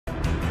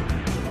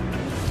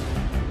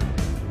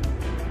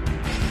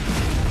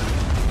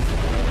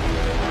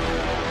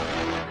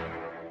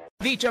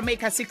The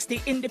Jamaica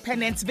 60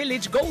 Independence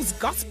Village goes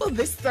gospel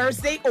this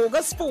Thursday,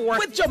 August 4,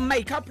 with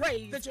Jamaica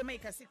Praise. The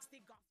Jamaica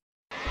 60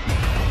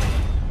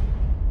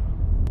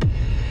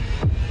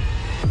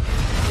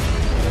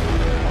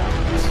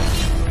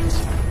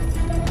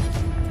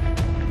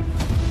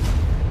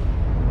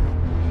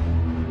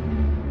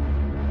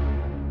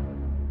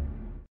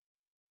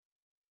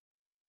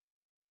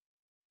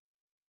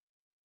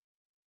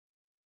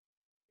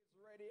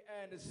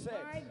 and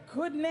set. My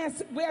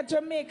goodness, we're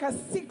Jamaica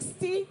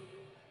 60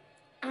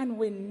 and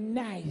we're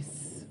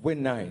nice. We're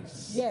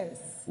nice.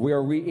 Yes. We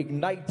are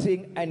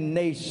reigniting a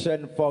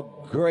nation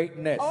for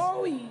greatness.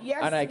 Oh, yes.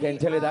 And I can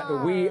tell you that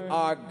we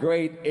are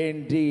great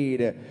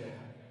indeed.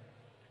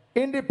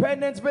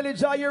 Independence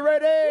Village, are you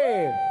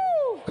ready?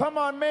 Woo! Come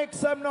on, make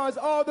some noise.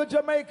 All the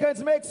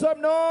Jamaicans, make some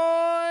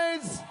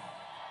noise.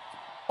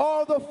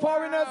 All the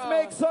foreigners,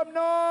 make some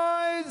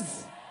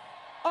noise.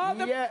 All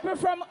the people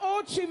from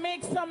Ochi,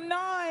 make some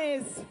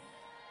noise.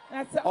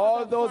 That's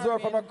all those who are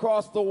from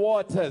across the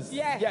waters.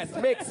 Yes,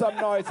 make some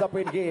noise up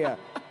in here.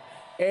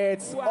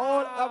 It's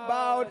all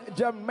about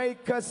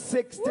Jamaica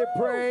 60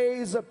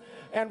 Praise.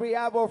 And we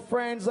have our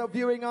friends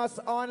viewing us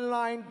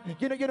online.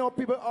 You know,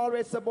 people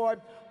always say, boy,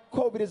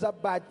 COVID is a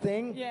bad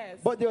thing. Yes.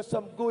 But there's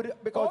some good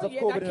because of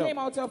COVID. That came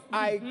out of,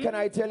 Can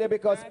I tell you,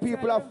 because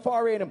people are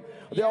foreign.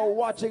 They are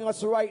watching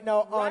us right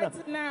now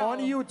on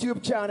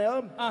YouTube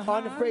channel,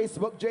 on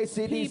Facebook,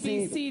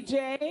 JCDC.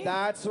 PBCJ.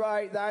 That's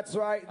right, that's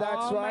right,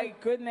 that's right. My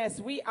goodness,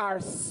 we are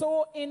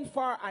so in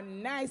for a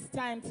nice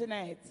time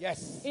tonight.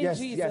 Yes, in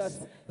Jesus.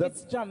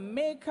 It's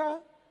Jamaica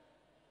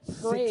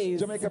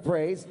Praise. Jamaica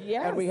Praise.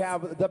 Yes. And we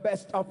have the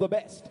best of the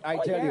best, I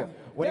tell you.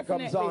 When it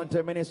comes on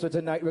to minister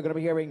tonight, we're going to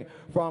be hearing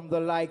from the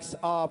likes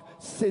of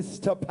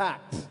Sister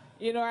Pat.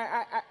 You know,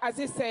 as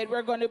you said,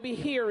 we're going to be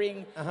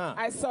hearing.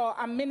 I saw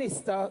a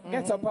minister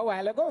get up a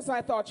while ago, so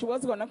I thought she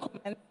was going to come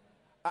and...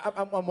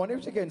 I'm wondering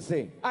if she can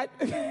sing. I'm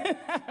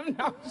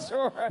not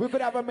sure. We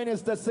could have a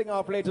minister sing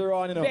off later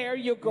on, you know. There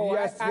you go.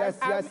 Yes,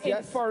 I'm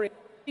in for it.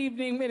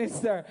 Evening,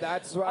 Minister.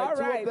 That's right. All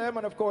Two of them,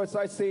 and of course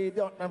I see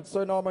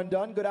Sir Norman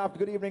Dunn.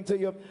 Good evening to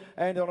you,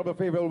 and Honorable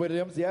Favorite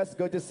Williams. Yes,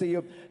 good to see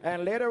you.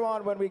 And later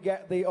on, when we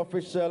get the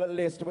official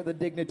list with the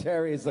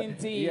dignitaries,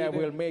 indeed,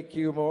 we'll make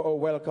you more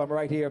welcome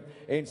right here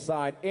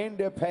inside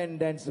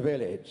Independence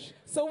Village.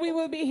 So we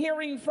will be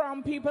hearing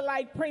from people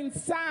like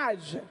Prince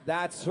Saj.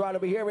 That's right.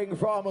 We'll be hearing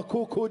from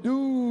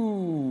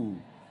Kukudu.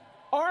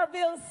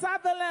 Orville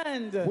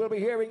Sutherland. We'll be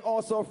hearing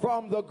also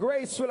from the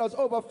Grace Thrillers,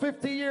 over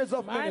 50 years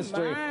of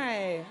ministry.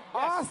 Yes.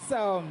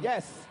 Awesome.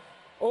 Yes.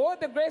 Oh,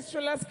 the Grace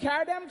Thrillers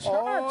carry them church.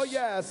 Oh,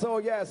 yes, oh,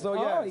 yes, oh,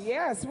 yes. Oh,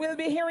 yes. We'll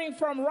be hearing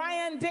from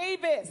Ryan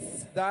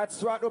Davis.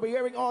 That's right. We'll be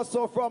hearing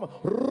also from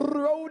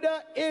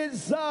Rhoda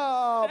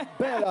Isabella.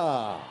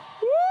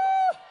 Woo!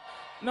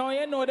 No,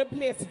 you know the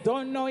place.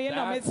 Don't know, you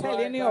know, I'm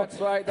telling you.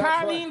 That's right.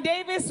 Carlene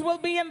Davis will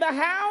be in the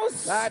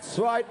house. That's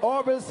right.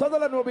 Orville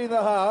Sutherland will be in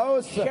the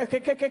house. Kevin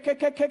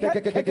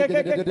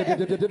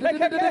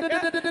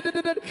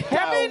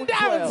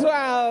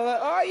Downsell.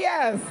 Oh,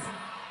 yes.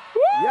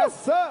 Woo!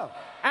 Yes, sir.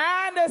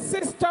 And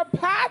Sister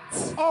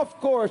Pat. Of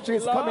course,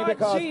 she's coming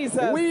because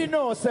we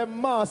know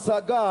some Master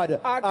God.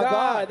 Our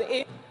God,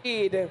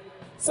 indeed.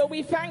 So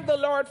we thank the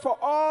Lord for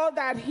all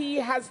that He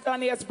has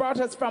done. He has brought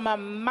us from a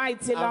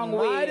mighty long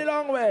way. Mighty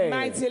long way.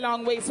 Mighty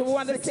long way. So we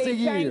want to say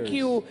thank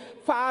you,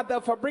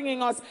 Father, for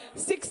bringing us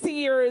 60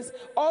 years,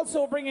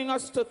 also bringing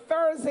us to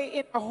Thursday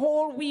in a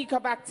whole week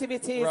of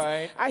activities.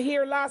 Right. I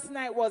hear last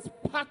night was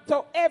packed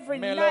out every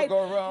night.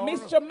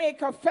 Miss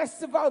Jamaica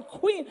Festival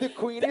Queen. The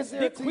Queen is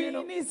here. The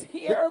Queen is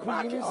here. The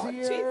Queen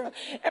is here.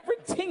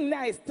 Everything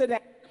nice today.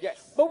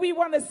 Yes. But we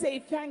want to say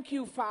thank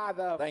you,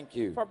 Father. Thank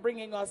you. For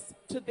bringing us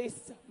to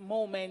this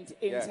moment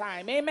in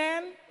time.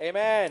 Amen.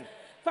 Amen.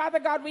 Father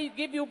God, we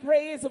give you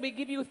praise, we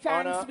give you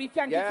thanks. Honor. We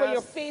thank you for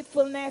your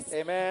faithfulness,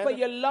 Amen. for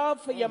your love,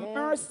 for your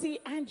mercy,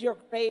 and your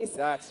grace.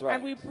 That's right.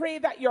 And we pray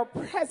that your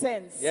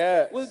presence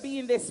will be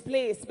in this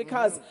place,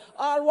 because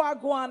all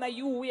Wagwana,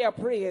 you we are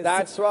praise.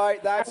 That's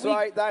right, that's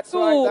right, that's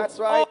right, that's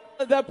right.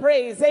 All the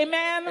praise.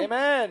 Amen.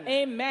 Amen.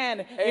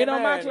 Amen. You know,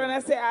 Macklin,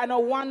 I say, I know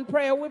one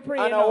prayer we pray.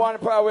 I know one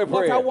prayer we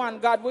pray. But a one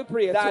God we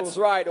pray. That's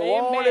too. right.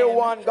 Amen. Only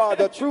one God,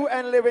 the true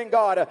and living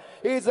God.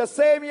 He's the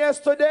same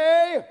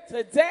yesterday,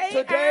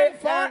 today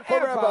and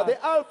forever.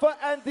 The Alpha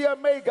and the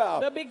Omega.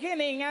 The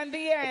beginning and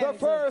the end. The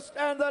first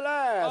and the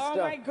last.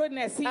 Oh my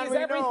goodness, He is we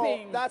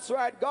everything. Know, that's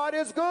right. God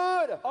is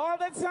good. All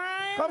the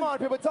time. Come on,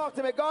 people, talk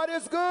to me. God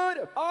is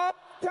good. All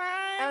the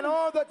time. And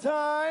all the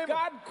time.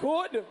 God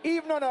good.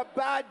 Even on a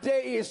bad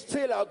day, He's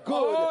still a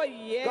good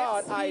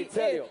God, I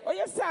tell you. Oh,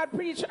 you start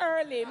preach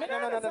early. No.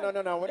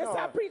 You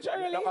start preach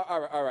early. No,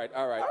 all right.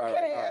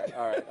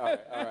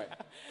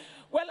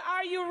 Well,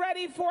 are you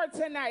ready for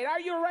tonight? Are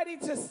you ready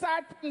to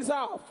start things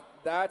off?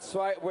 That's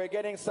right. We're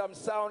getting some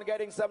sound on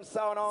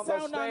the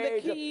stage. On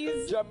the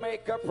keys.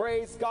 Jamaica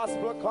Praise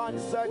Gospel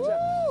Concert.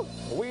 Woo!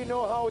 We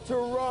know how to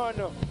run.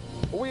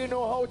 We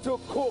know how to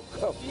cook.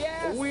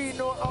 Yes. We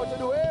know how to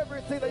do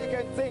everything that you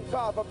can think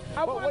of.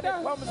 But when it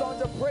comes on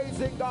to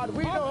praising God,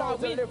 we know how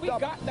to lift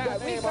up the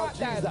name of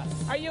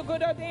Jesus. Are you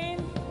good,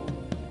 Odin?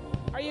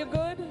 Are you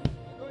good?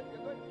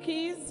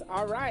 Keys?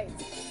 All right.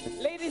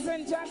 Ladies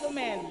and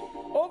gentlemen,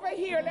 over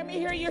here, let me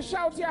hear you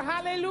shout your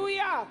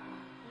hallelujah.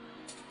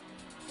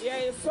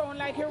 Yeah, you sound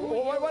like you're...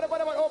 What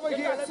about over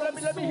here?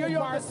 Let me hear you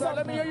on this side.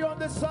 Let me hear you on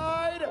this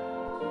side.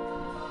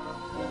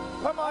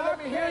 Come on, let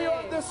me hear you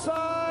on this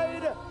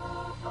side.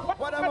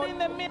 What about in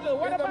the middle?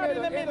 What about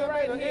in the middle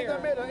right here?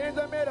 In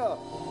the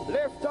middle.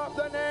 Lift up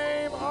the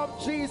name of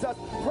Jesus.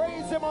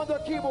 Praise him on the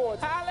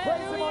keyboards. Hallelujah.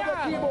 Praise him on the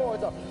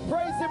keyboards.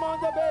 Praise him on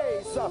the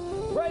bass.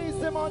 Praise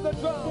him on the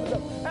drums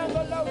and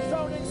the loud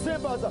sounding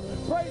cymbals.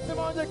 Praise him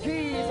on the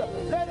keys.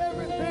 Let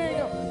everything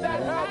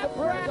that has a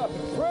breath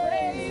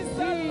praise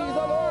the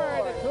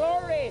Lord.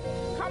 Glory.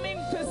 Coming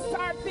to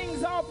start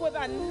things off with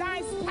a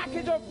nice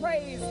package of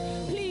praise.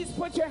 Please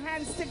put your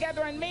hands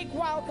together and make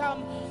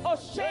welcome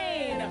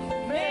O'Shane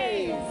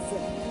Mays.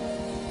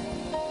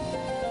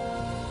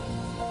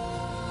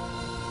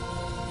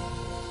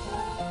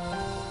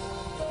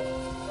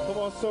 Come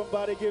on,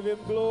 somebody give him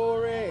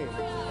glory.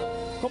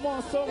 Come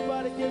on,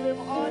 somebody give him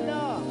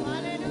honor.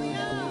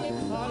 Hallelujah.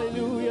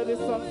 Hallelujah. This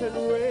song said,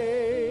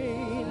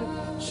 reign,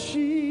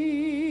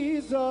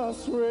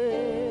 Jesus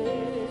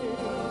reign.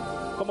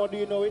 Come on, do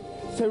you know it?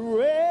 Say,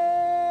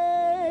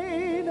 reign,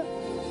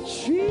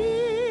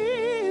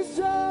 Jesus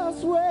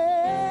reign.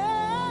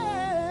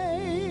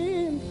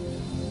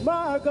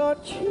 My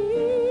God,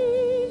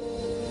 King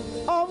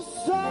of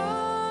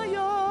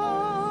Zion,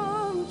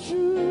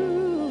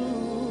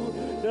 true.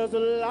 There's a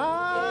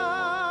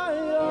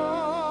lion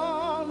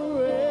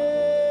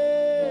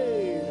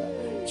reign.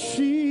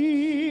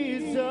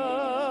 Jesus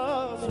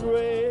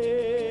reign.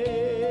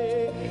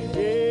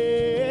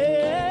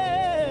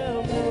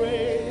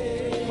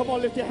 Come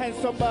on, lift your hands,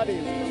 somebody.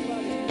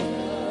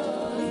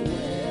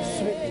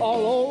 Say,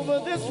 all over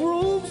this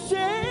room,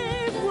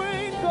 say,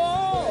 reign,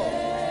 God.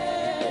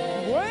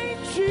 Reign,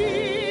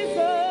 Jesus.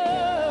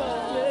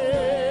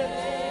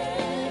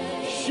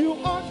 You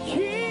are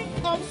King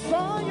of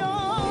Zion.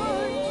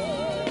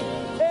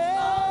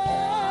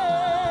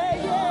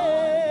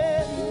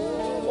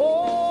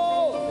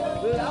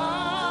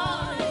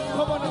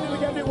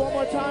 One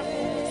more time.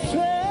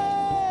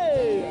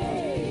 Say,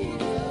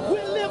 we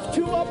lift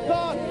you up,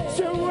 God.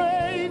 Say,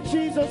 reign,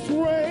 Jesus,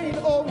 reign,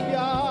 oh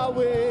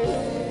Yahweh.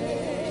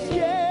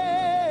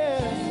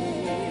 Yes.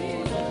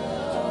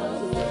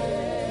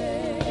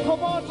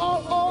 Come on,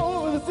 all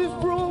over this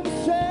room,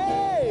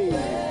 say,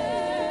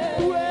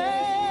 reign,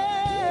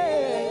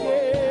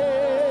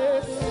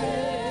 yes.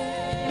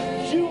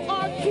 You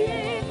are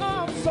King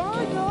of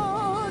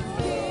Zion.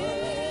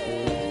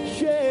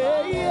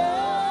 Yeah, yeah.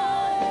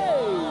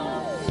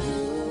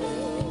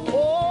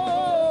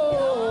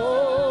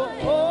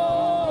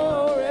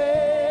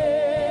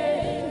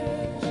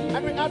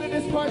 Added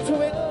this part to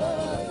it.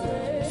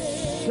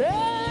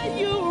 Say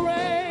you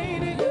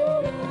reign.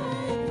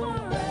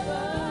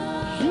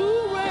 You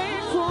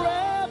reign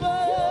forever.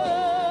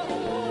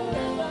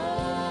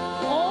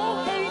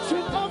 Oh,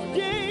 ancient of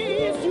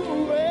days, you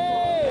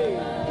reign.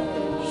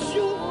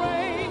 You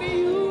reign,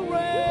 you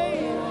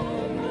reign.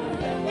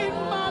 In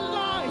my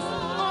life,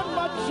 on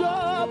my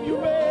job, you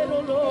reign,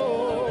 oh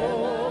Lord.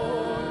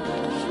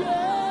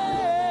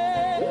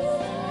 Yes.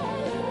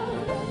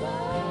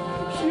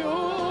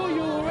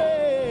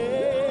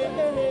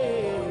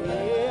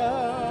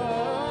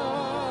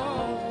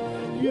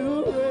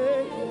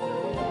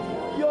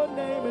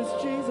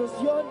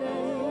 Your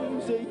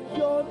name, say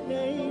your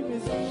name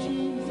is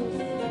Jesus.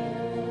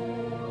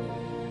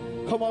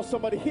 Come on,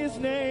 somebody, his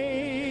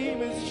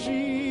name is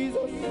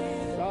Jesus.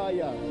 Ah,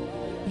 yeah.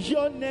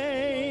 Your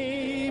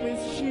name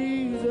is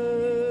Jesus.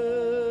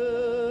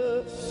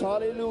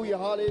 Hallelujah,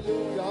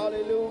 hallelujah,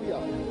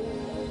 hallelujah.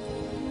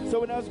 So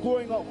when I was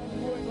growing up,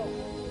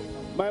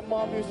 my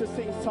mom used to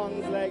sing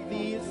songs like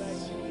these.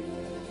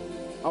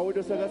 I would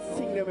just like to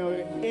sing them and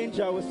we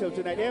enjoy ourselves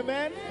tonight.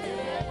 Amen?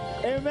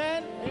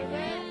 Amen?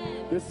 Amen.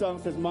 This song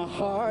says, my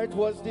heart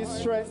was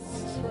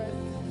distressed,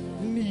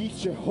 neath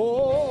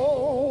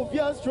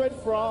Jehovah's dread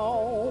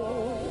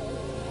frown,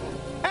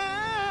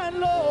 and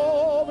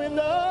lo, in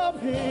the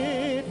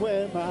pit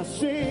where my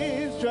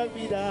sins dragged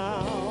me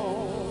down,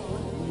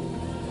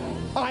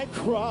 I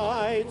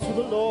cried to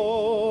the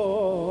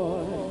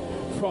Lord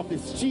from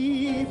this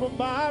deep of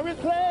miry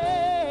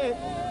clay,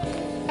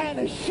 and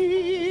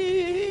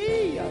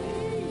he,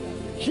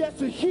 yes,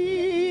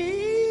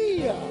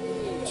 he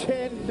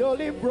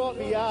tenderly brought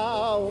me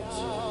out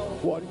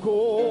one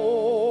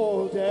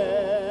golden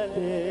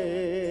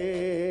day.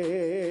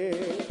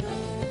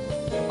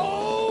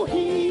 Oh,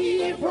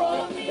 he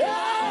brought me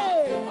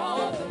out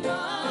of the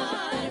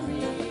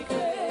miry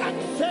clay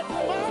and set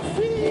my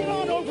feet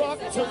on a rock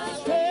to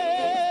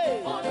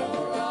stay. On a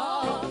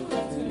rock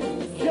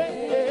to stay.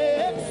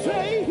 Yeah,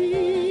 say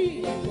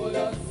he put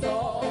a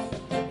song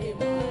in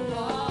my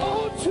heart.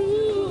 Oh,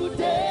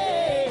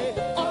 today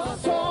a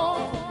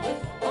song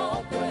of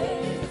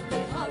praise.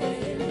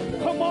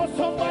 Come on,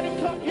 somebody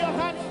clap your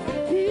hands.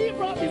 He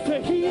brought me to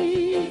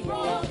he.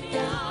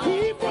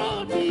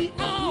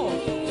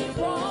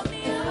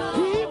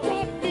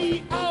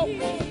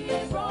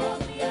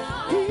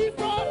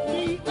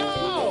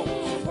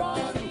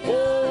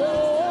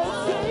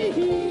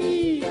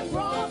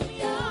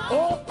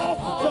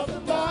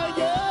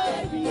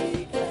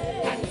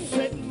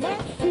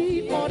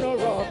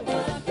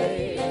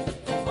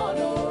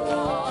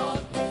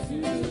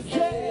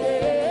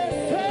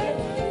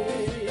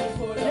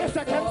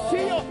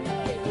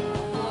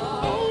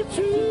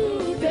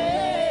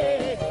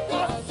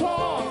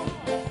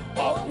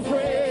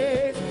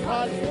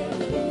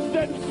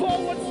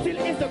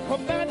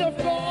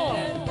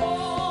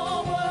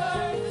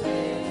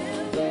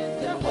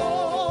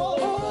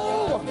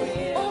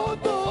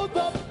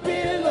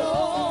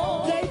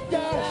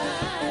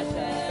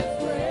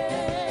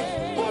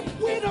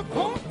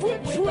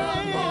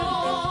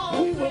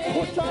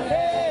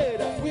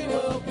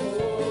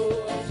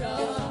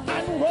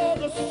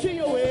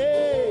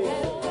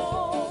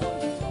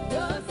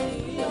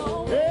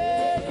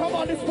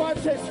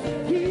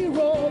 He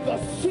rolled the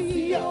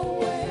sea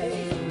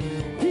away.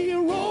 He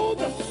rolled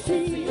the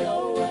sea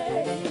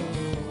away.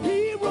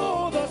 He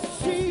rolled the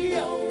sea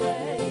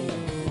away.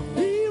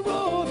 He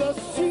rolled the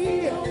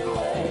sea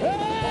away.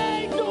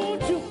 Hey,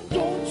 don't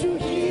you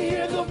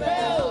hear the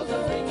bells?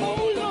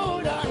 Oh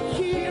Lord, I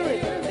hear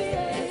it.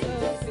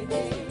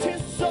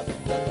 Tis of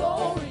the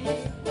glory.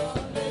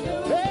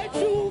 Let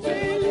you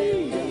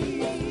believe.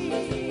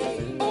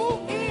 Oh,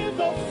 in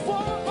the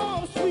far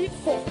off sweet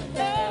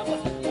forever,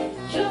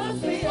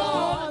 just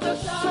beyond the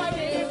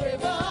shining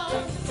river,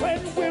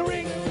 when we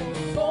ring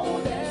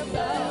golden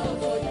bells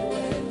for you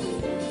and me.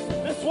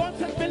 This one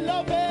says,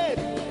 beloved,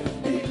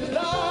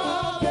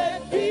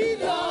 beloved,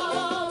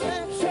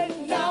 beloved. Say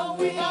now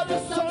we are the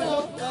sons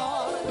of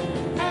God,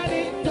 and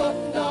it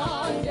does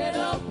not yet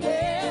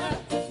appear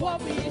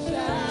what we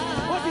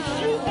shall. But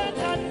you and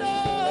I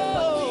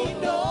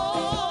know,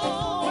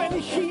 when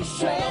he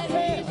shall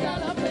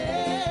appear.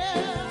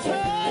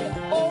 Turn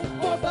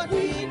over, but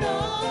we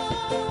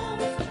know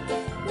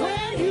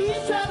when he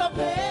shall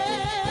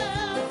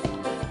appear,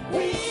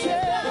 we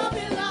shall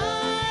be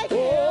like him.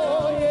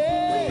 Oh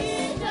yeah, we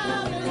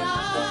shall be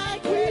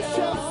like him. We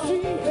shall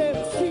see him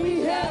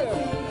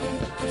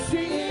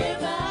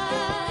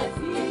as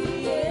he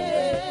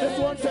is. This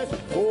one says,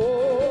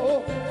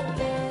 oh,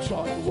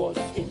 John was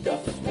in the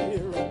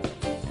spirit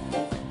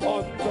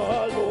on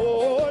the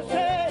Lord's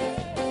day.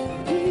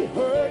 He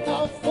heard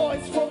a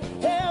voice from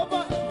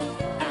heaven,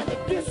 and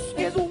this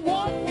is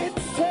what it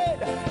said.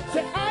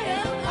 Say, I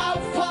am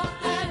Alpha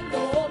and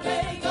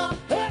Omega,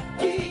 the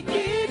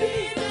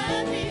beginning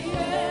and the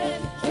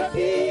end. Say,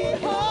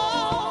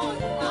 behold,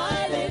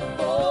 I live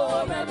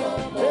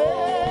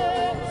forevermore.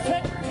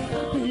 Say,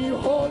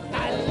 behold, I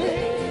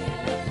live.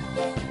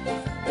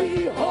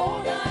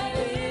 Behold, I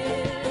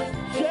live.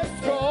 Yes,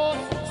 God.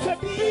 Say,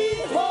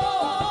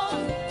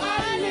 behold, I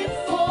live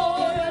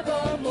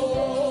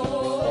forevermore.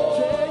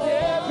 Yeah,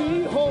 yeah,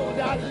 behold,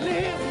 I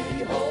live.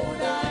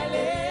 Behold, I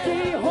live.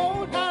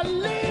 Behold, I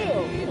live.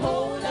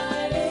 Behold,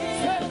 I live.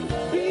 Say,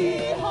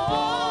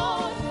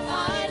 behold,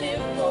 I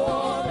live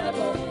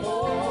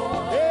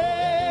forevermore.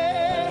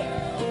 Yeah.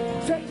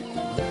 Say,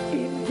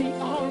 in the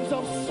arms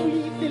of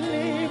sweet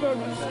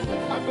deliverance,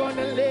 I'm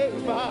gonna lay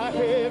my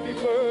heavy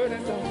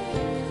burdens down,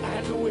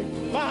 and with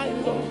my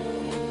Lord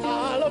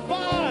I'll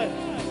abide.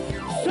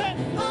 Say,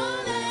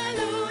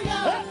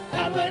 hallelujah.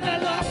 And when I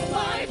lost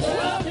my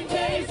 12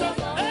 days of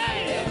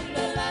hey, in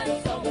the land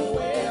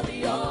somewhere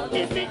beyond,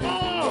 in the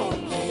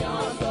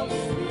arms of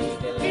sweet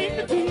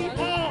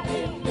deliverance,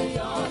 in the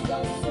arms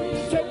of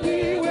sweet, say, we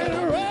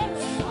will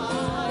rest. I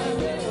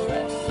will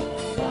rest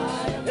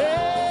by and by.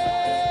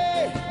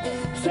 Hey,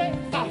 say,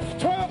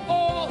 after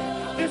all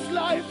this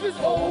life is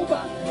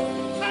over,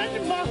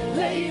 and my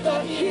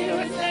labor here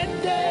is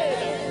ended,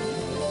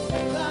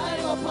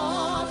 climb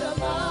upon the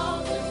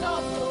mountains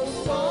of the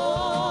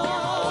world.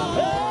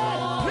 Hey,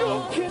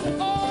 looking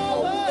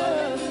over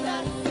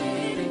that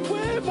city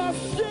where my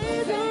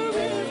Savior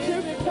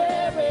is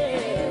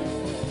preparing.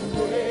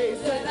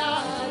 Grace that I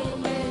will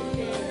make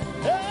it.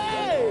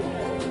 Hey,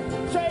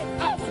 say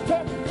after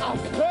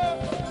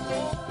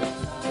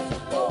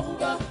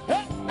over,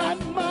 hey,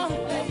 and my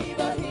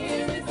labor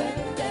here is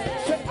ended.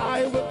 Say I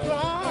will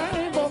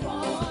climb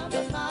upon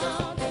the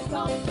mountains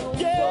of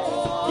the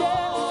world.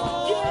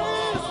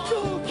 Yes,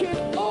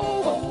 looking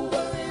over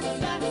in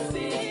that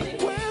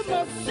city where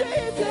my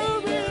Savior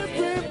is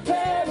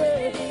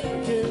preparing.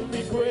 Give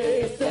me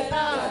grace that I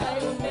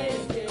will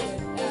make it.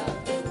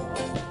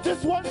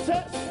 This one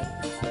says,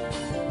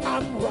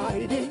 I'm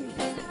riding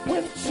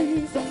with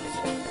Jesus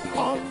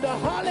on the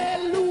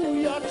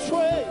hallelujah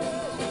train.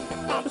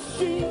 I'm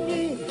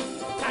singing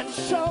and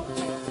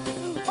shouting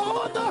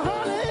on the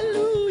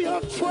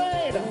hallelujah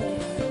train.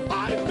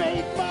 I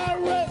made my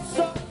rest,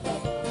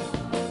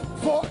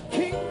 for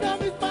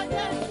kingdom is my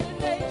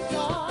destination.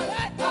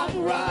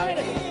 I'm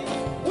riding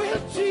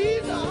with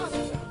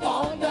Jesus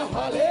on the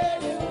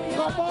hallelujah.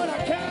 Come on,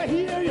 I can't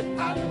hear you.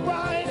 I'm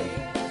riding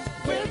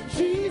with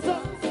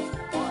Jesus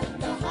on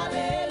the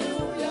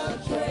hallelujah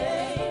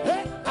train.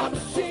 Hey, I'm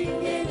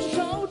singing,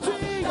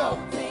 shouting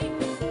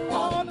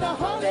on the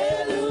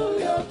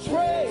hallelujah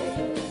train.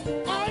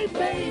 I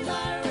made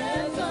my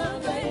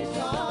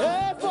reservation.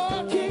 Hey,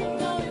 for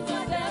kingdom is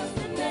my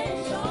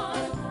destination.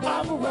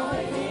 I'm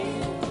riding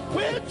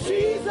with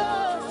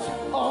Jesus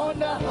on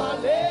the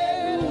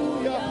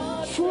hallelujah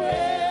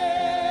train.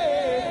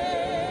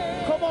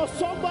 Come on,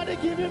 somebody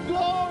give him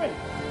glory.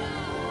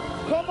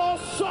 Come on,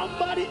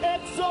 somebody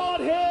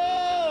exalt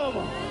him.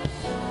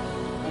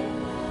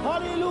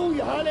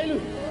 Hallelujah,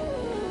 hallelujah.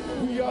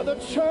 We are the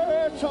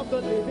church of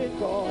the living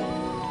God,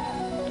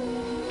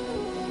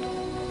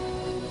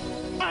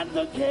 and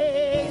the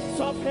gates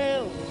of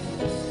hell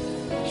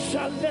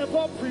shall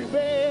never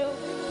prevail.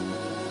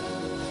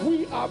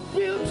 We are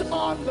built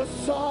on the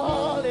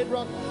solid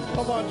rock.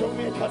 Come on,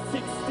 Jamaica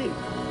 60.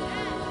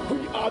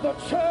 We are the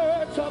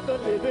church of the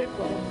living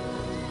God,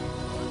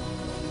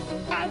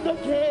 and the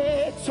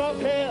gates of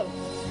hell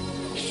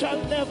shall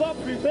never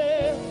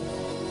prevail.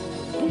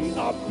 We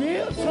are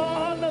built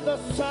on the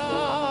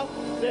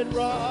solid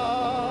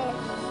rock.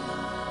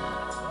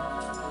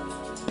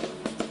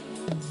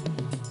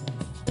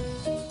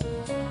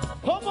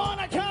 Come on,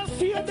 I can't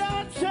see you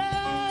dancing.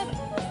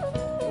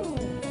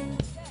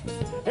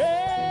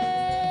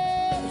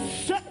 Hey,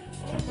 shit.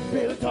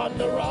 Built on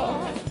the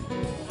rock.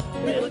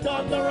 Built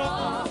on the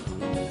rock.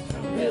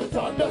 Built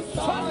on the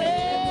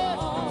solid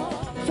rock.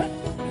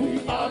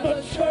 We are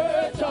the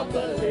church of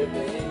the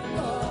living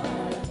God.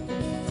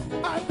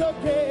 And the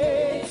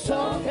gates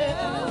of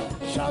hell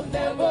shall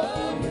never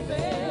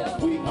prevail.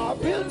 We are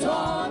built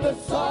on the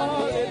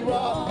solid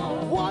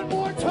rock. One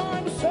more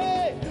time,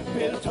 say,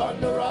 built on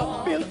the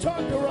rock, built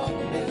on the rock,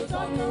 built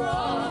on the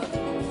rock,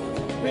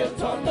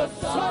 built on the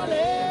solid.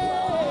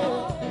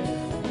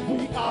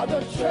 We are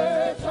the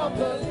church of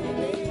the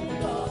living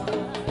God.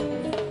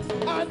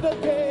 And the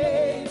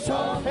gates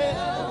of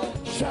hell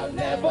shall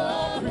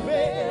never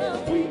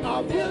prevail. We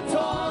are built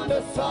on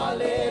the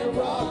solid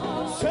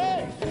rock.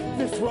 Say,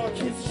 this rock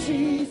is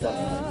Jesus.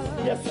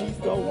 Yes, he's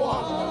the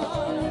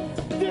one.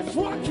 This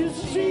rock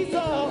is Jesus,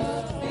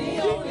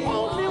 the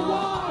only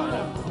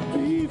one.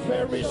 Be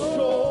very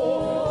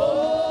sure.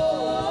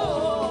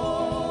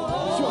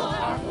 Your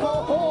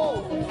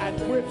alcohol and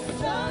grips.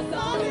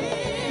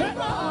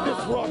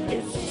 This rock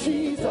is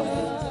Jesus.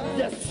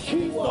 Yes,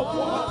 he's the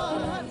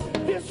one.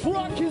 This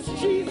rock is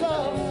Jesus,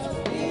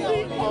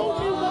 the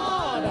only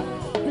one.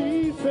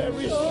 Be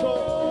very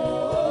sure.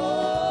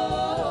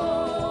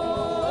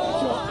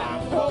 Your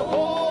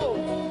alcohol.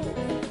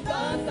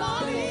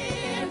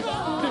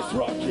 This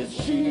rock is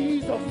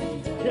Jesus.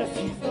 Yes,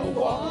 he's the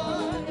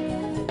one.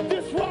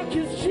 This rock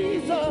is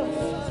Jesus,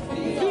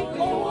 the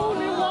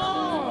only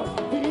one.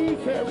 Be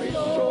very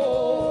sure.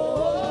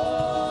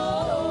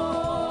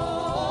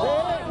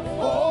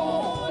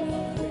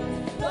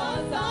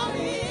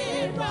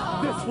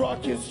 This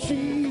rock is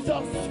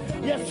Jesus.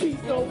 Yes,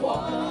 he's the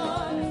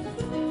one.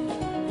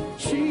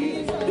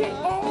 She's the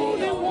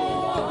only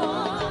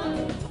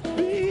one.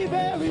 Be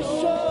very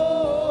sure.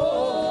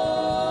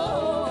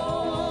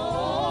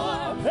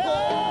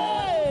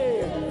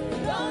 Hey!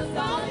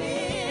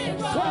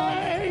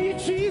 Say,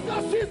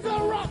 Jesus is the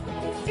rock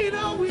in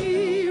a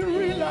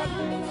weary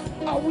land.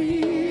 A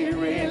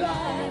weary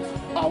land.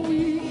 A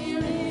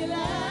weary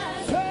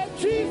land. Say,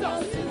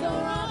 Jesus is the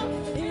rock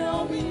in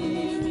a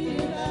weary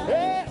land.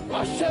 Hey,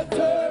 a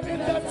shelter in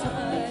the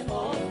time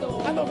of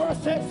storm. And the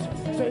verse says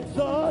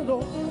the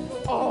Lord,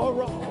 our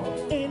rock,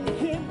 in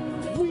him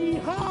we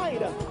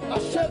hide. A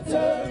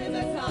shelter in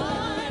the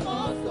time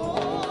of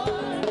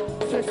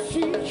storm. Says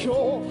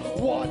secure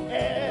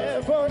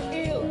whatever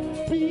ill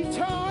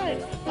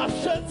betide. A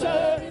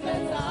shelter in the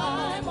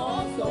time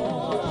of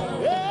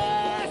storm.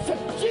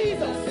 Yes,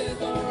 Jesus is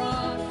the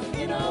rock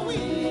in a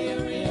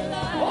weary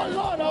land. Oh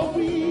Lord, a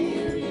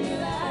weary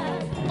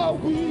land. A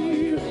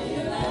weary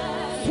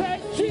land. Say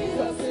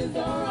Jesus is the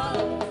rock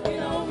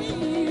in a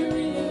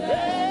weary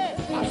land.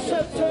 A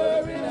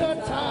shelter in the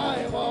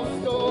time of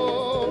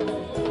storm.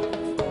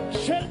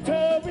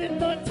 Shelter in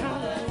the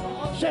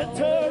time.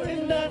 Shelter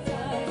in the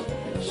time.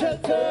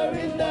 Shelter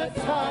in the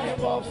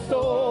time of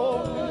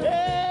storm.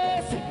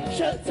 Yes,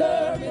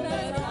 shelter in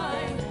the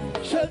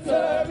time.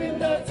 Shelter in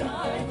the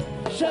time.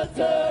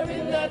 Shelter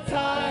in the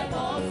time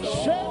of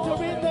storm.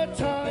 Shelter in the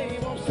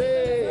time of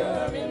say.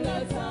 Shelter in the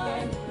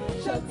time.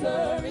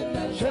 Shelter in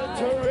the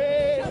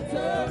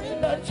shelter in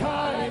the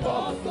time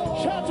of storm.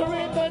 Shelter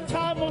in the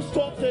time of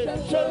storm.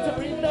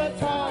 Shelter in the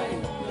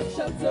time.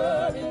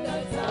 Shelter in the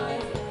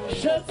time.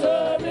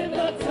 Shelter in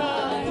the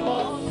time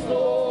of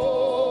storm.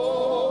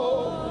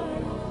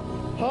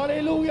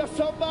 Hallelujah,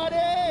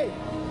 somebody.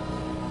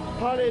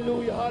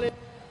 Hallelujah, hallelujah.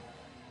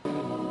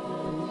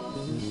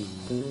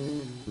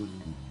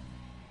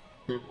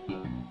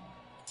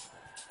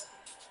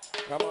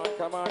 Come on,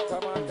 come on,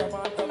 come on, come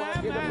on, come on.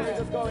 Keep the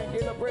praises going,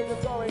 keep the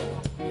praises going,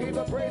 keep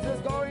the praises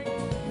going.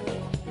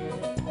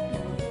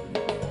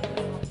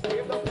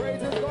 Keep the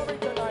praises going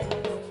tonight.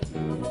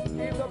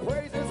 Keep the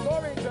praises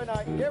going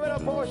tonight. Give it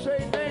up for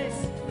Shane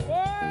Mace.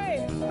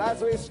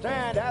 As we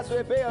stand, as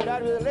we build,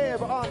 as we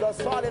live on the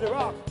solid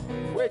rock,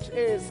 which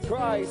is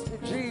Christ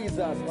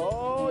Jesus.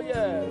 Oh,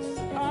 yes.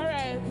 All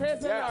right, praise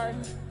the Lord.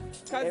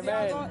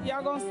 Because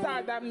y'all gonna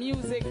start that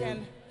music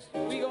and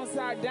we gonna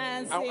start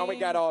dancing. And we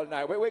got all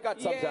night. We got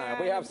some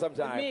time. We have some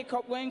time. The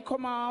makeup won't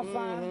come off.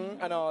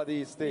 And all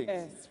these things.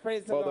 Yes,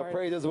 praise the Lord. The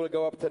praises will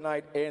go up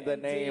tonight in the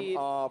name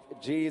of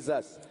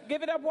Jesus.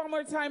 Give it up one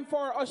more time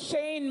for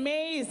O'Shane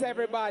Mays,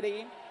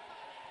 everybody.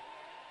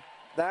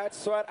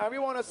 That's right. And we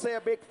want to say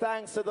a big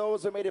thanks to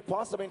those who made it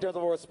possible in terms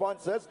of our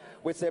sponsors.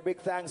 We say a big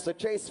thanks to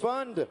Chase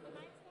Fund.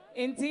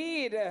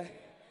 Indeed.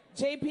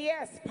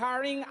 JPS,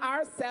 powering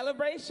our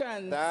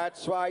celebrations.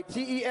 That's right.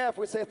 TEF,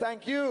 we say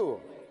thank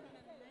you.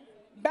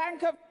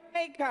 Bank of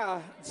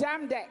Jamaica,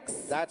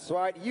 Jamdex. That's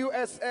right.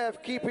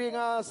 USF, keeping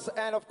us,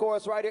 and of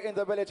course, right here in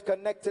the village,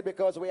 connected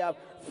because we have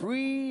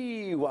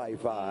free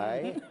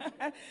Wi-Fi.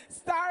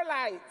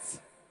 Starlight.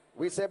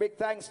 We say big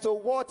thanks to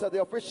Water,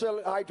 the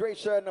official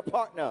hydration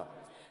partner.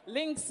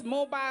 Links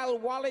Mobile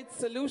Wallet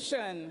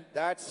Solution.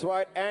 That's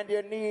right. And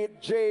you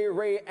need J.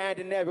 Ray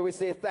and Never. We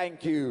say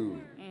thank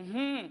you.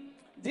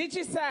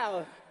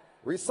 Digicel.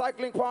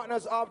 Recycling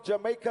Partners of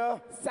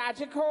Jamaica.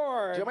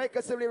 Sagicor.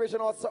 Jamaica Civil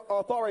Regional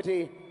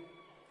Authority.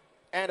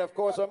 And of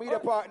course, our media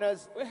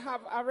partners. We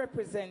have a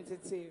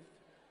representative.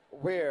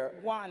 Where?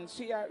 One,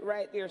 she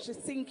right there.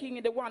 She's sinking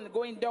in the one,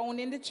 going down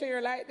in the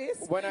chair like this.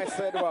 When I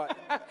said what?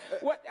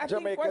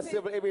 Jamaica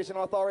Civil Aviation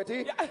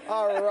Authority. Yeah.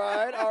 All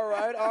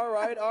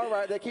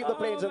right. They keep the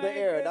planes in the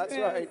air. Goodness.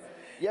 That's right.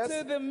 Yes.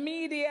 To the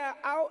media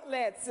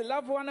outlets,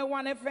 Love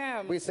 101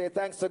 FM. We say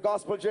thanks to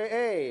Gospel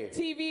JA.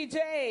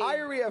 TVJ.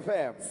 Irie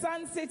FM.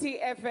 Sun City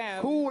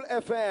FM. Cool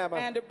FM.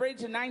 And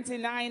Bridge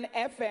 99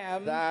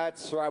 FM.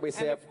 That's right. We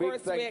say a big thank you. And of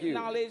course, we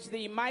acknowledge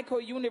the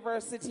Michael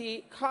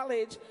University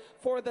College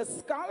for the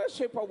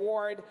Scholarship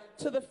Award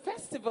to the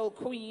Festival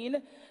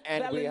Queen.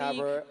 And Velenique. we have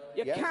her.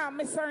 You can't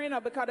miss her, you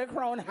know, because the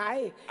crown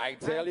high. I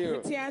tell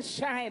you. Pretty and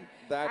shine.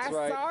 That's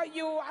right.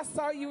 I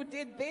saw you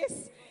did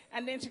this.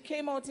 And then she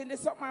came out in the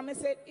summer and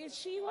said,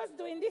 she was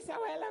doing this a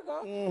while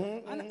ago.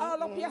 And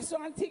all of you so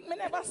and think me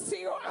never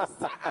see you. I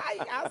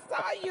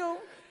saw you.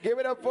 Give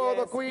it up for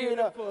the Queen.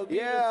 Beautiful.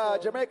 Yeah,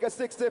 Jamaica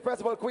 60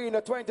 Festival Queen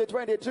of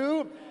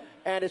 2022.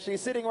 And she's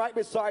sitting right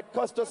beside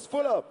Custis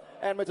Fuller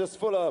and Mrs.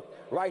 Fuller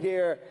right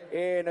here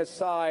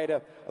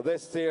inside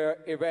this here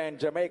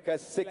event, Jamaica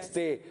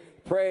 60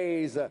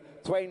 Praise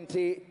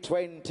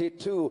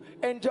 2022.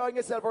 Enjoying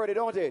yourself already,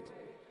 don't it?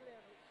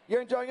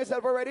 You're enjoying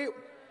yourself already?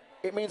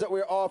 It means that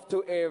we're off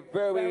to a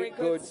very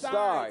good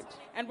start.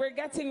 And we're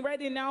getting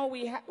ready now.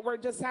 We're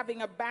just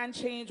having a band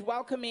change,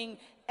 welcoming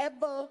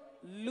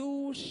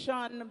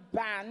Evolution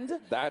Band.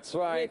 That's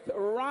right. With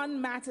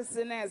Ron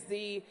Mattison as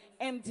the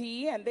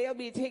MD, and they'll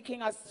be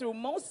taking us through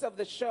most of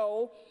the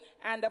show.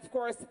 And of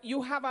course,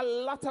 you have a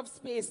lot of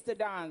space to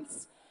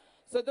dance.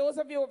 So those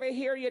of you over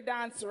here, you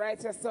dance, right,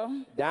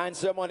 so?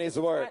 Dance your money's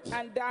worth.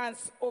 And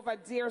dance over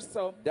there,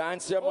 so.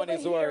 Dance your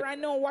money's over here, worth. I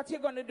know what you're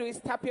going to do is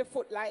tap your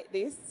foot like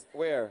this.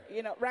 Where?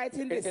 You know, right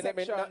in this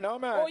section. No,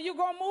 man. Oh, you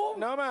going to move?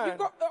 No, man. You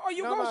go, oh,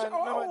 you no, go, man.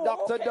 oh, no, man.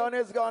 Dr. okay. Dunn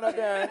is going to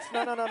dance.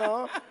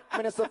 No.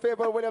 Minister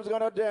Faber Williams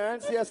going to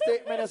dance. Yes,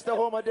 State Minister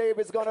Homer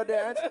Davis going to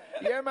dance.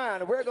 Yeah,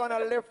 man. We're going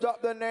to lift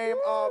up the name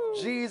of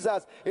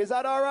Jesus. Is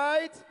that all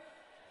right?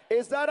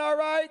 Is that all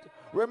right?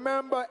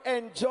 Remember,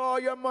 enjoy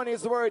your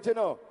money's worth, you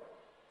know.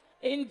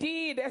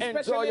 Indeed, especially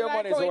enjoy your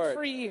like money's worth.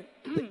 Free.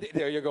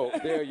 There you go.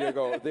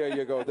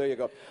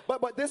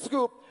 But this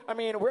group, I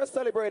mean, we're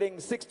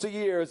celebrating 60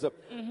 years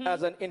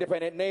as an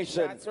independent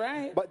nation. That's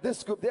right. But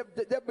this group,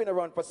 they've been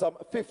around for some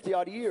 50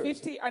 odd years.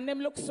 50, and them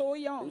look so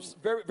young.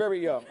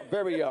 Very young,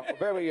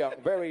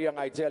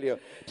 I tell you.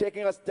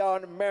 Taking us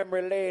down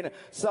memory lane,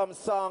 some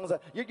songs.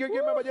 You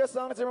remember their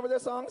songs? You remember their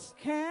songs?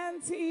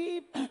 Can't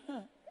even...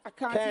 I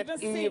can't even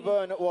sing.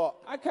 What?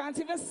 I can't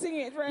even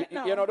sing it right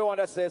now. You know the one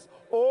that says,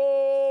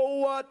 oh,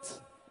 what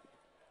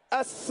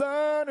a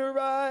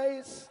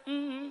sunrise.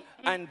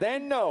 And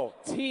then no.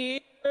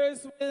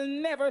 Tears will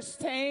never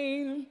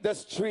stain the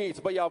streets,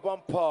 but you have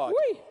one part.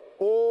 Whee.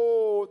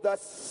 Oh, the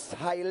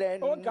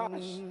silence. Oh,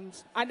 gosh.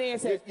 And they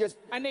say,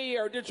 and they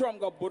hear the drum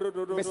go.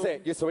 Me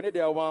say, you see when you're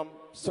there one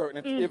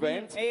certain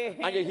event,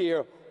 and you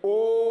hear,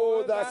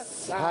 oh, the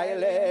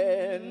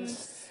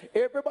silence.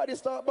 Everybody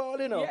start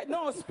bawling up. Yeah,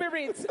 no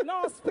spirit. You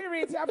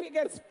have to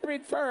get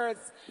spirit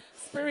first.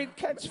 Spirit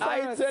catch first.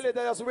 I tell you,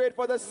 just wait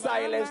for the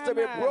silence to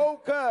be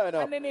broken.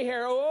 And then you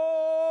hear,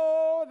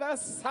 oh, the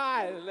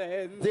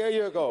silence. There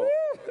you go.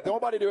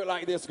 Nobody do it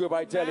like this group,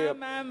 I tell you.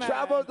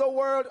 Travel the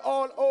world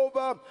all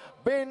over.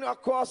 Been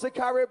across the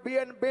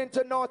Caribbean, been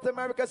to North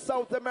America,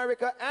 South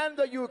America, and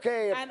the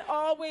UK. And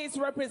always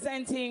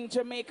representing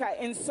Jamaica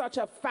in such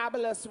a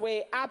fabulous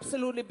way.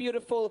 Absolutely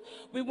beautiful.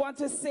 We want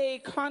to say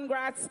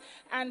congrats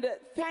and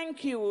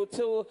thank you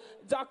to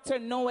Dr.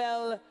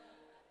 Noel,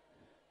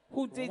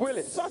 who did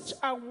such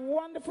a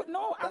wonderful...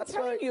 No, I'm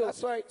telling you.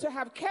 That's right. To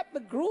have kept the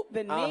group,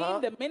 the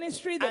name, the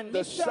ministry, the and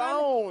mission, the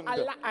sound.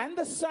 And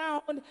the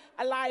sound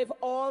alive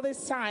all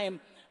this time.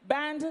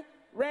 Band,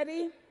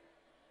 ready?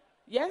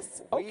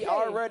 Yes? Okay. We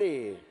are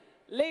ready.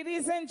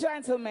 Ladies and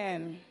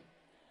gentlemen,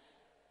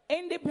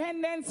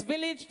 Independence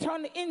Village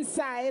turned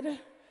inside.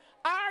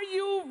 Are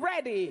you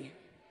ready?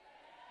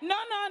 No.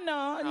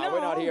 We're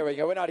not hearing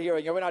you.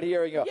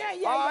 Yeah,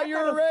 are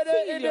you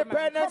ready,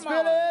 Independence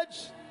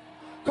Village?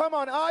 Come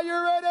on, are you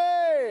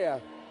ready?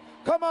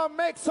 Come on,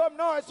 make some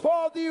noise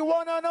for the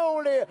one and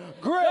only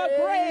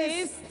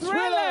Grace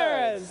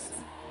Thrillers.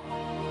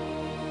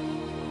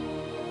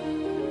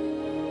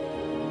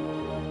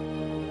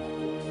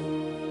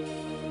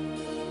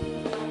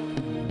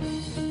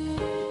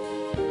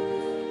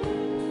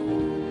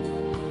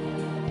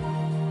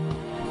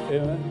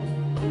 Amen.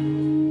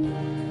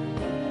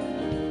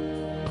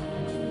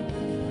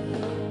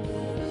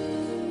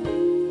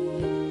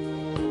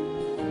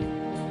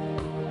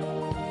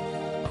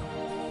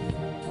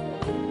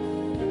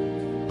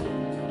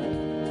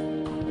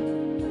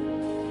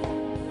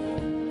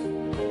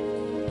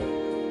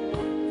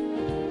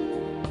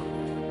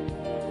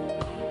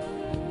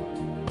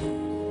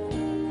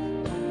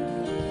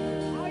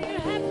 Oh,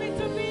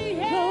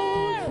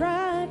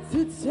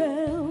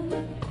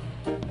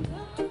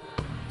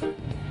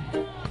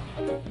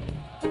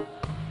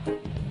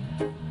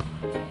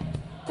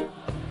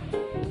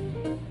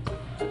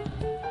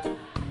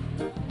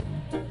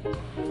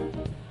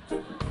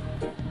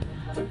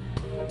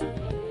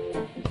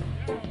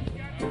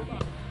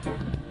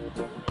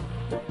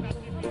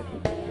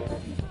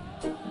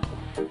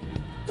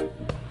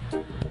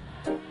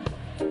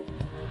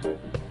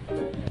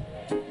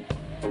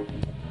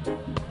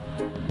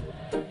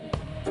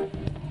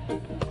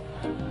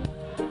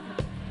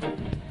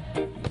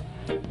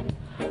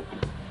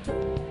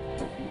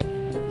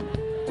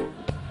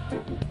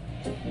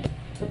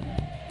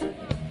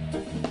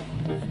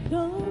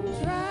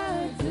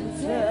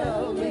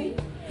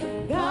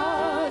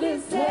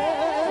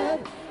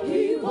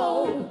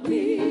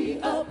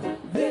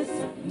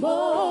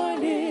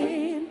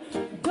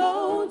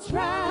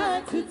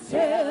 to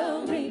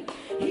tell me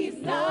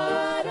he's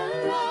not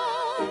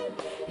alive.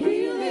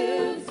 He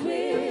lives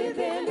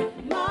within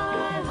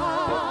my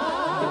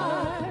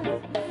heart.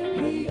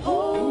 He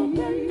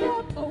opened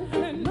up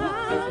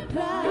my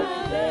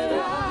blinded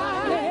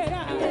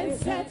eyes and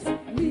set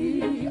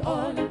me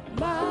on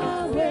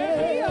my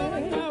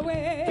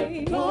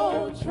way.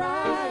 Don't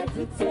try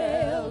to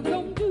tell me.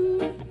 Don't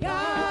do.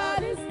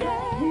 God is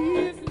there.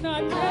 He's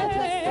not there. I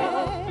just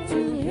talk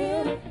to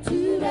him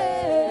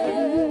today.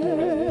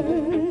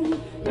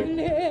 He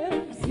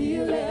lives. He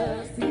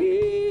lives.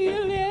 He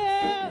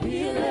lives.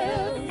 He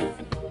lives.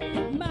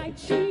 My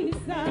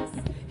Jesus,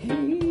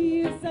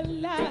 he is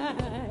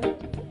alive.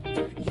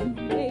 You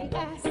may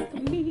ask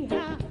me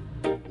how.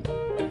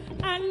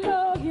 I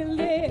know he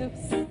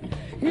lives.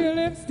 He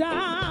lives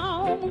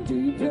down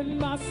deep in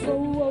my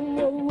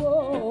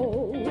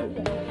soul.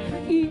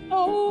 He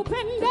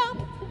opened up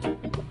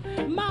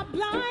my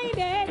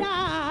blinded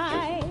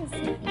eyes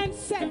and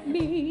set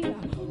me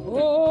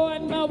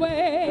on my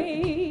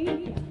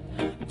way.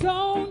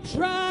 Don't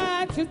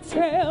try to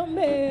tell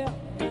me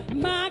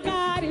my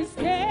God is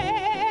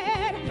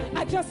dead.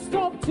 I just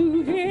talk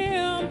to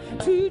him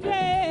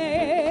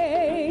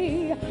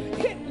today.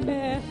 Hit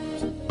me.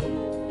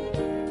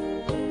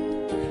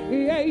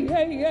 Yeah,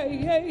 yeah, yeah,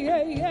 yeah,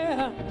 yeah,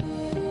 yeah.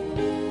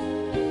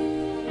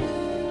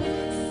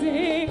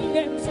 Sing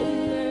them to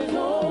me.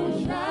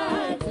 Don't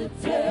try to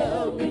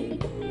tell me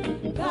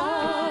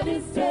God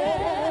is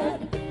dead.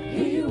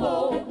 He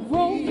woke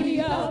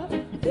me up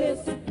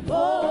this morning.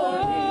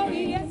 Oh,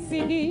 yes,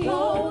 he.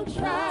 Don't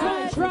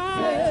try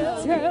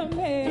to tell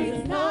me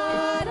he's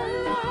not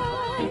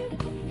alive.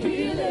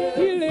 He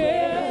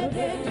lives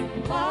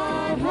in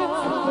my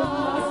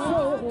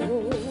heart.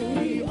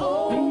 He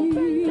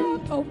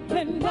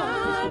opened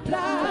my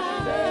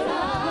blinded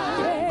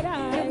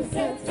eyes and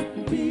set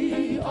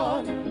me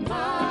on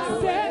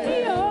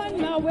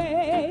my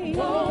way.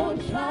 Don't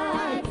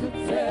try to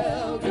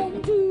tell.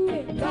 Don't do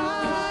it.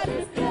 God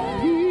is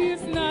dead.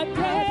 He's not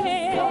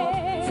dead.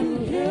 Talk to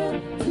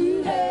him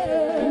today.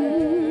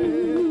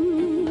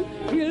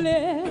 He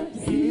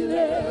lives. He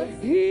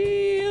lives.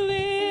 He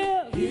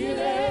lives. He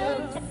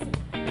lives.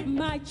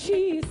 My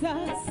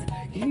Jesus,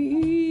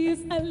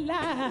 he's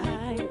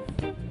alive.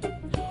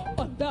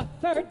 On the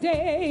third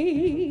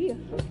day,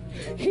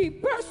 he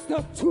burst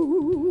the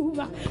tomb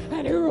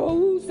and he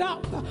rose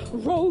up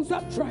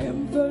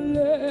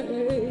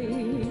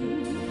triumphantly.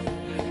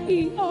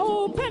 He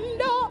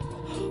opened up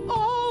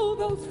all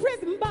those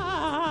prison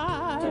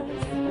bars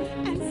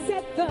and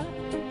set the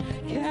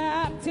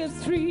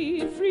captives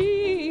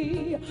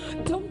free.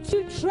 Don't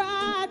you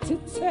try to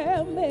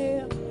tell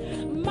me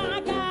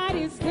my God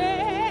is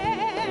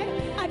dead.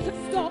 I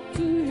just talk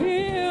to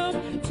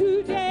him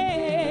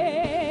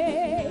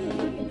today.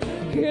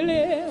 He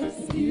lives.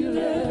 He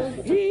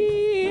lives.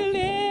 He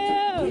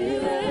lives. He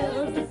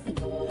lives.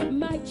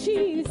 My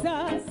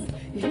Jesus,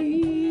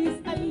 he's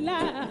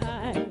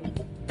alive.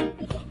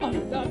 On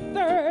the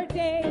third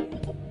day,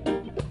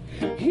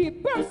 he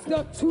burst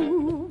the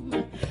tomb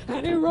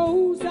and he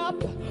rose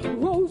up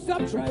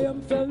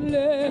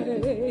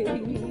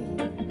triumphantly.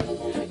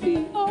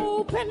 He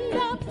opened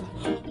up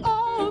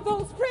all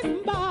those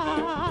prison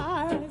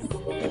bars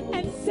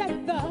and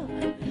set the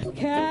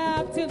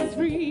captives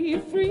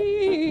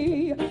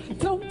free.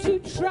 Don't you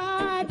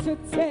try to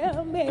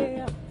tell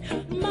me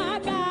my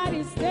God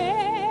is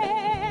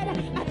dead.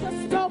 I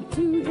just talk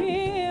to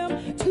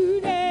him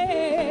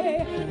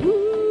today.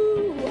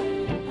 Ooh,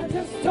 I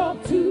just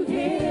talk to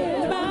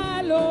him,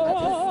 my Lord. I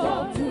just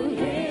talk to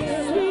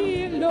him,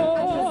 sweet Lord.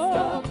 I just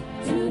talk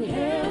to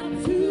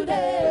him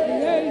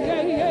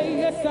today. Yeah,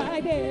 yes I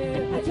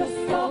did. I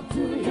just talk to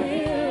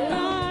him,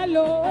 my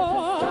Lord. I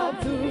just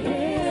talk to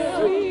him,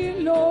 sweet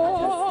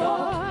Lord. I just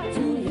talk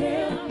to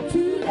him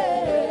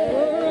today.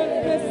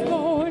 Early this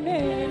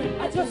morning,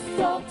 I just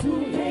talk to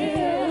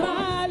him,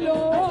 my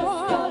Lord. I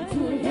just talk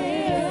to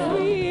him,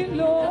 sweet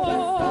Lord. I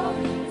just talk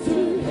to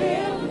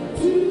him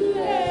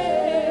today.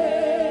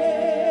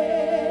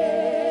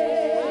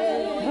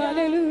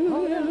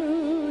 Hallelujah.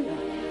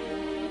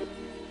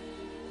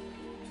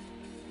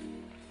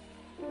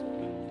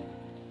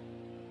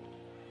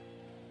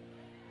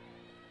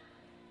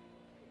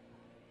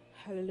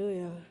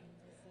 Hallelujah.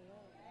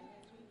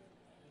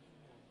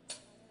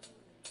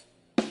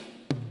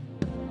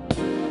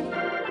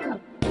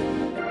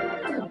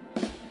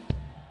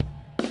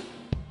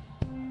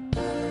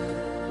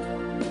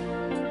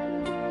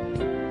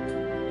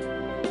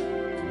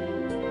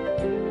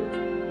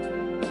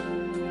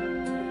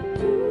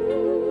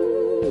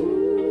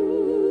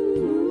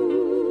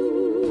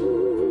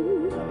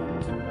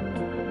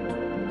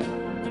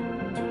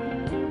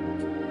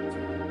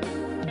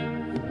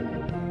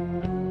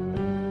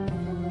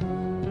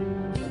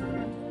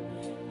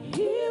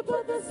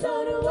 Put the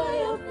sun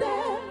way up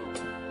there.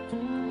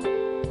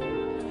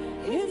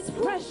 His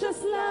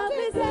precious love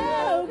is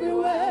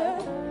everywhere.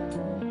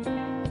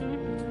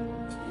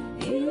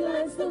 He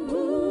lights the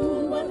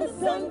moon when the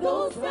sun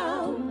goes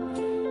down,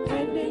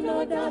 and in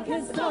our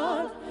darkest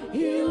hour,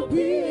 he'll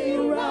be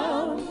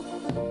around.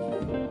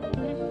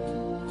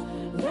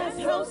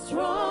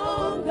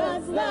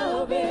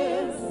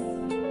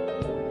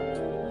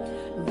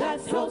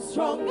 how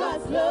strong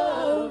God's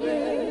love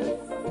is.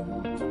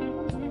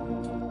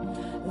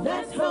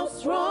 That's how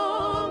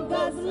strong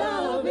God's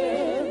love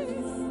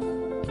is.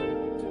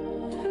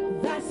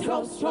 That's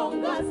how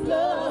strong God's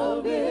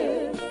love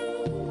is.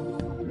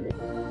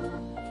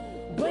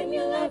 When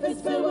your life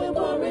is filled with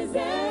worries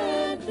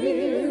and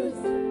fears,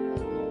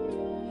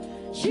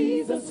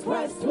 Jesus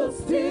Christ will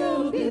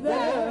still be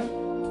there.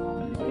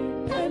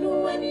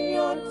 And when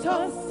you're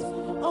tossed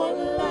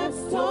on life's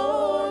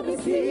stormy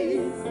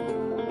seas,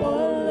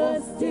 or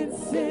lost in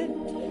sin,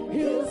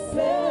 He'll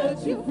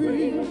set you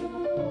free.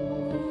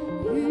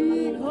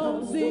 He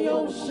calms the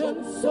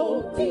ocean so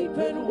deep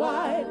and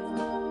wide,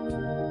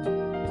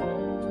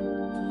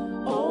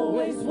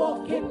 always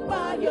walking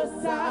by your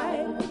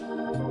side.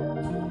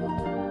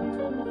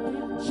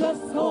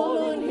 Just call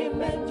on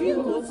Him and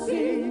you will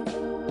see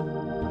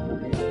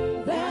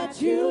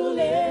that you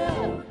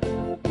live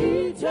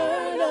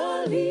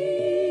eternally.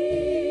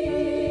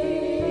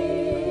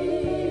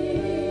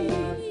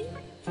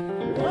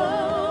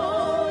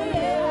 Oh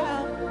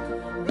yeah,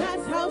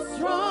 that's how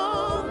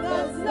strong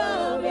God's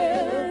love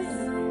is.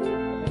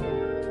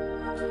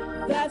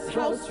 That's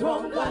how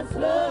strong God's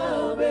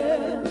love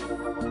is.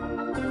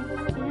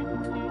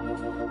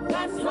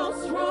 That's how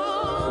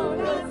strong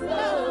God's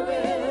love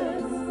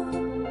is.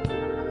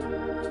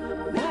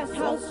 That's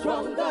how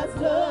strong God's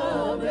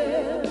love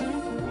is.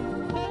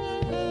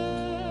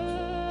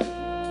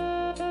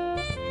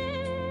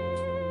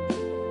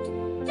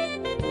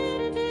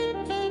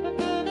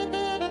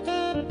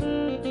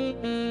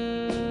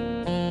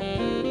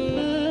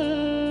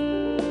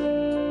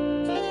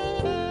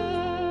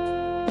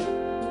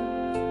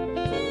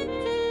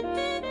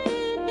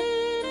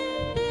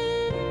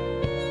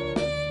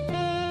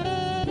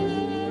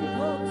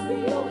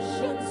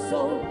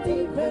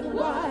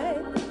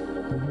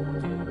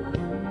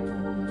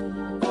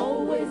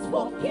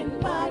 Walking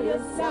by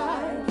your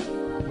side,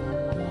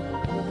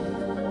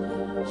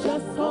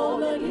 just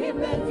call on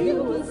Him and you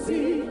will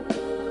see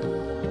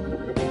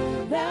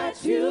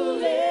that you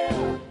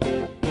live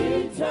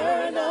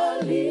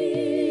eternally.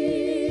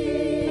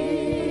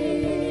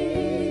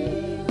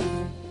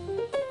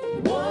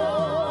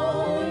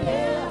 Whoa,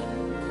 yeah,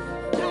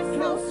 that's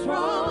how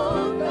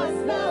strong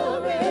God's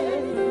love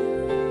is.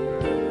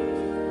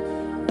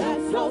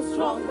 That's how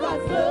strong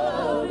God's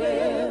love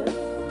is.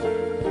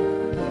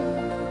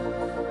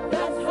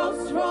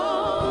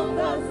 Strong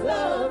God's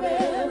love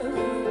is.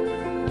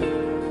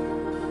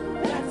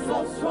 That's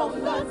how strong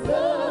God's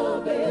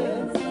love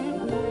is.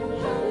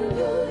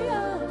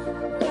 Hallelujah.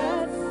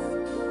 That's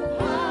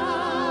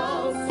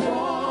how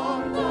strong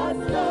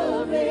God's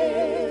love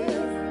is.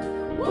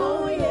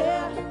 Oh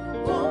yeah,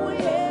 oh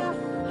yeah.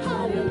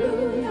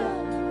 Hallelujah.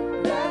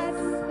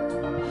 That's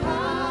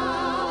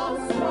how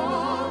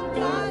strong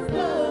God's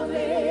love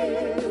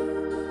is.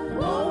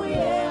 Oh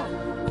yeah,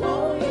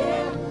 oh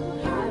yeah.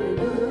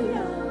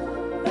 Hallelujah.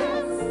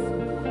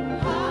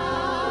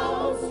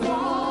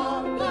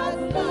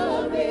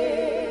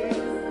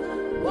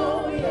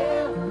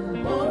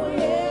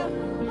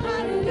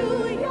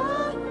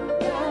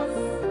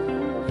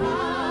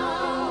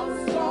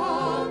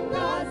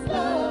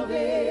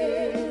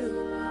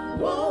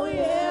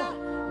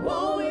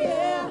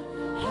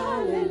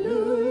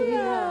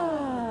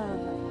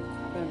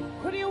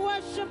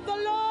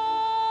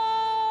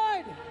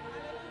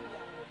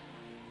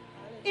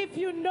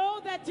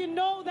 You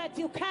know that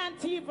you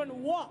can't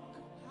even walk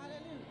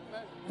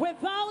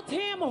without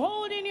Him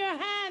holding your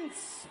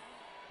hands.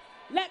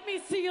 Let me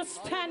see you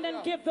stand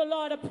and give the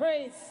Lord a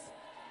praise.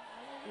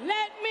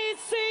 Let me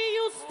see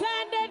you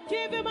stand and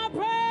give Him a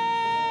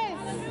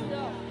praise.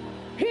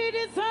 He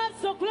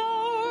deserves the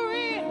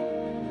glory.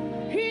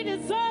 He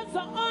deserves the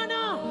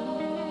honor.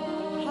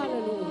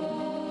 Hallelujah.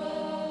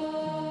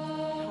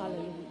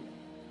 Hallelujah.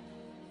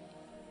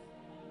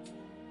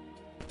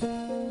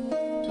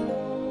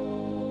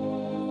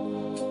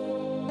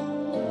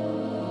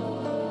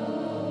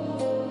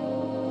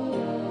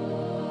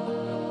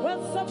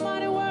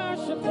 Somebody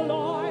worship the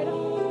Lord.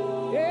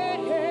 Hey,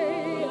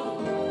 hey.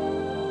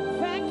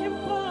 Thank Him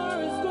for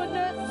His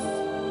goodness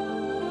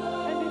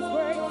and His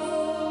grace.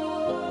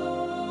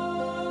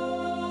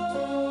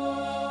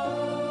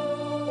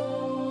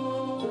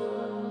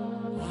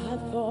 I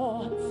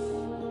thought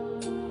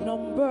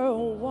number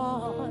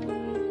one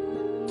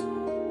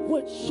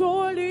would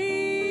surely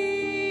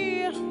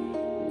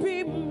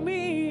be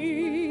me.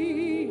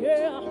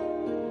 Yeah.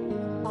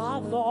 I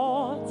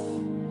thought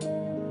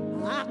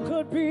I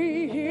could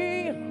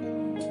be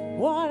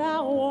what I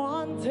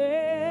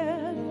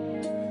wanted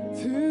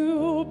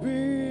to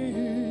be.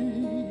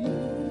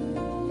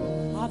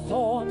 I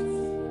thought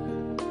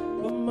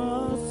of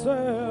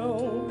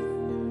myself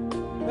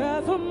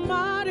as a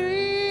mighty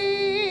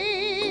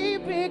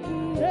big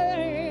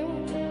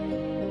name,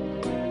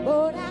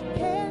 but I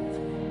can't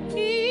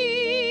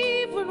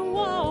even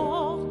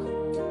walk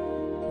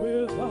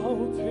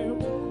without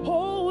Him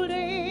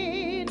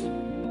holding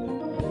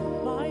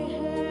my hand.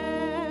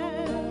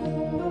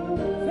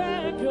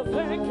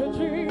 Thank you,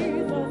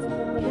 Jesus.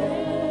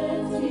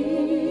 Can't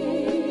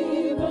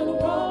even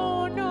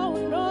walk, no,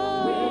 no.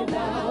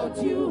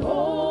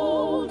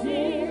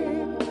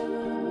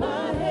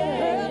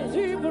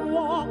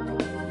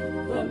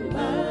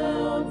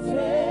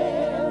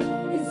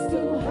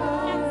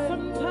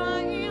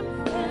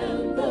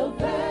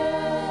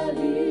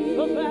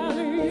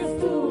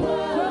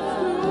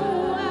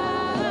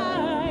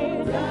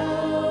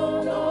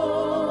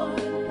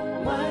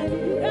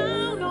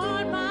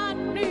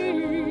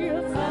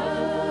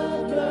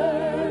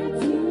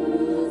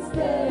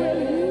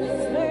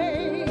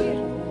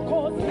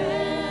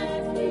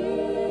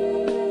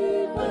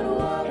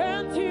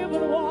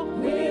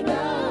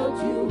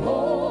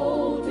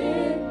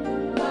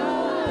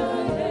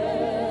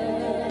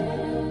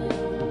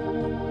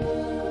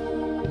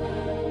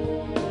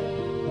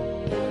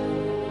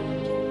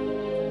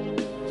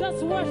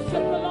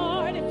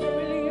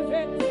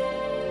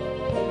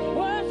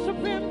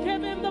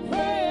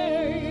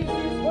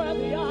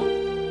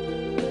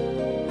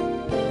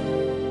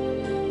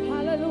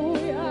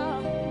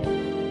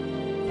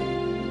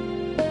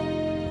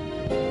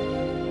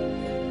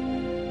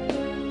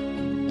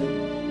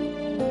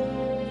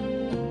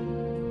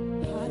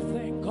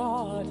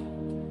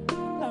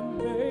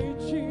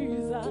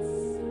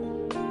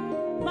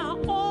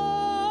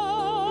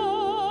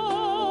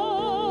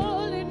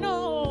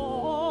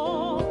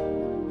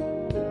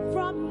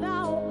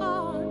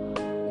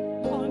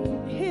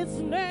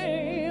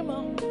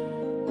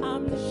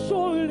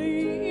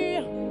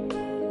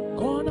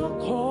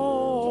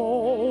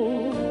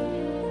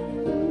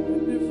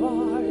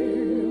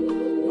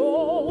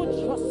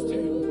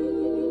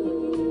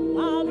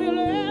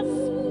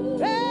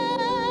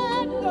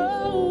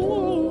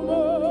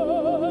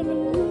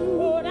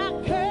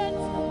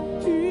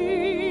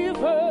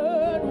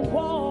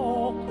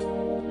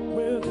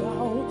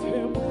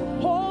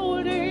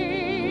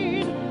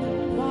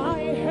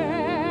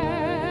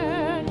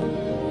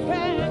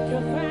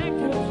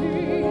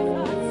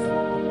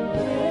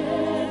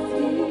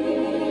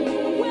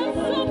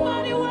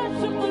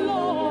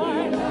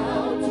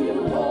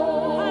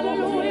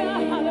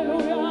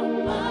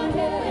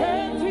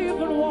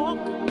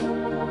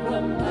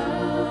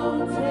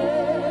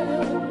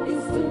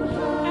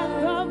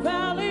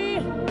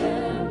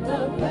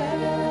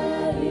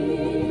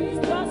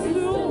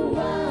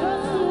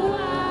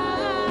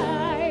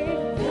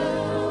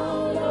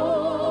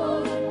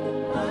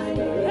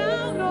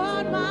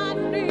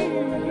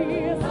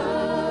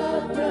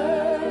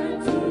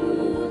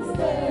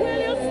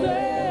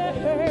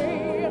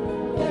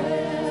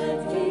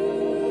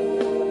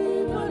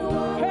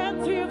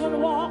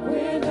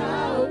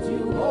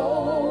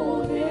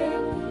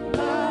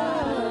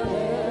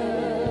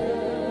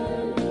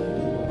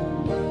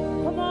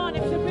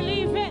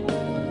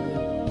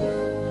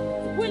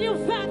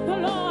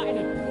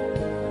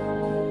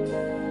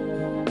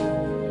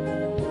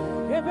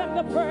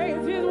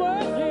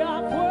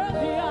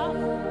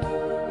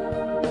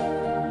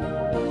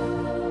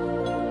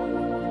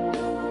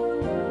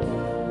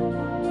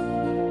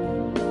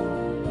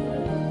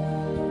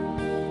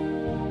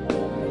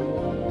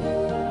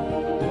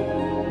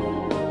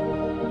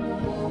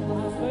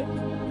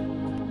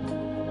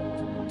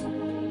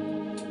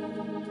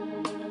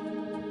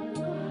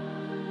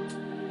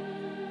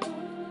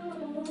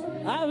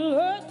 I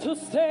learned to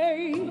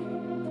stay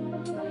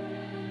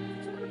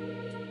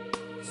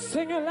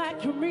singing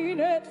like you mean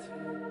it.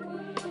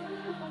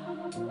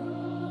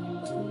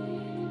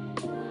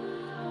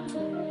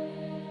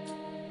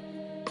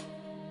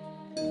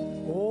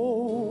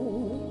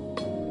 Oh,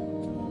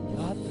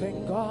 I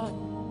thank God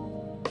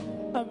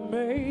I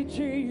made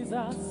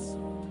Jesus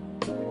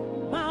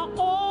my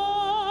all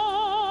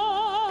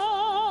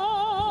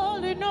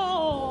in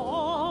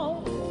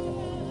all.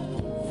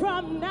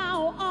 From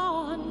now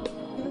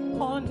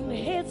on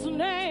his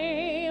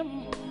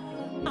name,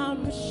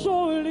 I'm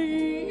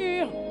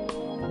surely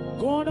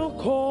gonna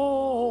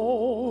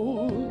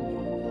call.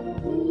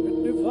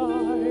 And if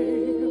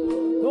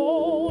I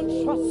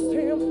don't trust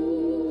him,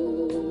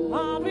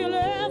 I'll be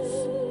less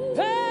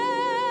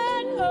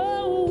than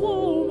a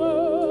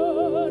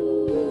woman.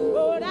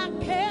 But I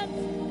can't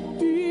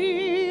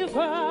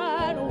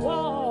even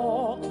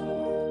walk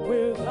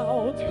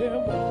without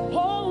him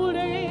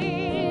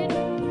holding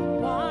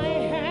my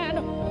hand.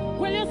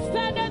 Will you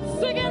stand and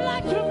sing it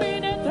like you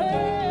mean it?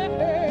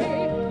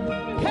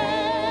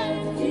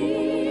 Can't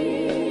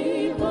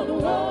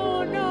even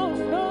walk, no,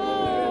 no,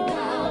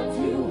 without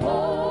you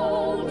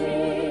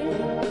holding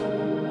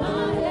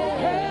my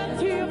hand.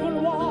 Can't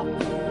even walk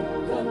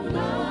the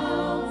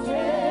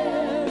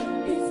mountain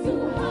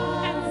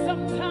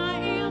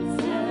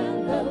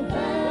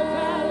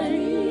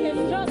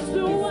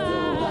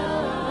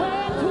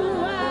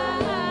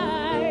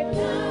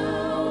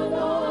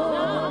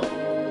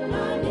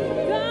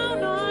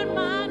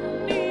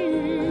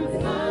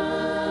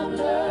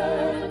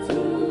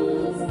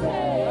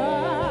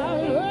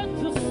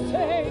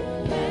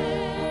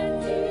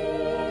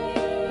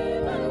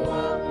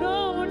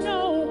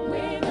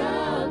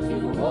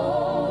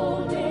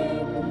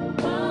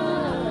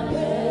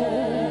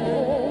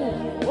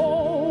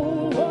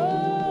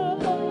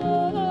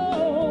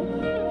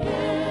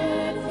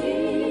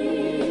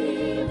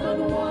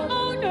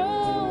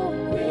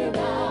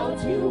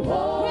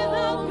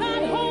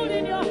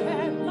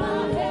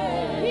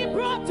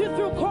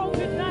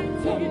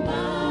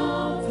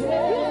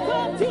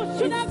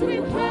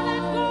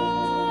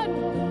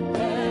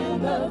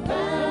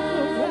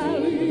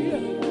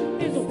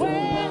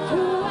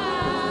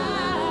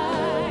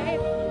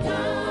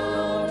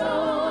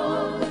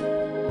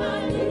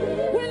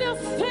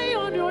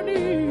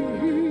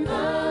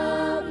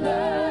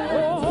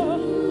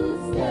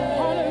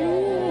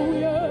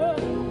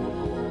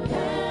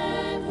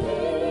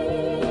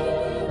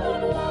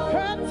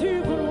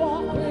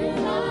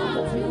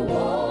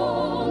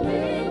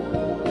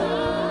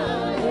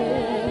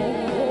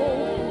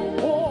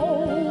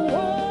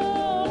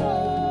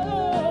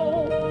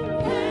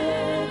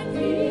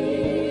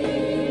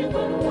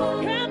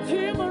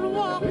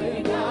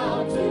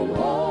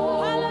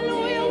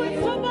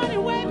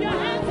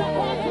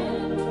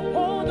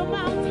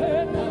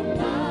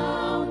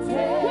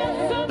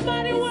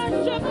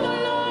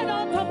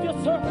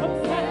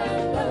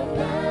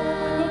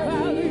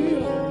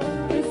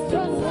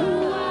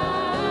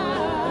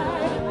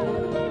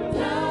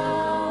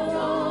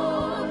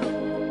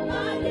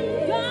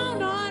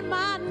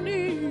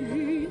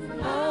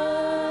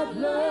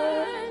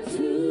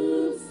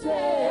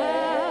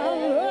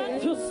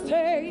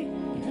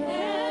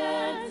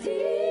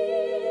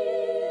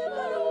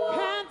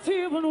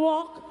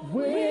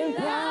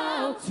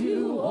without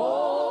you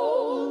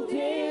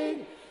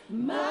holding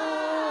my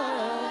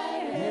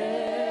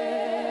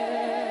hand.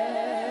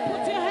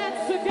 Put your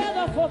hands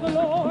together for the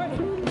Lord.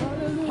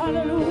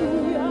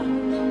 Hallelujah.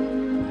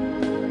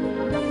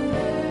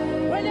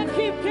 Well, you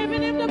keep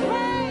giving him the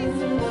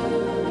praise.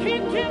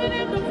 Keep giving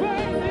him the praise.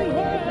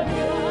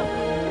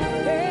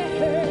 Hey,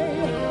 hey,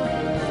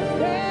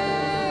 hey,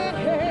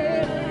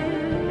 hey.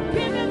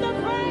 Give him the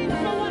praise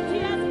for what he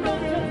has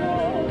brought to do.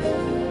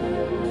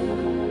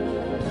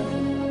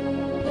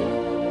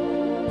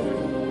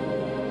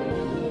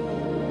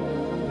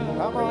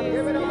 Come on,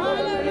 give it up for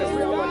the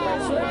ministry of the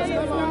Grace Thrillers.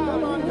 Come on,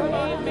 come on, come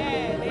on.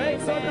 Make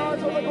some noise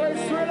for the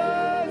Grace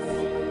Thrillers.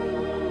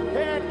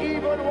 Can't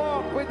even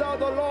walk without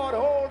the Lord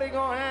holding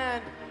our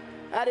hand.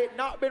 Had it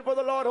not been for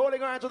the Lord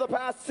holding our hands for the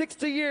past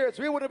 60 years,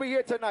 we wouldn't be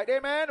here tonight.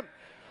 Amen?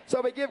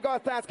 So we give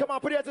God thanks. Come on,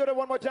 put your hands together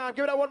one more time.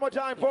 Give it up one more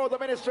time for the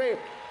ministry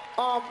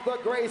of the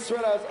Grace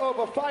Thrillers.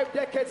 Over 5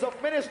 decades of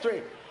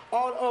ministry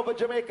all over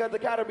Jamaica, the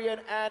Caribbean,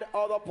 and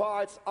other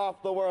parts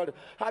of the world.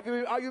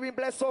 Are you being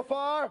blessed so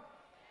far?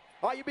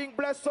 Are you being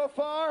blessed so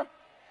far?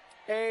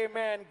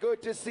 Amen.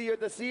 Good to see you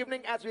this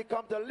evening as we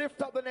come to lift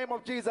up the name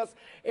of Jesus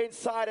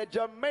inside a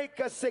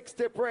Jamaica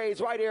 60 Praise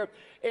right here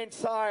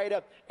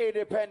inside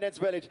Independence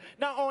Village.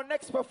 Now, our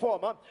next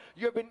performer,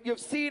 you've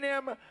seen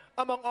him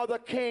among other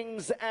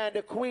kings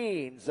and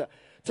queens.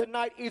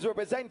 Tonight he's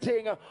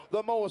representing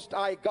the Most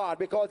High God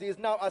because he's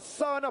now a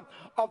son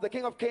of the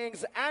King of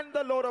Kings and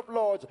the Lord of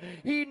Lords.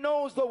 He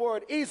knows the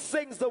word. He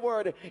sings the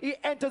word. He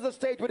enters the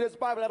stage with his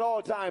Bible at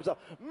all times.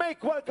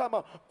 Make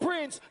welcome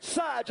Prince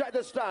Sarge at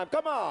this time.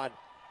 Come on.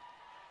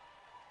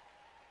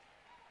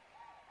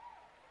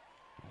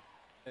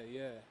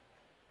 Yeah.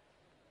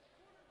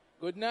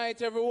 Good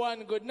night,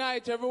 everyone. Good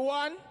night,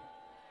 everyone.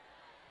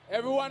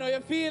 Everyone, how you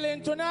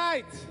feeling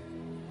tonight?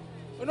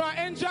 You know,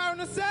 enjoying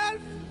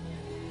yourself?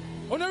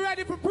 You know,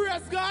 ready for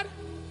praise God?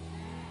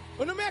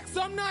 You know, make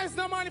some noise,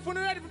 no man, if you're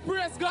ready for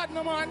praise God,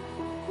 no man.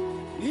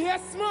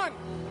 Yes, man.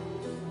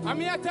 I'm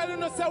here telling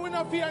you, say we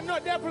not fear no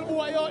devil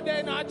boy out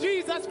there now.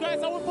 Jesus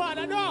Christ, our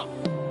Father, no.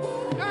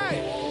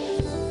 Hey.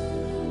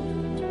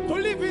 To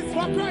live is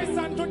for Christ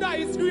and to die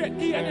is great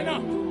gain, you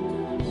know.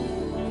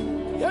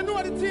 You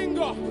know the thing,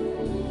 go.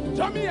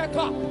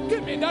 Jamaica,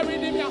 give me the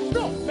rhythm, yeah.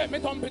 No, let me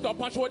thump it up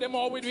and show them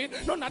all with it.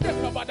 None of them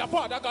know about the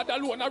Father God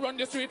alone I run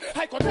the street.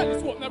 I could tell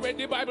this woman read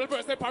the Bible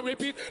verse, they can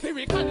repeat.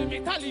 Lyrically, me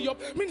tally up.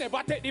 Me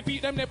never take the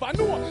feet, them never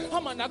know.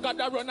 I'm a God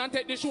that run and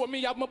take the show.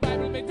 Me have my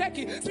Bible, me take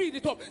it, speed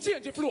it up,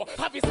 change the flow.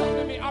 Have it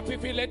sound me happy,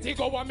 feel let it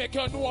go and make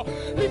you know.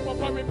 Lift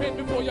up and repent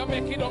before you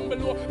make it down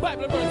below.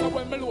 Bible verse,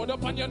 when me load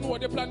up and you know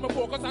the plan, me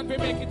focus and we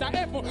make it a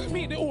heaven.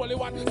 Me the only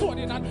one, so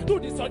they not do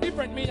this so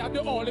different. Me have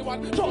the only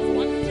one, just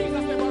one. Jesus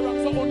never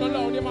wrong, so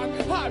unallow the man.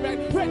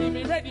 Alright, ready,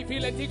 me ready,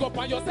 feel let it go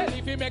on yourself.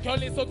 If you make your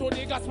listen to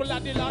the gospel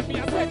of the Lord, me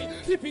as ready.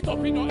 Lift it up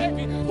in no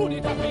heavy, do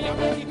the top me a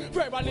ready.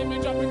 Verbally me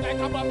drop it like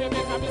a bomb, you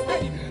better be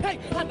steady. Hey,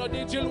 I know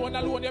the jail one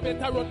alone, you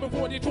better run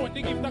before the throne.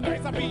 The gift of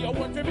Christ will be your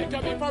one to make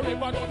you be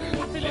forever known.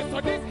 I feel it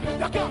to this,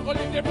 you can't go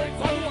leave the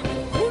brains alone.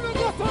 Who no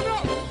go so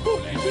now?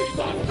 Fully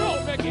Jesus,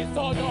 no make it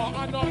so now,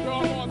 and no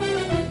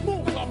promise.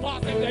 Move so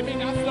fast, if them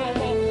in a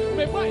slow-mo.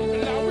 Me Bible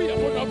and we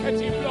will not catch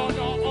him blow,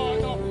 no, oh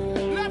no.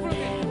 Level me.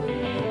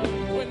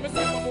 When me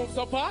say me move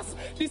so fast,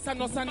 this and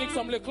no sonic,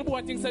 some little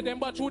boy thinks say them,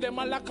 but through them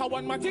a lack of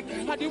one magic.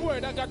 Had the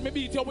word I got me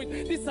beat you with,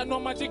 this and no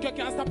magic, you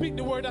can't stop it.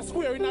 The word I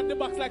squaring at the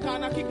box like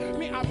an kick.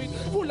 Me have it,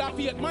 full of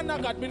faith, man I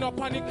got me no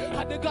panic.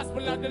 Had the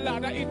gospel of the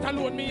Lord, I it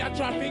alone, me a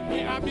traffic. Me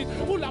have it,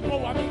 full of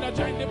power, me no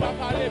join the back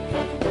of lip.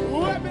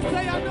 Whoever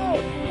say I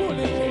know,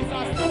 fully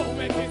Jesus, no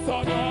make it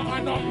so no,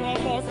 and no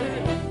more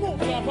spirit. Move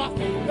so fast,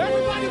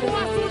 everybody who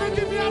wants to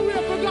give me a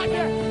wave for God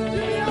there.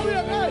 Give me a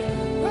wave, hey,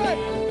 hey,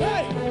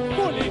 hey.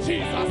 Fully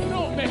Jesus,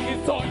 no make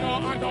it so no,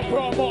 and no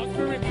promo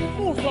spirit.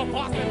 Move so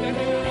fast and then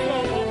it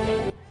slow.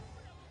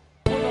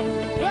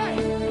 Hey,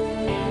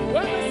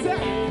 let me say,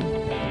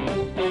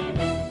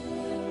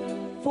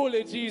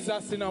 fully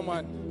Jesus in a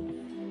man.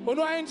 You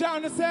know I enjoy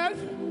yourself?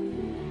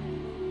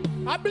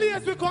 I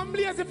blaze, we come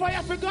blaze the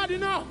fire for God, you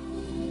know.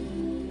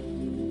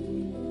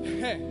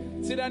 Hey,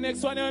 see the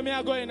next one where me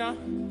are going now.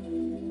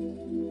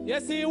 You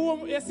see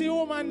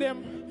woman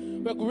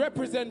them, we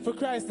represent for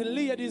Christ, the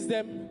ladies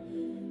them.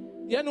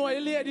 You know, the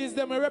ladies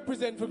them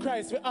represent for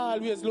Christ, we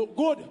always look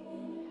good.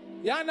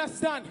 You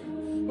understand?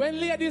 When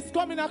ladies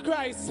come in a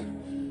Christ,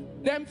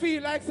 them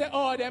feel like say,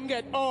 oh, them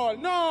get all.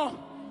 No.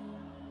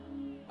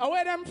 And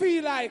where them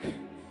feel like,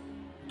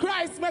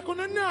 Christ make you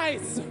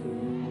nice.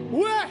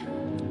 Where?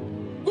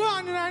 Go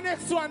on in the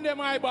next one, them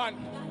my band.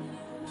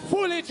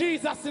 Fully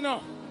Jesus, you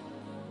know.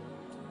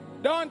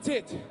 Don't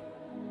it?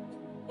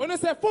 When you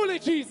say fully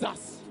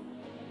Jesus.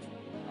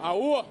 Ah,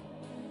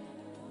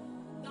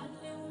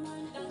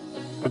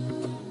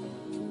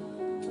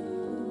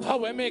 how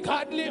we make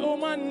godly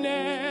woman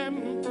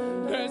them.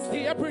 Girls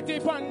stay pretty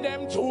pon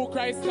them. True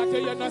Christ got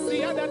you know see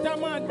that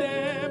I'm on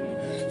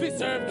them. We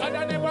serve God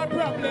and never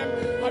problem.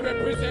 I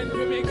represent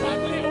we make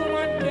godly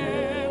woman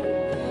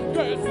them.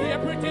 Girls stay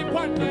pretty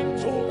pon them.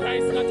 True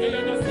Christ got you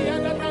know see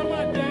that I'm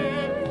on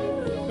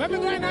them. When we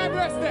go in a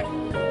verse there.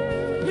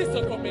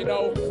 Listen to me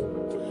now.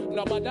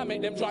 No matter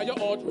make them try you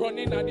out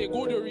running at the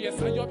good race,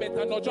 and you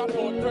better not drop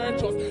out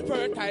virtuous,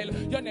 fertile.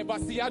 You never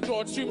see a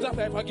drought, streams of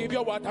life. I give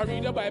you water,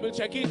 read the Bible,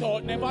 check it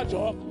out, never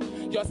joke.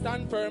 You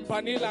stand firm,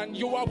 panny land.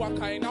 You are what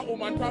kind of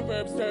woman?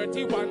 Proverbs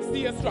 31.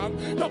 Stay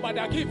strong.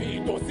 Nobody give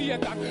it to see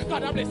it.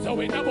 God bless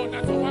you in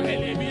abundance of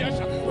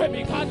elevation. When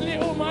we godly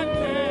woman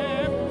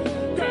them,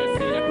 girls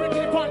see a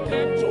pretty pun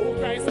them. True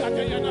Christ,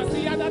 that you not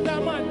see that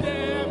a man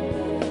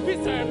them. We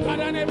serve God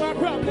and never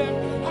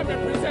problem. I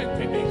represent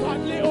me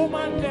godly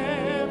woman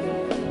them.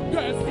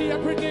 Girls see a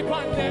pretty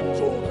pun them.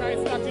 True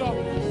Christ, that you.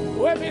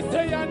 When we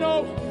say you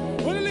know,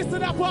 when you listen to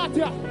that part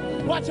here.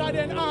 Watch out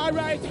then,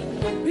 alright.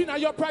 In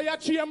your prayer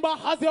chamber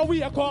as you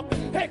wake up.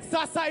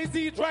 Exercise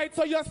it right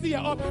so you stay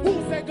up.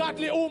 Who say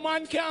godly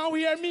woman can't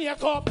wear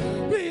makeup?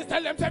 Please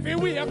tell them to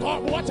wake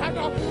up. Watch out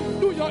now.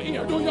 Do your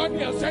ear, do your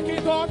nails, check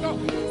it out.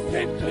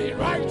 Skin clean,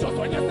 righteous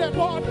when you step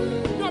on.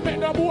 No make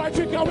no boy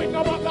trick you with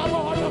no back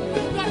about.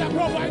 Gotta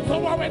provide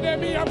someone when they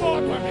be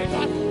about. When we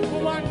got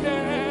woman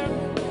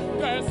them.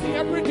 Girls see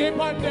a pretty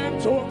man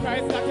them. True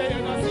Christ that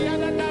you not see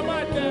another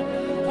man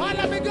them. All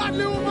of the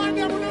godly woman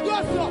them when you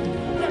go so.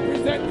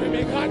 Represent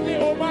me godly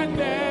woman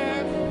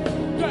them.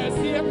 Girls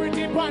see a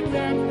pretty pan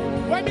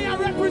them. When me I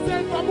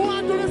represent for, who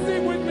want to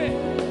sing with me?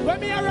 When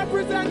me I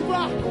represent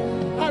for,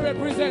 I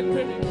represent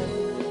me.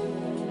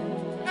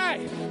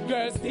 Hey,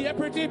 girls see a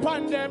pretty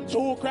pan them.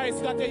 True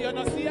Christ got you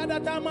know see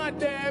that I'm at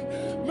them.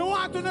 Me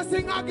want to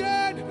sing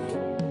again.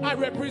 I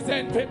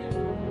represent me.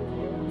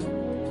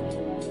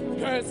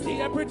 Girls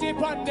see a pretty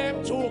pan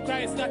them. True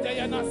Christ got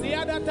you know see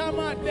that I'm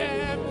at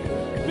them.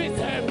 We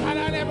say God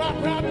I never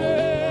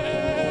problem.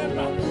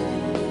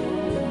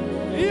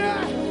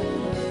 Yeah.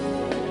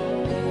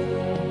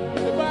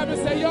 The Bible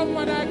says, young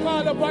man, I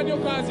call upon you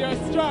because you're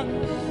strong.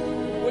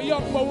 We're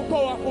young but we're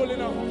powerful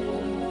enough.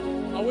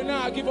 And we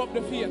not give up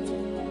the faith.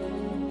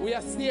 We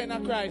are staying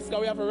at Christ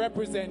because we have to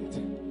represent.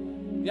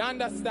 You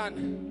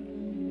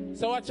understand?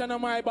 So watch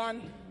on my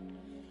band.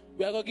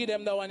 We are going to give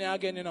them that one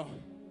again, you know.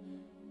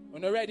 Are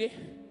you ready?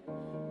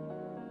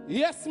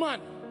 Yes,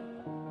 man.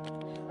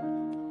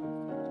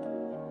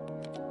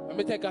 Let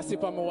me take a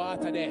sip of my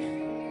water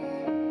there.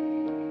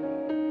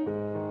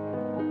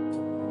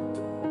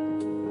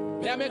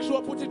 Yeah, make sure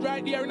I put it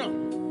right there now.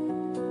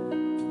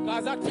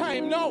 Because at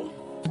time now.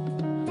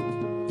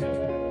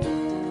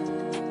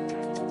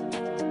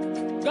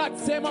 God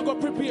said I'm going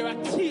to prepare a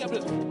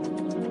table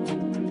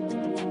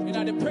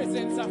in the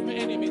presence of my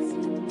enemies.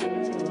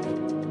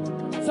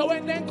 So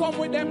when they come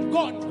with them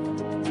gun,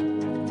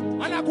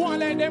 and I go and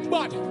let them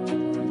bad,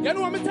 you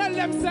know what I tell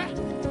them, say?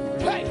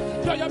 Hey,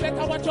 so you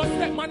better watch your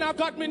step, man. I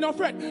got me no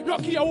friend.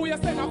 Look here who you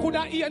send. I could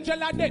have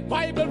angel a dead.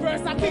 Bible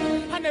verse a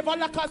king. I never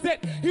lack a Z.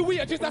 He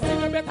wages a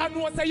sin. You better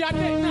know say you're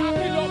dead. Now I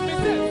feel up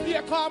myself. Be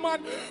a calm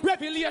man.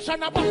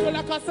 Revelation a battle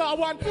like a saw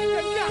one.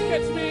 Them can't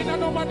catch me in a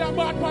no matter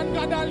bad one.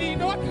 God a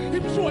lead out.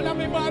 Him shoulder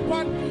me bad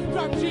one.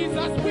 From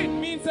Jesus win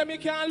means say me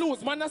can't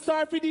lose. Man I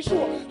start for the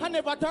show. I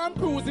never Tom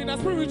Cruise in a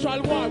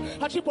spiritual war.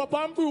 I chip up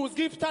and bruise.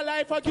 Gift a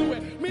life a give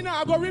it. Me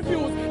nah go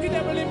refuse. The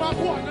devil in my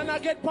one and I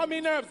get for me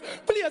nerves.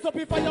 Blaze up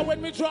if I when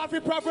me draw for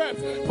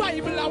Proverbs,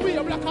 Bible a way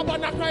black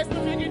about a Christ, me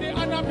figure the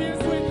honor feel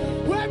sweet.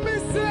 When me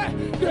say,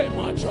 them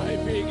a try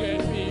to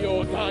get me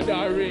out of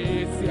the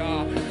race,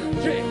 yeah.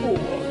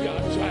 Jehovah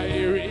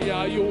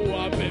Jireh, you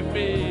are me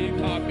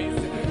maker, me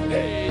say,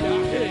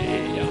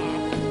 hey ya.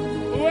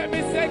 When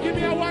me say, give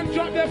me a one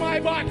drop them my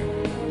back,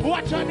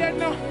 watch on them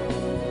now.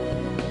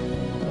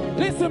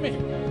 Listen to me.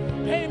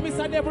 Hey,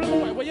 Mr. Devil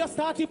Boy, where you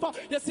starting for?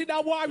 You see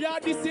that warrior,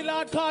 this the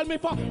Lord call me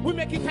for. We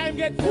make it time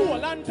get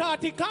cool,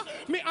 Antarctica.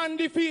 Me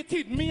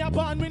undefeated, me a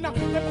born winner.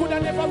 Them coulda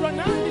never run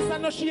on, this a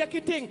no shaky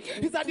thing.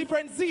 It's a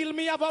different zeal,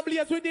 me have a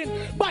blaze within.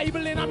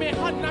 Bible in a me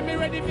hand, and me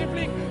ready to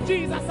fling.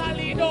 Jesus a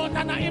lead out,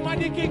 and I him a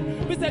the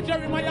king. Me say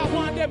Jeremiah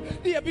want them,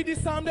 David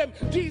disarm them.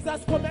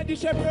 Jesus come and the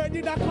shepherd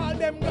did I call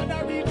them. God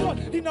a reach out,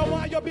 he no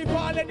want you be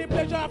falling the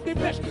pleasure of the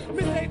flesh.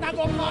 Me say it a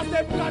go cast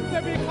them, God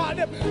say we call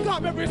them.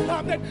 Come every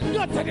storm them,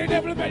 God say the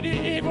devil many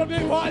evil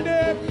before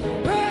them.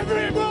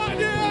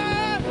 Everybody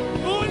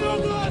who no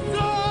go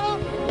so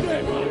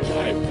they might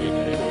try to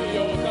get me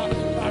out of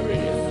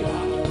Arisia.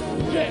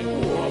 Then who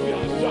are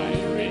you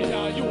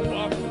Jireh? You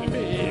are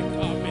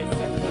Jamaica, Miss.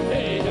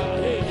 Hey ya.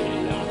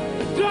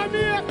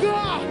 Jamaica!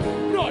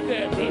 No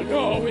devil,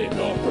 no we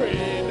no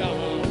freedom.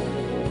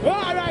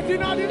 Alright,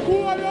 in all the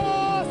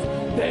chorus,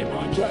 they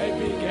might try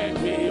to get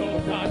me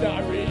out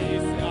of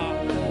Arisia.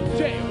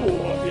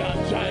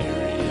 Jehovah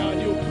Jireh.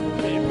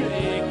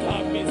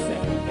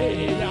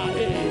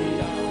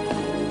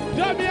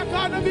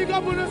 Jamaica, no big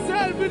up on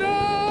yourself, you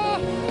know.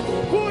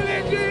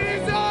 Holy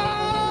Jesus.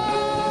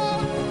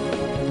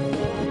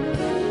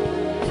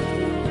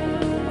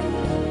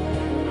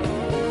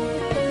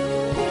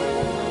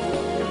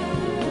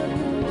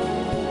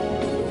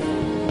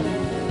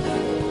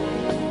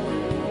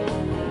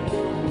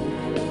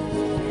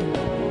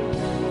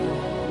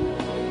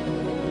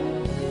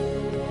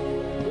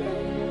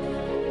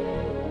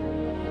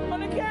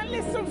 But I can't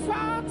listen,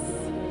 folks.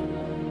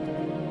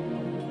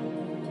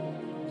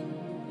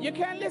 You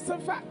can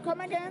listen fast.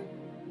 Come again.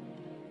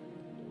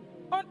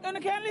 You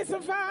can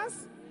listen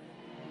fast.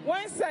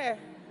 What you say?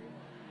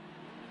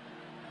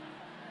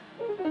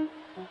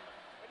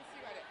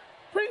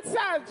 Prince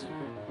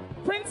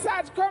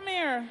Sarge, come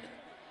here.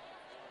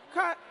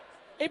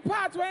 A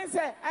part when you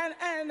say and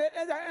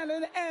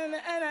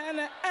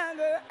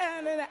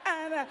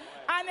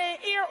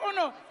hear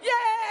uno,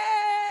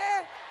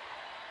 yeah.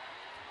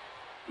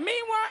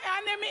 Meanwhile,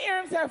 and then me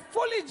hear him say,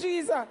 fully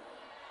Jesus.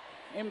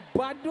 In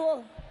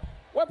Bado.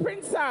 What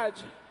Prince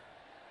Sarge?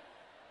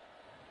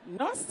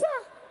 No, sir.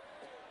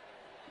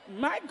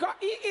 My God,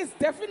 he is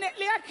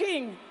definitely a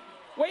king.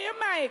 Where you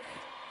Mike?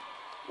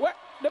 What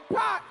the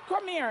part?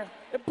 Come here.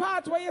 The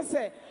part where you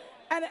say,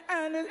 and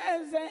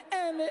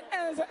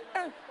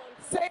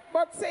say,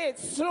 but say it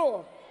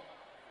slow.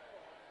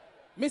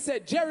 Me say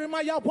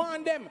Jeremiah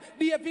warned them,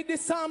 David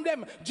disarmed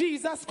them,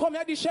 Jesus come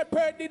here, the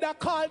shepherd did I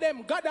call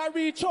them. God I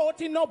reach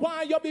out in no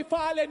one you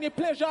befall any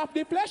pleasure of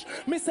the flesh.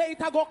 Me say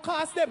it I go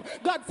cast them.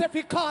 God say if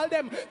he call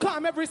them,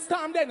 calm every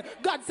storm then.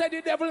 God said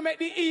the devil make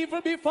the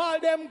evil befall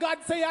them. God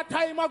say a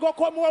time I go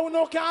come where we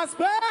no can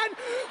spend.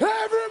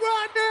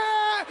 Everybody,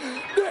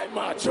 them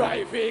a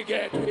try to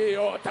get me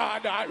out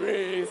of that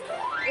race.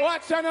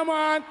 Watch on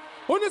man.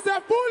 When you say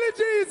fully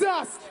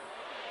Jesus.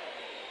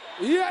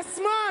 Yes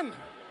man.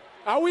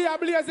 And we are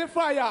blazing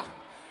fire.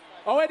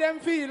 How would them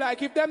feel like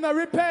if them not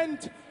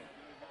repent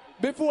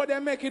before they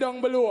make it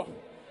down below?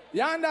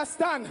 You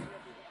understand?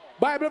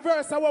 Bible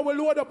verse what we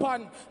load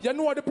upon. You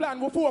know the plan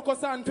we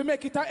focus on to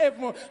make it a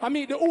heaven. I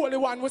mean the only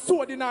one we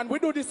sword in hand. We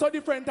do this so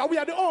different. And we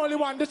are the only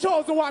one, the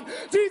chosen one.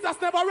 Jesus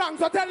never rang,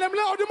 so tell them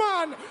loud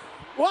man.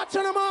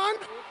 Watching the man.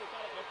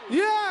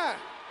 Yeah.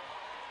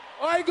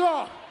 I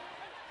go.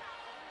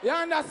 You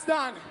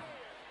understand?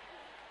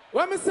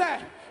 What me say?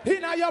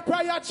 In your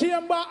prayer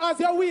chamber as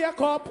you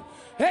wake up,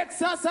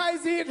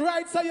 exercise it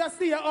right so you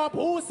stay up.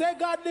 Who say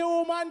godly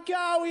woman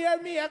can't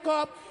wear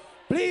makeup?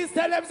 Please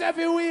tell them if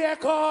you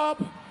wake up.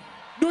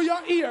 Do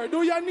your ear,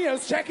 do your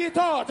nails, check it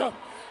out.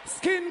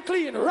 Skin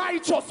clean,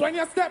 righteous when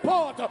you step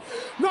out.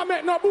 No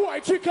make no boy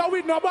trick you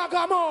with no bag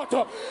of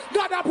mouth.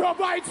 Gotta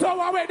provide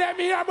someone with them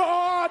here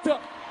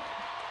about.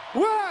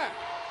 Where?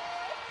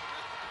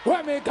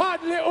 When me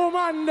godly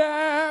woman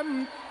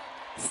them.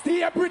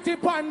 Stay pretty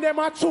pan them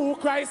a true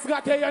Christ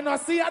got you. You know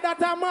see that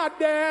I'm mad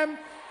them.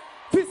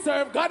 We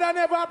serve God and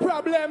never a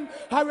problem.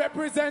 I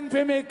represent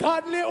for me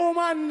godly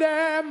woman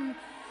them.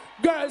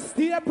 Girls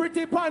stay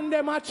pretty pan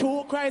them a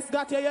true Christ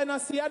got you. You know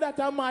see that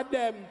I'm mad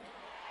them.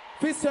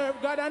 We serve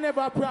God and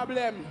never a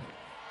problem.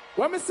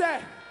 What me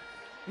say?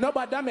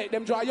 Nobody make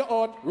them draw you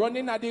out.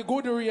 Running at the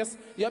good race.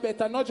 You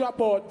better not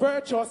drop out.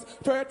 Virtuous,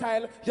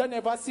 fertile. You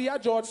never see a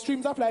judge.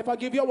 Streams of life I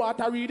give you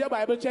water. Read the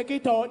Bible, check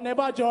it out.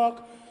 Never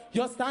joke.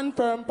 You stand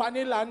firm,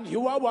 panny land.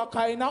 You are what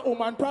kind of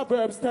woman?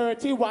 Proverbs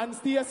 31.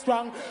 Stay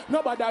strong.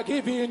 Nobody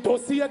give in to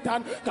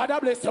Satan. God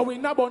bless you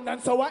in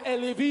abundance. Our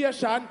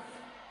elevation.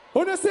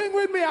 Wanna sing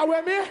with me? Are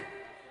with me?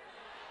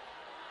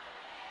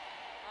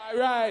 All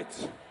right.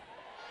 Thank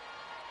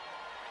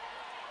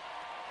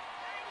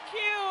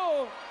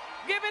you.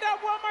 Give it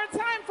up one more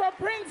time for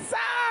Prince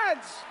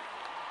Sarge.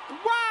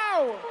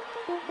 Wow.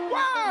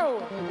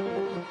 Wow.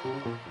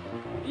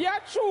 You're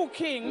a true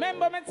king.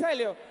 Remember me tell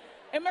you.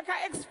 And I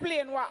can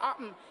explain what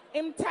happened.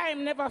 Him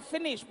time never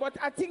finished, but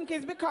I think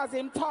it's because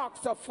him talk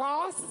so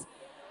fast.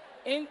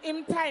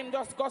 Him time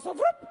just goes so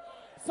whoop.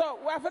 So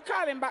we have to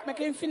call him back, make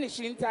him finish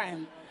in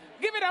time.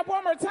 Give it up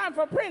one more time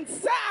for Prince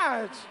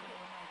Sarge.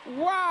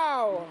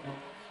 Wow.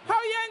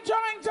 How you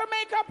enjoying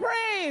Jamaica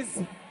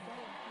Praise?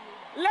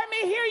 Let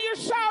me hear you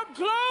shout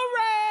glory.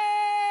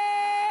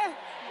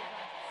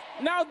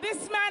 Now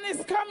this man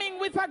is coming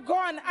with a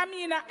gun. I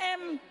mean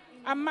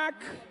a Mac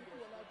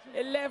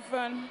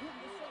 11.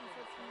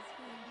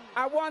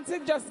 I want to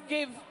just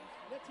give,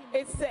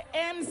 it's the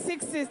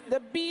M60,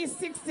 the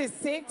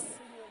B66.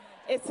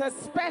 It's a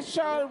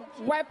special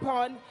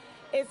weapon.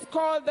 It's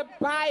called the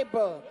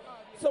Bible.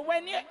 So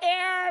when you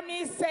hear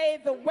me say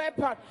the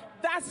weapon,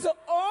 that's the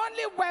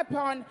only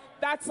weapon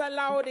that's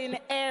allowed in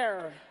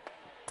air.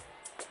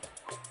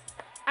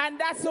 And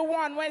that's the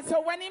one,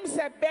 so when him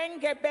say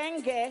benge,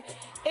 benge,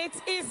 it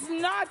is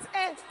not,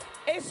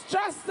 it's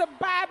just the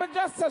Bible,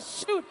 just a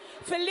shoot.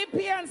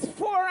 Philippians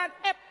 4 and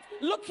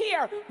look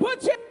here,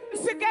 put your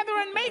hands together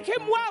and make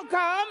him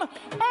welcome,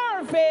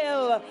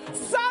 Orville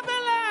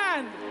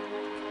Sutherland.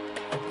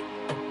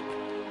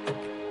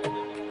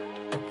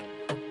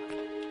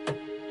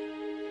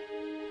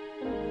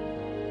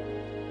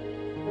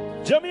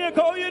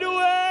 Jamaica, how you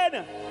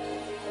doing?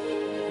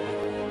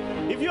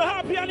 If you're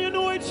happy and you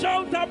know it,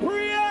 shout a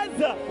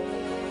praise.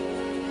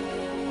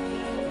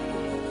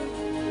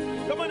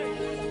 Come on,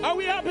 are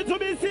we happy to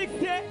be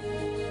 60?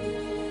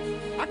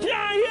 I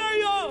can't hear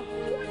you.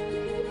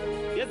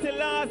 You see,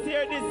 last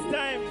year this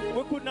time,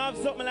 we couldn't have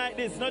something like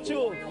this, not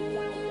true?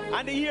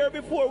 And the year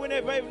before, we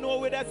never even know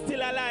we're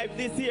still alive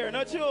this year,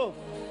 not true?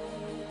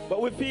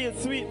 But we feel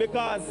sweet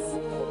because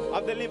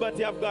of the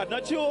liberty of God,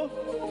 not true?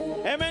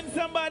 Amen,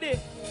 somebody.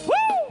 Woo!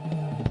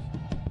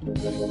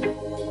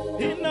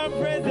 In the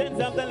presence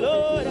of the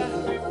Lord,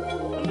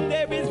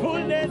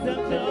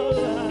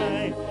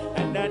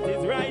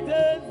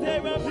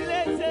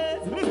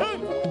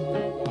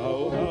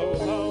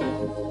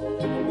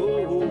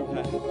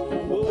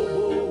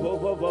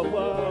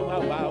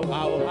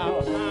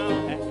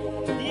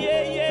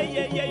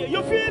 Yeah.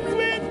 You feel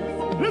sweet?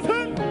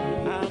 Listen.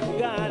 I've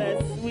got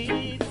a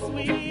sweet,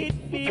 sweet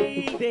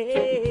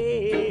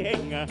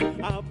feeling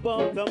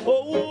about the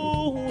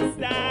Most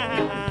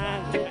High.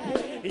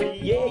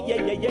 Yeah.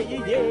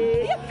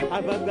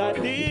 I've got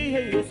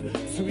this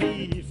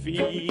sweet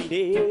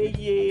feeling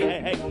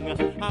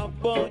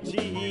about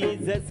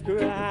Jesus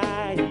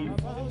Christ.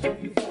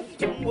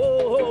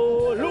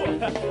 Oh,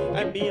 look,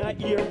 and me I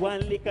hear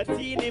one little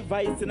teeny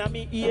voice in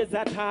my ears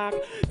attack.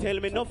 Tell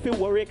me not to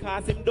worry,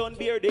 cause him don't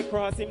bear the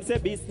cross. Him say,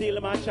 be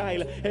still, my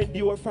child,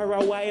 endure for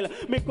a while.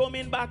 Me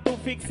coming back to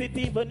fix it,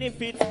 even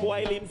if it's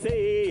spoil. Him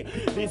say,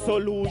 the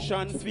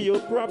solutions for your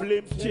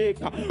problems, check.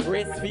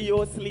 Rest for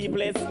your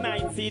sleepless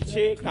nights, he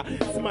check.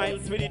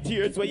 Smiles for the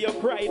tears where you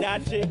cry,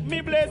 that check.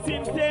 Me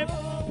blessings, them.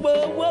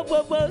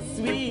 Whoa,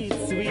 sweet,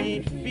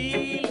 sweet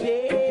feeling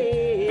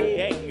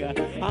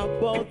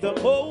about the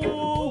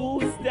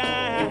Most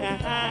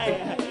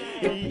High.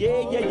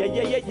 Yeah.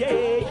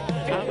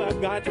 I've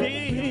got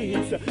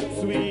this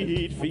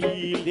sweet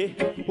feeling.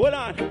 Hold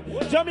on.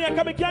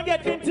 Jamaica, we can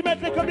get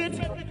intimate a little bit.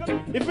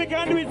 If we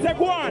can do it, say,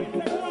 go on.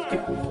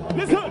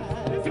 Listen.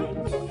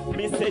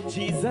 Me said,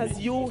 Jesus,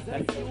 you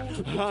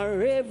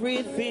are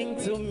everything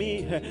to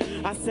me.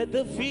 I said,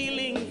 the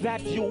feeling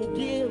that you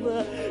give,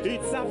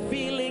 it's a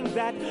feeling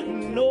that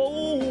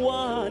no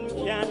one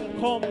can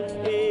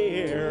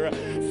compare.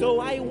 So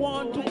I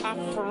want to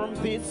affirm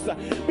this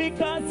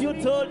because you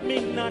told me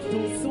not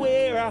to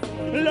swear.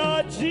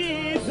 Lord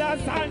Jesus,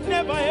 I'll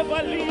never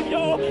ever leave you.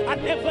 I'll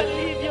never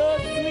leave your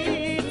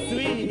sweet,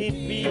 sweet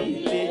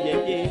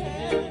feeling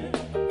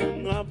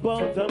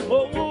about the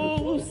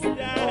Most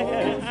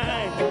High.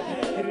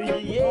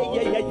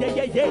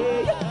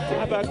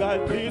 Yeah. I've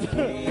got this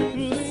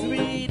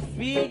sweet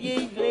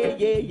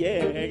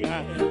feeling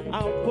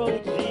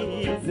about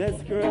Jesus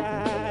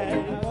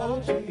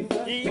Christ.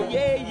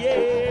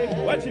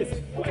 Yeah. Watch this.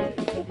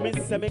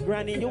 Miss my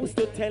granny used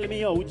to tell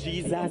me, oh,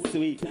 Jesus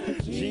sweet.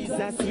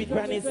 Jesus sweet,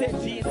 granny said,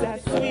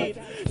 Jesus sweet.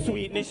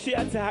 Sweetness she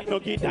attack, no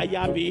get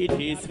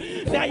diabetes.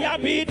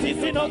 Diabetes,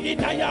 you no get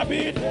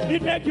diabetes.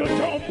 It make you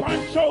jump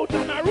and shout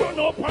and run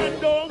up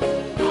and down.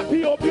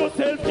 Happy up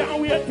yourself, can't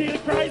wait till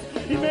Christ.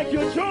 It make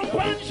you jump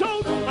and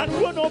shout and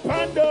run up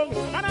and down.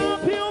 And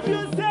happy up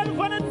yourself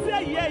and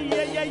say, yeah.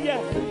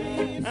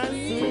 And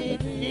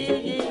sweet,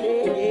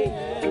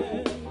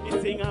 you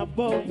sing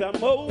about the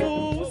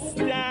Most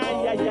High,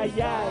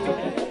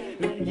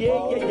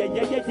 yeah.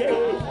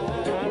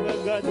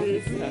 I've got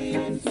this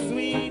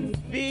sweet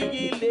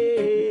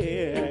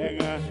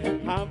feeling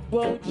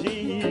about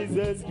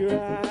Jesus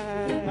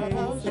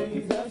Christ.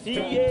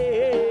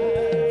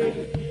 Yeah,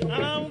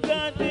 I've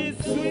got this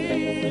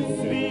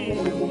sweet.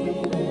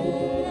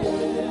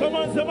 Come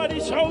on, somebody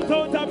shout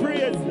out a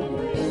praise.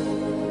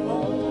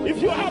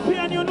 If you're happy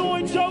and you know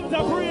it, shout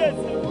a praise.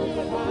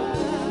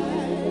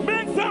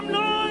 Make some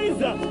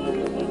noise.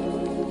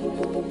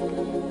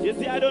 You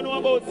see, I don't know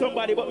about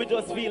somebody, but we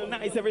just feel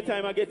nice every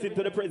time I get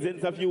into the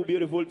presence of you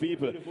beautiful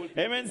people.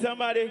 Amen,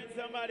 somebody.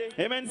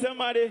 Amen,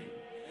 somebody.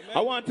 I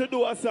want to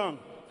do a song.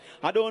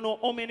 I don't know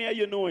how many of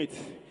you know it.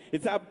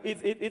 It's a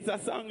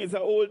song, it's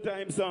an old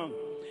time song.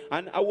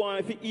 And I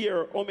want to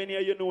hear how many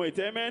of you know it.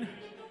 Amen.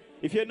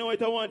 If you know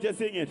it, I want you to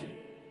sing it.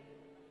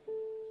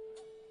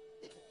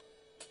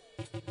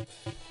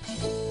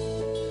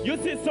 You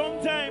see,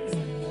 sometimes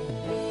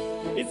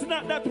it's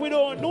not that we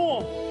don't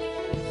know,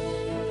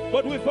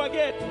 but we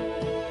forget.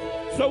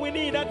 So we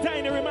need a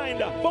tiny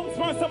reminder. Bounce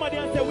from somebody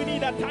and say, we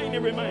need a tiny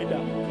reminder.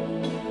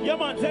 Yeah,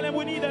 man, tell them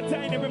we need a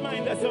tiny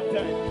reminder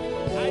sometimes.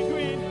 I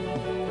agree.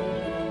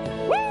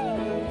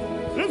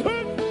 Woo!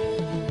 Listen.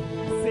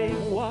 Say,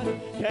 what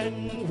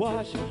can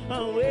wash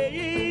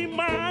away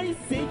my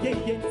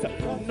sins?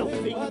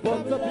 Nothing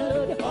but the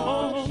blood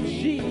of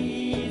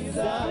Jesus.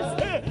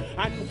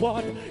 And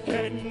what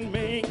can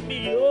make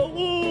me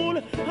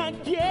whole?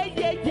 Yeah.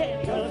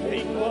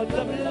 Nothing but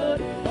the blood.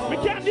 We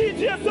can't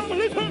DJ some,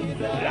 listen.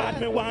 Lord,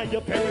 me want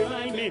you to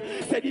remind me.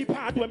 Say the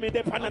part where me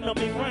depend on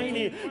me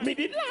whiny. Me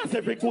did last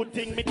every good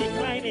thing, me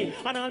declining.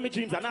 And all my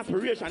dreams and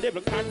aspirations,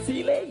 devil can't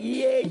seal it.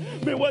 Yeah,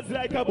 me was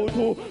like a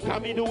butu.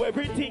 Can me do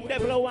everything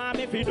devil want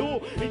me to do.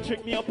 He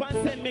trick me up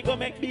and send me go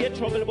make me a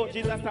trouble. But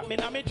Jesus stop me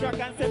on me track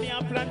and send me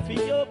a plan for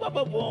you.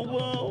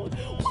 Whoa.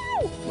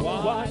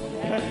 What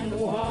can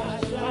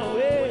wash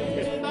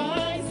away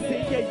my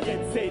sin?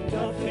 Say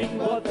nothing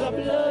but the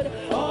blood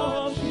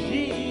of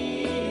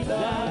Jesus.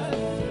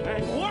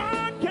 And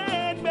what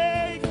can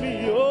make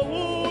me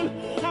whole?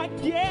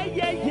 Yeah.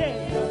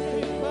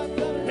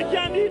 Me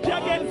can't eat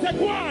again, say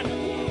one.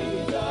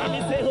 And me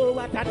say, oh,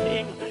 what a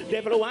thing.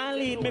 Devil want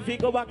lead me fi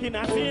go back in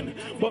a sin.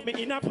 But me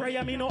in a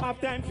prayer, me no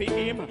have time for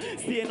him.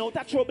 Staying out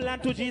of trouble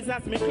and to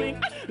Jesus me cling.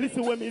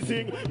 Listen when me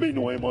sing, me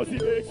know he must be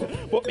vexed.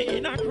 But me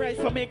in a Christ,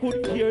 so me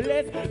could hear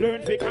less.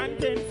 Learn fi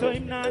content, so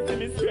him not see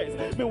me stress.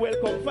 Me well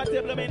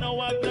comfortable, me no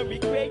have no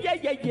regret.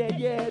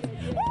 Yeah.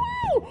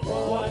 Woo!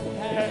 What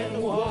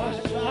can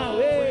wash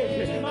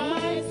away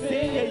my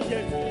sin?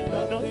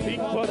 Nothing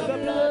but the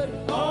blood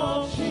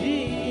of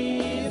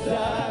Jesus.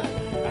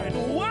 And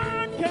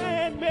what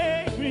can make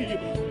me.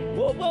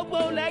 Whoa, whoa,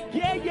 whoa, like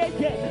yeah, yeah,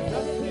 yeah.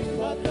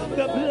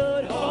 The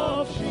blood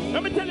of Jesus.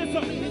 Let me tell you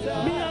something. Me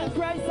and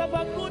Christ have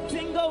a good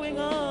thing going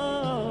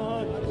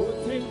on. A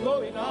good thing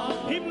going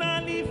on. Him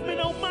not leave me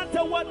no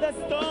matter what the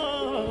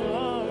storm.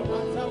 No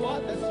matter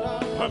what the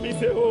storm. And me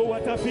say, oh,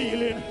 what a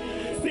feeling.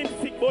 Sin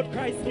sick, but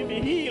Christ give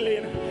me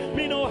healing.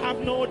 Me no have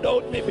no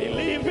doubt, me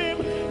believe him.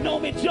 Now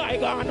me joy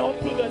gone up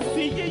to the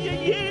sea,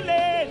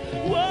 healing.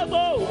 Whoa,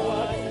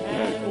 whoa,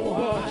 and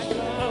wash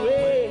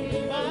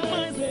away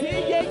my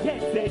sin.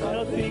 There's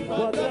nothing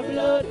but the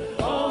blood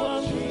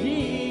of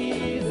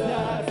Jesus.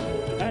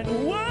 And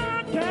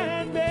what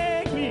can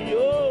make me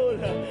whole?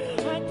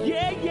 And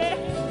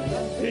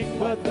nothing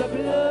but the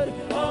blood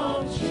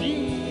of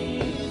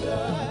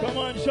Jesus. Come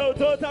on,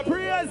 shout out a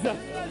praise.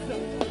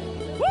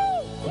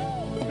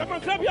 Woo! Come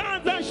on, clap your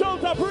hands and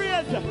shout a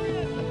praise.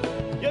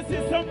 You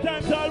see,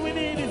 sometimes all we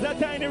need is a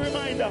tiny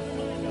reminder.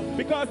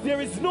 Because there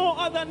is no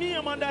other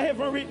name under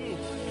heaven written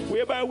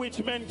whereby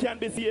which men can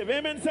be saved.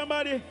 Amen,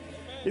 somebody?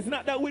 It's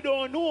not that we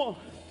don't know,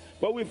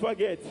 but we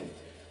forget.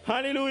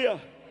 Hallelujah.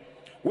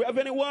 We have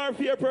any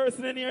warfare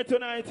person in here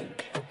tonight?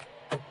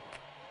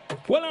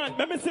 Well,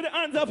 let me see the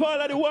hands of all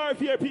of the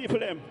warfare people.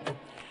 Them.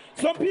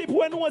 Some people,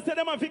 when one say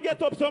them have to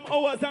get up some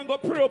hours and go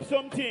pray up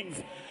some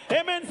things.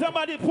 Amen,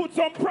 somebody put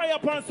some prayer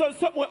upon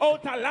something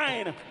out of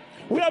line.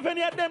 We have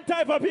any of them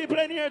type of people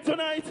in here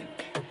tonight?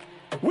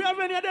 We have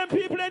any of them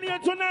people in here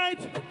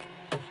tonight?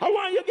 I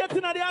want you to get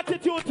into the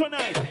attitude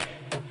tonight.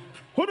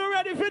 Who not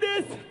ready for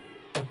this?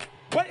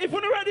 But if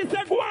you're not ready,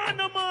 say go on,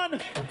 no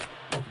man.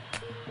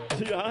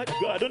 God,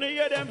 don't you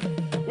hear them?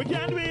 We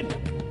can't do it.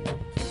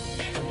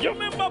 You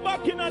remember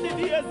back in the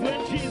days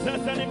when Jesus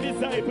and his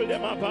disciples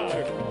them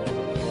apart.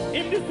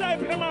 His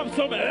disciples them have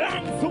some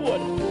long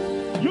sword.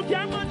 You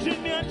can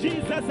imagine me and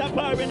Jesus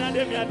apart in them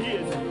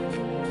days.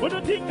 But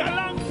you think a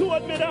long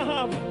sword me don't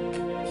have?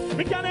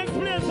 We can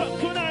explain something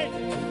tonight.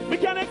 We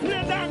can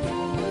explain that.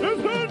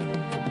 Listen.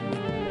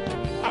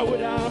 I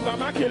would have a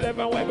Mac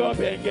 11 when go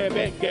benge.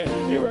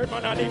 The word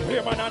man and the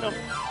clear man and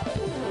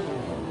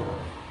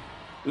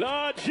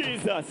Lord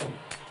Jesus.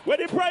 Where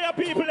the prayer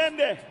people in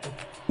there?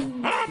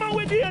 Armor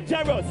with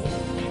dangerous.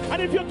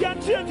 And if you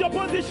can change your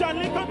position a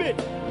little bit,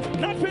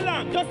 not for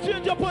long, just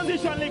change your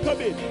position a little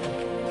bit.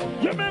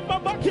 You remember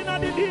back in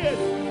the days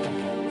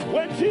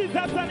when Jesus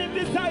and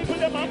his disciples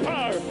them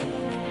apart.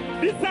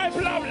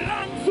 Disciples have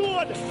long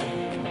sword.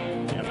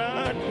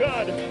 Lord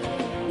God.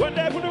 When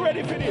they're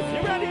ready for this,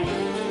 you ready?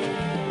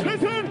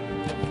 Listen.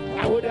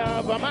 I would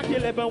have a Mac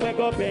 11 when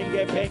go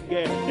benge.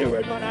 The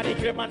word man and the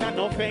clear man and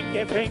no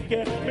fenge.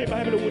 My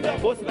Bible would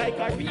have bust like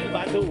a real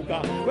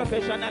bazooka.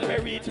 Professional, me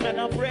rich man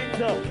and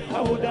friends.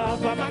 I would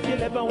have a Mac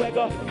 11 when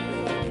go.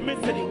 Me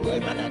say the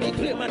word man and the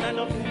clear man and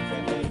no.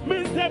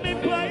 Me say me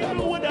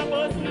Bible would have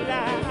bust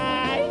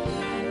like.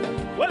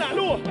 Well,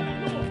 hello.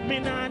 Me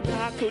not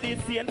talk to the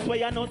saints where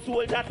you're not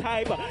soldier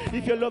type.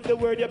 If you love the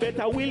word, you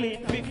better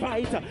willing to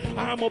fight.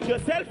 Arm up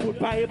yourself, put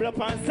Bible up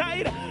on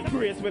side.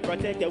 Grace will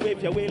protect you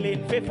if you're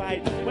willing to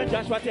fight. When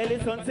Joshua tell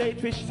his son, say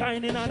fish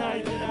shine in a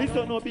night. His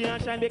son no be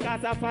and shine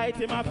because I fight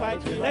him, I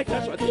fight. Like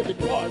Joshua David,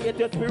 Paul, get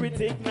your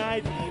spirit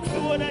ignite.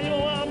 So that you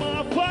want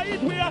to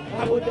fight, we are.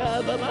 I would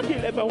have a Mac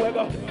 11 we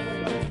go.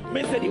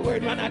 Me say the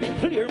word, man, I didn't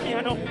clear me,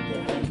 I know.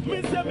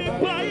 Me say me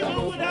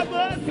Bible would have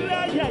a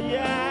slay,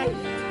 yeah.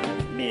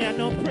 Me and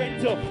no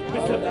printer. Me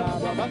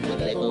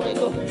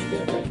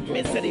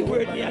say the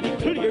word me and the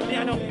clear me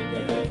and no.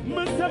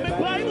 Me say me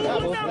Bible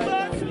would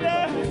never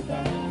slay.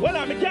 Well,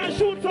 I can't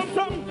shoot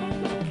something.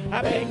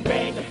 I bang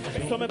bang.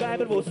 So my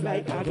Bible was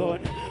like a gun.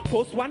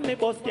 First one me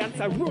bust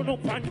cancer run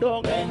up and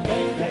down.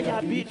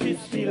 Diabetes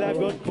still a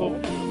gun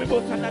come. Me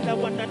bust another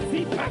one and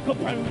sit back up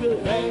and go.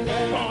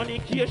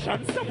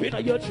 Fornication stopping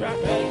on your track.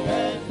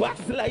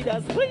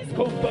 Backsliders please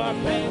come back.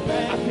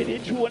 I feel the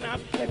throne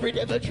of every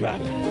devil trap.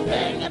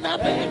 Bang and a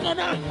bang and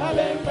a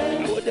bang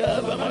bang. I would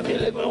have a Mac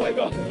 11 wake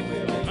up.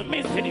 I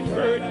miss the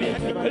bird me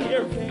and the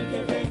clear.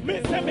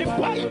 Me say me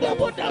Bible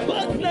would have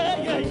bust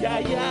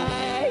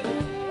yeah.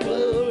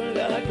 Oh,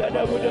 Lord God,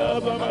 I would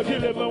have a Mac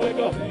 11 wake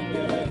up.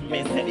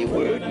 Me say the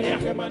word me.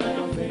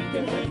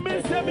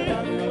 Me say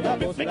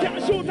me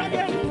can't shoot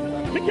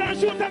again. Me can't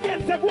shoot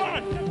again, say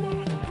one.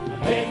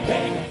 Bang,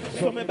 bang.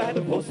 So my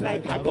Bible post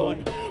like a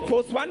gun.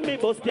 First one me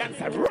bust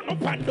cancer, run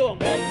up and down.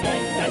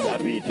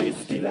 Diabetes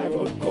still a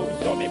run come.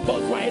 So me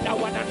bust wide I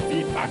one and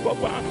feet back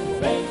up and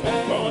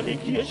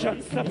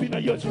fornication stopping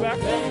on your track.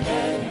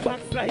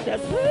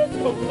 Backsliders, please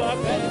come back.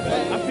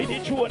 I feel the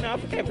throne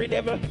of every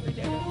devil.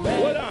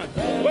 Hold on.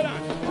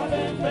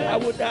 I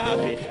would have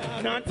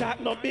it. Not talk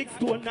no big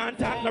stone, not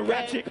talk no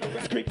ratchet.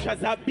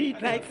 Scriptures are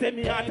beat like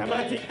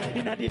semi-automatic.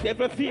 In the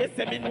devil face,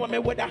 me know me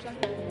with that.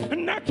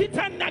 Knock it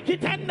on.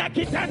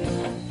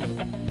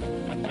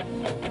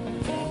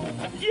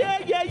 Yeah.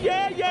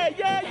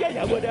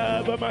 I would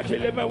have a Mac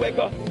 11 wake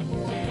up.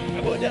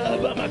 I would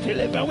have a Mac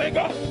 11 wake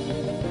up.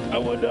 I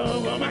would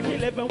Mac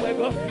 11 we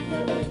go.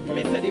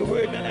 Me say the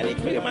word man and the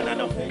clear man I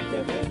know.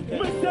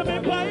 Mr. Me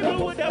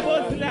Bible would have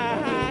was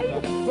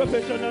lie.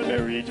 Professional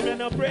marriage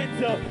man and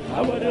friends.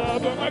 I would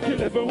Mac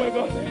 11 we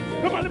go.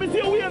 Come on, let me see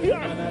a wave here.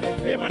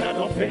 Hey man I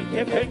know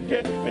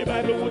fenke. Me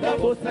Bible would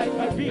have was like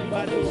a real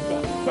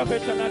bazooka.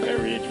 Professional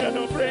marriage man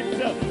and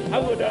friends. I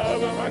would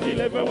Mac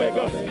 11 we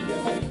go.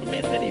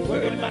 Me say the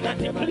word man and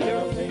the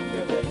clear.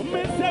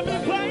 Me say me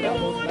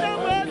Bible would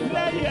have was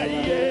like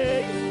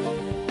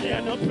yeah,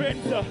 no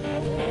prince.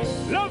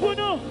 Love you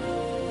know.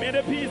 May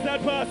the peace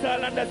that passes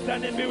all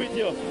understanding be with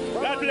you.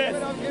 God bless.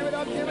 Give it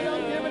up.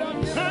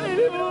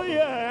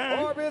 Hallelujah.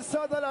 Orbit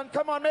Sutherland,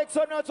 come on, make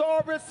some noise to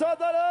Orbit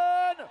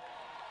Sutherland.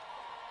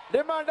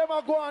 The man, them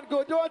are going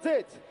good, don't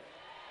it?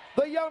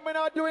 The young men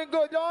are doing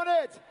good, don't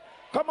it?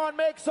 Come on,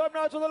 make some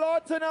noise to the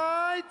Lord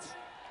tonight.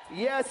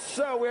 Yes,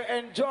 sir, we're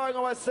enjoying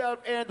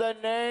ourselves in the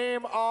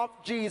name of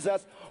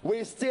Jesus.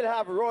 We still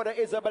have Rhoda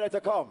Isabella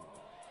to come.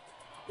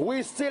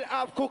 We still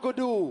have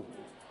Kukudu.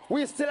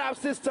 We still have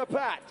Sister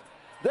Pat.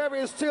 There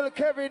is still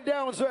Kevin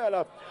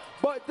Downsell.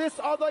 But this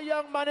other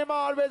young man, him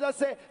always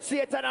say,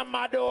 Satan I'm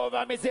mad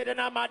over me, Satan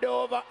I'm mad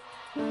over.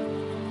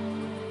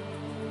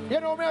 You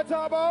know what I'm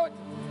talking about?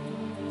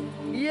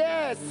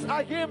 Yes,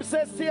 I hear him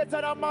say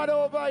Satan I'm mad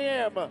over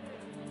him.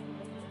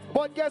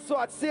 But guess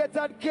what?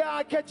 Satan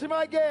can't catch him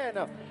again.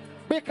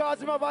 Because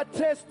he have a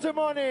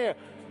testimony.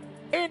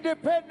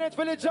 Independence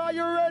Village, are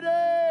you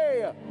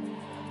ready?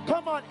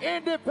 Come on,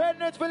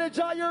 Independence Village,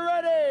 are you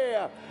ready?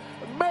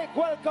 Make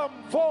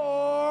welcome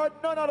for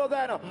none other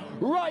than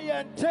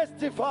Ryan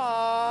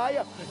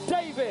Testify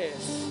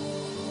Davis.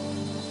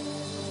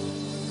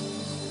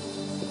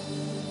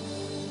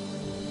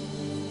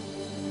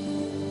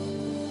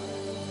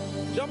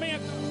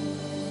 Jamaica.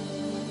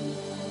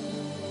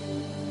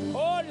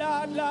 Oh,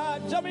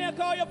 Lord,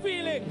 Jamaica, how you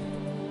feeling?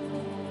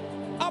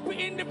 Happy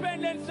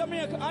independence,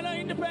 Jamaica. I know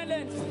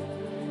independence.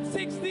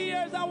 60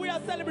 years and we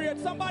are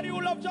celebrating. Somebody who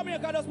loves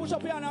Jamaica, just push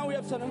up your hand and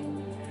wave, son.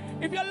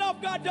 If you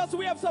love God, just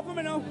wave something for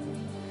me now.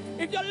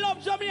 If you love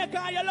Jamaica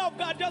and you love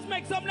God, just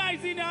make some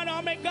nice in here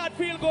and make God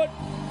feel good.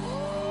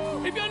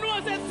 If you know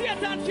that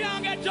Satan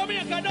can't get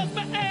Jamaica, just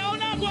make, hey, how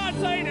not go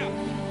outside now?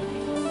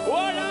 Oh,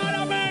 Lord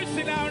have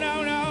mercy now.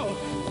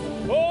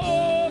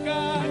 Oh,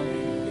 God.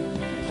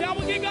 Shall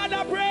we give God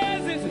the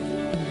praises?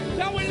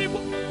 Shall we live?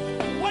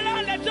 Well,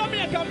 all the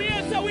Jamaica, me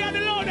and say we are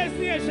the loudest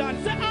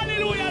nation. Say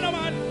hallelujah, no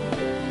man.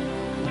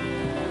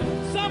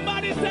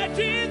 Somebody said,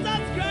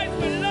 Jesus Christ,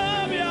 we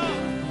love you.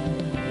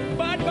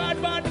 Bad.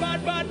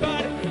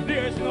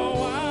 There's no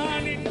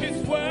one in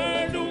this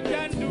world who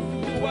can do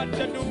what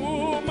you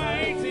do,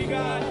 mighty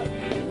God.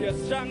 You're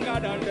stronger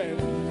than them.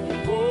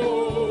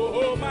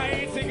 Oh,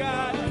 mighty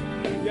God.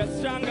 You're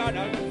stronger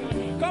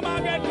than. Come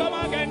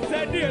again.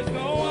 Said there's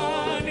no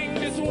one in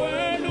this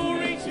world who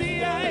reach the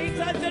heights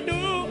that you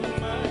do.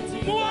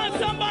 More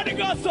somebody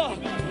go so.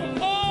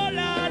 Oh,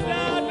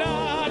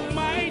 Lord,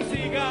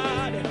 mighty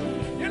God.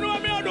 You know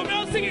what me do? Me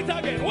I'll sing it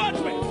again. Watch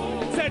me.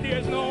 Said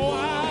there's no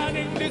one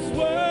in this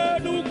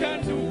world who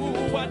can do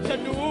what you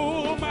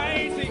do,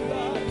 mighty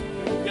God.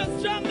 You're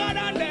stronger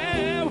than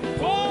them.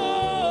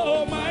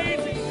 Oh,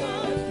 mighty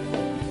God.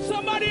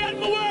 Somebody help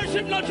me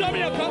worship, not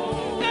Jamaica.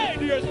 Hey,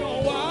 there's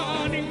no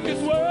one in this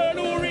world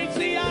who reach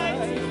the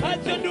heights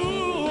as you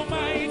do,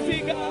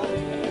 mighty God.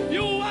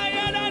 You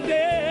higher than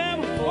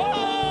them.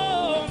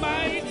 Oh,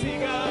 mighty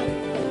God.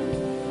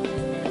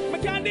 I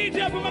can't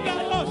DJ for my God.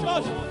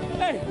 Hush.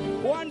 Hey,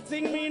 one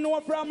thing me know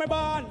from my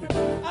band,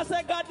 I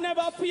say God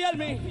never fail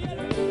me.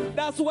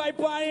 That's why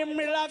by him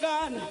me log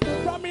on.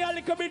 From me a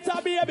little bit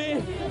of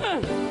baby,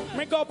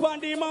 me go up on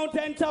the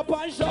mountain top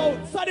and shout,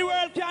 so the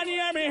world can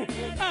hear me.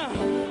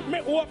 Me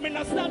hope me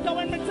not stutter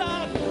when me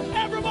talk.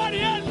 Everybody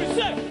help me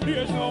say,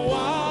 there's no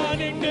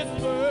one in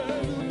this world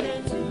who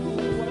can do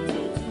what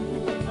you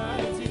do,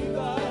 mighty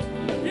God.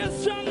 You're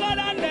stronger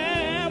than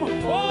them.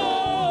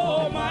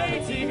 Oh,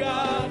 mighty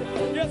God.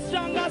 You're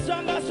stronger.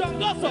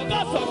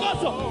 Go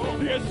so.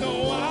 There's no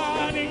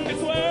one in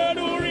this world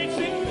who reaches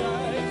the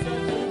heights that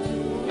you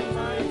do,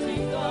 mighty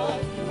God.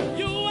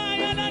 You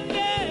higher than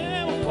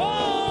them.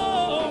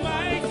 Oh,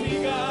 mighty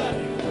God.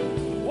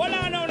 Well,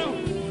 no.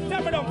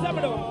 Tell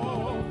me down.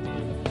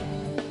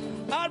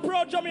 All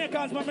proud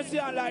Jamaicans, let me see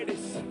you like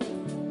this.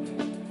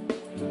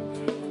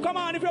 Come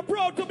on, if you're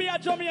proud to be a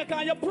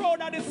Jamaican, you're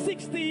proud of the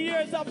 60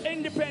 years of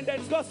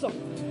independence. Go so.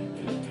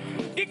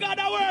 Give God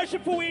a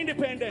worship for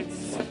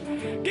independence.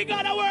 Give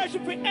God a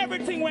worship for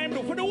everything we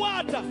do. For the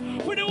water,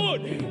 for the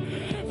wood,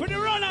 for the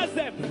runners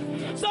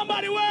them.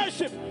 Somebody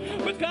worship.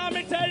 Because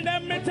me tell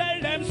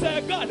them,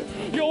 say God,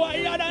 you are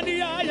higher than the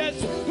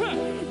highest.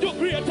 You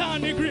greater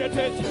than the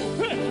greatest.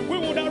 We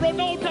would have run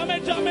out of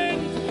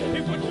measurement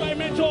if we try to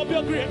measure up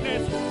your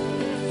greatness.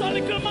 So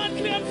little man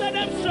claims that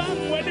them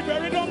strong when they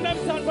bury down them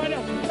stand by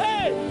them.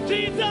 Hey,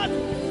 Jesus,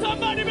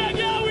 somebody make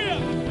you aware.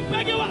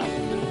 Make you what?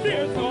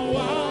 There's no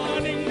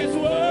one in this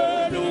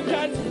world who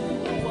can do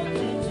what you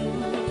do,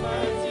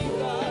 mighty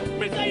God.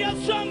 Me say you're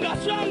stronger.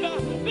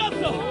 Go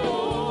so.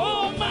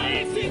 Oh,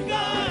 mighty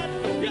God,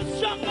 you're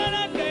stronger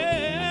than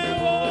them.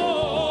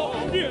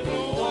 Oh, there's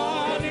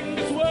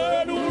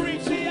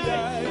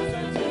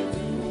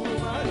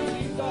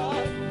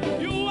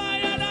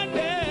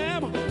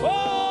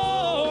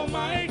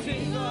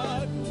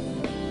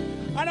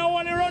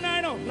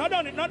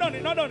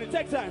money.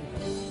 Take time.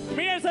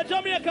 Me as a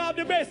Jamaica have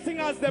the best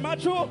singers, them are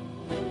true.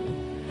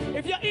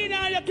 If you're in here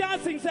and you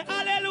can't sing, say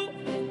hallelujah.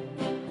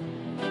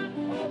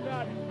 Oh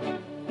God.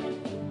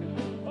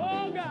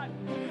 Oh God.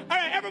 All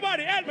right,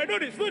 everybody, help me. Do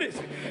this, do this.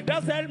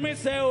 Just help me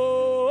say,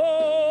 oh.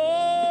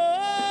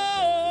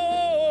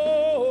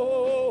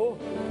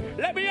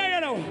 Let me hear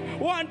you now.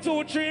 1,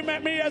 2, 3,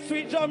 make me a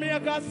sweet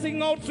Jamaica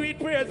sing out sweet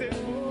praises.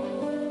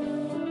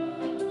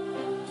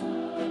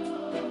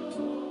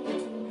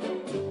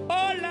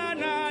 Oh, la,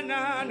 na,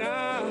 na,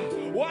 na.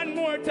 One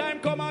more time,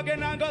 come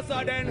again and go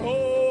so then.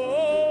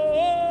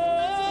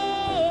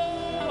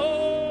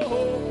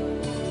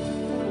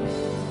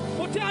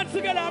 Put your hands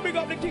together and bring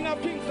up the King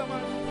of Kings,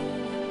 man.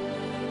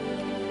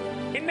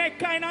 In neck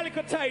kind of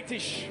little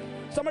tightish.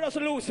 Somebody else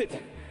lose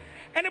it.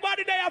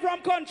 Anybody there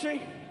from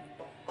country?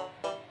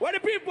 Where the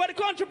people, where the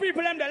country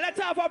people them there? Let's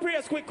have a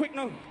praise quick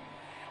now.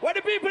 Where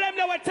the people them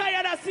there were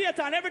tired of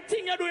Satan,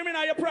 everything you're doing in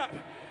your prop.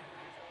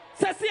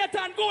 Say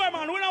Satan, go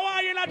man, we don't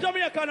want you in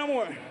Jamaica no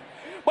more.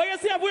 But you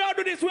see, if we all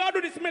do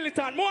this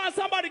militant. More and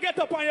somebody get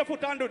up on your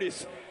foot and do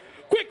this.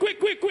 Quick.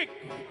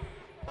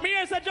 Me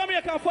as a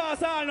Jamaican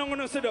fast, I'm not going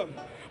to sit down.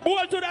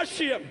 Bowl to that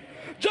shame.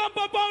 Jump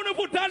up on the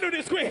foot and do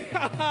this quick.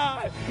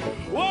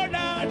 Whoa,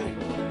 Lord.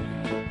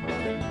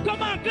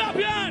 Come on, clap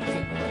your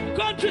hands.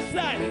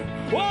 Countryside.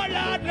 Oh,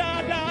 Lord.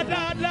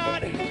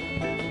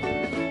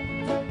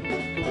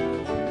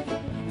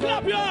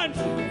 Clap your hands.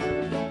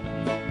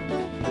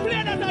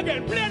 Play that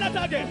again. Play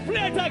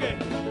it again.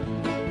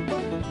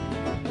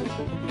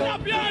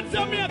 Clap your hands,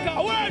 Jamaica.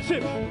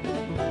 Worship.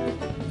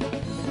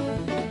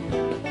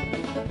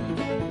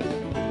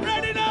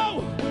 Ready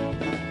now.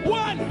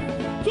 1,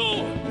 2.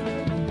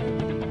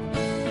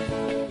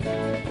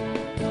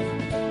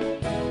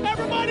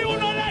 Everybody who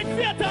don't like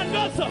Satan,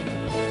 go so.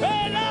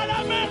 Hey, Lord,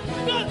 amen.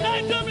 Go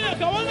like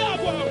Jamaica. What's up,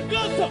 boy?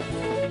 Go so.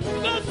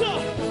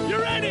 You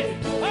ready?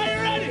 Are you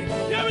ready?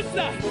 Here we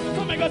start.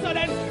 Come on, go so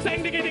then. Sing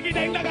diggy diggy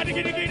ding, daga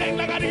diggy diggy ding,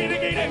 daga diggy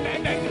diggy ding,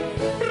 ding ding.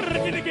 Brrr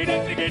diggy diggy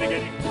ding, diggy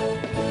diggy.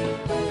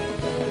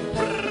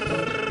 Brrr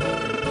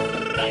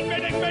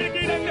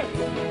diggy ding.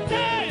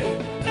 Hey,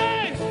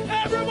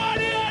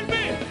 everybody help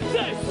me.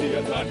 Say,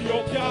 Satan, you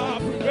can't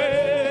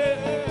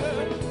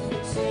prevail.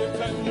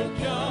 Satan, you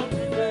can't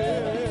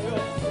prevail.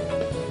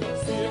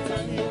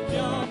 Satan, you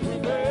can't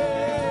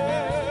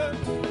prevail.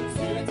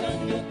 Satan,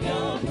 you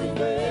can't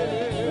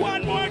prevail.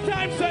 One more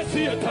time, say,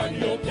 Satan,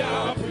 you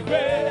can't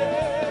prevail.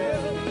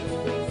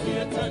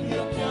 Satan,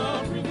 you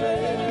can't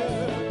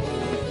prevail.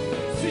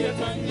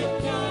 Satan, you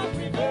can't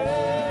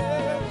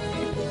prevail.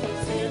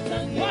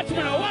 Satan, you watch me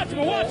now, watch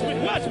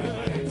me.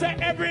 Say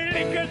every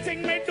little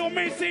thing me do,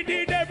 me see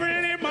the devil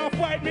in my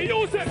fight, me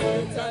use it.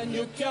 Satan,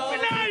 you can't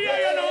prevail.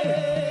 You know.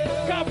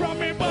 Come from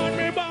me born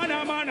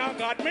a man of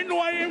God. Me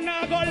know him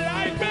not go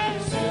like me.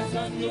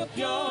 Satan, you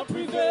can't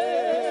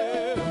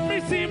prevail. Me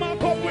see him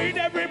come with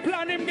every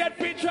plan him get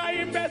me try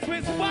him best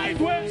with spite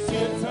way.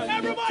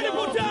 Everybody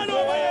put your hand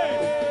over your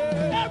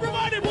head.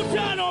 Everybody put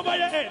your hand over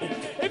your head.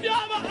 If you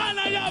have a hand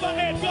and you have a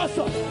head, go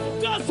so.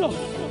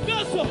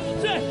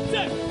 Say,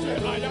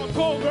 I am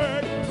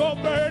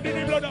covered in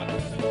the blood.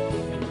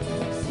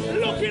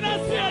 Looking at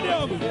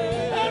stadium.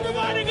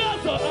 Everybody go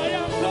so. I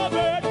am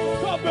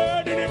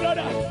covered in the blood.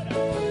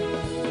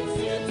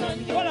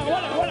 Hold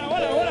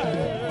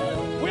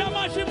on. We are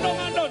marching down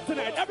and down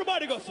tonight.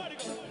 Everybody go so.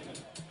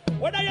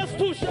 Whether you're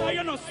stoosh or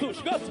you're not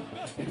stoosh, go so.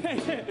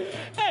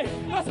 Hey,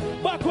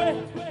 back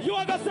way. You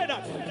are going to say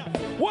that.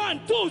 1,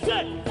 2,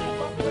 say.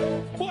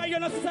 Boy, you're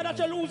not say that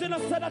you're losing,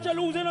 not say that.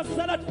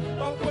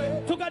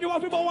 To God, you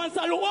want people one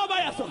salute over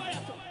here, so.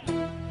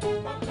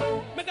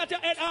 Make out your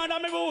head under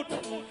my boot.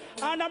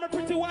 Under my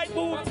pretty white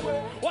boot.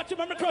 Watch him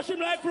and me crush him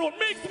like fruit.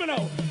 Mix me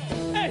now.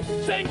 Hey,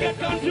 saying get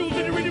confused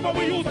in the rhythm of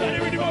we use and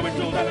the rhythm of we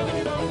choose.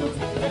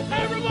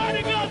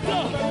 Everybody go so.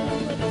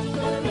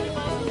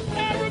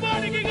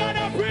 Everybody give God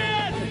a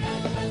praise.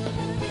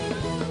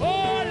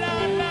 Oh, la.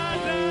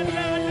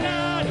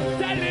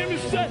 Tell him to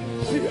say,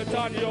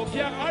 Satan, you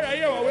can't. All right,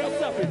 here, we're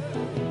stopping.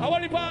 I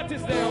want the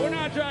parties there. We're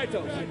not dry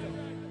out.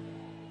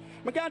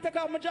 I can't take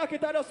off my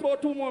jacket. I just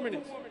about 2 more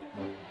minutes.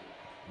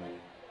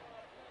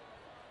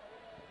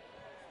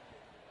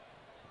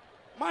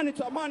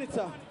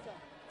 Monitor.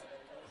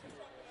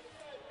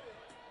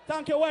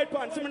 Thank you, white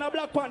pants. I'm in a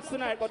black pants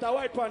tonight, but a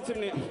white pants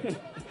in there.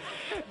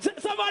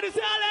 Somebody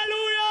say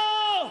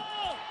hallelujah!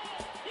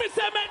 Me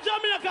say make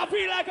Jamaica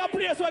feel like a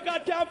place where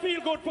God can feel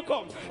good for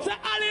come. Say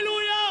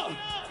hallelujah!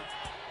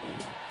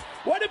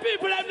 What the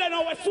people have done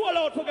now, we're sold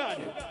out for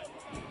God.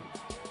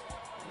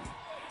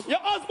 Your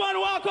husband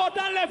walk out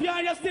and left you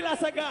and you still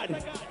as a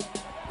God.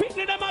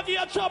 Picnic them and give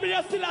you trouble,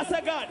 you still as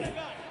a God.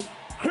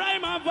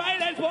 Crime and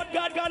violence, but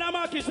God gonna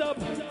mark us up.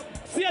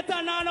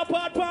 Satan and no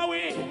part for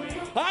we.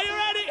 Are you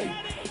ready?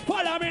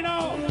 Follow me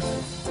now.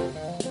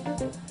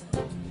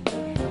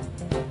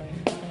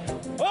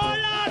 Oh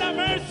Lord have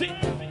mercy.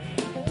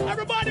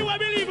 Everybody will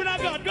believe in a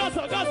God. Go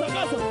so.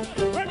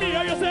 When me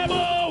hear you say,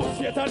 oh,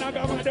 Satan and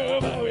God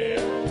over way.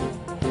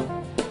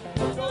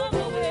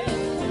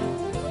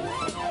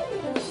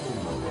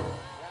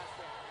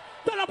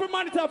 Turn up in my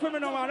monitor for me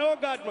now, man. Oh,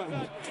 God,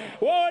 man.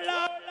 Oh,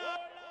 Lord.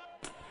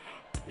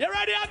 You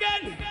ready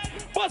again?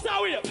 Bust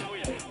our way up.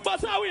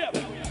 Bust our way up.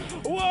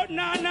 Oh,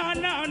 nah.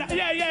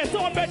 Yeah.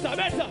 Sound better.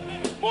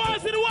 More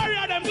see the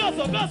warrior, them go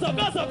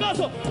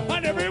so.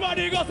 And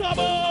everybody goes so,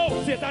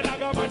 oh. Satan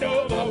like a man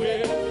over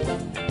way.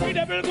 We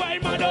devil go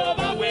in man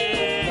over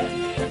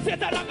way.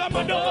 Satan like a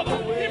man over.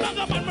 He man.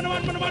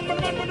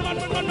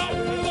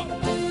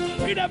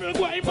 We devil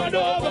go in man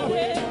over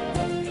way.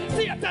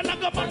 Satan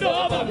like a man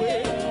over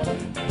way.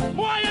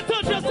 Why you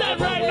touch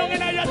yourself right now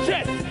in your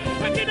chest?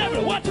 And the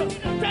devil watch you.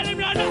 Tell him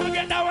you're not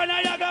get that one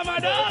and you got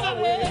man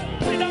over way.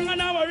 Sit down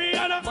and worry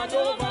and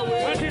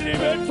until he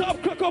gets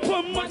up, cook up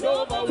him.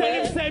 Tell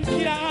him same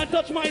can't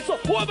touch my soul.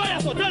 Over here,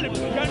 so tell him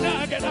you're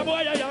not get that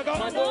boy and you got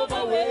man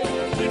over way.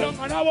 Sit down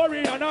and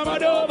worry and I'm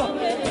mad over.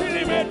 Till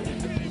he gets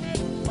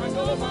man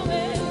over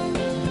way.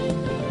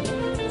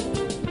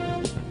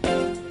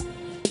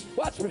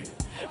 Watch me.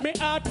 Me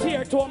heart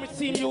tear to me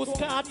seen use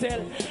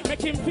cartel.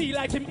 Make him feel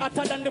like him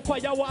hotter than the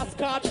fire was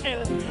catch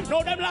hell.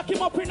 Now them lock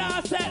him up in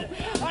a cell.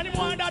 And him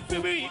want that for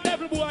me,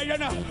 devil boy, you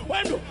know.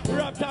 When you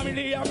rap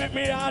family and make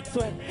me heart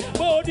sweat.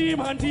 Oh,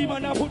 demon,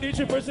 I put the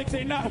 666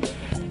 in now.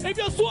 If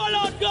you swallow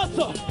out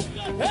gusto,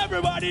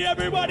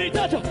 everybody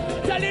touch her.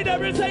 Tell the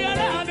devil say you're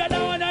not get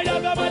down and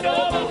you're going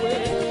over.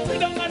 Sit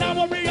down and I'm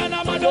worry and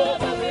I'm mad over.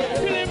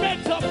 Till he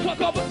makes up,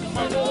 cock up.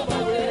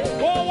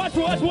 Oh, watch.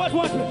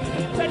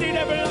 Tell the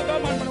devil like a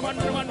man.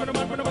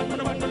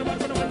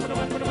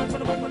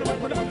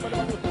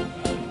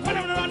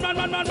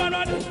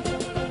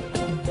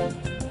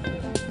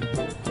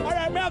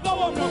 Alright, may I go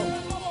home now?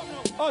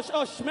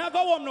 Hush, may I go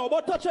home now?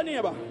 But touch your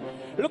neighbor.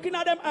 Looking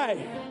at them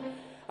eye.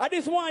 I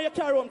just want you to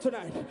carry home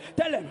tonight.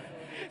 Tell them.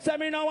 Say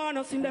me no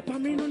wanna sin the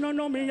pan me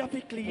no me have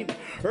to clean.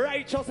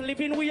 Righteous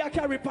living we a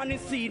carry pan the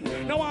scene.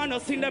 No wanna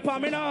sin the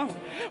pan me no.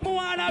 Me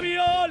wanna be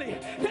holy.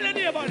 Tell the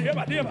neighbor.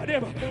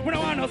 We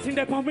no wanna sin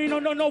the pan me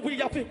no we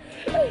have to.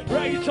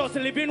 Righteous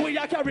living we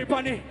a carry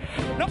pan it.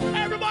 Now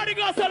everybody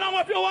goes along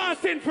if you want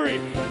sin free.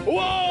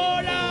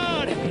 Whoa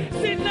Lord,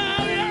 sin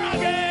now here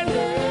again.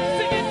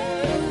 Sing it.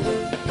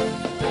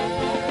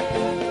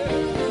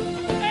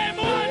 Hey,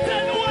 man,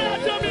 tell me what I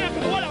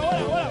Jamaica. Hold on.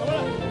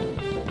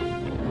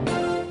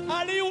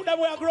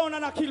 We are grown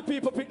and I kill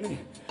people, Pitney.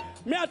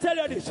 May I tell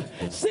you this?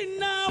 Sin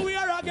now we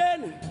are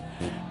again.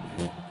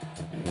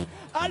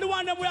 And the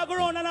one that we are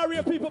grown and I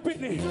rape people,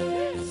 Pitney.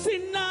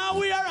 Sin now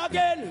we are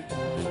again.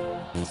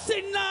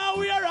 Sin now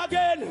we are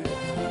again.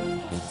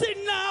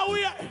 Sin now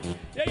we are.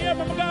 Yeah,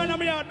 from Ghana,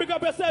 me out. Big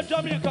up yourself,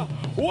 Jamaica.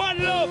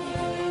 One love.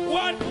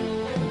 One.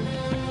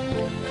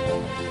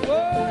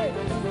 Boy.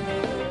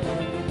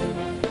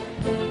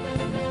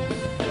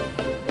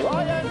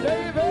 Ryan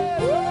David.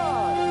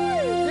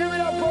 Give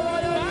it up for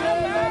Ryan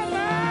David.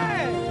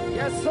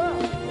 Yes, sir.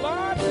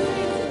 Lord,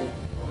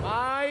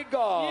 my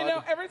God. you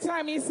know, every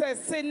time he says,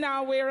 sin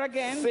now, we're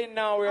again. Sin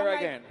now, we're I'm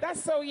again. Like,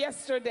 that's so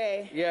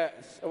yesterday.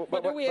 Yes.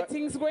 But the way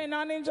things going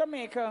on in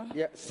Jamaica.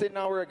 Yeah, sin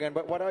now, we're again.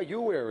 But what are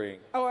you wearing?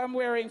 Oh, I'm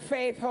wearing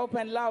faith, hope,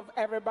 and love,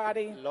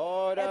 everybody.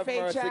 Lord have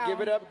mercy.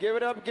 Give it up, give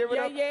it up, give it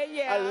up.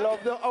 Yeah. I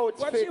love the outfit.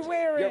 What you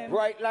wearing? You're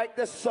bright like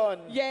the sun.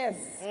 Yes,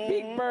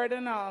 big bird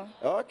and all.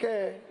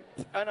 Okay.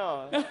 I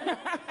know.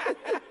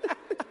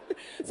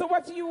 So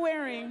what are you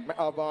wearing?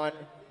 I have on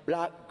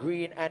black,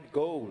 green, and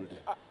gold.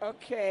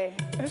 Okay.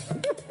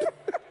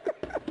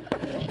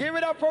 Give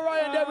it up for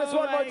Ryan Davis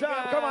one more time.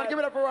 God. Come on, give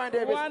it up for Ryan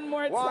Davis. One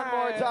more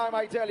time,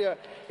 I tell you.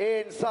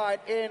 Inside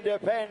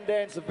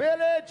Independence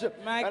Village.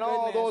 And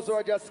all those who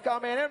are just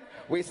coming in,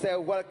 we say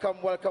welcome.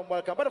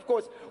 But of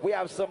course, we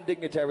have some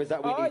dignitaries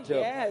that we need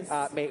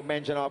to make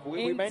mention of.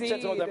 We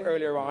mentioned some of them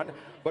earlier on.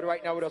 But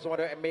right now, we also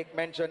want to make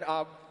mention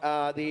of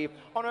the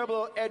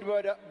Honorable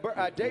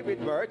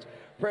David Burt,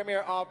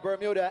 Premier of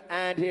Bermuda,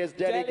 and his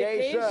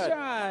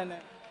delegation.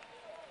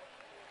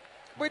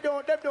 They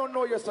don't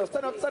know yourself.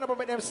 Stand up and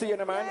make them see you,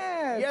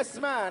 man. Yes,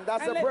 man.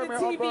 That's the Premier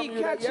of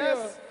Bermuda.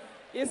 Yes.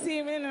 You see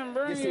him in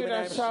Bermuda You see me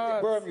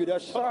in Bermuda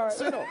shorts,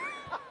 you know.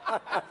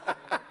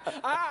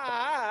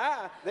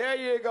 There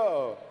you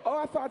go. Oh,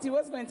 I thought he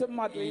was going to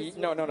model.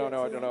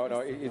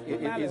 No.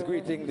 He's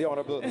greeting the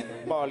Honorable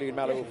Marlene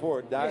Mallow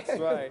Ford. That's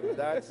right.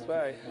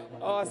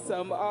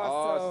 Awesome.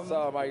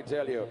 Awesome, I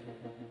tell you.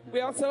 We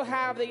also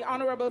have the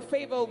Honorable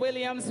Fable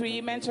Williams. We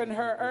mentioned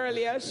her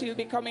earlier. She'll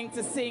be coming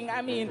to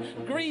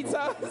greet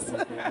us.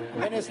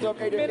 Minister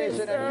of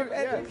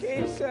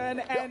Education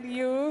and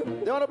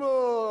Youth. The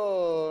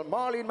Honorable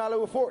Marlene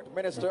Mallow Ford,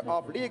 Minister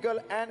of Legal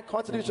and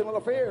Constitutional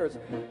Affairs.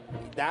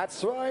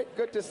 That's right.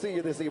 Good to see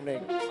you this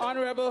evening.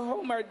 Honorable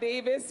Homer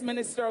Davis,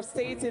 Minister of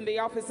State in the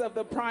Office of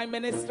the Prime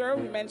Minister.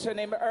 We mentioned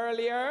him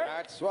earlier.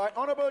 That's right.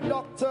 Honorable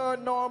Dr.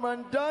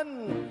 Norman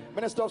Dunn,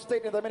 Minister of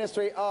State in the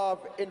Ministry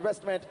of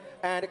Investment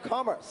and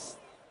Commerce.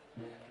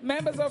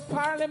 Members of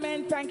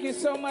Parliament, thank you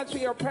so much for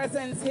your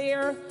presence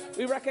here.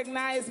 We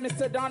recognize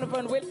Mr.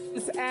 Donovan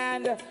Williams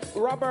and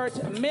Robert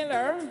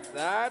Miller.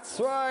 That's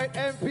right,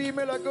 MP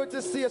Miller, good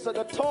to see you, sir.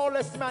 The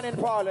tallest man in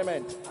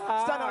Parliament.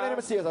 Stand up, let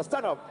him see you, sir.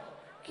 Stand up.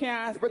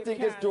 Can't. People think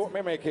it's dope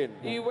me making.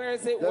 He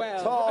wears it The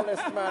well.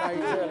 tallest man, I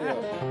tell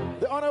you.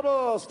 The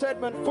Honorable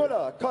Stedman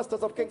Fuller,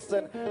 Custos of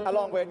Kingston,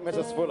 along with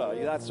Mrs. Fuller.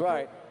 Yeah, that's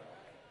right.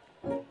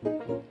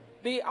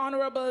 The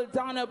Honorable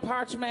Donna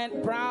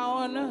Parchment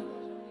Brown,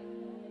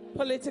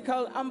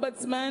 Political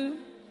Ombudsman.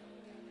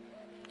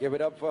 Give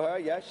it up for her.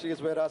 Yes, she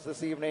is with us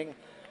this evening.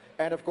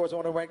 And of course, I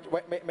want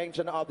to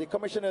mention of the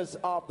commissioners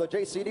of the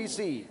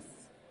JCDC.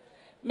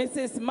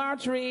 Mrs.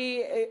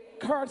 Marjorie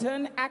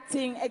Curtin,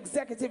 Acting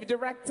Executive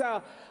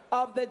Director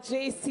of the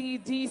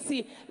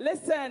JCDC.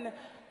 Listen,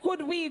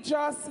 could we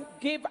just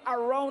give a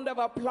round of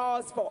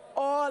applause for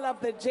all of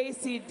the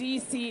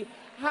JCDC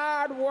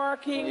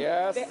hard-working,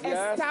 the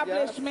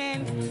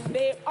establishment,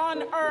 they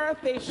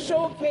unearth, they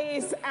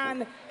showcase,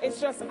 and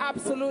it's just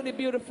absolutely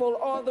beautiful,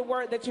 all the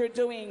work that you're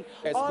doing,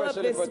 all of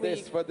this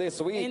week. For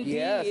this week.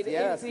 Indeed,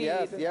 yes.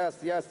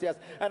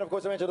 And of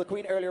course, I mentioned the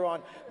Queen earlier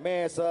on,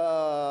 Miss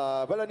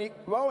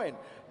Veronique Bowen,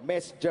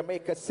 Miss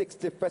Jamaica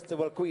 60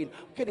 Festival Queen.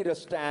 Can you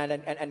just stand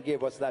and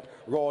give us that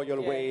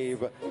royal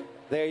wave?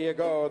 There you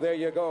go, there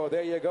you go,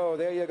 there you go,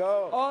 there you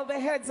go. All the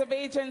heads of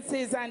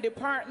agencies and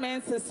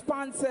departments, the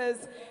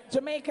sponsors,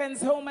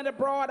 Jamaicans home and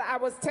abroad. I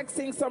was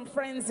texting some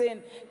friends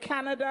in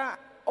Canada,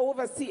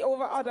 overseas,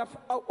 over other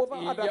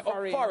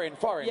foreign.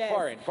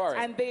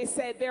 And they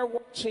said they're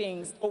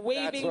watching, so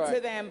waving to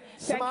them.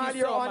 Thank Smile, you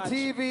you're so on much.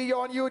 TV, you're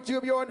on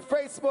YouTube, you're on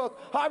Facebook.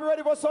 Are you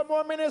ready for some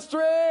more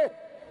ministry?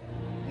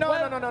 No.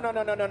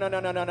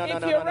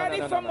 If you're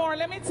ready for more,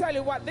 let me tell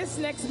you what this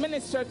next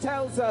minister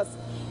tells us.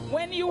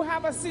 When you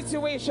have a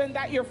situation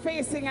that you're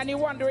facing and you're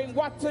wondering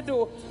what to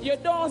do, you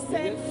don't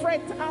send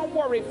fret and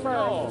worry first.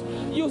 No.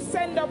 You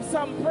send up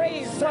some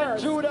praise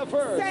first. Judah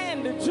first.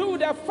 Send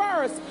Judah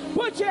first.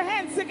 Put your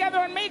hands together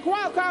and make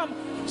welcome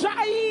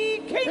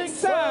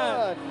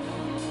JA60.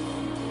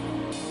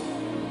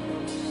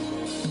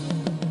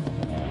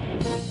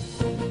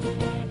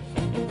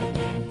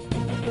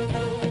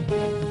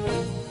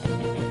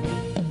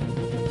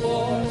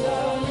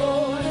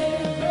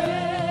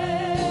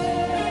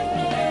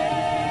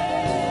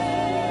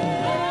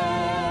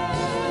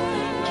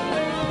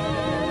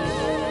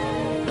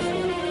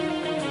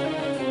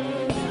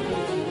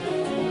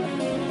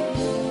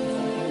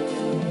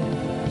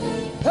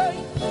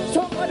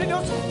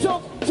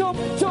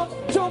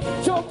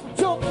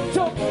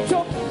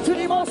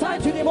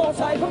 To the more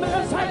side, from the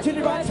left side to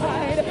the right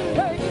side.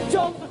 Hey,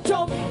 jump,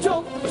 to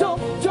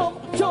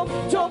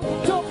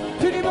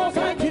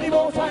the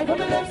more side, from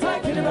the left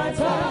side to the right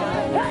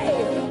side.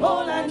 Hey,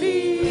 all I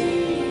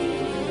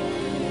need,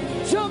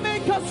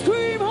 Jamaica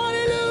scream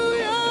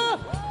hallelujah.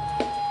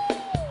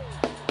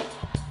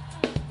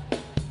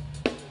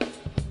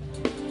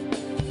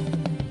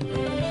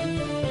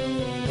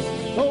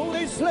 Oh,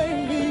 they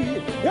slay me,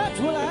 that's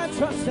when I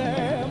trust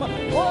them.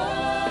 Oh.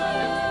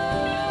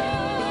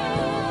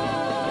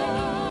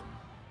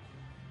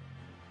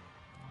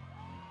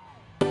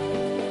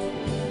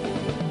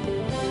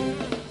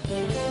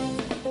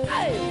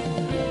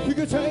 You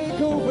can take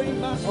away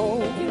my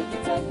home, you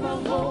can take my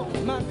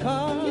home, my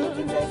car, you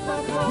can take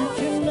my car. You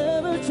can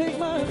never take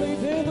my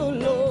faith in the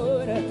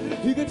Lord.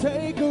 You can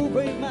take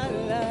away my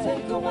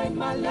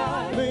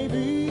life,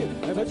 baby,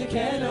 but you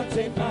cannot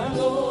take my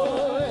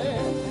Lord.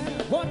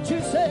 What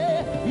you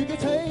say? You can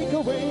take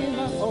away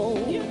my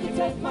home, you can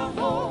take my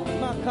home,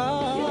 my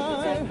car, you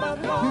can take my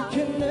car. You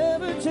can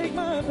never take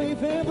my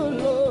faith in the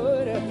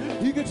Lord.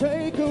 You can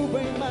take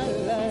away my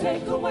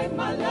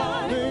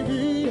life,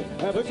 baby,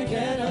 but you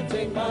cannot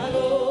take my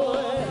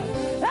Lord.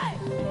 Hey!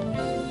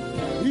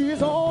 He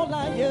is all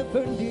I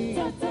ever need,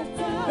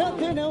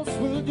 nothing else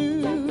will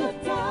do.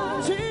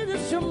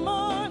 Jesus, you're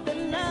more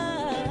than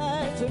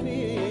life to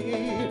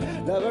me,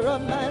 lover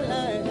of my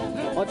life.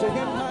 Unto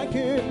him I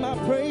give my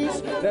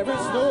praise. There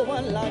is no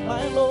one like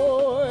my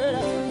Lord.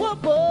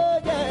 Oh,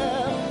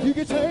 yeah. You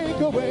can take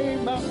away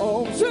my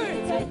home,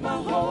 take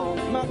my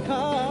home, my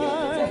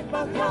car.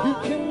 You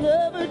can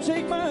never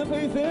take my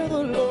faith in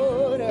the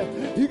Lord.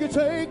 You can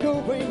take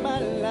away my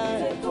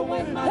life,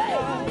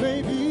 hey,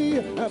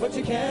 baby, but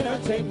you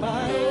cannot take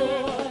my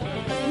Lord.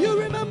 You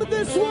remember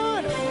this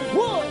one?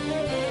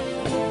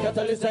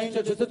 Catalyst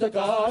angel to the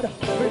God.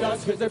 We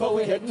dance crazy but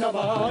we hit no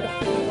God.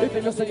 If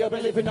you know say you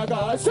believe in a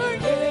God, sing.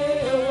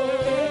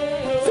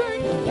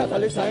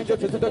 Catalyst angel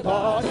to the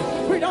God.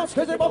 We dance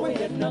crazy but we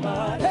hit no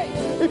God. Hey,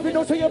 if you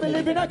know say you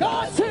believe in a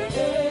God, sing.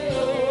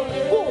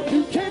 Oh,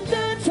 you can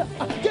dance,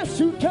 yes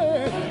you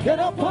can. Get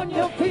up on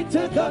your feet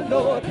to the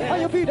Lord.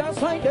 And your feet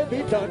dance like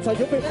David dance. And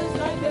your feet dance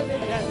like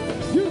David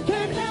dance. You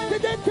can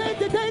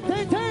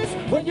dance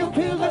when you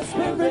feel the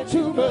spirit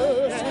to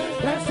burst.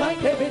 Dance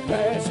like David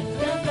dance.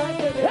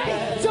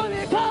 Hey,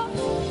 Jamaica!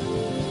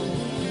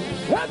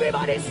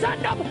 Everybody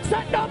stand up and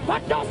dance.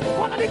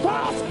 Follow the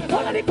cross,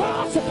 follow the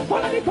cross,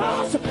 follow the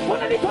cross,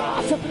 follow the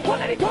cross,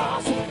 follow the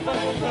cross.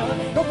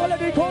 Don't follow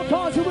the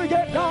cross, you will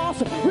get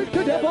lost. With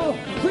the devil, no,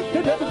 with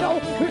the devil, no,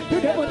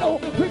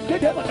 with the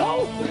devil,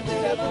 no, with the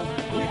devil.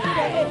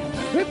 Hey,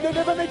 if the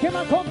devil make him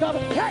a come down,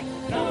 hey,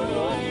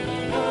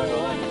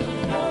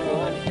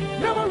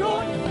 never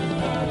run.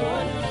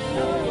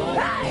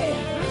 Hey,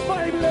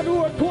 every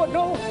word court,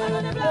 no.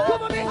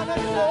 Come on me.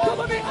 Come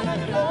on me.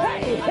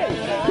 Hey, hey,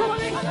 come on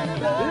me.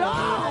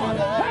 Lord,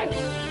 hey.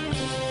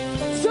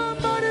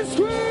 Somebody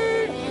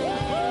scream.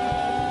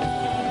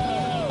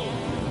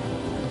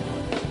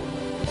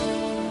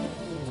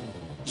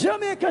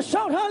 Jamaica,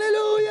 shout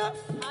hallelujah.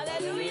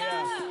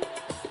 Hallelujah.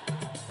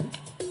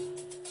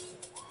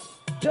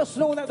 Just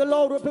know that the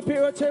Lord will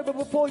prepare a table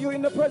before you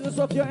in the presence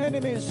of your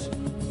enemies.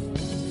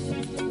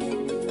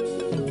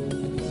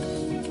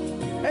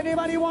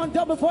 Anybody want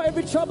double for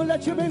every trouble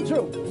that you've been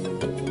through?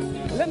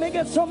 Let me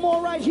get some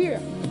more right here.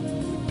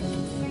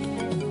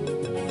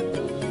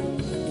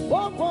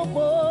 Whoa, whoa,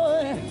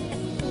 boy.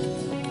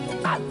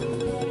 Ah.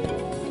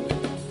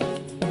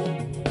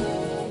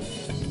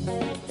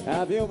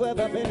 Have you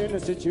ever been in a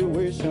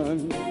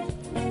situation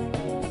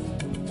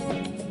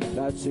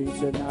that seems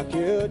to knock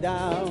you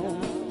down?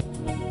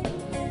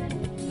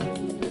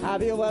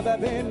 Have you ever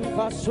been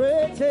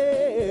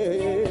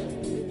frustrated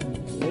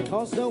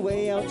because the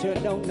way out you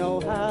don't know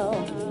how?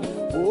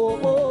 Oh,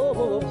 oh,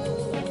 oh.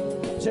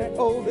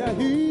 Jehovah,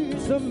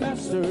 he's the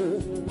master,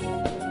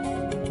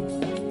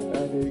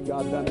 and he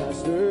got the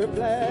master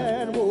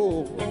plan.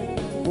 Oh,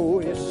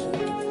 oh yes,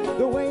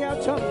 the way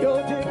out of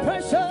your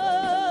depression.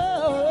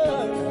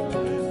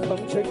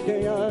 Come check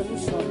the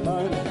answer,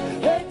 man.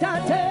 Hey, I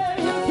tell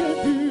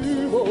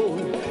you, oh,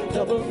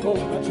 double for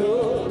my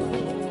trouble.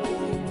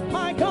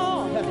 My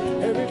God,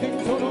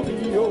 everything's gonna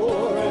be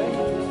alright.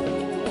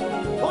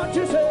 What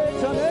you say,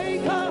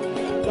 Jamaica?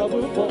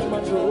 Double for my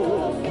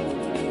trouble.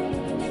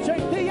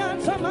 Check the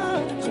answer,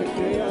 man. Check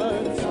the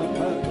answer,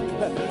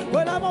 man.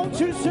 But I want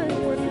you to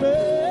sing with me.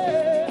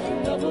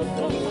 Double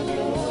for my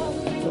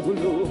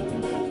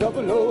trouble.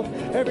 Double O.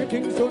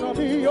 Everything's gonna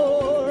be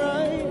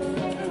alright.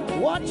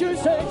 What you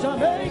say,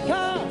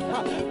 Jamaica?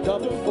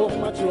 Double for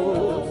my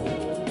trouble.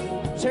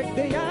 Check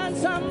the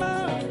answer,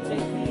 man. Check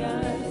the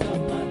answer,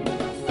 man.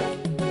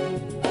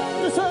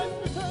 Listen.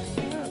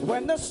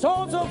 When the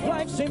storms of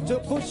life seem to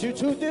push you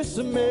to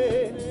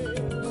dismay,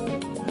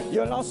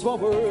 you're lost for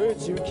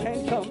words you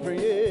can't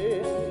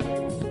comprehend.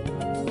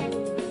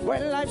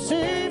 When life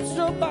seems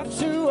to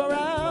box you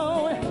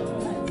around,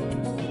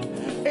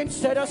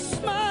 instead of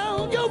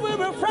smile, you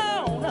will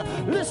frown.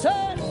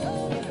 Listen,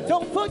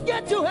 don't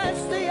forget to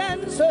ask the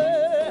answer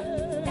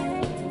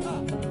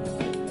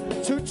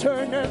to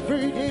turn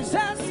every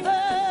disaster.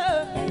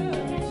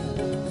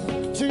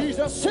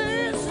 Jesus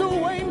is the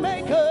way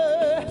maker.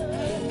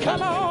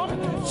 Come on,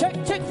 check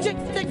the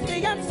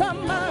answer,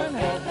 man.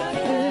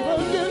 We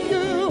will give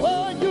you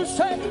what you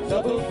say.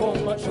 Double for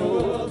my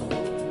trouble.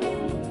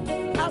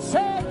 I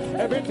said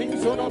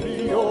everything's gonna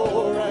be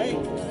alright.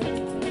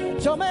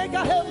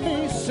 Jamaica, help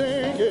me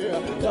sing,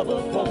 yeah.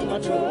 Double for my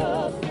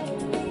trouble.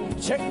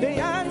 Check the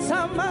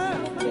answer,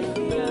 man. Check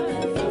the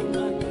answer,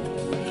 man.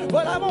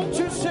 But I want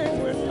you to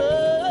sing with me.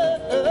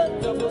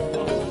 Double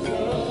for my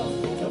trouble.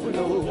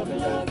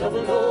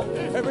 Double O.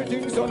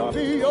 Everything's gonna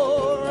be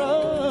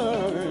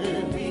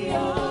alright. Be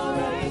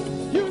alright.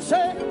 You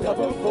say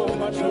double for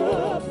my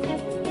trouble.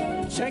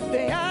 Check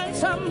the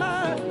answer,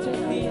 man.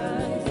 Check the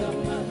answer,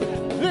 man.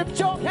 Lift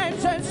your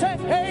hands and say,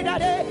 hey,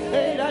 daddy,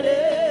 hey, daddy.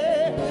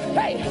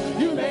 Hey,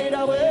 you made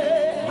a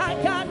way. I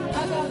got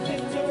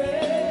victory.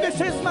 This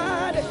is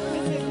my day.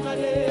 This is my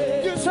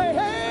day. You say,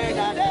 hey,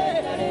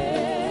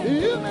 daddy,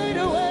 you made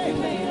a way.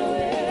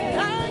 I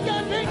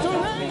got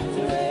victory.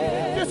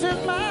 This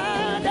is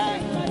my day.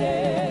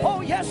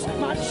 Oh yes,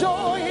 my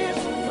joy is,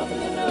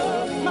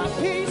 my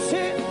peace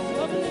is,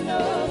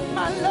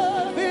 my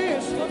love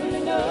is,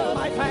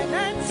 my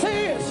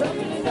finances,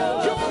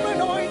 your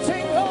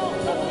anointing,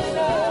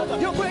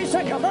 Lord, your grace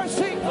and your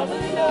mercy,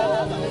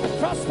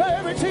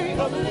 prosperity,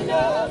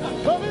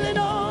 bubbling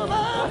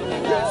over.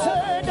 You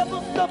say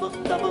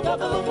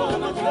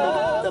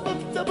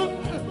double.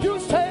 You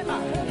say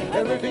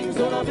everything's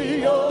gonna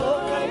be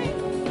alright.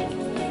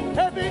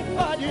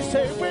 Everybody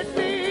say with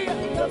me.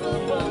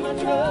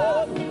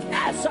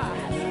 Yes,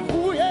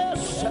 oh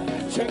yes,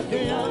 check the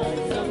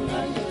answer.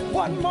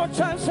 One more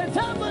time, say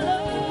double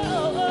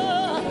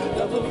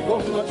for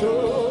my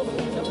trouble.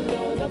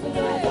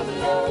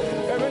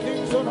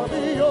 Everything's gonna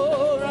be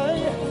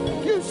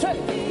alright. You say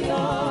be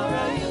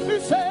alright. You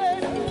say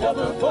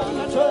double for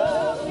my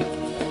trouble.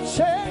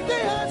 Check the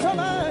answer,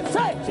 man.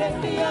 Say check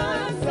the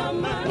answer,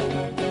 man.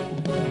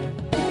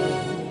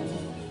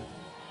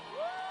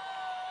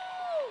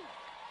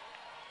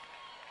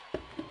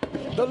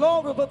 The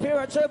Lord will prepare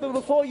a table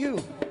before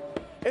you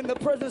in the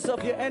presence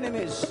of your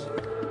enemies.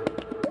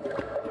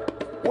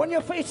 When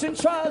you're facing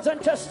trials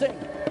and testing,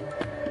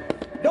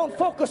 don't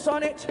focus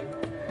on it.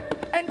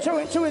 Enter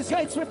into his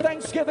gates with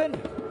thanksgiving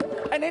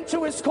and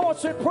into his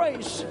courts with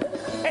praise.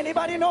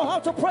 Anybody know how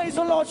to praise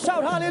the Lord?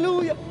 Shout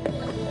hallelujah.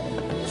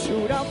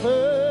 Judah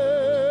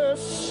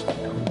first,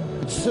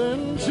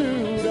 send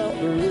Judah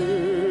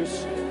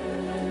first,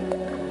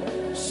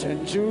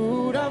 send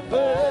Judah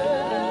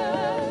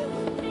first,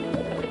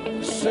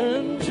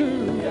 send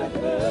Judah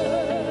first.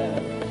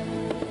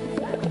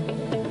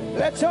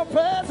 Let your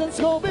presence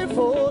go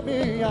before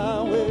me,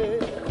 Yahweh.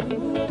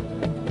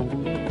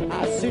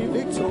 I see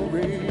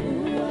victory.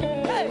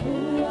 Say,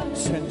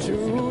 St.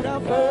 Jude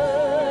at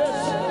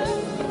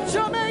first.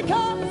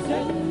 Jamaica.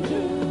 St.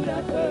 Jude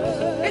at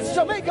first. It's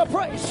Jamaica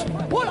Praise.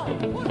 Hold on.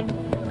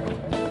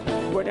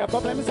 When your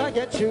problems I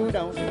get you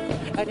down,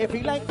 and you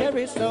feel like there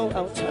is no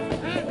out,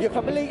 your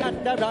family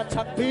under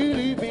attack,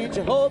 believe me,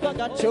 Jehovah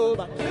got your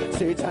back.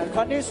 Satan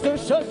promised to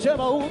shut your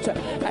mouth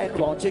and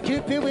want to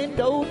keep you in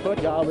doubt, but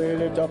God will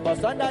lift up a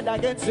standard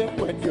against him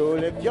when you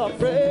lift your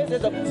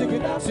praises up. Sing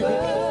it,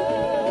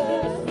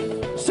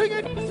 sing it, sing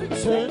it.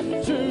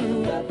 Send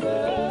you that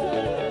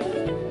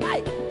bird.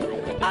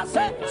 I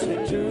said,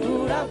 send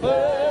you that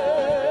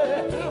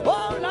bird.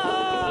 Oh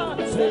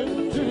Lord,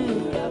 send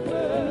you that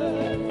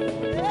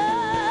bird.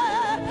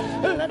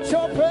 Yeah, let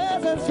your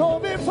presence go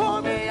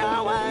before me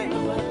away.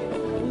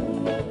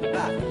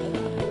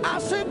 I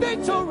say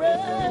victory.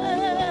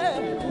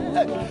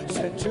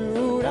 Send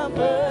you that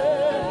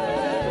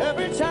bird.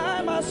 Every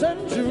time I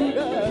send you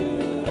that.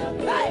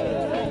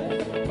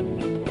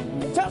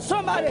 Tell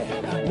somebody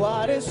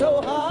what is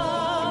so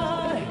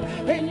hard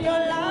in your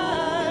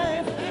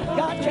life,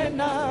 God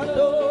cannot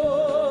do.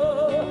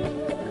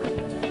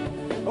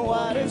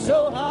 What is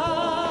so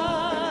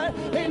hard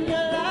in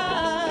your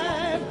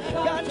life,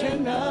 God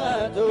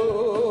cannot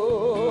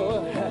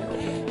do.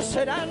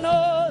 Said I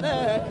know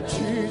that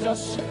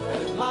Jesus,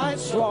 my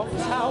strong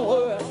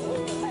tower,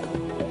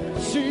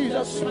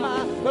 Jesus,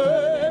 my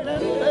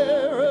burden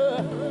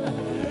bearer,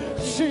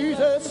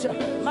 Jesus,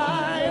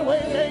 my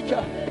way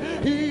maker.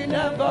 He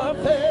never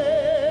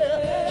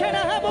fails. Can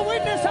I have a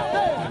witness out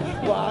there?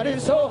 What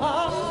is so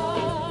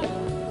hard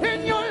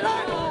in your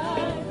life?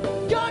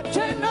 God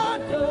cannot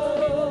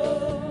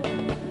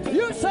do.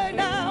 You say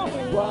now,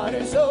 what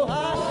is so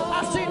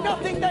hard? I see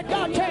nothing that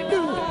God can't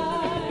do.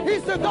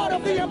 He's the God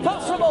of the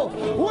impossible.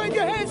 Wave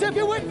your hands if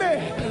you're with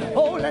me.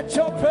 Oh, let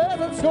your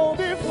presence go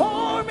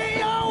before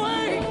me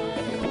away.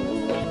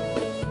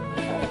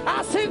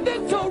 I see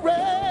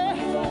victory.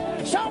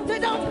 Shout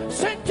it out,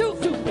 send to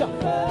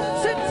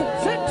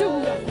send to.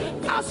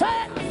 I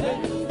said,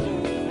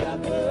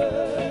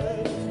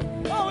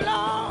 oh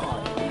Lord,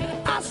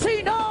 I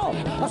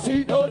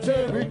see no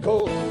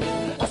Jericho.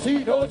 I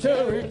see no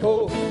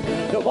Jericho.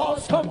 The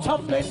walls come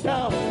tumbling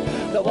down.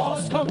 The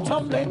walls come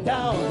tumbling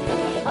down.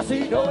 I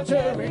see no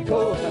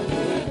Jericho.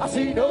 I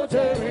see no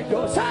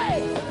Jericho. Say,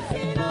 I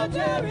see no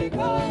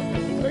Jericho.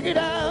 Bring it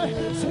down.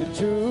 St.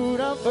 Jude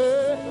at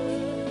first.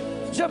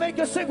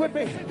 Jamaica, sing with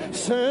me.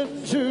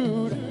 St.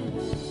 Jude.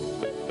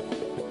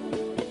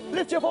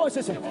 Lift your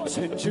voices.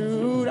 St.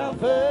 Jude at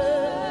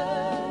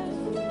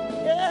first.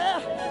 Yeah.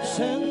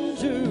 St.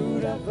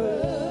 Jude at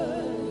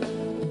first.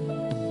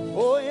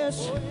 Oh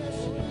yes.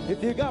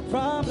 If you got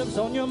problems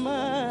on your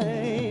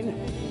mind,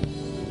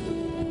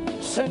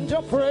 send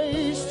your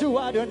praise to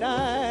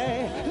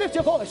Adonai. Lift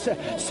your voice.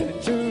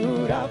 St.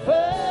 Jude at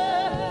first.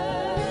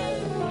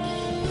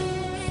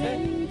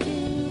 St.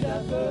 Jude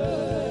at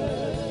first.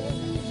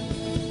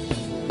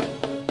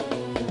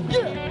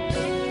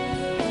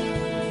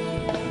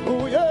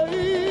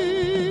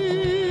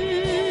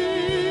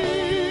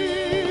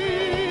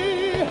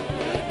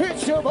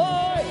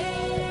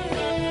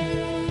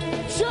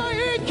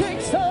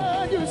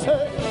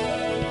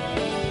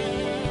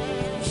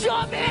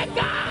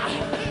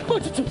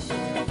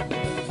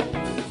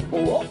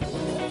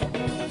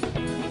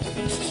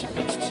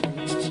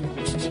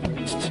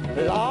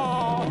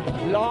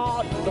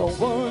 Lord, no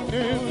one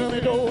in the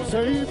middle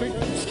save me.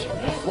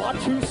 What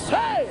you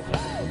say?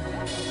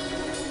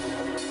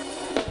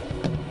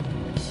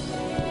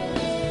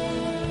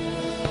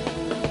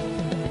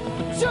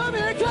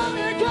 Jamaica,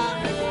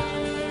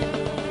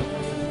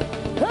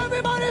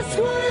 everybody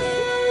scream!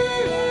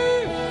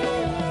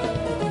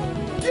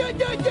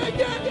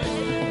 Yeah.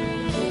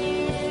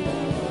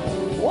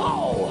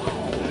 Wow!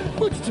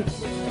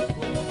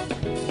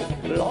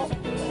 Lord.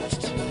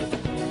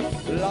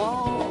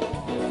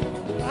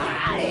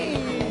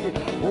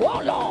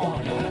 Oh Lord,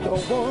 the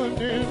one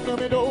in the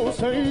middle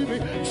save me.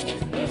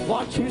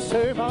 What you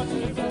say, my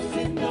Jesus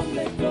in the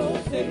middle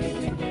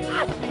save me.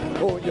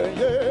 Oh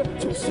yeah,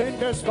 to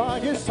sinners by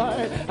his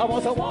side. I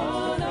was the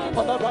one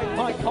on the right,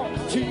 my God.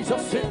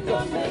 Jesus in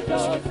the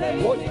middle save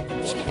me.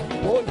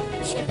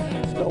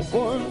 The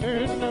one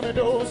in the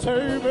middle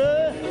save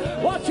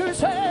me. What you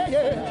say,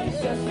 yeah.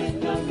 Jesus in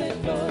the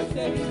middle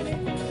save me.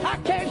 I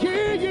can't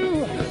hear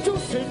you. To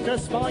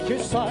sinners by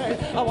his side.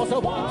 I was the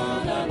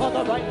one on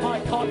the right, my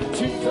God.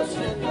 Jesus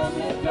in the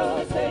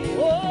middle save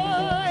me.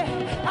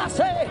 I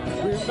say,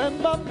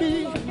 remember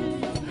me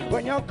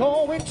when you're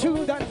going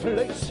to that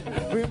place.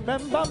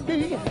 Remember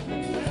me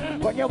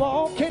when you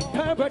walk in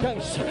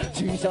paradise.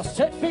 Jesus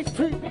set me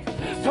free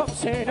from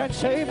sin and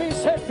shame. He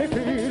set me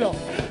free.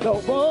 The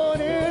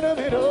one in the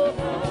middle,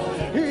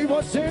 he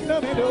was in the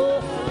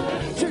middle.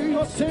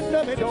 Jesus in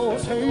the middle,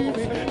 save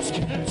me.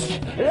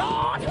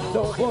 Lord,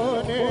 the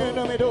one in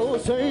the middle,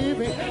 save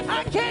me.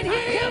 I can't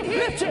hear you.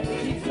 Lift it.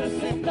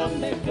 Jesus in the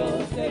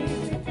middle, save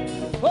me.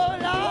 Oh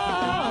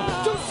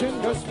Lord, two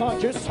singers by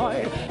your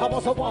side. I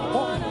was a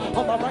one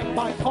on the right,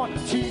 my God.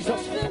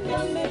 Jesus in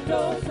the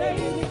middle, save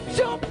me.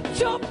 Jump,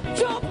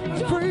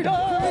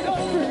 freedom,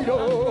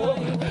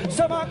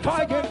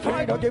 Try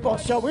to give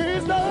us your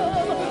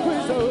wisdom.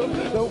 Wisdom,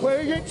 the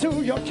way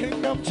into your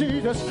kingdom,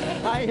 Jesus.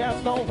 I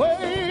am the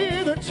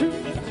way, the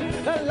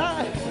truth, the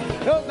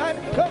life. No life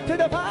come to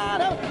the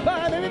Father.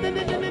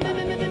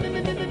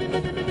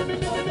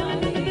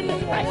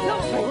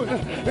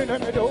 In the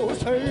middle,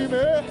 say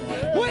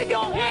me. With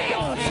your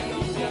hands.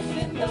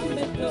 In the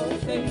middle,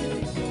 say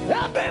me.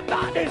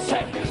 Everybody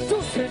say,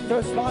 two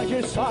sinners by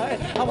his side.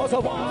 I was the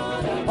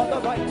one on the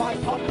right, my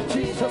God,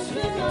 Jesus. In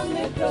the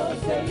middle,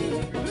 say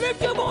me.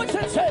 Lift your voice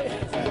and say,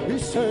 He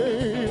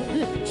saved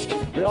me.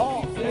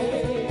 Lord.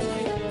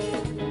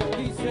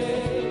 He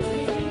saved me.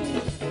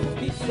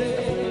 He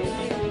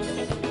saved me.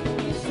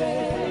 He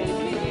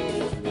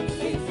saved me.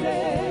 He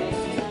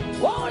saved me.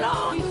 Hold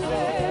on. He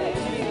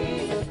saved me.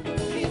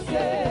 He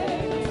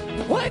saved me.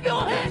 Wave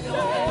your hands.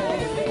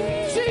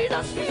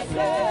 Jesus. He saved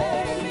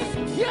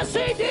me. Yes,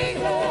 He did.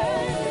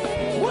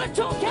 Went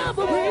to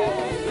Calvary.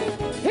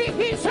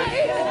 He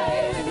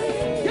saved me.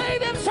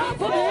 Gave Himself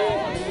for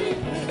me.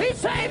 He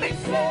saved me.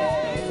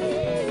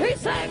 He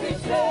saved me.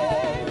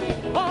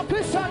 All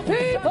Christian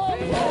people,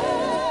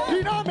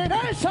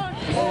 denomination,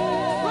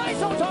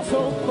 rise out of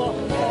soul.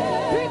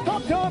 Pick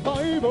up your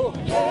Bible.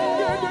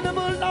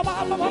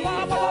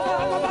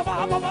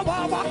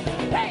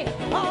 Hey,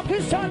 all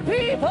Christian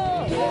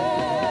people,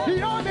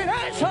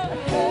 denomination,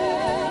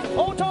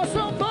 out of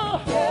soul.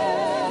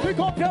 Pick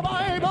up your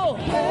Bible.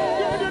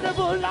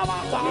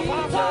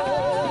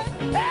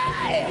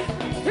 Hey,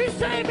 He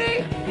saved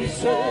me. He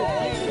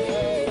saved me.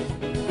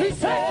 He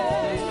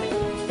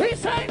saved me. He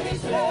saved me. He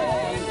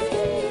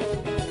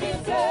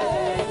saved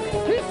me.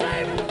 He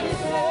saved me.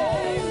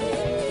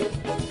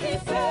 He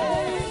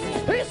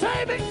saved me. He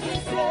saved me. He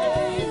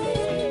saved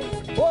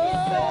me.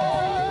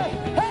 Whoa,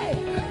 hey,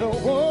 the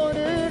one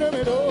in the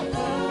middle.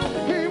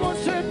 He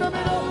was in the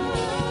middle.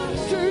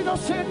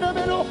 Jesus in the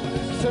middle.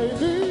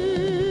 Save me.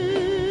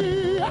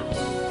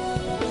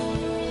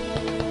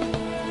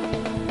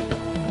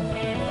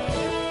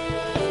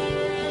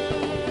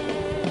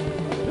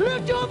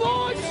 Lift your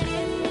voice.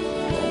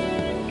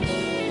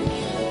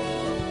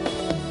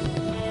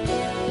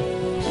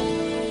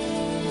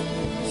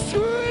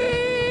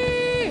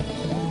 Scream.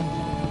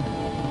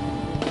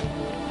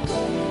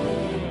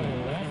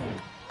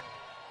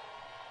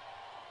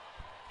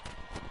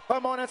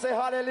 Come on and say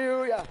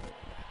hallelujah.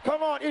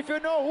 Come on, if you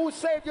know who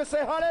saved you,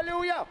 say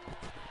hallelujah.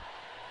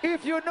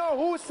 If you know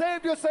who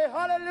saved you, say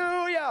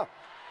hallelujah.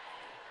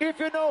 If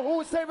you know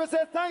who saved you,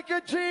 say thank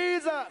you,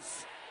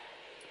 Jesus.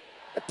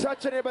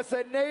 Touch your neighbor,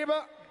 say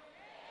neighbor,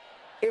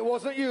 it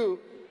wasn't you.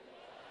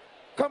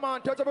 Come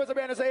on, touch the person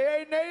behind and say,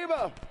 hey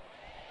neighbor,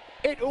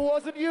 it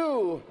wasn't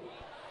you.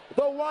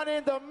 The one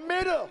in the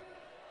middle.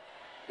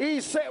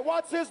 He said,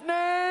 what's his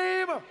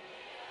name?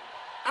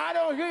 I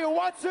don't hear you.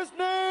 What's his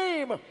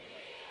name?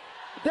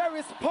 There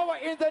is power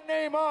in the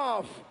name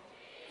of.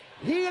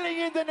 Healing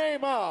in the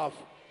name of.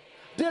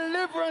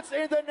 Deliverance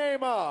in the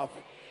name of.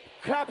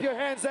 Clap your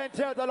hands and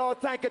tell the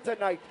Lord thank you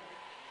tonight.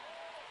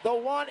 The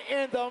one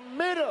in the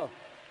middle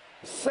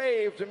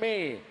saved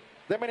me.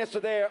 The minister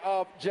there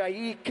of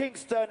J.E.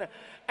 Kingston,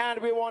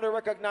 and we want to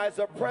recognize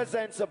the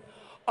presence of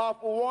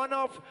one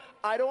of,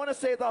 I don't want to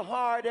say the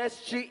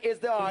hardest, she is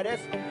the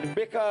hardest,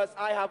 because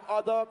I have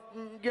other,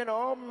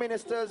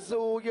 ministers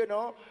who,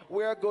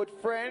 we're good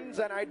friends,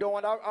 and I don't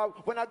want to,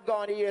 when I've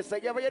gone here, say,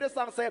 you ever hear the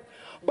song say,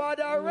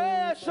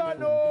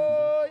 Botheration,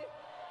 oh,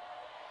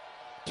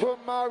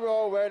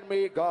 tomorrow when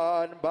me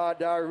gone,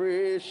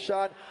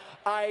 botheration.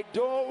 I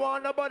don't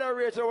want a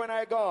botheration when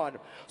I gone.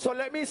 So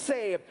let me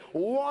say,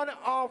 one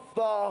of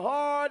the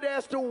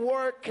hardest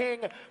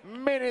working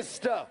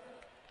minister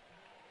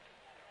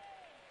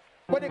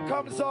when it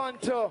comes on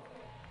to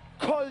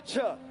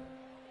culture,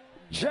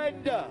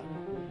 gender,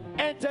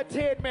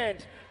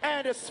 entertainment,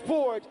 and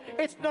sport,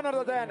 it's none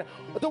other than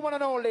the one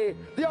and only,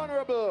 the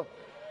Honorable,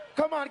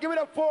 come on, give it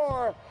up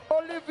for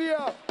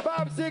Olivia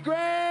Babsy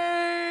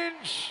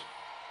Grange.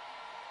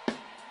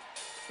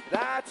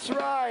 That's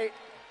right.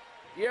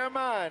 Yeah,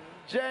 man.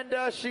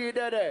 Gender, she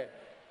did it.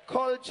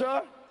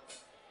 Culture.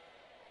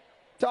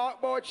 Talk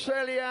about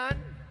Shellyan.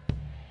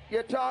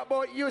 You talk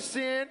about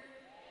Yusin.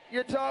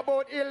 You talk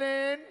about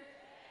Elaine.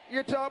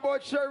 You talk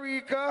about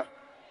Sharika.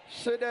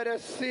 She did the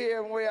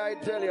same way, I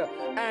tell you.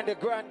 And the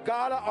Grand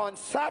Gala on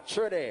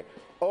Saturday.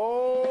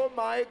 Oh,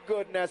 my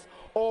goodness.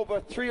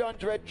 Over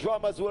 300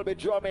 drummers will be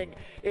drumming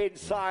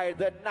inside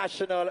the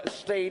National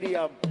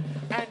Stadium.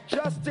 And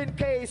just in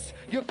case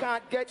you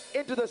can't get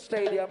into the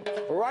stadium,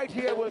 right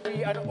here will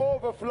be an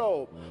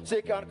overflow. So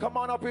you can come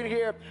on up in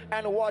here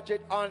and watch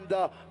it on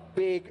the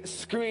big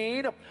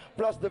screen.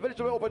 Plus the village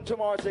will be open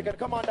tomorrow, so you can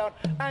come on down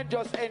and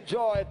just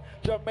enjoy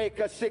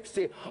Jamaica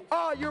 60.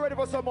 Are you ready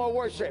for some more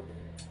worship?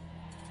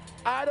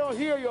 I don't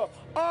hear you.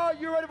 Are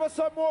you ready for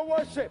some more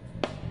worship?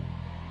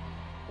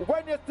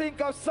 When you think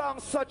of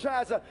songs such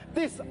as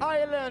This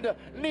Island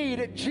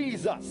Need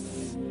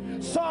Jesus,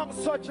 Songs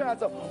such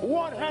as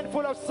One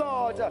Handful of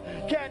Salt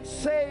can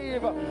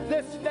save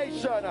this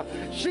nation.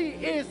 She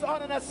is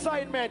on an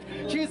assignment.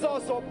 She's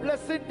also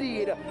blessed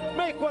indeed.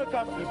 Make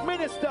welcome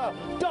Minister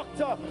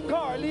Dr.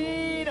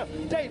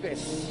 Carleen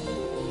Davis.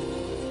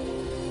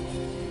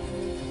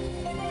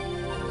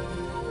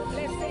 The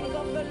blessings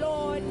of the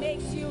Lord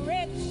makes you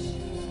rich,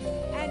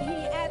 and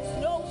he adds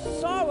no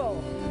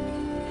sorrow.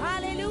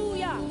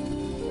 Hallelujah.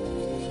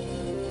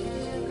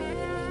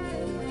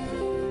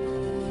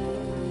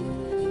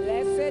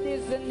 Blessed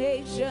is the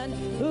nation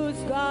whose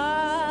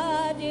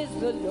God is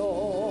the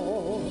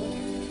Lord.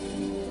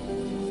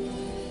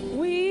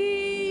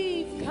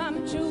 We've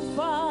come too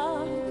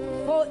far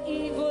for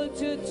evil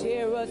to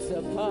tear us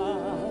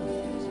apart.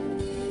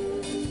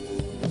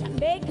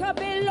 Jamaica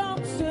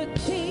belongs to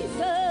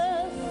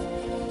Jesus.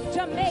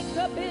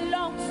 Jamaica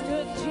belongs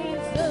to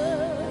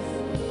Jesus.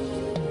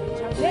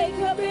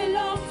 Jamaica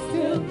belongs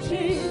to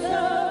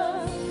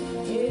Jesus.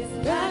 His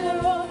banner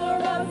over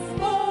us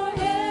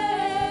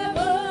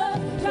forever.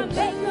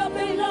 Jamaica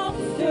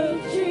belongs to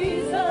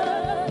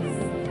Jesus.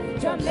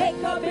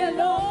 Jamaica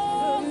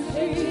belongs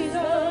to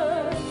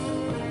Jesus.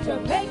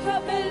 Jamaica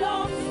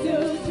belongs to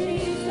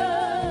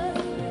Jesus.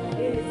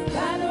 His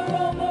banner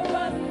over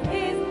us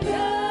is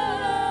pure.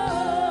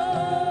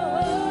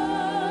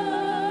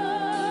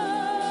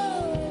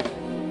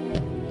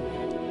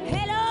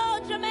 Hello,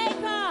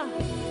 Jamaica.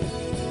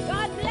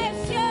 God bless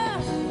you.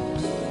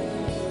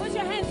 Put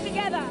your hands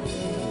together.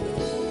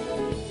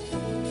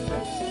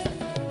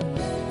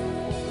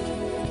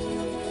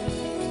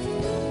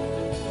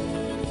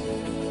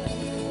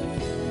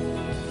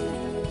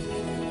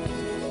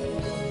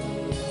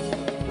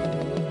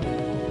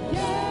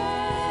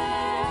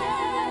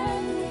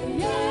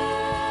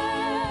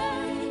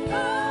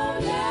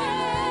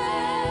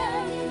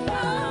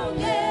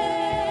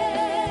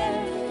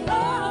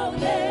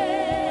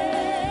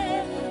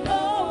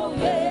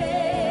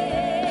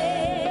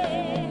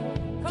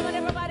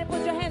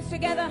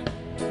 Together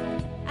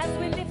as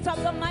we lift up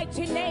the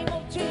mighty name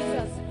of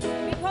Jesus,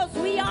 because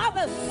we are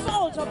the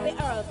salt of the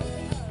earth.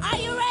 Are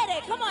you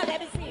ready? Come on, let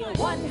me see you.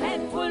 One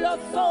handful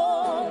of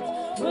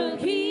salt will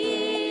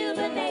heal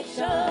the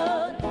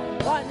nation.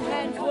 One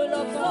handful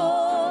of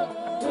salt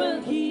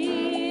will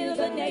heal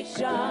the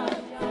nation.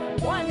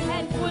 One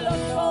handful of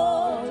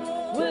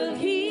salt will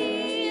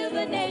heal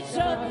the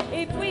nation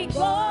if we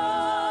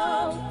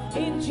go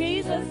in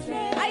Jesus'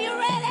 name. Are you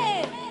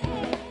ready?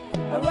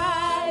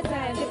 Arise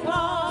and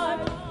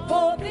depart,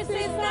 for this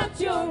is not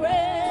your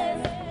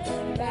rest.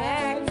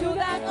 Back to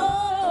that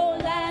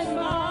old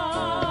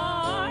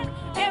landmark.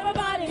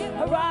 Everybody,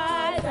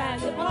 arise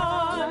and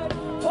depart,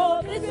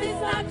 for this is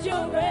not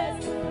your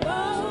rest.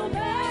 Go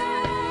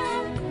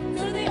back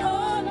to the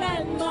old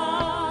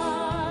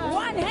landmark.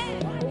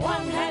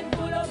 One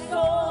handful of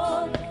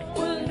salt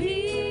will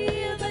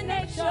heal the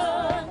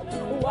nation.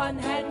 One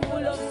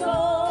handful of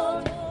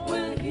salt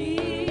will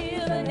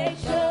heal the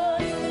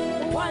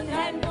nation. One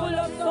handful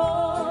of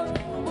salt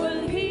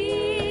will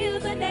heal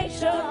the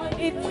nation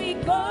if we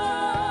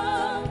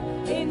go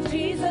in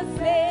Jesus'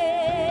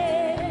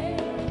 name.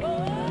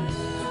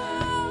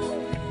 Oh,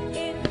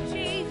 in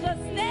Jesus'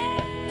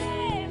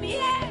 name,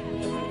 yeah.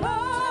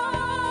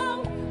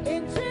 Oh,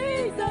 in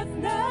Jesus'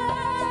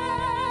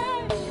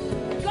 name.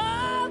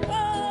 Go,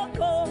 go,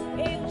 go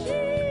in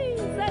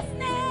Jesus'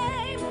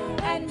 name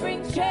and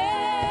bring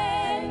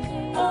change.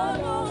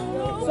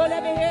 Oh, so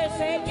let me hear you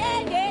say, yeah,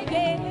 yeah,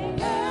 yeah.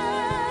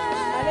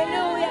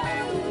 Hallelujah.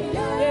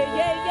 Yeah,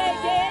 yeah, yeah,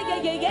 yeah,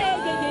 yeah, yeah,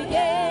 yeah, yeah,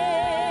 yeah.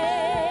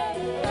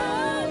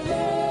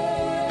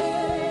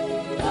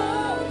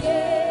 Oh,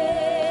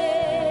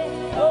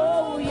 yeah.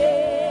 Oh,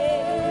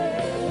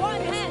 yeah.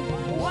 One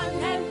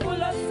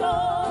handful of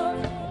salt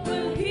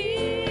will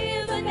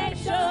heal the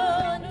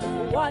nation.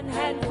 One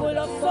handful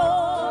of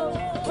salt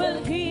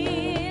will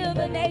heal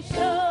the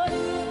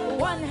nation.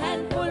 One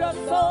handful of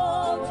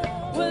salt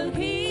will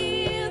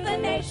heal the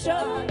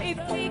nation if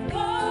we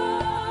go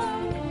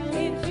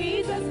in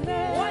Jesus'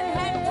 name. One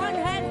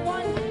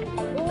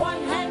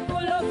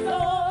handful of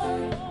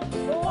salt.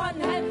 One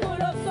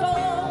handful of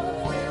salt.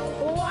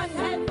 One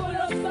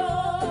handful of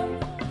salt.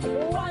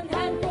 One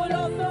handful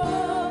of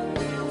salt.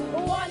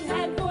 One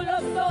handful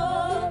of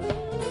salt.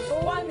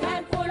 One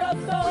handful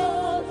of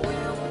salt.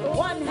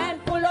 One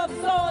handful of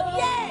salt.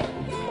 Yeah.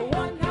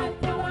 One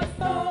handful of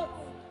salt.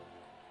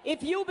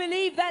 If you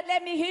believe that,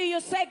 let me hear you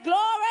say glory.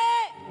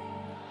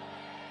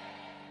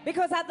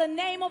 Because at the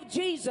name of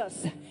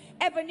Jesus,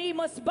 every knee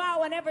must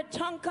bow and every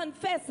tongue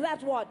confess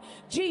that what?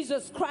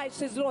 Jesus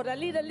Christ is Lord. I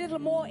need a little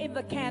more in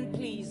the can,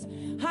 please.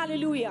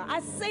 Hallelujah. I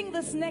sing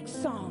this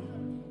next song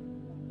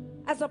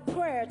as a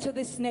prayer to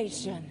this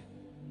nation.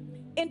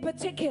 In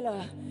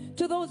particular,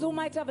 to those who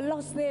might have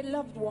lost their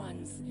loved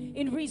ones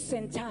in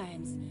recent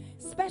times.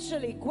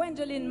 Especially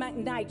Gwendolyn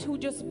McKnight, who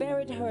just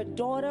buried her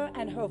daughter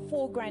and her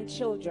 4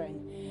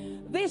 grandchildren.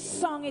 This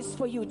song is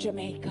for you,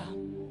 Jamaica.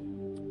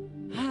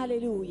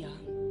 Hallelujah.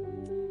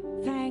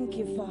 Thank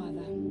you,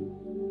 Father.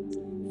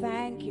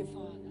 Thank you, Father.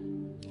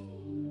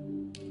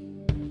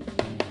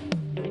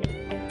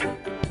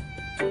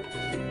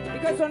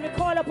 says when we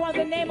call upon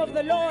the name of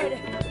the Lord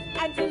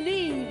and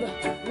believe,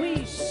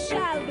 we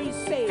shall be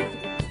saved.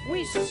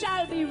 We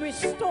shall be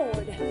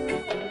restored.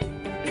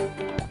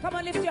 Come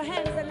on, lift your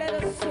hands and let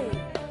us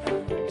sing.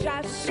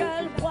 Just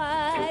shall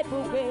wipe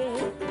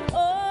away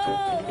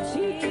all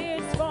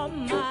tears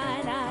from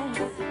mine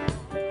eyes.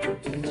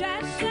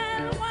 Just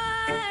shall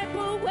wipe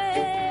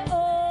away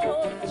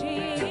all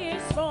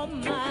tears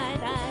from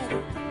mine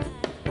eyes.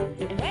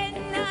 When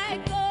I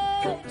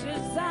go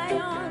to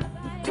Zion,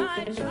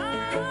 my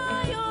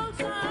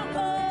trials are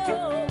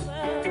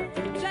over.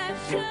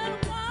 Just shall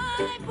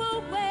wipe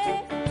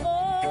away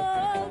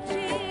all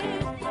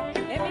tears.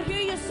 Let me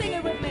hear you sing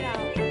it with me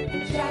now.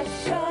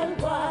 Just shall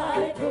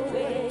wipe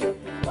away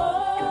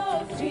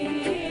all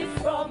tears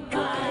from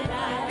mine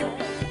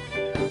eyes.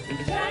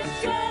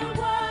 Just shall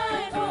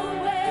wipe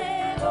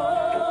away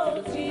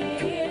all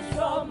tears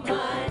from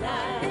mine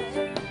eyes.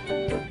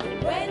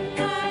 When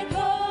I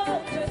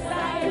go to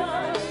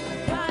Zion,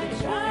 my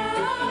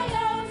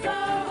trials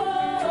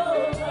are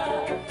over.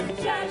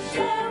 Just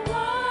shall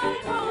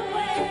wipe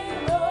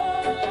away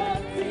all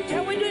tears.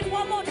 Can we do it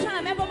one more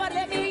time? Everybody,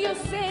 let me hear you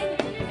sing.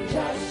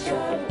 Just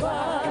shall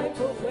wipe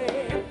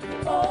away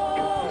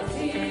all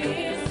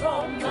tears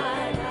from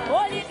mine eyes.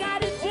 All you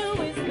gotta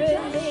do is believe.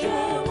 Just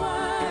shall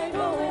wipe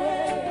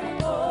away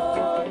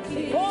all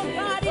tears. Oh,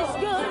 God is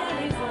good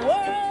and He's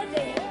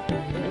worthy.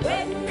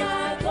 When I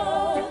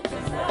go to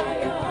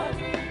Zion,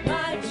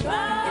 my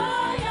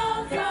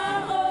trials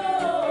are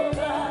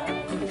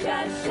over.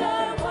 Just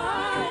shall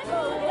wipe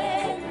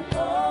away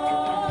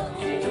all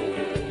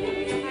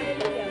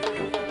tears.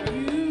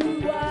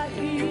 You are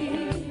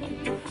here,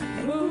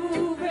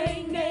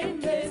 moving in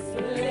this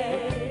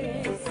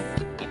place.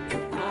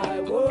 I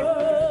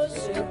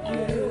worship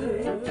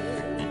you.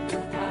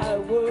 I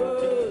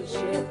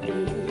worship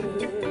you.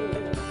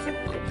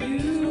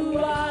 You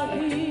are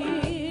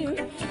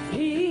here,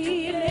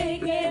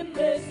 healing in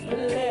this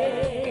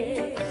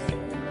place.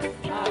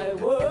 I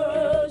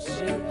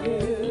worship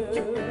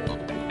you.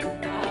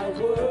 I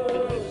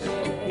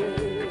worship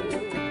you.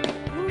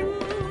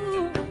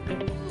 Ooh.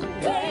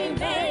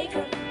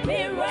 Waymaker,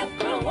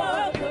 miracle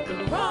worker,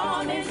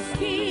 promise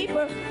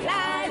keeper,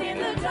 light in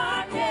the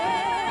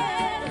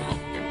darkness.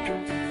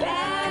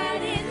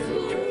 That is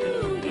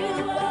who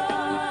you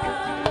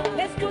are.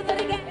 Let's do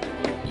that again.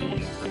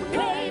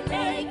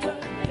 Waymaker,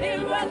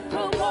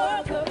 miracle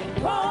worker,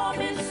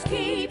 promise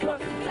keeper,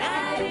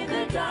 light in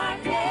the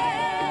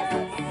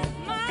darkness.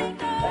 My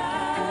God,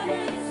 that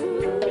is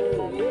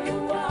who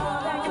you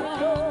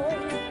are.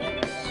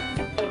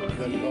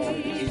 The Lord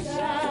is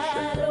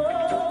Shall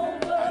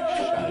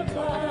overcome.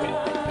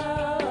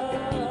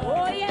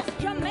 Oh yes,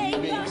 Jamaica.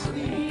 makes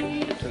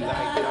me to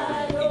lie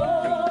down in green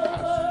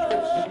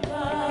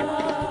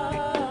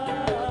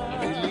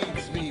pastures. He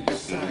leads me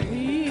beside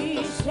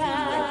the still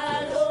Shall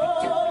waters. He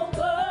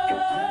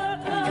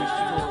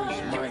overcome.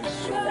 restores my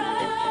soul.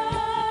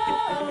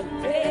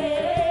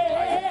 Someday. I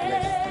am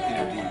blessed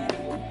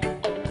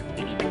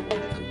indeed.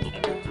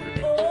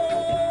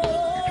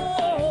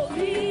 Oh,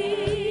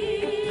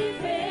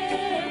 deep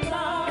in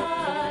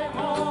my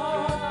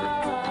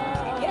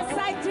heart. Yes, I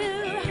do.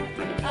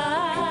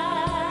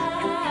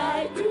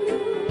 I do.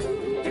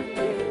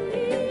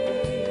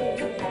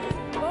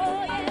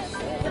 Oh, yes.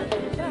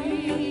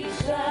 We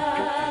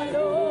shall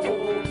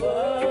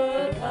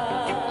overcome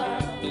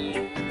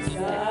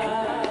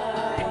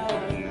someday.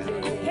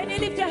 Can you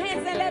lift your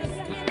hands and let us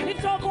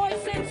lift our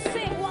voice and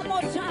sing one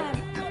more time?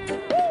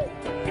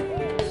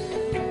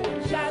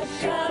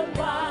 Just shall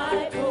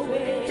wipe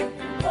away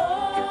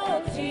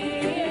all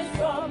tears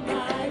from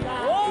my eyes.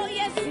 Oh,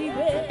 yes, He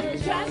will.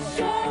 Just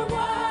shall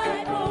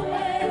wipe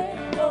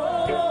away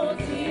all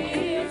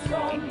tears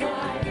from my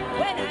eyes.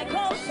 When I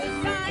go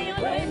to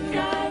Zion, when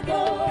I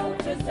go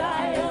to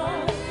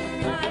Zion,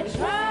 my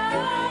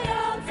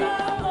trials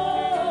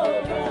are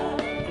over.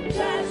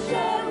 Just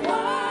shall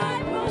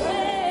wipe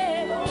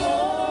away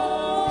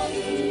all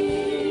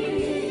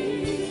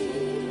tears.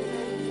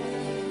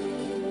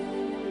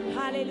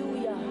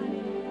 Hallelujah.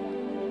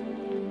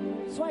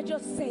 So I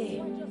just say,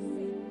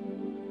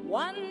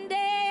 one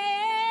day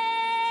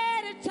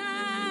at a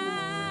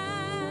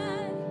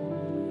time,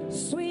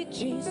 sweet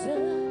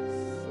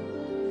Jesus,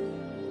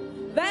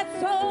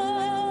 that's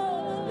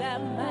all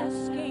I'm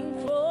asking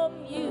from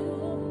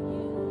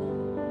you.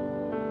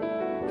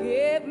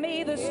 Give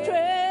me the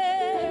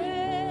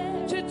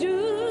strength to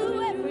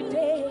do every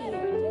day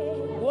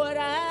what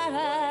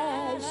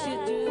I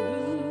should do.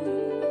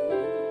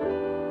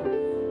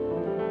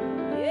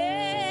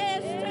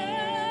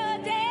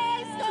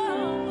 Yesterday's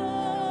gone,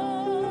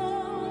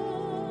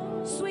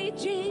 sweet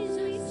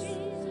Jesus,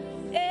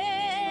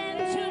 and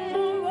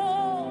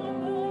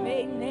tomorrow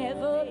may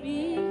never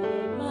be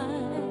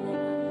mine.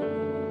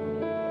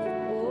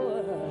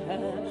 Oh,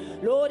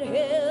 Lord,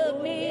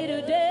 help me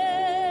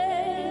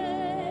today.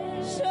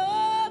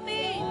 Show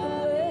me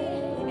the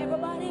way.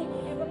 Everybody,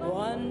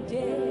 one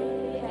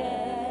day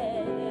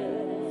at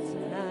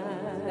a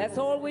time. That's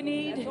all we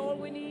need. That's all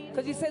we need.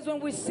 Because he says when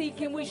we seek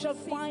him, we shall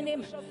find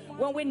him.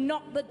 When we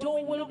knock, the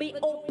door will be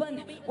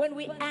open. When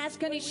we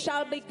ask, and it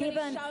shall be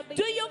given.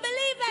 Do you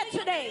believe that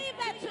today?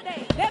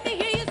 Let me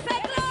hear you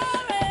say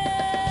glory.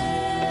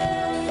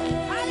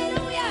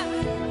 Hallelujah.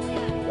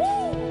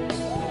 Woo.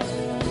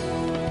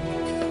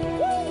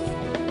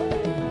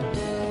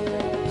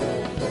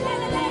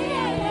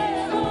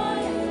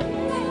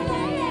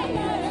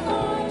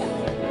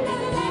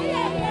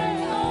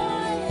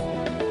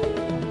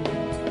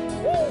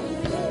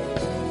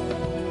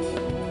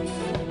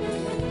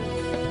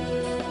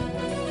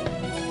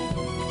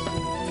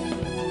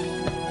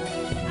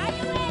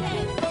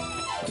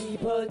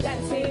 People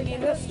dancing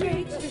in the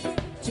streets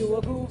to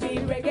a groovy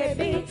reggae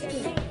beat.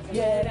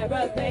 Yet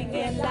everything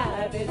in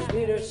life is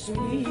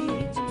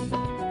bittersweet.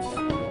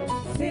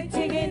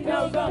 Sitting in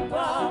the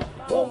rumba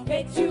won't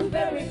get you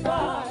very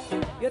far.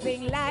 You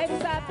think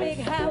life's a big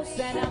house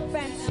and a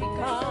fancy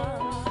car.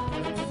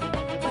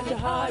 But your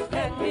heart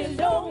can be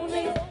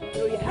lonely.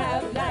 Do you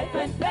have life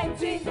and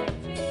plenty?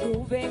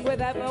 Moving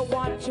with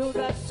everyone to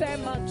the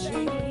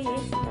cemetery.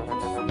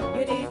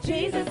 You need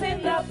Jesus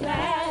in the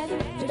plan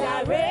to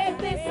direct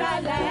this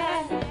our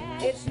land.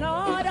 It's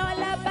not all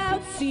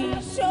about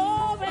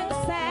seashore and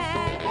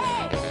sand.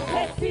 Hey,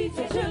 let's teach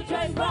the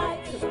children right.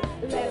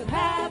 Let them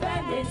have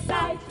an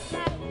insight.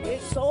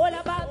 It's all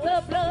about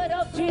the blood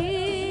of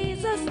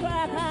Jesus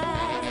Christ.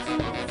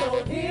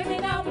 So hear me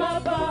now, my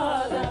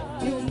brother.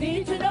 You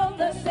need to know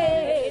the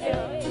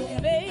Savior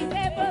to make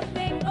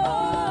everything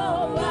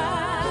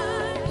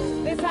alright.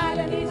 This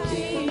island is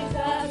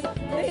Jesus.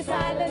 This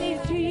island is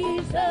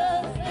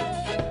Jesus.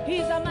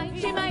 He's a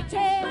mighty, mighty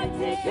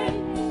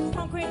King,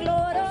 conquering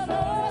Lord of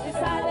all. This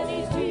island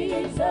is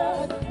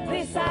Jesus.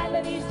 This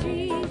island is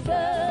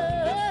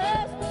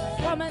Jesus.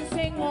 Come and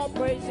sing more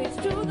praises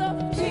to the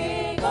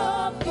King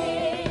of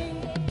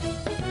Kings.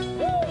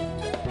 Woo.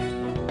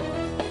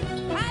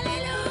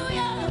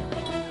 Hallelujah.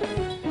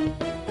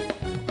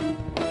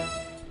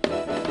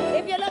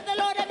 If you love the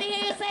Lord, let me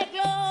hear you say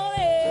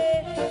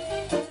glory.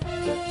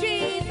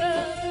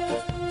 Jesus,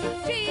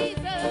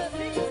 Jesus.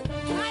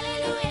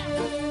 Hallelujah.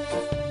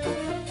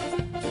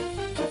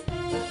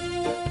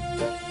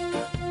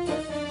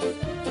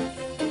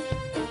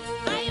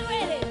 Are you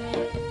ready?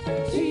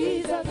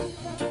 Jesus,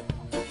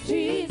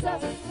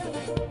 Jesus,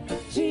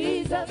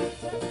 Jesus,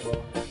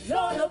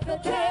 Lord of the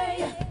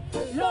day,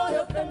 Lord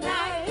of the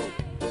night,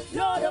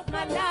 Lord of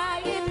my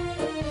life.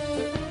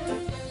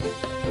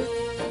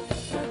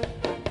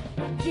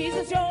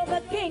 Jesus, you're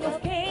the King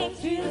of Kings.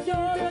 Jesus, you're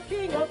the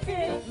King of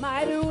Kings,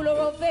 Mighty ruler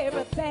of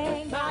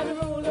everything. mighty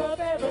ruler of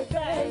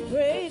everything.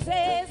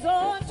 Praises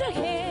unto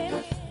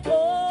him.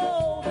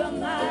 Oh, the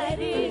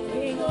mighty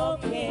King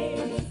of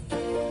Kings.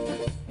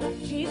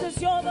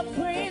 Jesus, you're the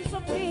Prince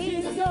of Peace.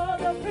 Jesus, you're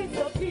the Prince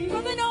of Peace.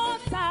 From the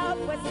north, south,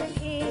 west,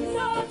 and east.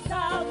 North,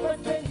 south,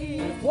 west, and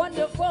east.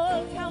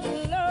 Wonderful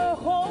Counselor,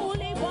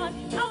 Holy One.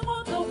 I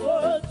want the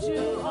world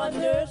to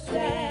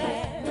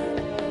understand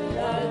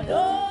the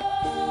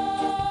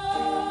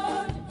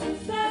Lord,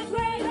 the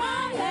great I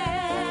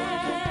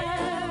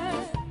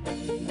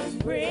am,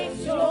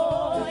 brings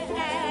joy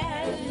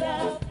and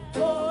love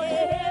for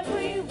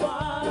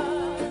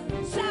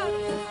everyone. Shout,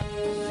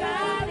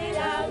 shout it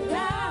out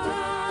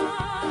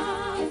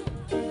loud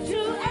to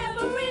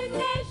every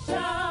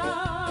nation.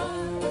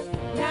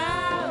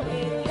 Now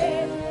in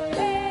him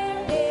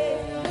there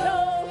is no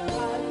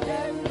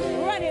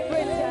condemnation. Run it,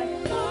 Richard.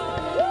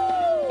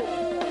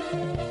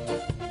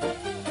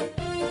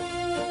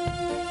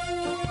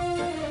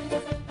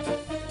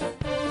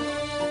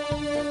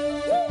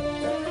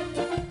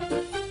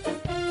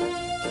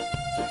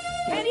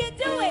 Can you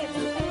do it?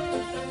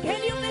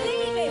 Can you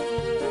believe it?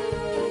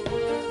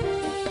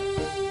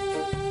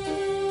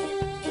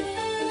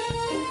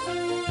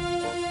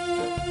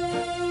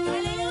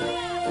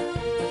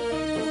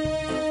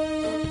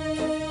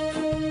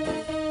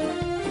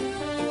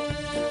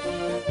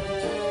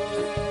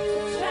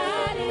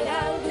 Shout it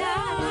out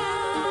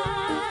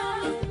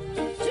loud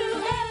to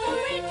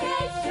every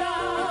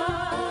nation.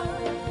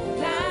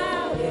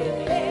 Now in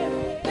him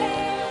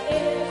there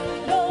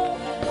is no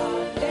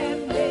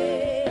condemnation.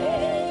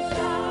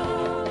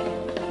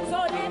 So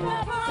let the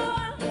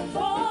power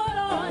fall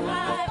on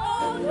high.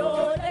 Oh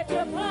Lord, let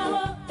your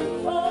power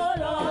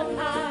fall on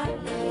high.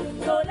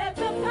 So let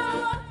the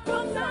power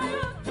from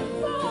Zion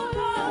fall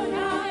on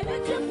high.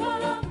 Let your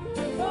power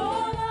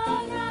fall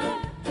on high.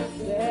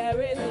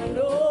 There is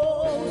no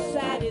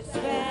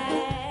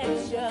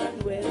satisfaction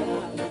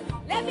without.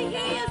 Let me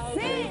hear you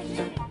sing.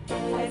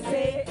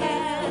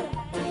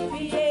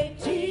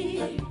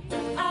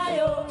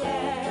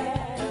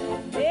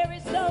 S-A-L-V-A-G-I-O-N. There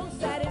is no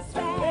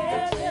satisfaction.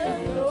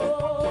 There's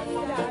no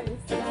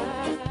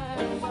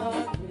satisfaction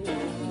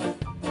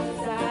with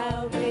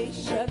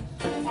salvation.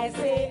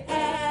 S-A-L-V-A-G-I-O-N.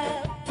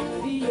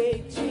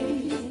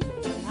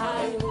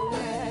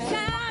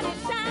 Shout it,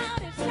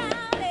 shout it,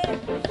 shout it.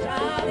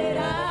 Shout it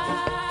out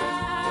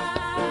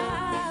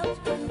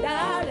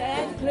loud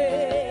and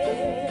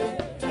clear.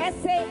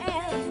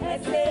 S-A-L,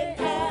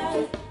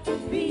 S-A-L-V-A-G-I-O-N.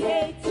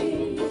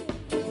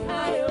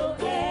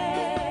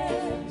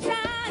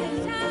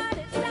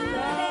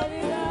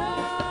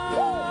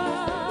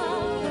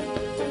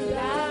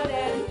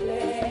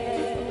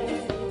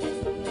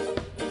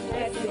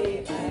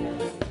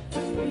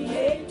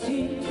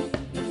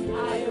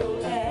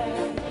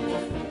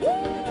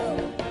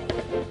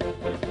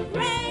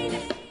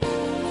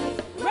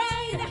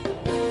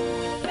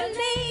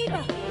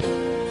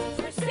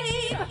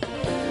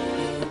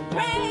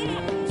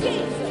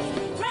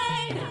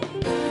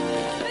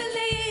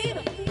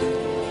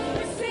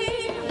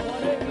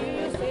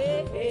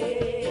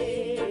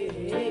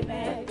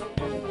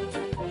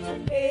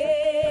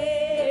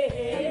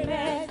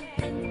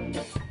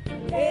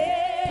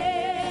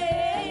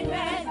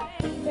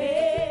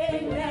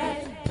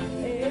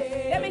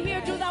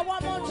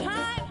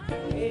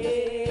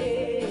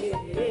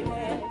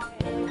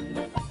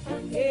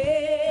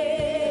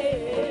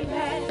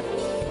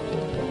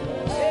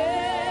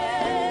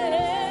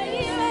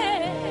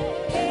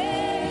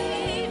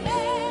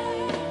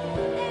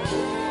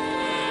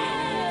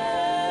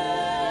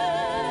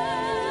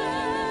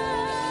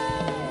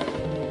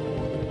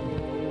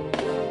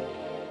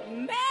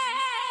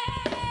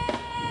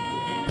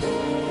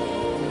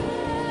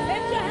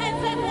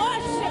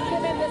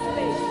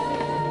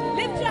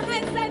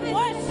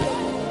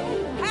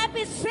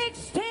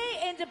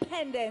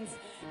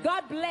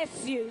 God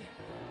bless you.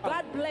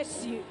 God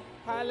bless you.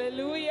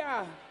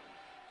 Hallelujah.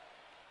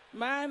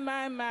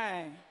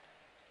 My.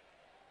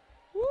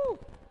 Woo.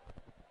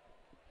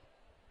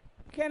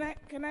 Can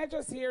I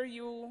just hear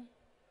you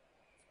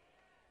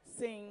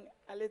sing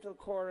a little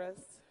chorus?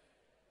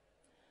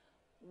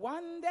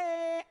 One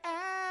day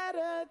at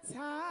a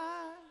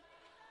time.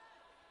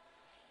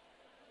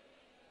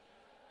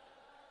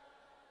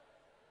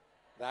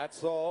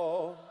 That's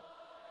all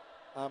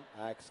I'm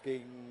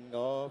asking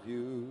of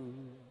you.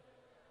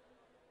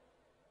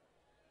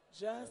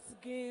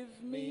 Just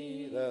give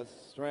me the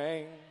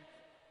strength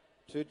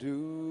to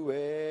do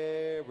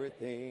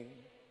everything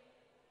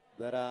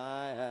that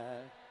I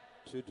have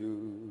to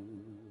do.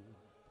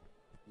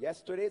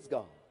 Yesterday's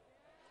gone.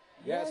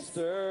 Yes.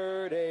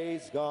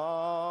 Yesterday's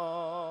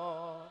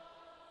gone.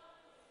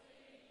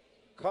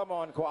 Come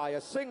on, choir,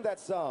 sing that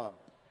song.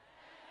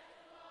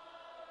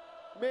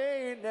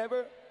 May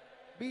never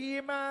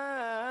be mine.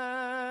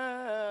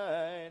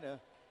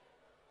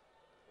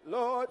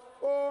 Lord,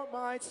 for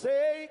my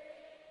sake,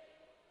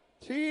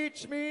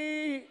 teach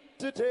me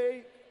to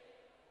take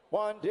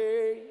one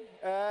day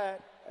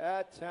at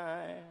a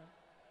time.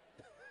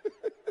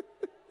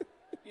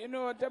 You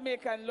know,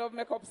 Jamaican love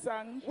makeup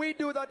song. We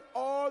do that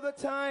all the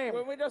time.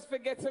 When we just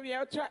forget to me,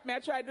 I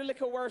try to do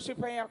little worship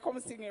and you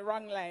come sing it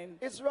wrong line.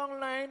 It's wrong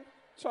line.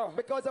 Sure.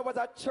 Because I was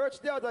at church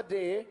the other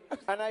day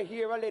and I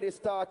hear a lady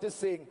start to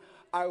sing,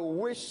 I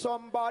wish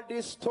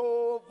somebody's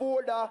stove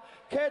would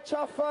catch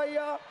a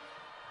fire.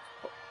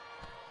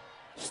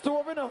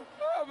 Stove, you know?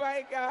 Oh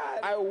my God.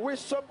 I wish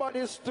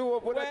somebody's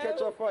stove would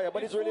catch a fire,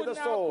 but it's really the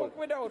soul. Cook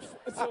without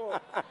soul.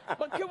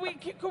 But can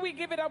we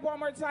give it up one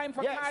more time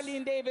for Yes.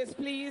 Carleen Davis,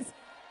 please?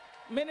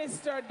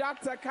 Minister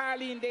Dr.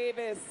 Carleen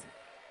Davis.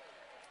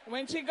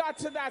 When she got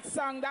to that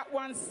song, that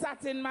one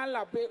sat in my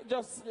lap. It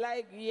just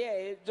like,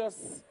 yeah.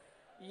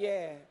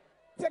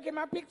 Taking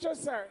my picture,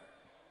 sir.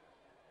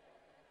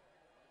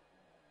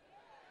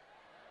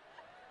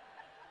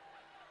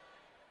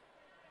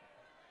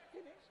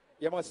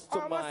 You must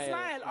smile. Must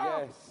smile.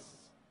 Oh.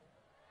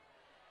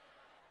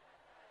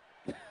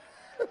 Yes.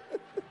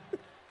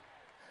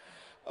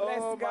 Bless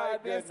God, bless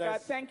goodness.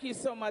 God. Thank you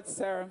so much,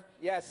 sir.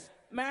 Yes.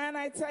 Man,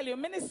 I tell you,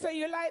 Minister,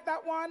 you like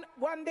that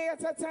one day at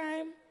a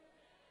time?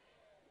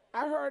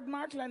 I heard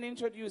Markland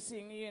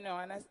introducing, you know,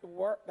 and that's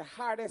the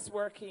hardest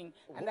working,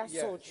 and that's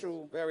so Yes,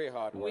 true. Very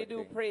hard working. We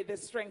do pray the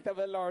strength of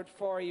the Lord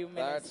for you,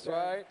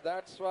 Minister.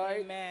 That's right.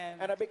 Amen.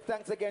 And a big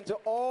thanks again to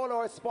all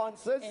our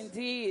sponsors.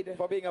 Indeed.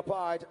 For being a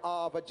part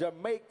of a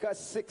Jamaica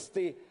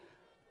 60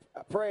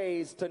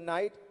 praise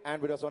tonight.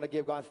 And we just want to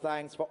give God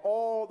thanks for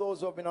all those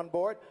who have been on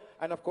board.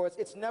 And of course,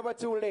 it's never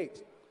too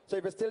late. So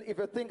if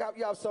you think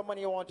you have some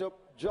money, you want to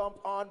jump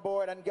on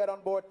board and get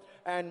on board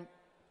and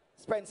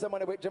spend some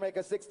money with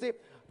Jamaica 60,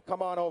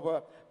 come on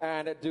over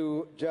and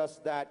do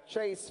just that.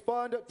 Chase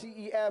Fund,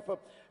 TEF,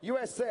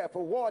 USF,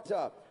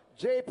 Water,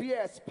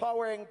 JPS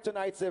powering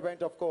tonight's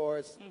event, of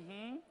course.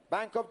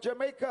 Bank of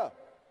Jamaica,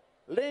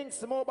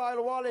 Links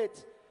Mobile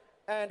Wallet,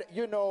 and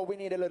you know we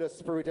need a little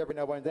spirit every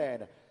now and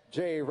then.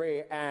 J.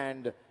 Ray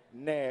and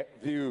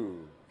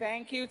Nephew.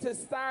 Thank you to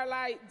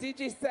Starlight,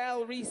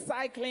 Digicel,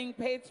 Recycling,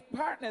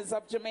 Partners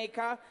of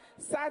Jamaica,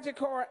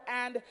 Sagicor,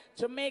 and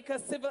Jamaica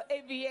Civil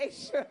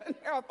Aviation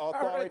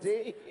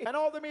Authority. And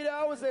all the media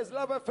houses,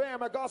 Love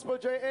FM, Gospel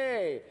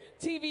JA,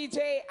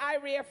 TVJ,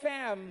 IRI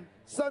FM,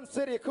 Sun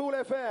City, Cool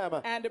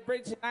FM, and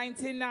Bridge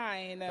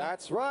 99.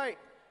 That's right.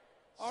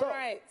 All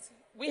right.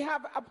 We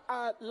have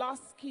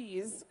lost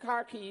keys,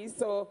 car keys,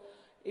 so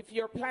if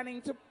you're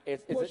planning to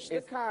push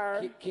the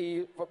car.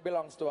 Key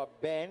belongs to a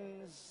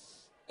Benz.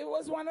 It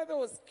was one of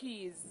those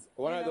keys.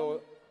 One of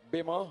those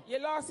Beamer. You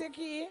lost your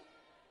key.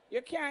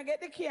 You can't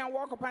get the key and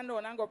walk up and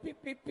down and go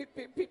pip, pip, pip,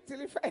 pip, pip till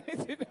you find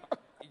it.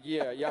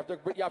 Yeah, you have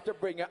to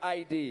bring your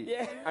ID.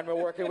 Yeah. And we're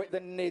working with the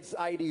NIDS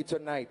ID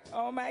tonight.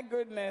 Oh my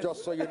goodness.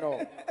 Just so you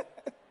know.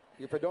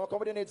 If you don't come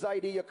with the NIDS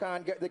ID, you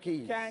can't get the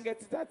keys. Can't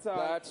get it, that's all.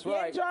 That's You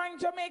right. enjoying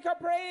Jamaica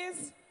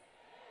Praise?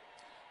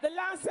 The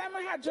last time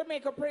we had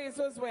Jamaica Praise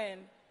was when?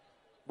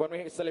 When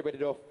we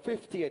celebrated our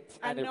 50th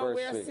And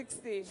anniversary. now we're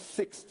 60.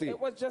 60. It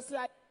was just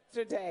like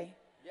yesterday.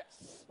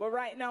 Yes. But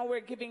right now we're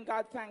giving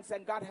God thanks,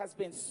 and God has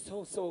been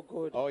so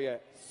good. Oh, yeah.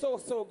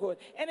 So good.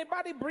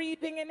 Anybody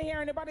breathing in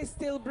here? Anybody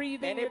still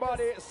breathing?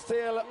 Anybody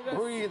still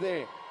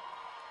breathing?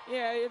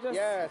 Yeah, you just...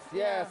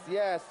 Yes.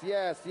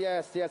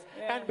 Yeah.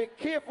 And be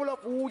careful of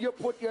who you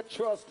put your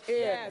trust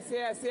in.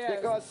 Yes.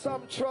 Because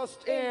some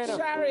trust in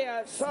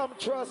chariots, some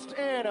trust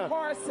in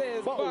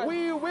horses, but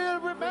we will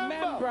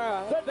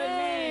remember the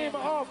name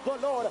of the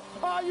Lord.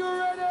 Are you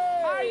ready?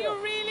 Are you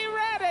really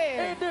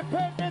ready?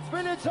 Independence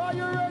Village, are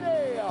you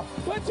ready?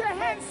 Put your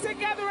hands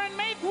together and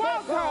make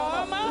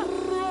welcome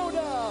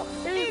Rhoda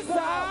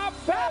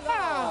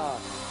Isabella.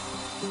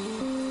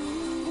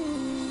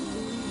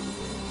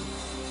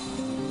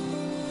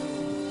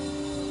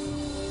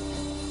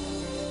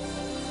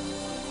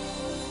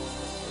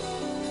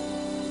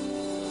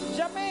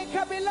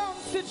 Jamaica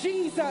belongs to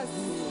Jesus.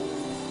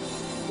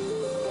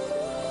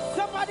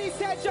 Somebody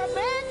said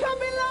Jamaica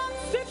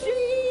belongs to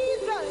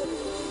Jesus.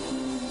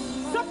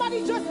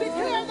 Somebody just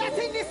declare that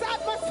in this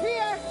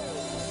atmosphere,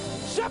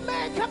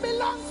 Jamaica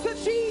belongs to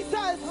Jesus.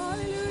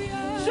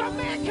 Hallelujah.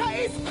 Jamaica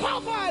is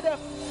covered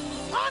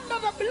under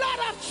the blood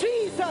of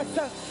Jesus.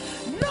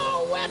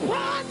 No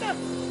weapon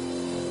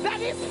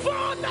that is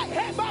formed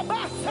against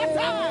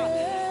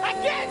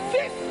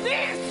this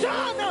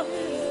nation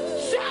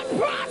shall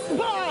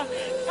prosper,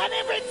 and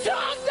every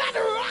tongue that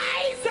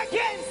rises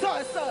against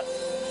us,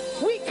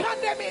 we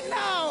condemn it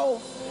now.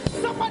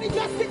 Somebody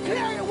just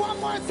declare it one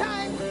more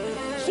time.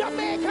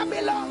 Jamaica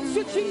belongs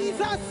to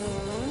Jesus.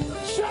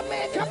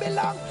 Jamaica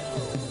belongs.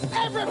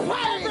 Every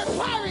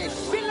parish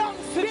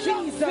belongs to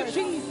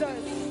Jesus.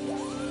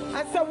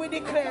 And so we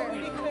declare,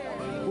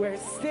 we're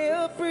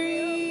still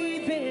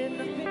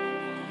breathing.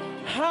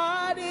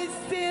 Heart is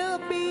still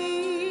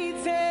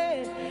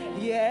beating.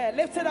 Yeah,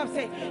 lift it up,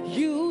 say,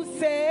 you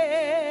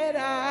said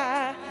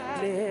I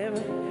live.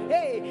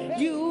 Hey,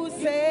 you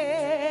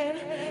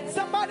said.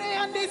 Somebody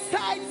on this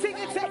side sing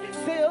it, say,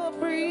 still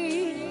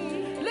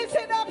breathe. Lift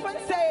it up and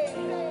say,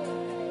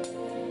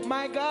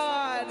 my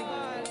God.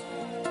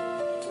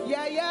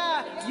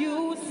 Yeah,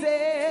 you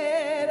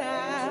said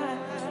I.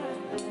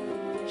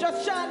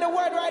 Just shine the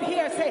word right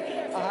here,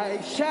 say, I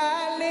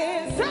shall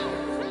live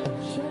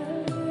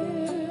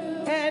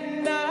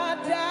and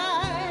not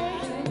die.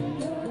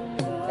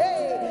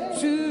 Hey,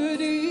 to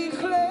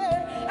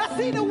declare. I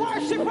see the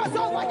worshipers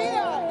over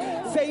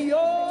here. Say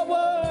your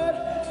word.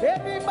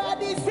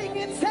 Everybody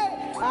singing,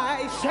 say,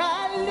 I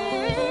shall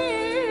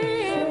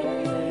live,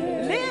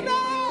 live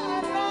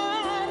and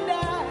not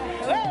die.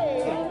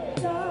 Hey,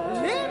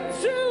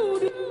 live to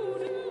the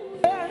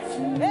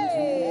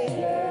hey.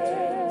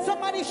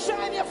 Somebody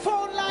shine your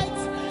phone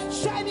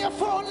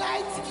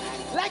lights,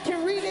 like you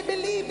really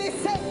believe this.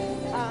 Say,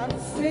 I'm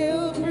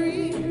still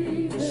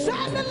breathing.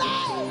 Shine the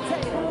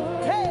light.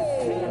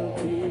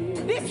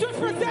 Hey, this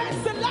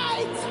represents the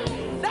light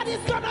that is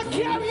gonna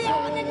carry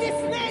on in this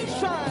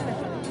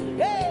nation.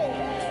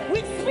 Hey, we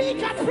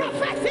speak a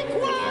prophetic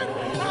word.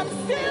 I'm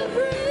still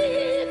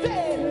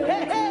breathing.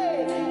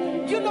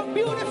 Hey, you look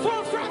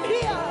beautiful from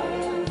here.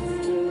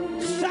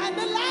 Shine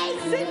the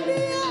lights in the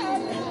air.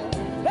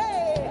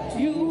 Hey,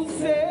 you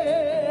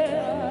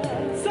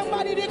said.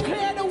 Somebody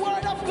declare the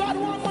word of God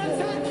one more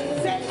time.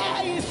 Say,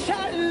 I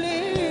shall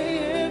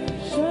live.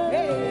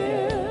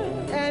 Hey,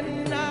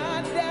 and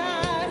not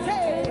die.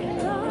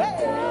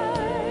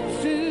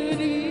 Hey, to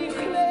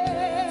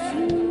declare.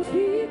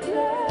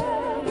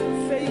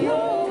 Say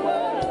your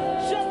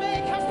word.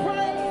 Jamaica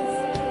praise.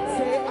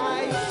 Say, I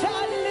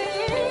shall live.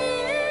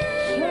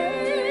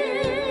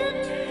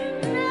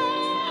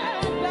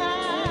 Not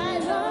die.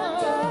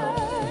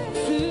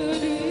 To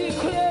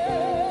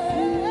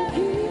declare.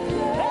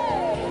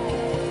 Hey,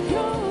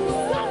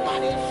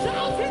 somebody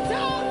shout it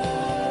out.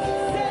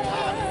 Say,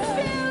 I'm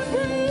still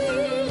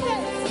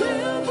breathing.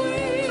 Still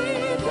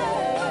breathing.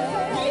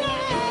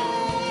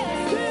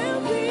 Yeah, still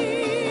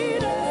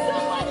breathing.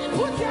 Somebody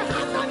put your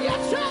hand on your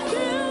chest.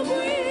 Still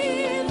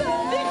breathing.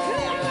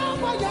 Declare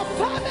over your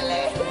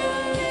family.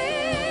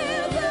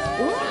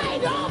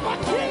 Right over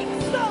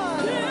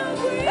Kingston.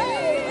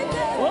 Hey,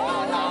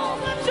 all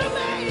over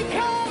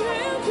Jamaica.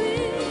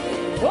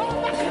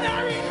 Over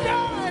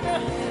Clarendon.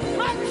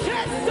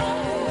 Manchester.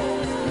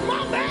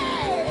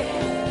 Mumbai.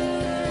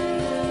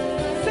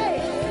 Say,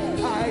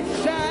 I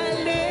shall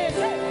live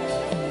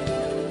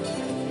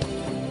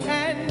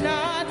and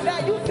not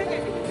die. You sing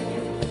it.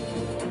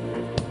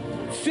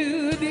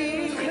 To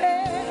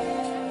declare.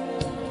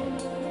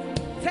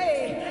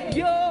 Say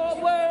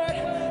your word.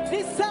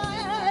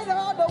 Decide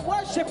all the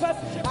worshipers.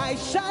 I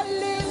shall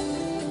live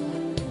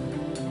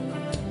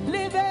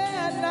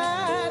and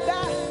not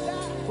die.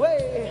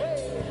 Wait,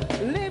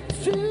 live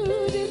to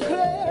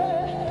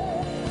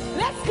declare.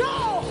 Let's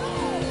go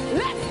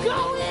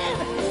in.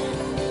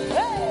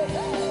 Hey,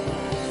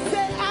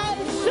 say I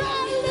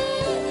shall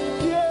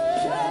live.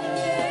 Yeah,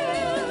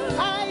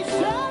 I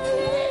shall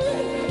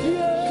live.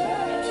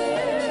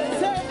 Yeah,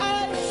 say I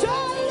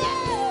shall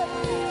live.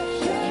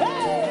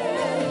 Hey,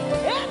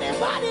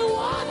 anybody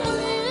wanna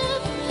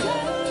live?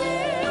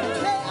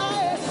 Say I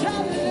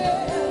shall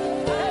live.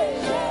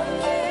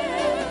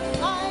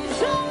 I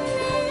shall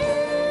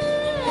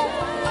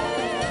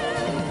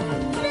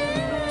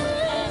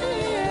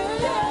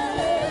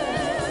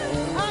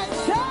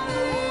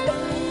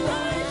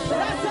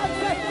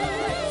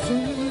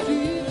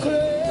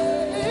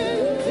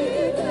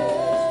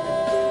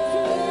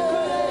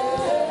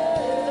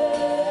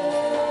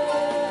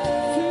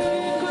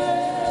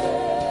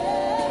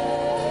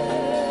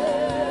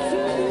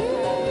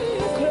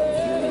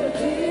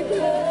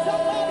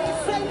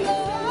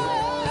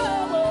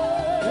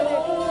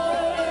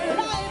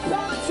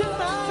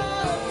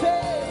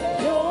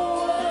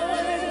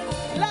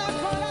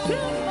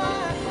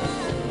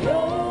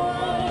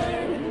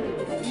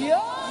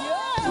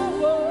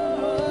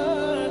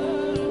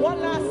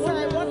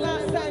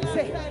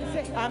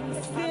I'm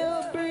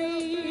still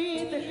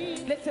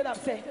breathing. Lift it up,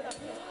 say.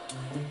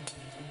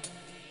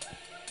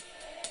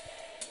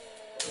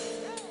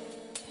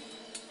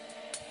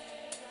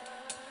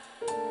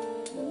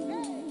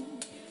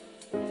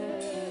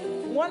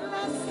 One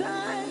last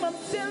time, I'm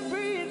still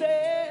breathing.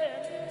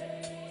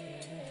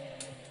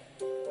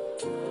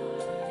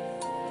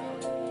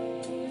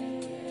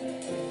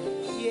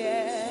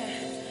 Yeah,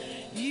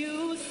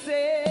 you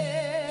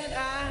said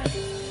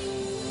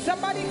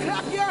Somebody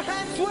clap your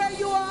hands where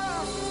you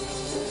are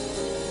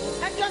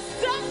and just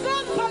thank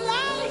God for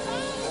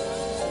life.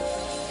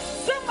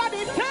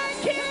 Somebody thank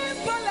Him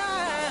for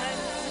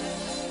life.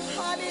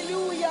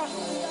 Hallelujah.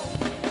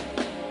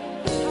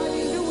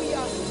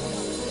 Hallelujah.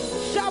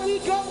 Shall we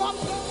go up?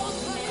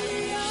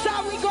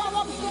 Shall we go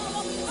up?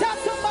 Tell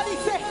somebody,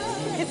 say,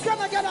 it's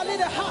gonna get a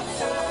little hot.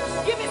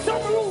 Give me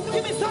some room.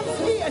 Give me some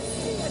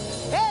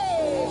space.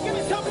 Hey, give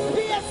me some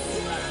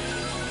space.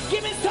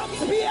 Give me some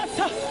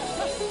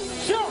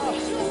space. Sure.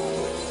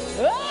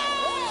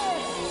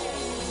 Hey.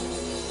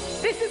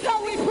 This is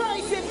how we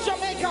praise in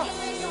Jamaica.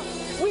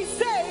 We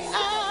say,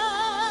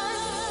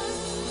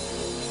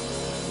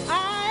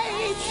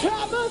 I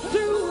travel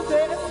through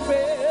this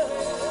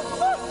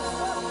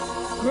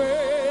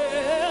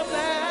great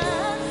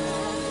land.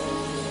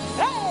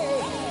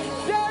 Hey,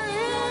 there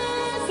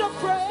is a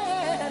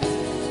friend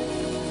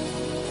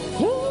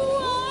who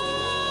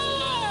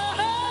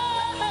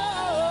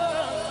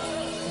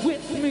are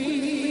with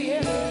me.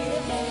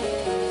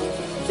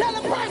 Tell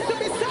the person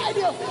beside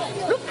you,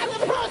 look at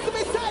the person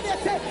beside you,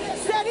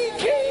 said he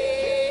keeps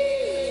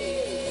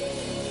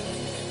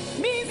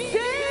me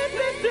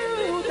safely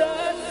through the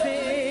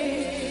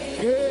sea.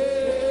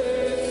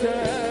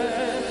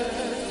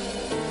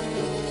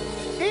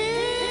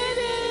 It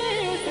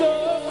is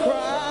the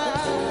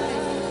cry.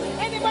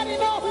 Anybody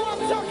know who I'm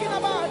talking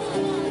about?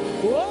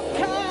 Oh,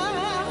 Calvary.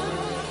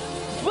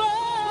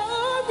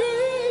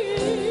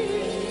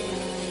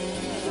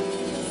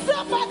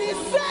 Somebody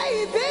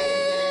say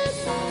this.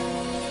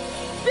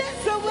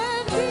 This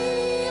will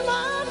be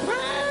my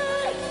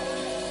prayer.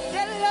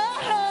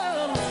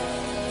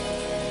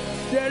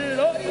 The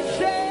Lord is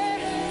there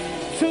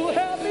to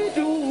help me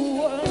do.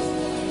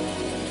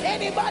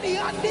 Anybody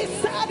on this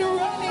side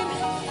running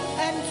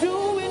and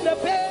doing the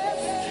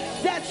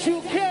best that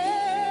you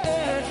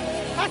can?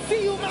 I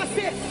see you, my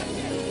sis.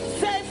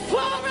 Say,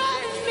 for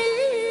I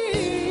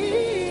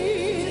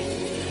need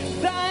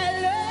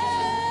thy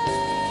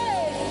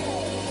love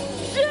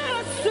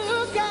just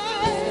to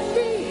guide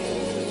me.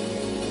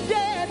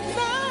 That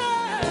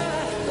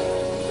night.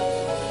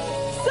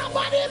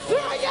 Somebody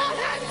throw your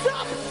hands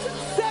up.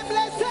 Say,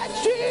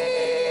 blessed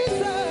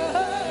Jesus.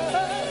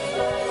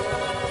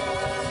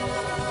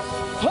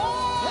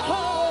 Oh,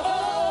 oh, oh.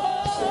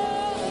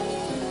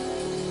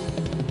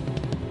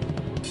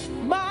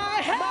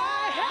 My head.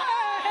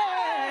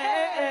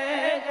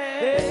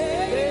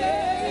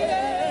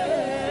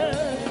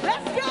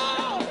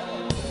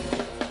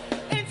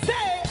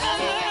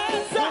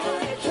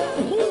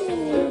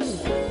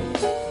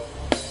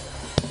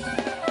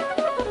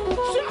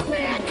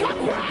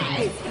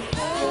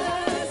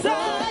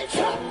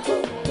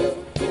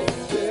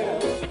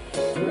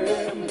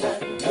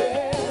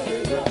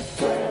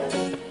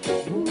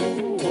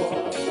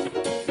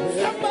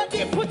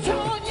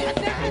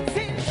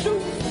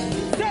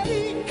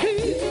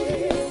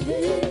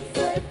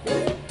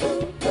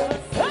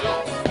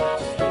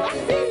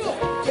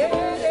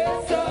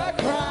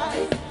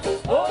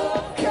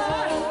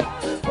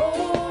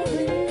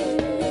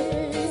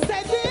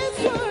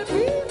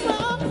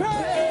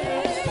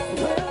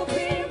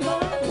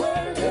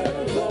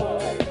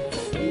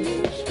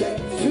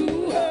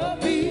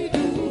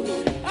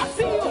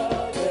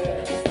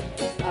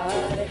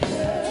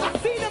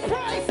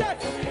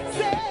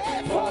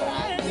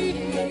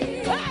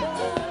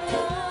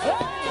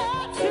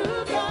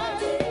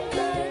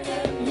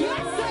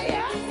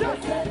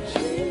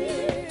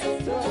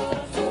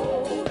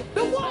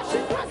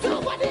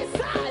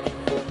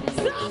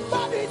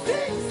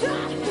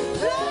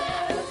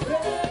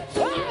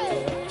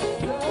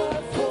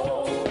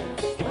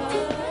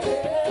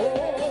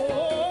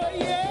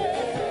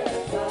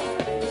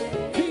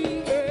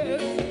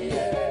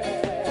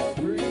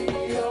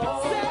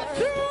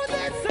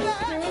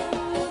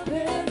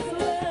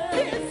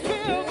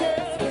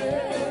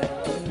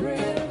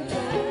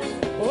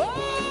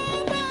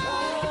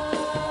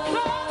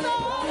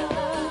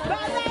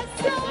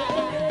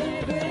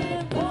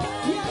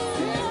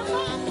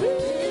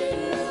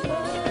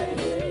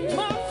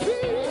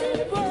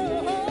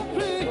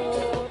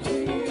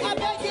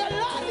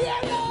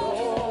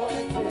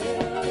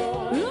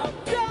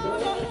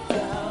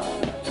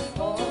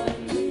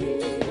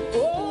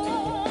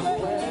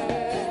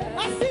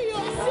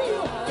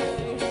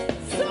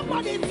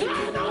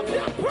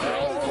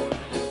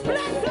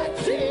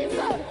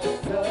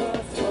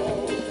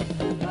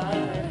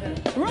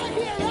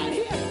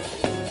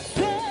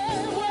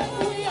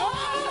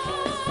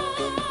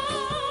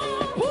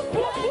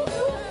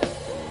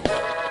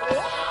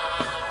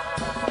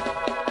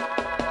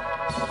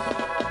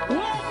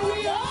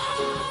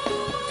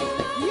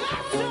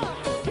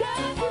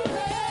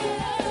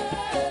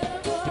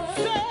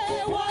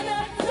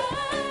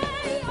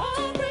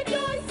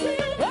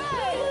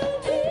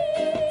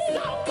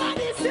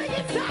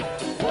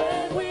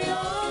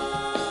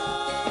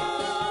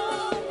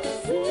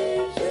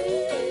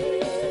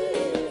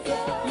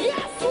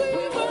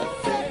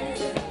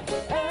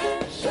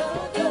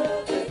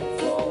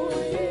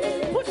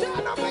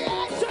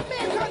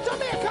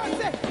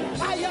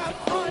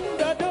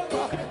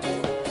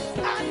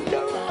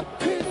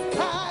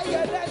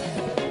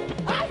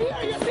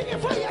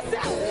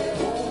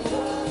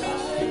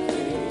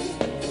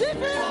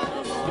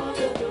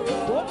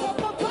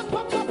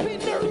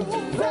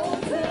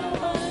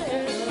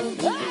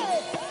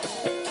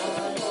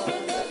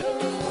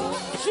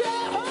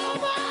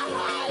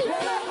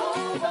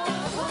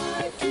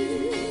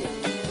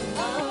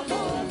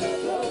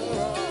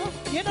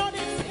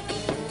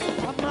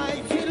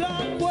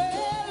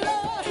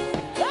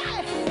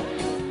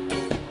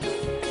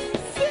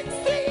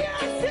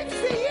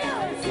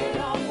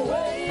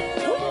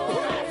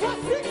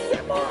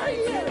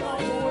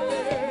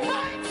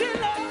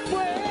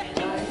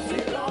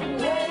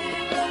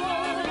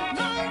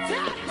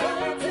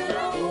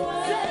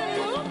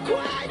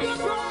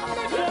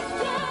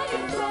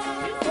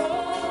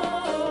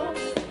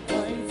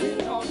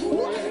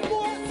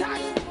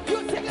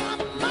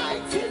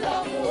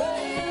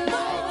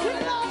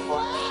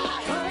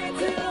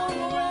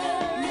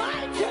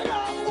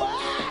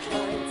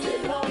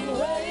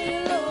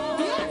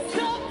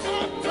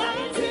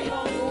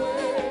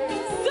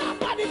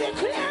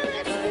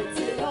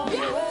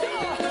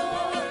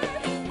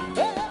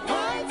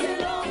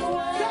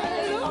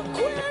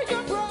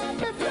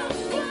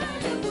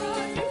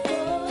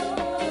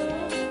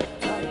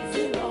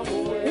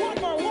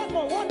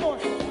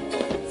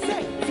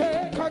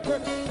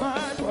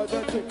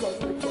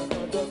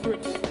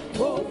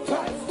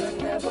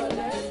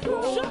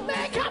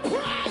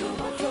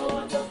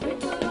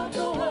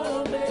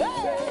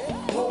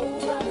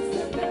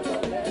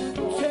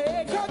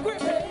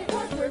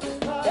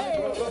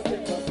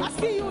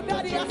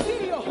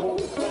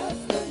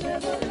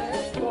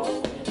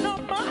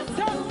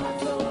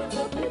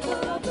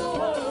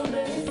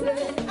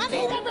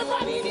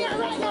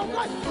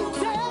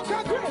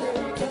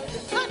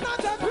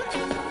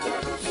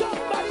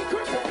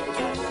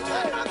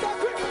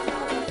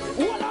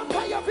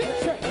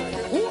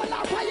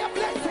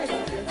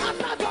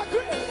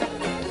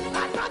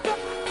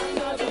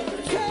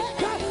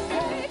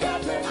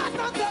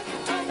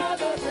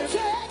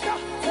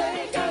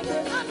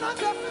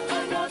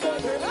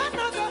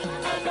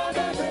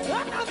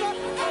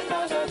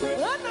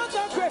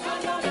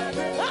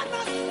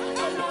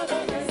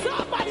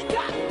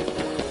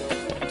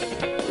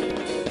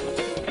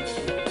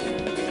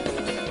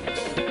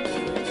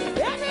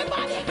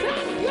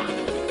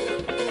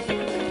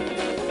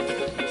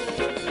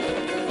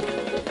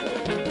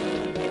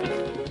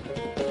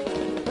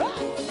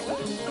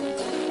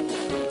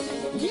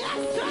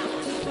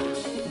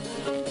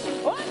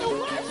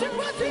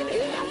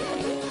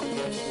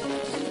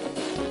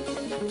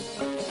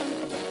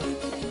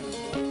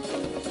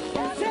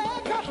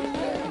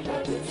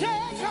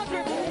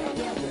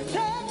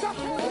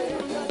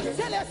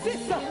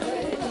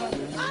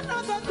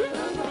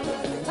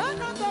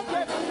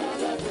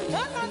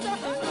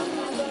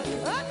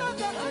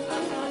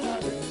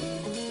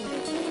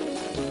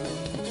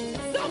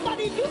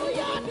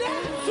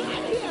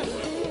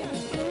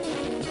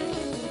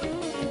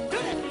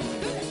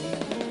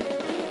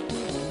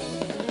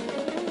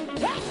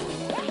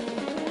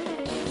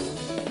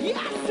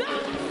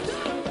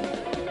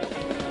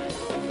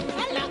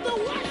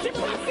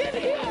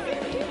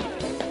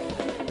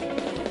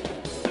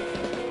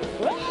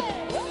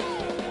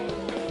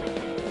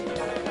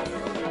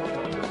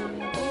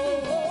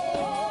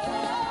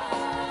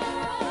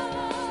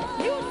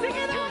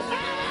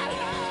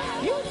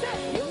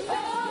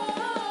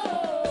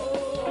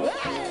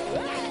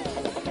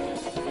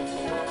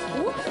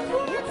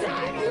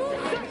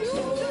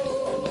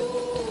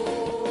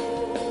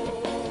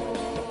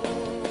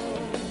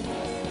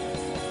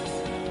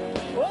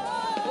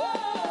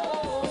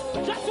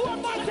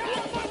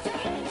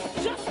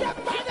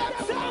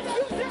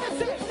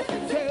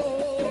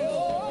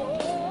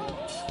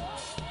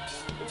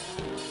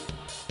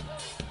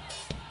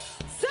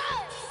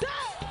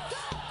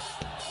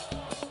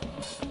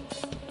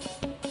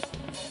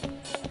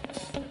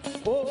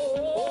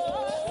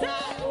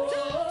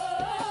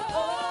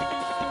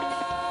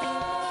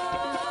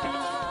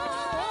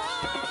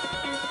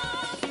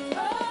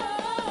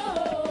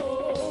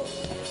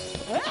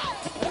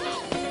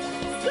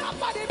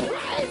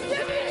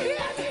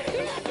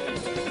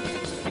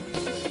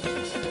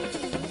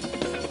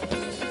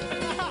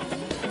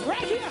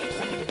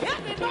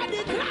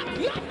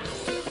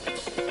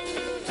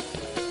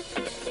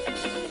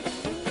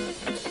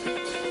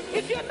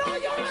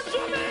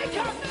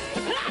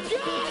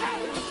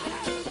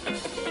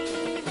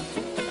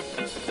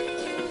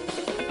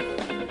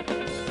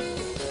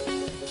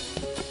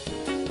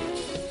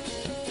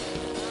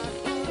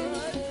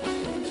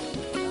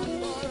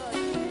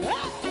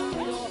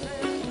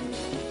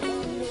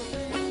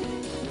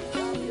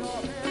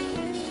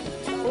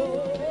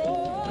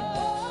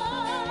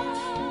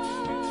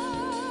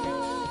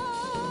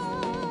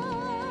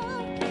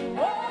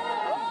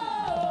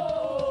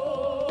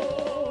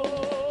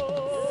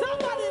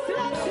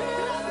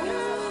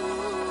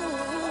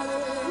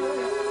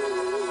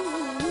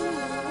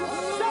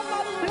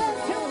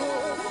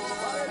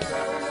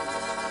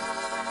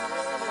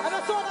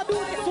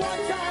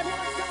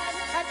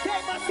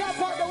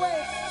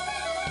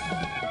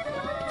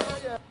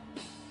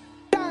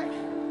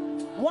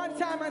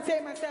 to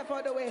take myself out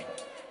of the way.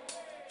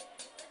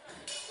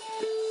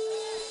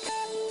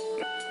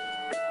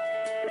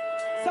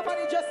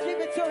 Somebody just give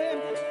it to him.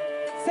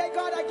 Say,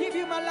 God, I give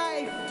you my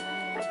life.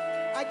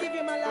 I give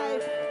you my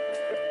life.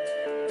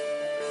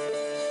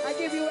 I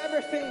give you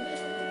everything.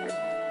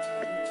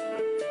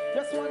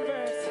 Just one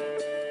verse.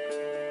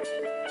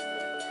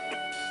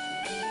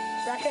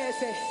 Right here,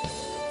 say,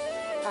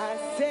 I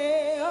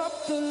say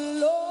up the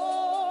Lord.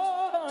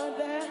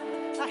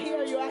 I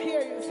hear you,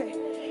 say,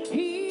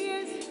 He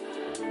is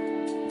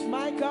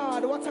my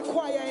God. What's a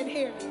choir in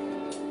here?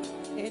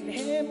 In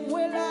Him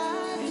will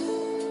I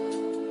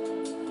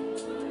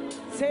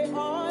say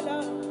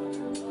honor.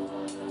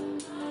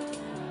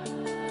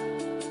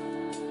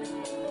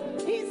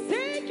 He's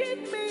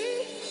taking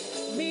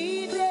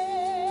me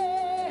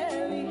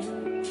daily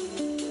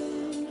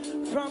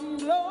from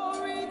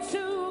glory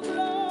to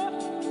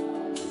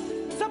glory.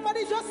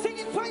 Somebody just sing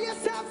it for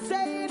yourself,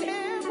 say in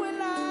Him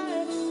will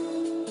I.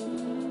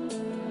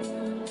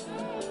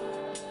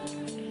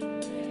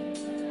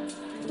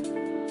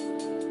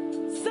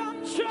 Some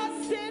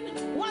trust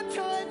in, one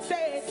time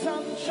say it,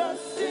 some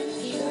trust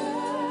in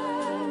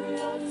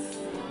chariots.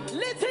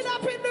 Lift it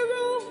up in the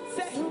room,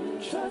 say some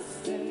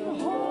trust in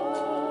horses.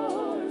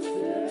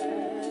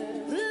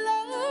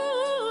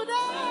 Lord, I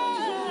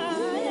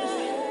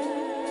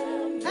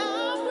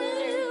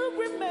will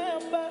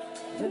remember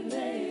the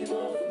name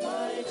of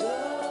my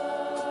God.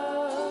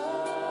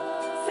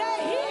 Say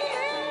He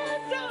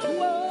is a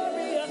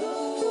warrior.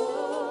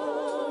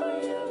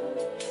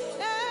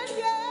 And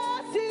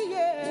yes, He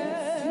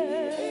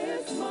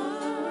is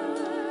mine.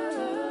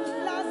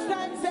 Last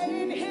time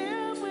saying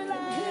Him will I.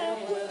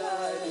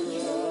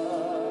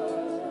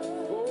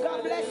 God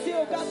bless you,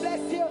 God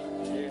bless you.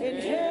 In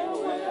Him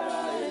will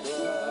I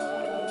trust.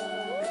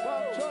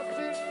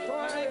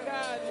 My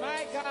God,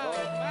 my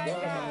God, my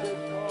God.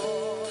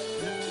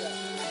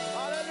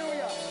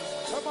 Hallelujah.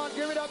 Come on,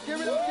 give it up,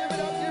 give it up, give it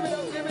up, give it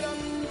up, give it up.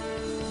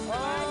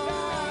 My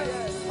God.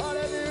 Yes.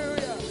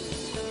 Hallelujah.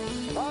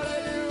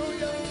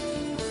 Hallelujah.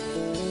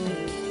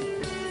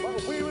 But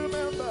we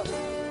remember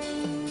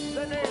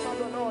the name of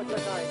the Lord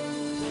tonight.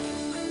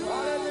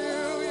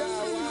 Hallelujah.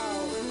 Wow.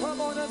 Come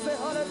on and say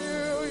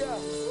hallelujah.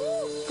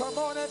 Come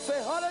on and say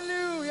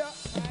hallelujah.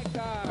 My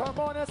God. Come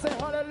on and say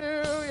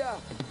hallelujah.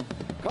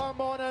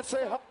 Come on and say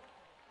hallelujah.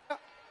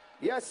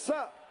 Yes,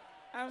 sir.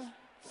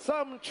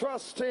 Some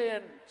trust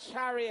in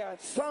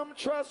Chariots, some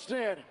trust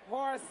in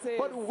horses,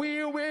 but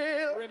we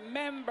will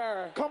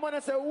remember. come on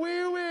and say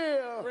we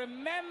will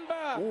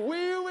Remember.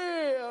 we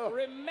will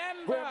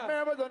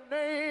Remember the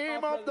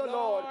name of the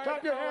Lord.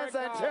 Clap your hands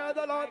and tell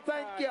the Lord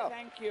thank you.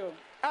 Thank you.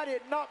 Had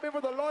it not been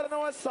for the Lord on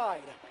our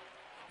side,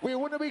 we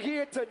wouldn't be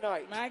here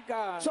tonight. My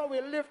God. So we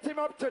lift him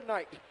up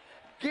tonight.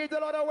 Give the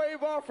Lord a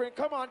wave offering.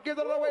 Come on, give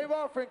the Lord a wave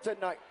offering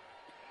tonight.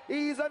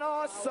 He's an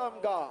awesome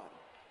God.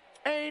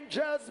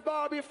 Angels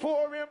bow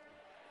before him.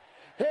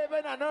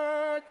 Heaven and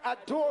earth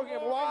adore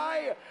him.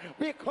 Why?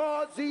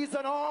 Because he's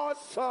an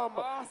awesome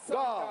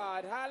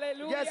God.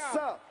 Hallelujah. Yes,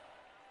 sir.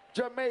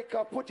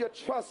 Jamaica, put your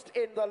trust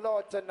in the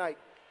Lord tonight.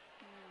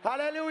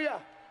 Hallelujah.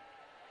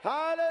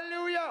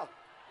 Hallelujah.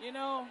 You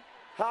know,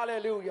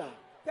 hallelujah.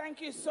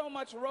 Thank you so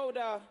much,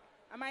 Rhoda.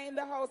 Am I in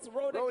the house?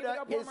 Rhoda, Rhoda give it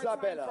up one more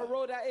Isabella. time for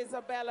Rhoda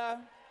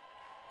Isabella.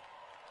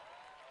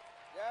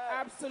 Yes.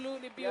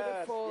 Absolutely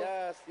beautiful.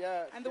 Yes,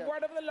 yes, yes. And the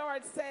word of the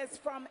Lord says,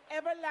 from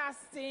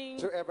everlasting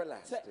to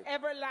everlasting. To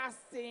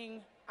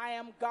everlasting, I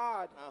am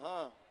God.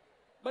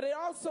 But it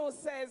also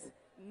says,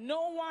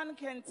 no one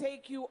can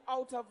take you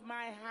out of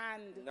my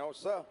hand. No,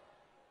 sir.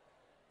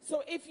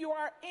 So if you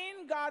are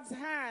in God's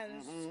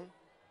hands,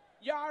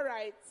 you're all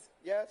right.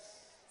 Yes.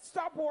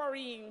 Stop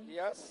worrying.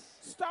 Yes.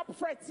 Stop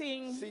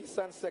fretting. Cease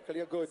and settle,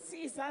 you're good.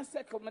 Cease and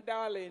settle, my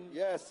darling.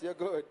 Yes, you're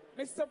good.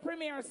 Mr.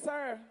 Premier,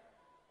 sir,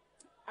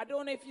 I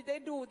don't know if they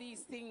do these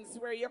things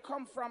where you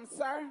come from,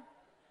 sir.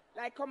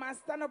 Like come and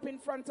stand up in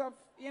front of,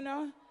 you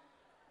know.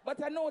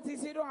 But I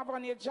notice you don't have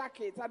on your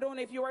jacket. I don't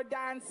know if you were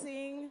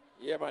dancing.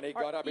 Yeah, man, it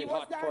got a bit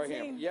hot for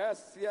him.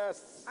 Yes,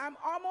 yes. I'm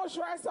almost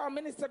sure I saw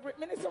Minister Green.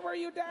 Minister, were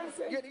you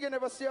dancing? You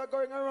never see her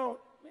going around?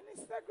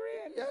 Minister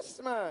Green. Yes,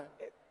 man.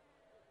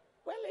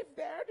 Well, if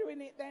they're doing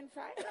it, then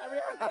fine.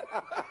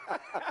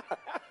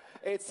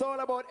 It's all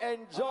about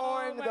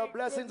enjoying the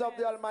blessings of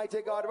the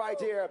Almighty God right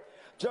here.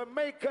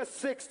 Jamaica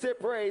 60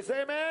 praise.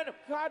 Amen.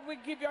 God, we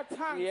give you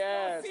thanks.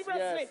 Yes, no,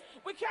 seriously. yes.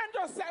 We can't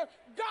just say,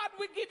 God,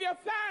 we give you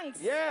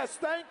thanks. Yes,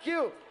 thank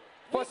you.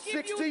 For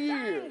 60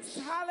 years.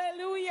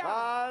 Hallelujah.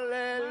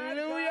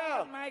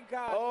 Hallelujah. My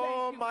God.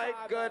 Oh, you, my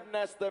Father.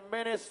 goodness. The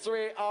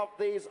ministry of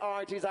these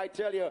artists, I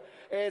tell you,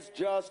 is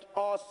just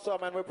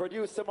awesome. And we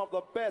produce some of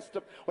the best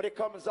when it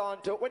comes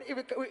on to,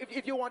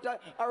 if you want a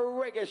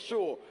reggae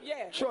show,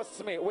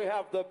 trust me, we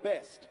have the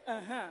best.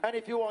 And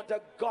if you want a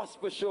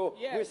gospel show,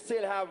 we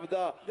still have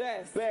the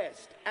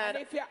best. And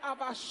if you have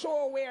a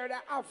show where they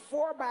have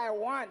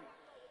 4x1,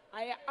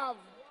 I have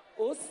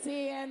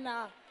Hussein,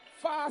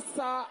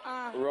 faster.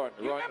 Run.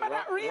 Remember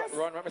that race?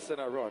 Run. Let me say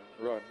that. Run.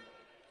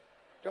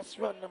 Just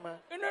run, man.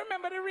 You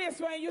remember the race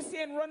when you see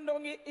him run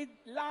down it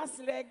last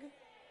leg?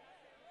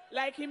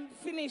 like him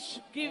finish,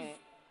 give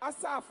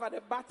us off at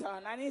the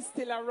baton, and he's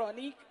still around.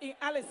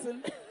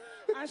 Allison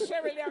and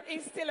Cheryl,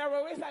 he's still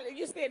around.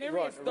 You stay in the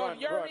race done.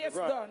 Your race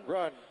done.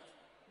 Run.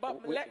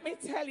 But let me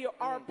tell you,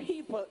 our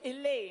people,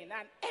 Elaine,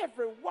 and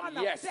every one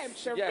of them,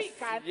 Sharika,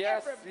 and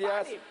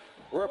everybody.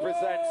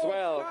 Represents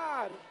well.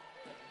 God.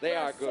 They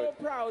are good. So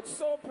proud,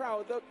 so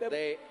proud.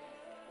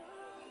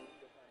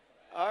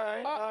 All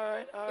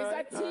right. Is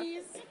that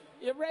tease?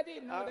 You ready?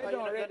 No, they're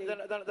not ready.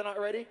 They're not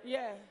ready?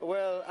 Yeah.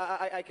 Well,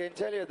 I can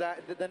tell you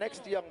that the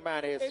next young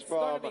man is it's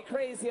from... It's going to be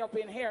crazy up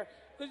in here.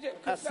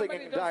 A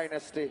singing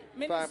dynasty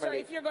Minister, family.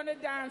 if you're going to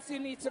dance, you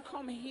need to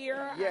come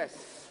here.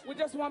 Yes. We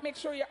just want to make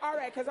sure you're all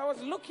right, because I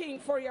was looking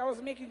for you. I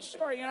was making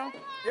sure, you know.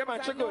 Yeah,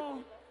 man, she's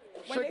good.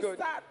 When they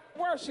start,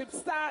 worship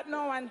start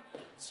now, and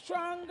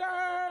stronger.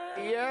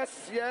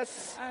 Yes.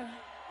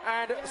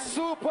 And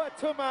super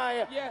to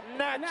my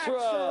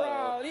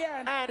natural.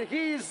 Yeah. And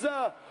he's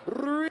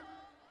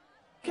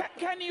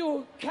Can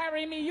you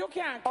carry me? You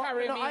can't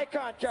carry me. No, I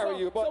can't carry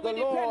you, but so the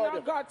Lord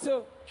on God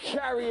to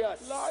carry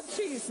us. Lord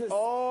Jesus.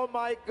 Oh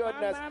my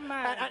goodness.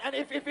 Man. And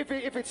if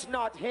it's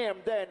not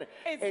him, then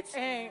it's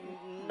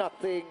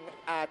nothing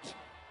at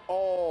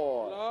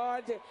all.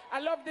 Lord, I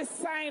love this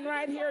sign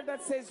right here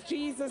that says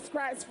Jesus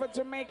Christ for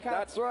Jamaica.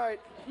 That's right.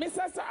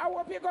 Mr. Sir, I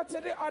hope you go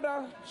to the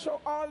other show,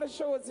 all the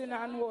shows in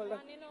Angola.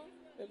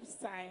 The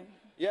sign.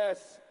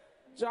 Yes.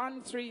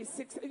 John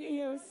 3:6.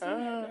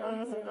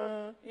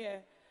 Yeah.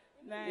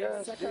 Nice.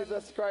 Yes,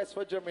 Jesus Christ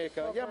for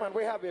Jamaica. Okay. Yeah, man,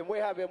 we have him.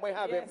 Yes.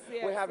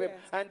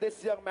 And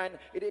this young man,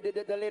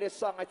 the latest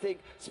song, I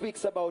think,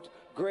 speaks about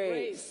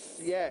grace.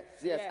 Yes.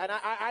 And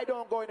I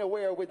don't go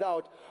anywhere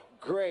without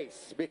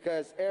grace,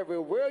 because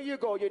everywhere you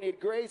go, you need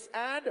grace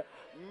and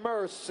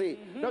mercy.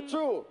 Not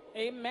true?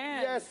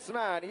 Amen. Yes,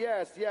 man.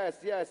 Yes.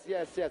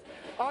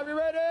 Are we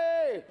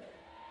ready?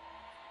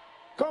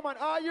 Come on,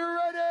 are you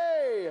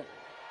ready?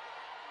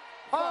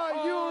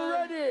 Are you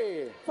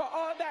ready? For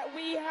all that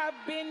we have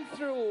been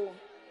through,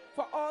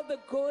 for all the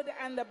good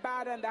and the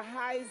bad and the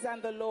highs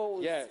and the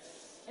lows.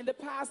 Yes. In the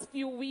past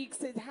few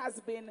weeks, it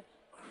has been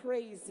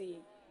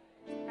crazy.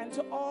 And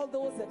to all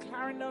those, the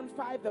Clarendon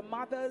Five, the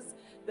mothers,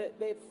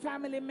 the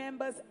family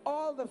members,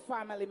 all the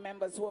family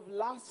members who have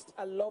lost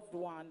a loved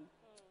one,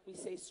 we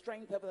say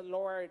strength of the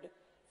Lord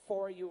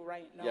for you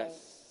right now.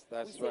 Yes,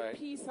 that's we right. say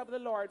peace of the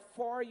Lord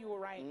for you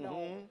right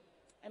now.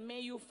 And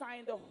may you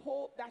find the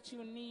hope that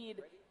you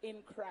need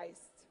in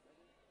Christ.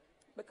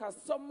 Because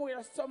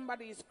somewhere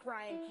somebody is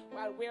crying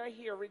while we're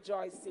here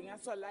rejoicing.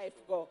 That's how life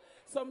goes.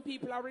 Some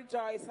people are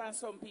rejoicing and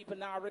some people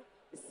not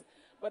rejoice.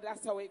 But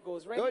that's how it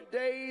goes, right? Good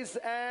days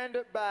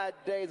and bad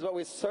days, but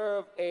we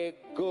serve a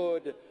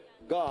good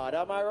God.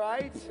 Am I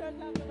right?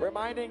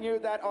 Reminding you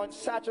that on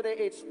Saturday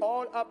it's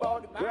all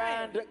about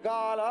Grand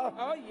Gala.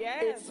 Oh,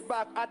 yes. It's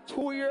back at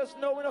 2 years.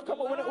 No, we're not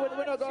coming.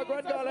 We're not going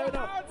Grand Gala. You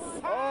know.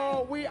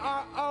 Oh, we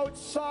are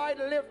outside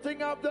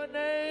lifting up the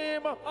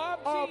name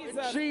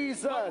of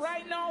Jesus. But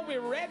right now we're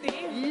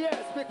ready.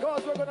 Yes,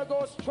 because we're going to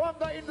go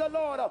stronger in the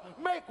Lord.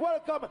 Make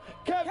welcome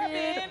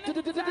Kevin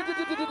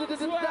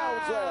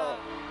Downsell.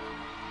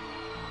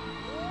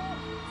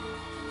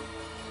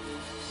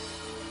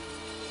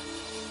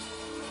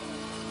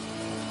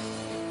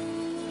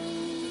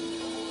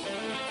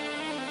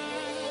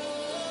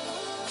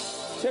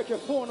 Take your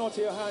phone out of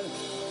your hand.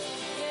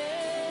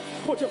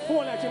 Put your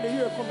phone out in the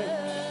ear for me.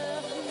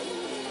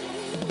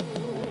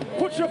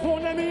 Put your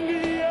phone in the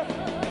ear.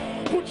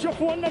 Put your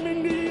phone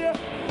in the ear.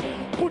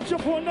 Put your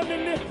phone in the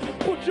ear.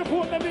 Put your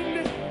phone in the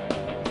ear.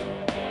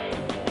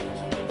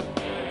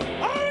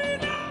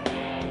 Arena!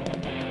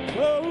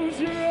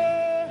 Close your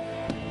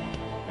eyes.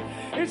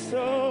 It's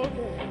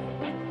okay.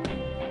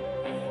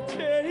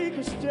 Take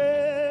a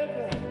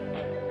step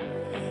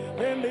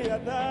in the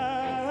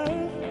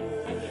other.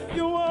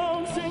 You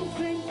won't sing.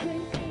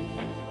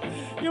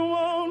 You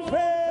won't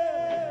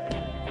fail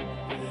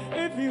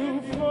if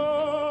you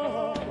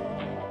fall.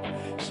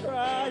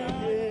 Try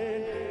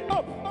again.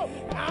 Up.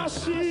 I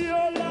see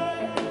your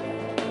light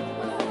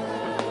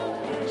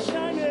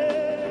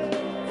shining.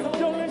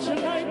 Don't let your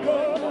light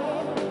go.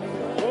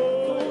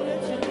 Don't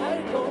let your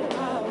light go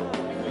out.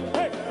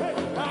 Hey,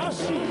 I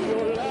see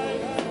your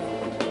light.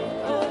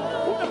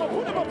 Put them up.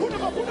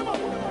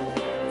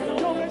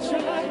 Don't let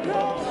your light go.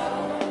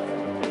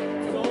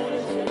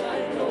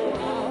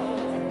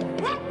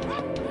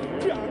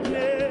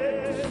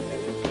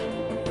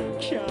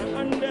 Can't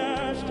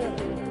understand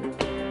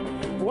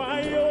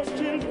why you're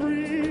still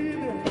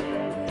breathing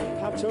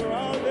after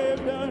all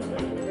they've done.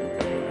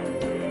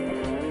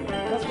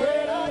 'Cause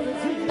greater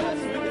is He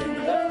that's within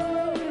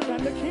you than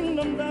the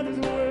kingdom that is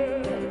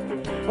worth.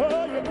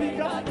 Oh, you're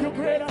bigger, you're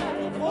greater.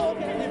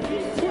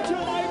 Put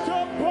your light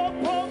up.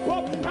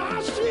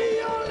 I see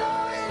your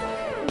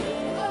light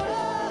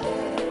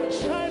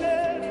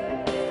shining.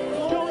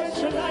 Don't let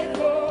your light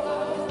go.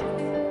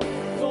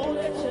 Don't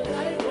let your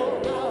light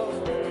go out.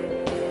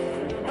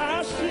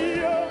 I see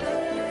you.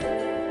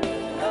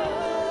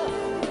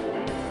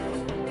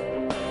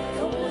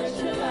 Don't let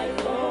your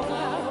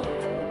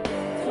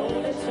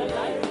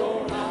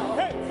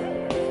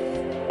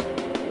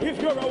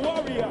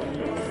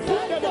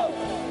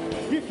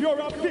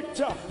you're a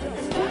victor,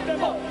 put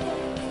them up.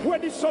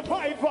 When the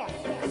survivor,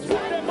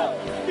 put them up.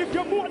 If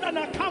you're more than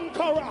a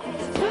conqueror,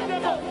 put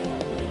them up.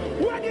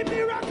 When the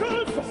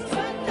miracles,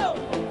 stand up.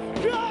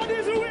 God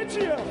is with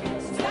you,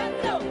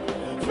 stand up.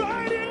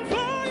 Fighting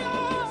for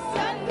you,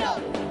 stand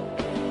up.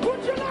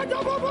 Put your light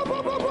up, up, up,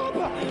 up, up,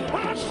 up.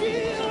 I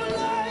feel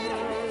light.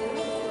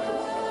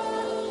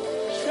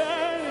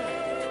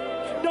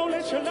 Shine, don't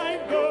let your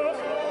light go.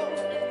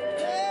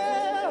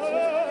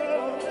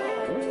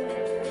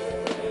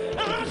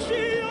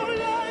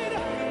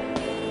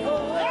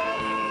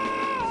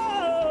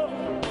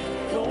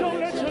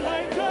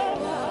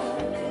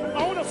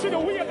 See the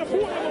way of the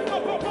food. I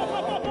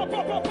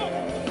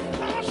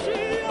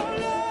see your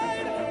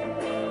light.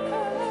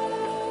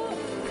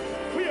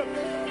 We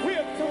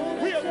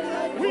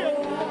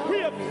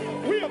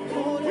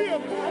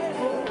up.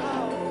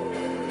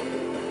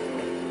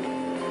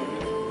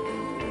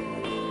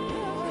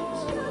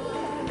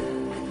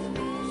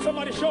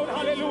 Somebody shout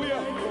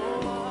hallelujah.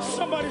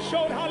 Somebody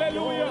shout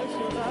hallelujah.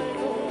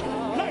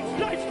 Lights.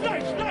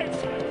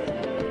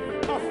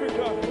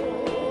 Africa.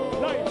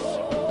 Lights.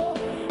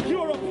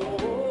 Europe.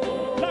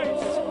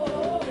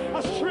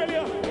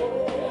 Australia,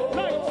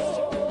 lights.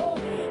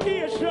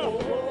 Asia,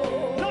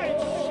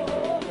 lights.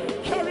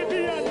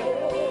 Caribbean,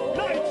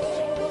 lights.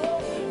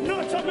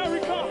 North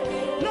America,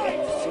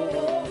 lights.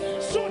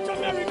 South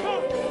America,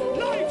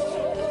 lights.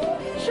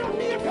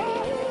 Jamaica,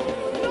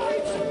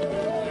 lights.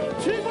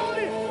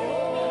 Tivoli,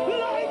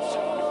 lights.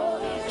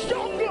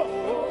 Jungle,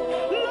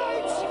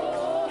 lights.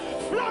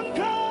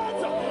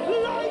 Flankers,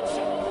 lights.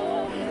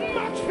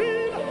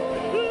 Maxfield,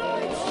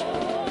 lights.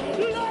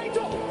 Light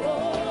up.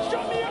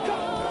 Jamaica.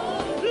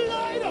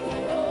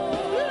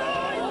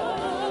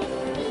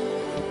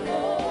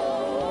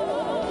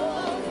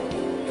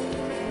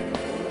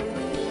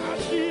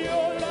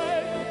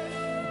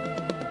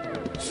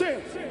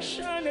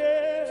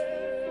 Shining,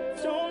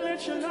 don't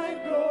let your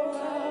light go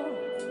out.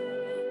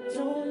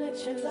 Don't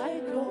let your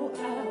light go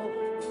out.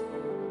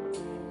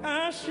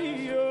 I see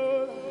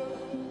you.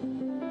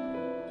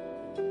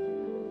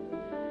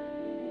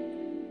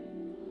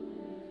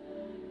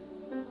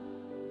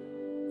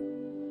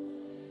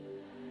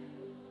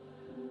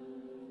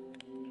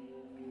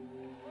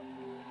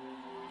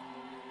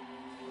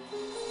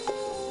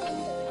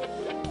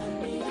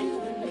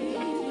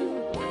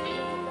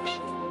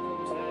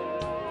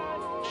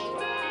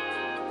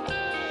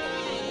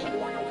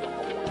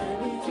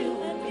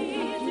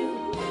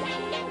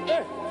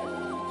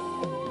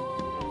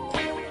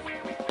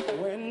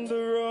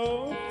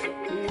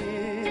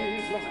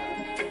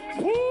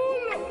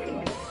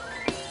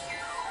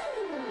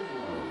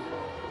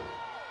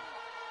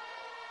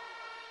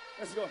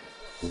 Let's go.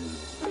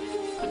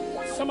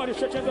 Somebody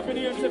stretch hands up in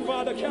the air and say,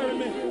 Father, carry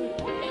me.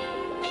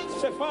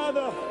 Say,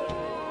 Father,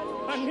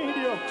 I need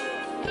you.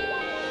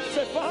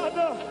 Say,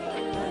 Father,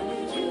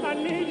 I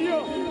need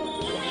you.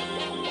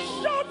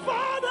 Shout,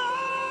 Father!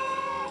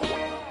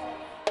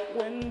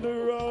 When the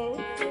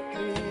road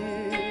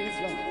is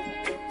long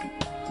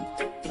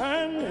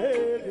and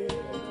heavy,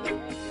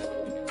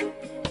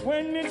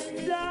 when it's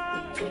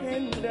dark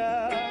and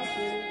dark,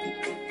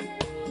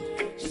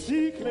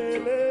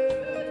 secretly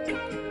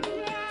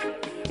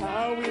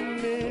I will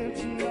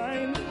lift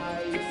mine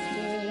eyes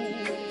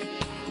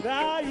to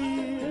thy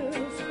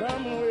ears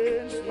from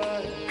whence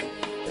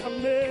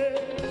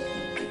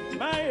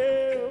my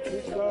help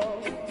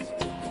comes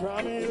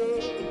from you.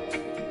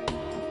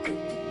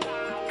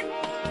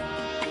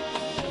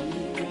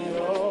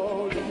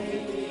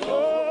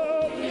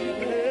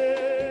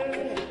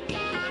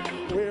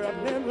 Where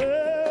I've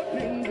never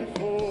been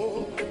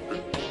before.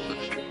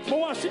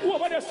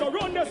 Over there, sir.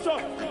 Run there, sir.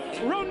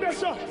 Run there,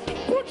 sir.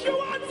 Put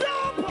your hands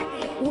up.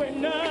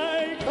 When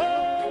I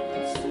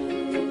come to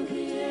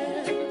the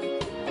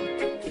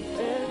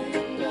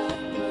end of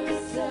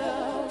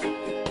myself,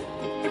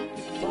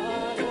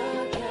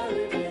 Father,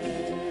 carry me.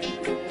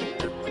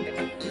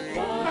 I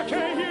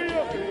can't hear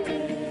you.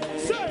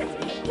 Say,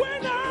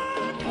 when I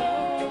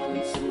come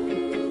to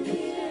the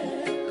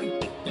end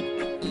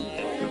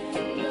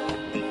of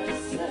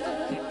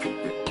myself,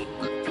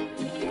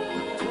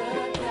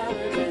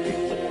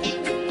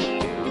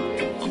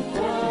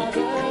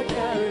 Father,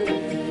 carry me.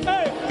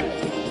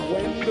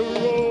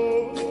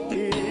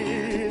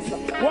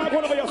 Walk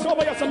over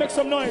here, so make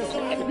some noise.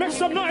 Make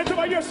some noise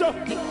over here, sir.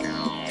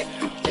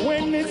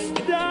 When it's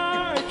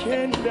dark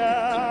and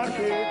dark,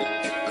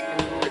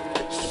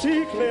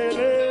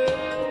 secretly,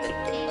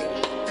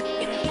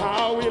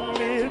 I will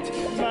lift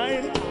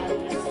mine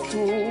eyes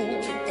to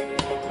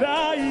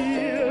thy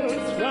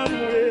ears from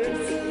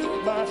whence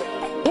my...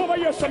 Over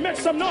here, sir, make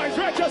some noise.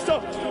 Right here, sir.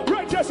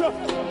 Right here, sir.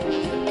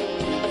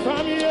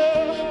 From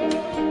here.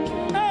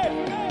 Hey,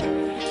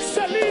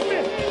 say, lead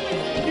me.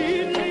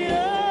 Lead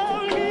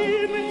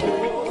me.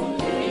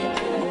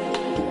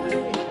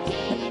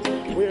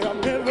 Where I've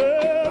never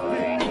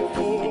been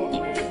before.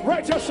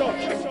 Right here, sir.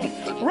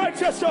 Right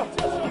here, sir.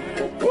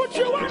 Put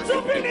your hands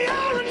up in the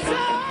air and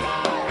say,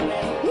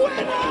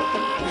 when I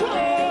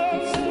come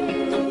to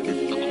the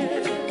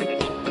end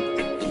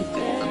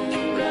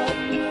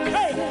of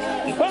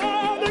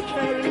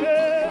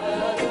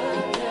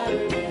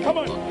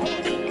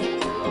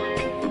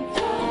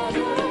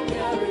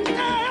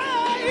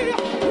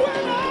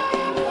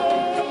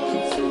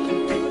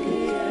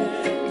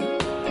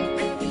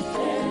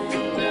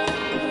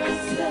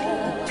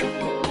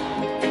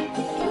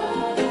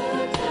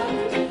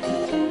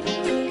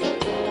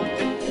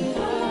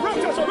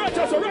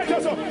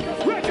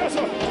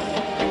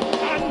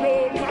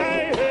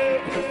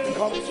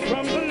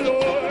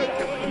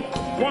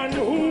one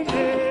who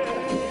made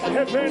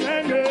heaven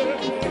and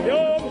earth,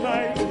 you're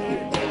mighty.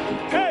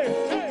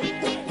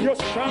 Hey, you're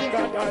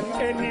stronger than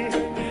any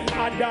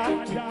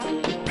other.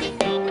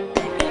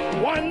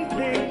 One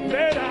thing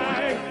that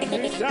I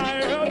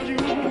desire of you,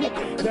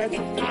 that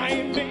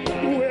I may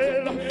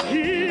dwell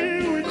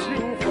here with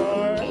you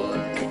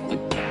forever.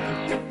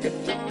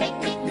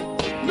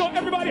 No,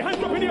 everybody,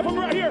 hands up in here from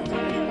right here.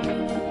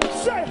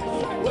 Say,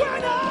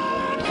 when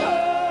I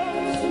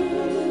come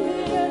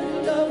to the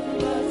end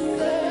of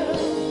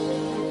myself,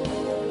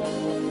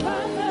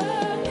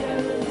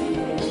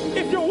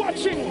 if you're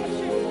watching,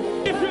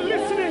 if you're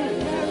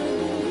listening,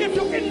 if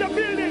you're in the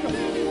building,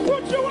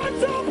 put your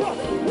hands up.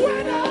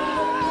 When I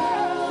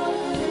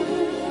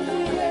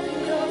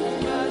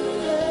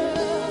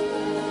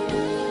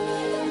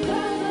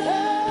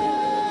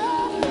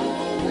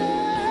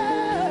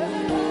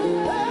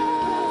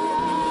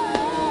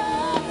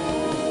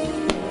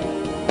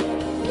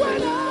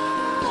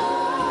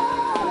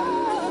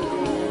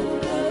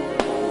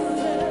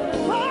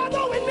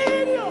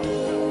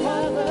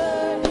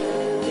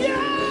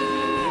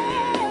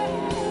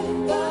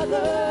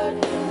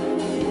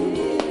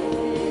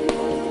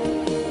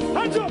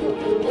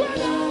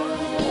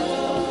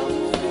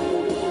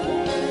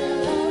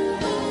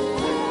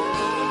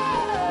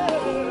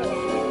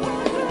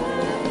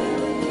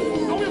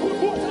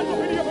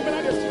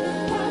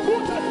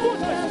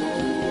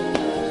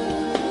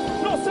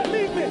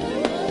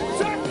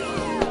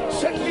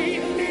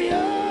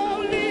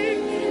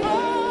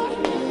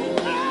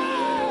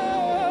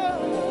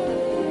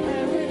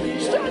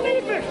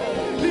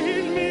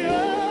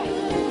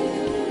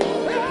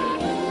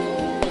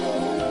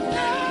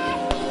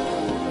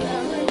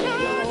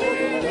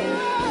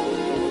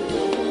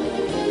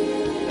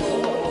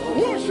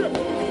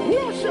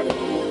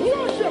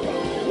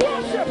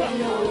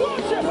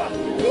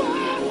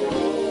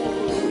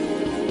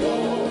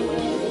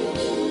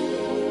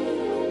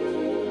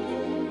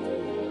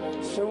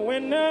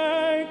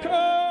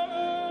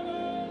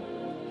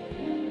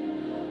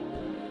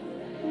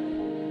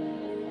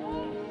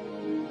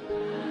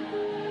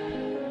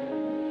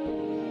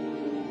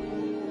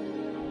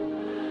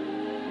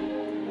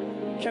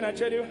Can I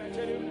tell you,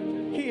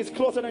 he is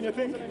closer than you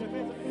think.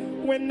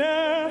 When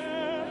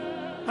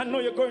I know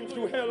you're going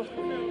through hell,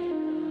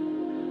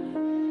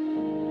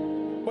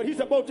 but he's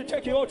about to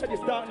take you out of this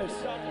darkness.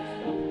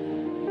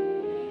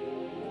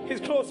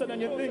 He's closer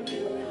than you think.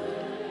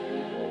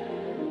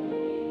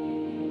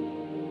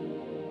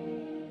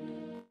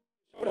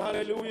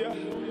 Hallelujah.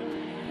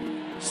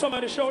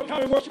 Somebody shout,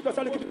 can we worship just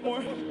a little bit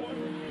more?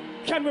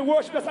 Can we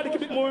worship just a little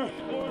bit more?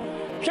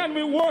 Can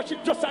we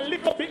worship just a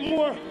little bit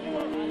more?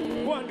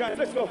 Go on, guys,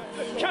 let's go.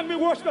 Can we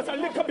worship just a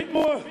little bit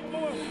more?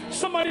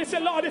 Somebody say,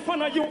 Lord, if I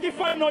know you,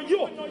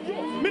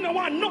 me no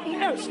want nothing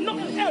else,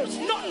 nothing.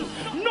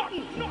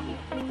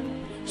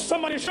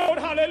 Somebody shout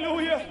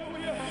hallelujah.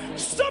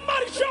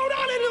 Somebody shout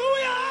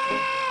hallelujah.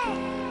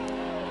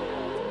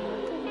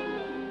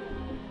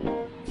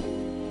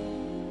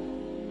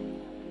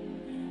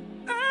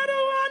 I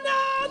don't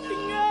want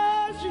nothing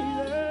else,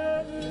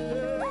 Jesus.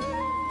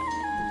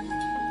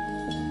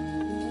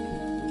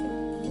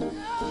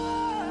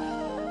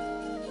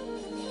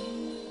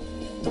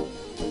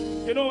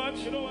 You know what?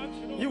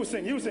 You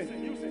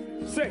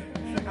sing. Say,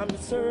 I'm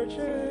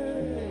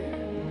searching.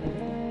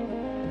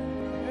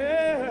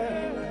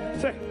 Yeah.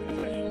 Say,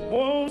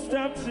 won't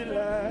stop till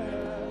I.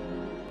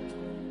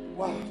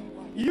 Wow.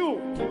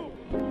 You.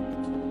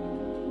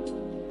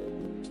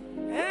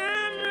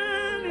 I'm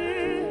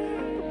running.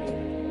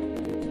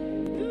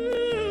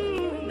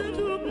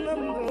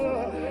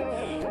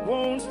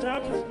 Won't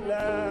stop till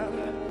I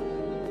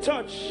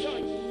touch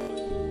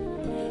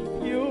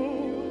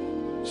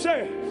you.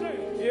 Say,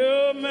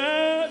 you're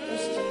my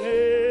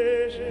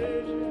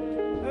destination.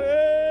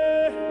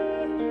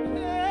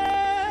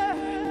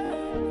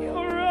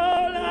 You're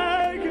all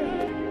I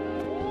got.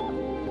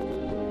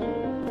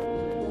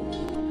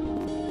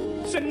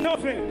 Say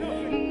nothing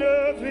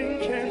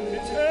can be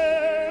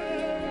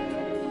turned.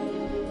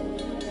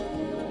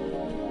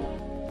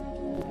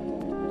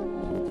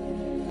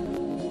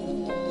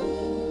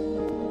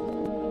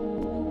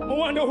 I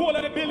want the whole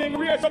of the building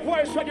raise up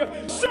voice for you.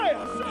 Say,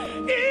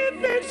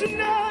 if it's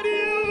not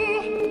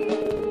you.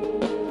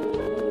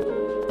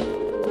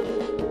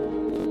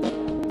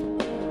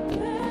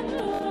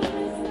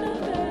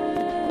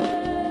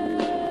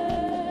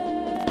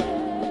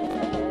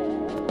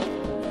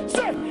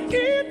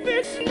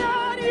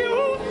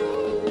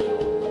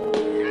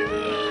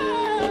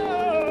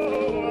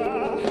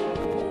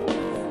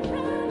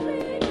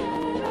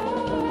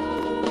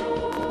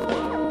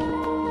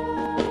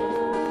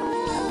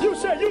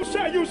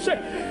 You say,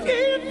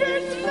 if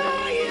it's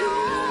not you.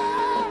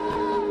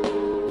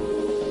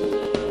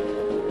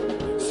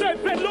 Say,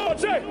 the Lord,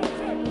 say.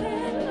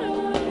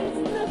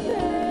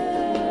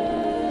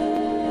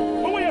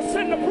 But when you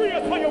send the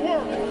prayers for your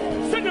work,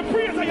 send the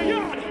prayers on your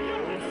yard.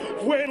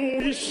 When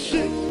we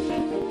seek,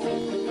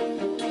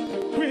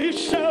 we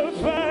shall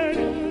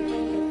find.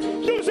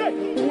 You say,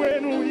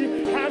 when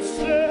we have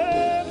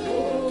said,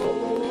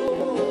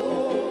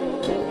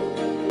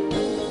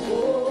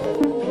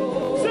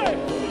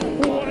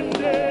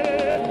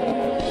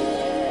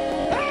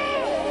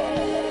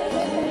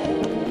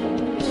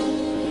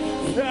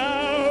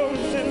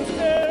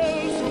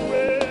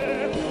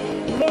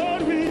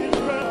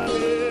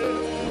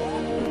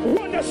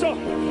 this up.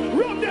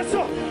 Rub this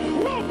up.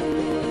 Rub.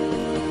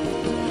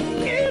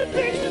 If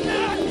it's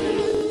not,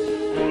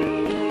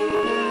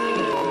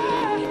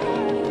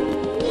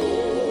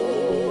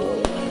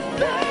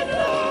 then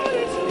Lord,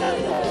 it's not.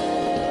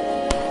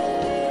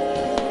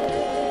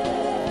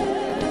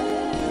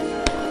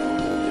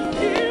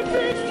 If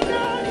it's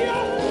not you,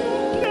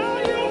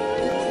 not you.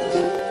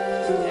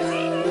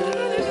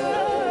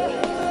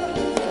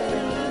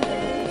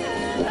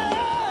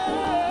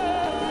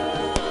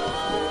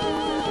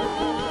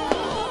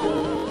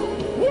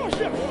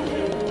 Worship,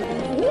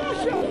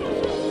 worship,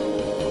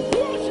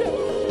 worship,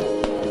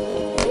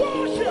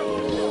 worship.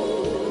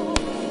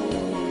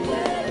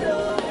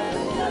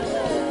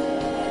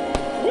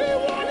 We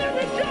want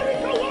every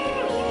Jericho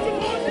wall to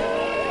go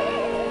down.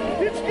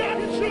 It's got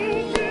to be.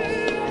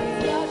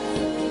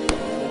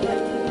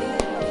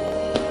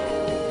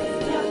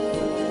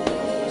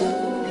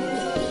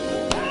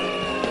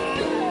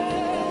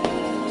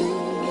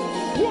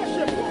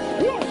 Worship,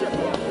 worship,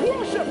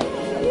 worship,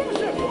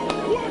 worship,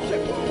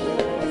 worship.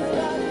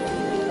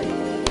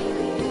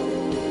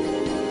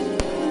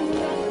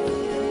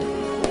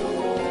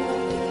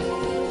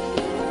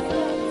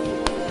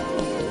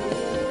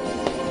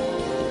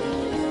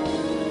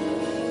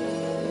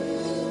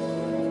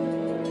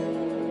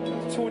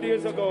 2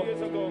 days ago,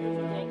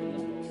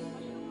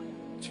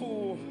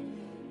 2,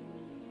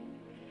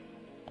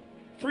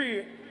 3,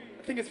 I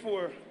think it's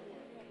 4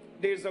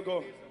 days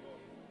ago,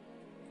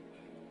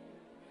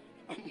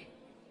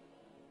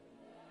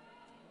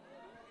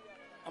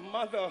 a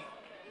mother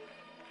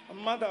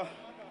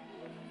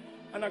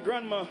and a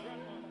grandma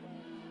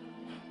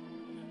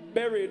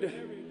buried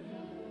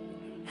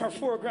her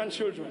 4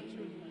 grandchildren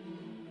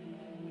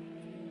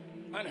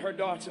and her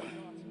daughter.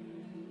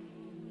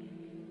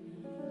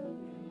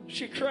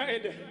 She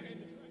cried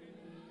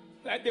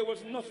like there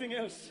was nothing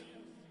else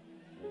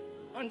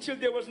until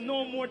there was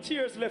no more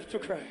tears left to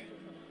cry.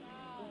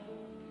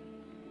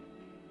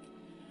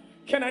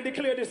 Can I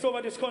declare this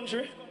over this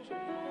country?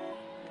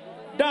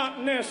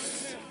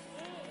 Darkness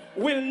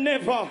will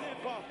never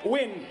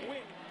win.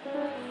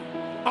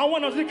 I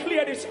want to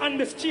declare this on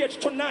the stage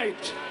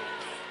tonight.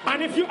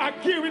 And if you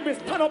agree with me,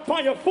 stand up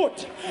on your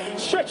foot,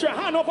 stretch your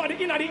hand over the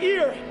inner the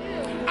ear,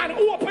 and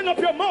open up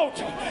your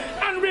mouth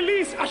and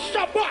release a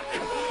shabak.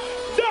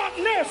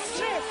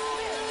 Darkness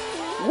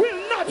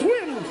will not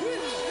win.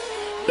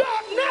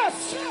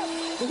 Darkness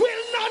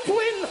will not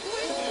win.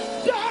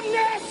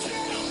 Darkness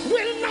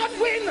will not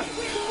win.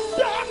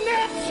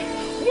 Darkness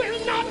will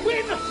not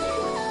win.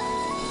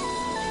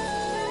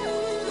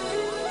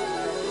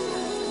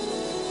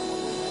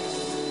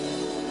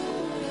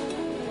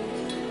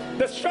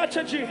 The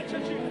strategy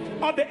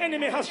of the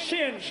enemy has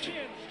changed.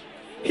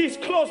 He's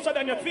closer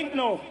than you think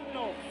now.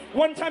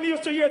 One time you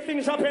used to hear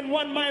things happen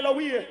 1 mile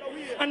away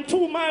and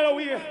 2 miles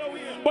away.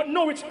 But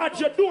now it's at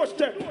your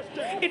doorstep.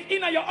 It's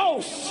in your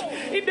house.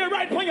 It's the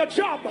right on your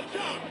job.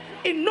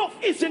 Enough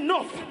is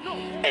enough.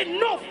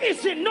 Enough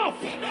is enough.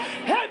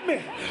 Help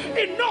me.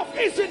 Enough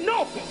is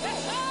enough.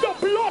 The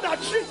blood of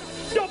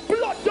Jesus. The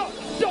blood.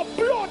 The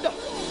blood.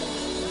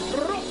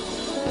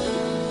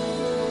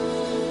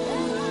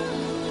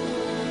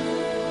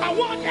 I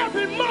want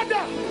every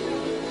mother.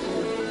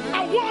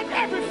 I want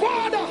every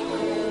father.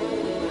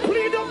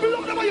 Plead the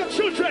blood over your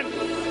children.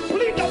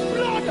 Plead the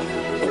blood.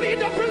 Plead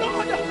the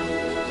blood.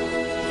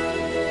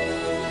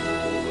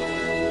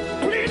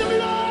 Plead the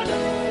blood.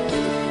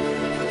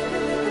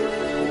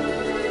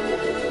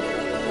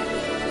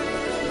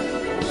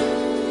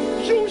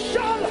 You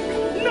shall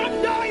not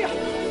die,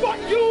 but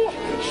you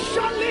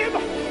shall live.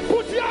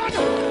 Put your hand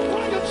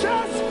on your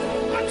chest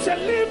and say,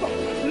 live,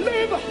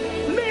 live,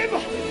 live,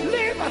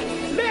 live,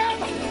 live,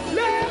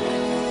 live,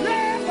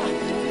 live,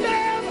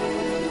 live.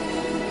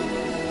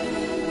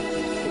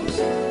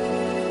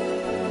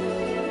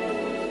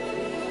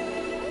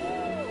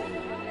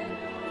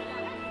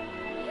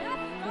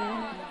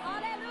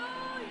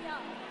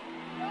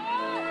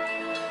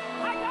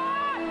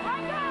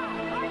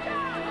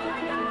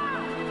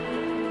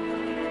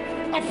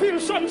 I feel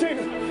something.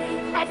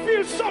 I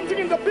feel something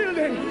in the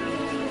building.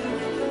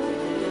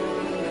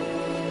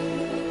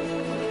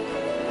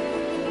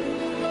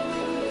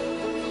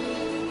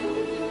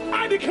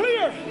 I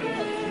declare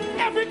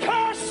every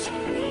curse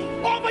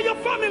over your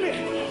family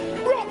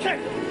broken.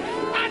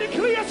 I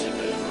declare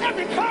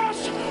every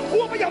curse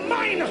over your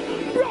mind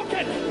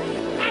broken.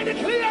 I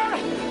declare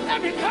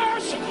every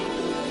curse.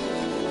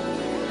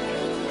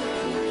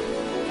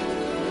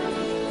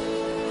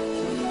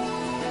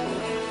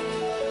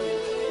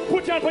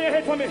 Put your hand on your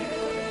head for me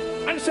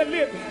and say,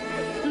 live,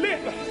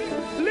 live,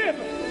 live,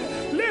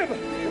 live.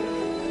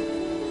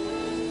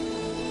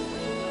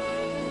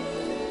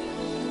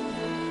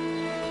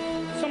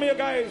 Some of you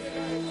guys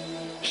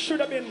should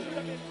have been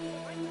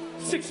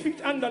 6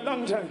 feet under a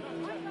long time.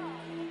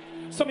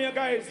 Some of you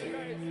guys,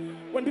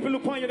 when people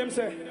look on you, them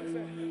say,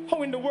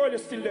 how in the world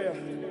is still there?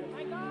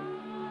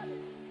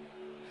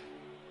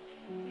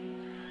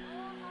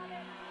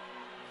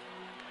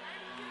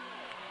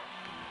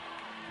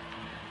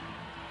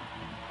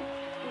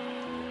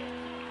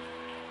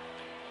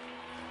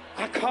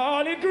 I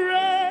call it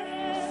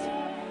grace,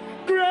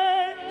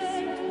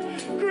 grace,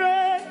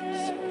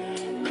 grace.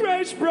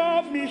 Grace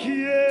brought me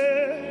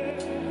here.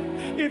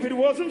 If it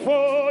wasn't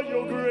for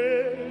your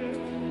grace,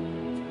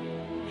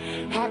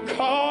 I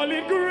call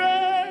it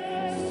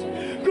grace,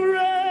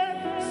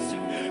 grace,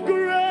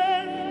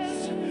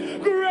 grace.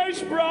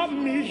 Grace brought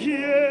me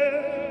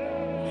here.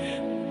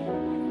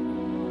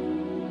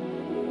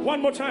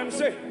 One more time,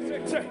 say.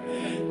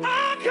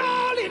 I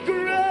call it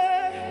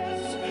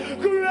grace,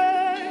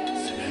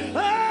 grace.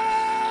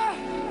 Ah,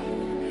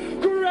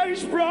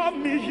 grace brought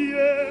me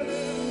here.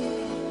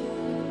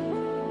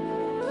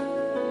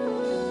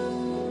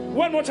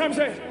 One more time,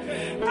 say.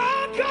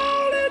 I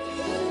call it.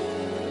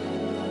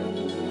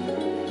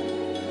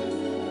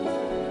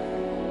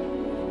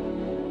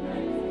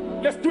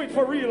 Let's do it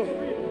for real.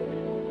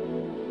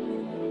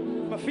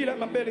 I feel like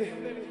my belly.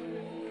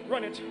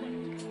 Run it.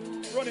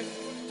 Run it.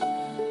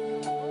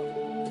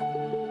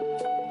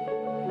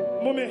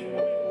 Mommy,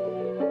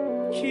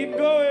 keep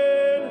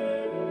going.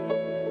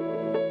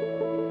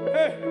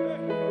 Hey,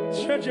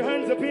 stretch your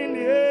hands up in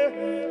the air.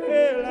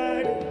 Hey,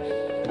 like this.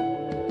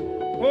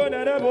 Oh,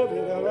 that above it,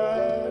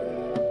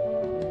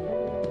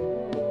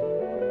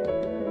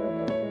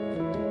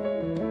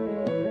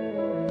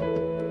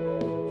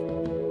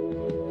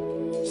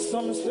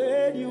 some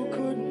said you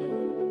couldn't.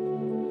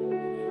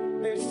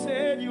 They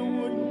said you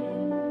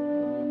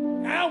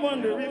wouldn't. I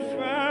wonder if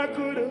I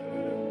could have.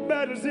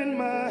 Battles in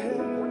my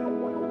head.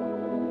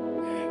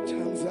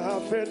 Times I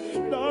felt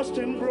lost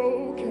and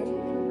broken.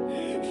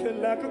 Felt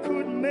like I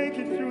couldn't make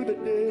it through the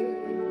day.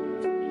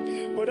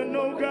 But I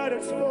know God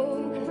had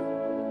spoken.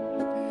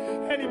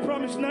 And He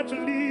promised not to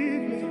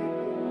leave me.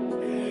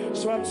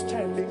 So I'm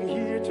standing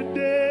here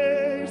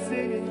today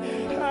singing,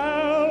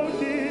 how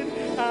did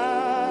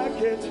I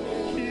get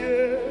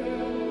here?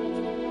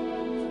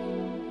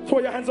 Throw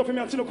your hands up in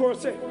me until the chorus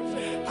say,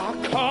 I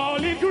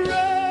call it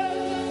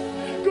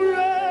grace,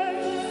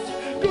 grace,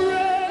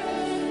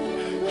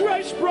 grace.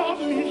 Grace brought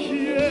me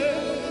here.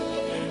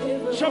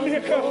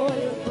 Jamaica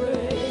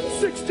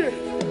 60.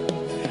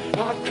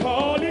 I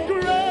call it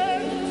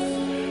grace,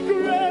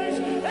 grace.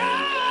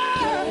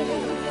 Ah!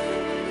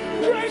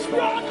 Grace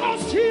brought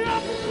us here.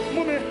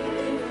 Mommy.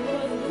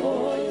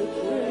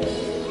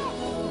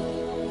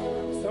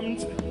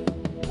 Sometimes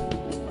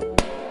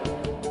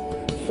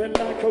felt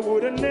like I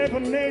would have never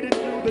made it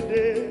through the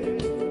day.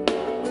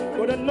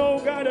 But I know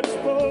God had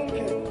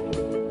spoken.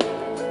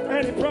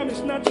 And He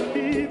promised not to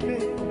leave me.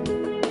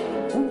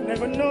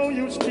 Never know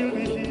you'd still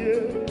be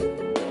here.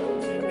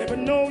 Never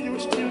know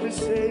you'd still be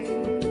safe.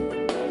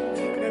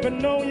 Never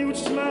know you'd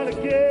smile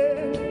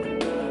again.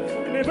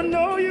 Never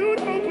know you'd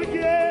hope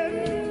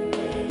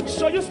again.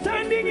 So you're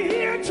standing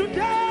here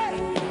today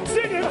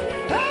singing,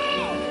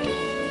 oh!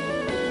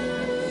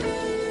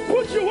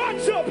 Put your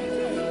hands up.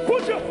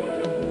 Put your...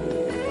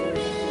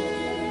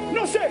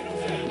 No, say,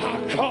 I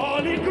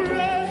call it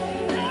grace.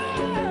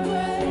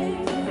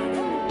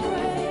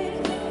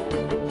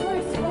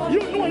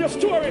 You know your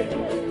story.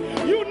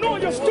 You know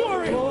your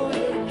story.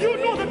 You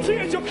know the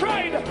tears you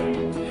cried.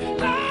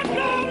 I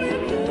know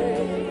it.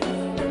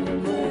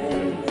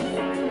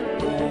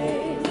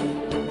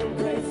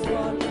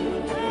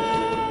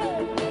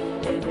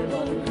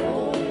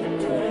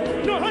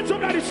 No, hands up,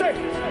 daddy, say.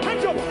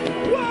 Hands up.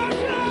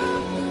 Watch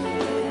out.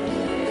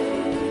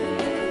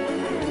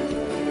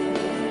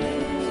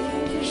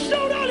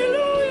 Shout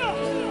hallelujah.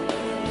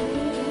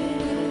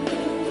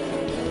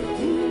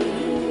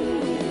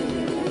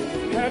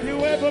 Have you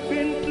ever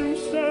been through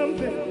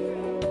something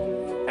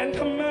and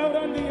come out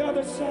on the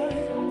other side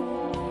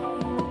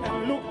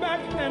and look back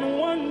and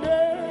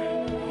wonder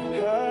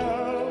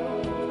how?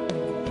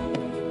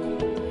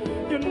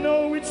 You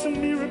know it's a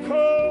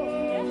miracle,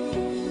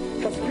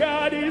 'cause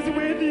God is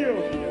with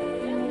you.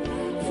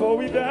 For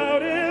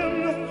without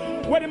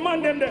Him, what the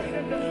man them there?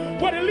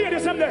 What the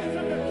ladies them there?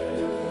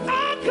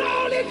 I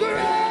call it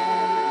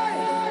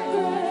grace,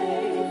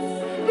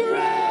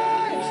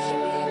 grace,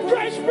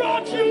 grace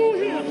brought you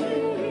here.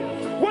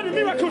 What the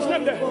miracles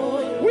them there?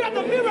 We are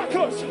the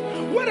miracles.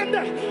 What them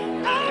there?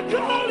 I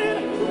call it.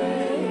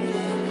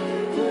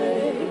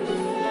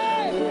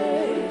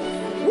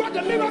 What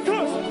the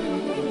miracles?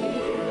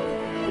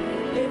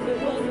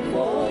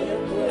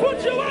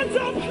 Put your hands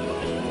up.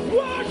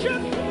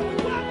 Worship.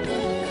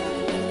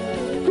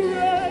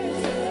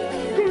 Grace,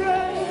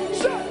 grace.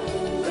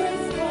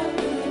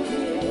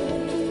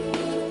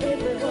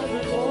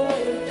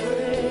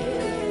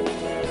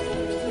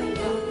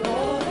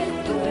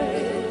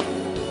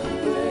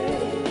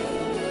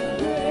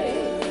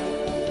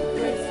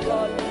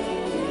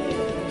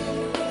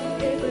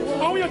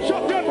 I want you to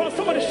drop your hand on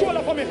somebody's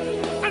shoulder for me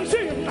and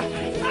sing. I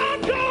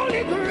call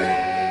it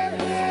grace.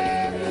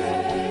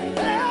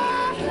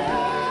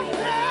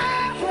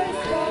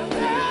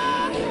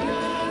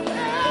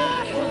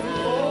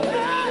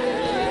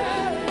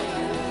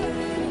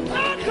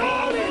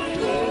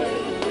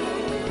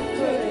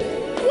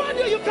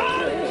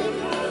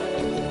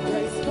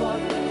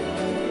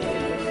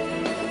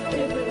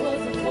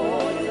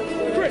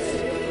 Chris,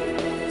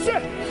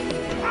 say,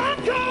 I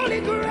call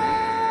it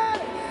grace.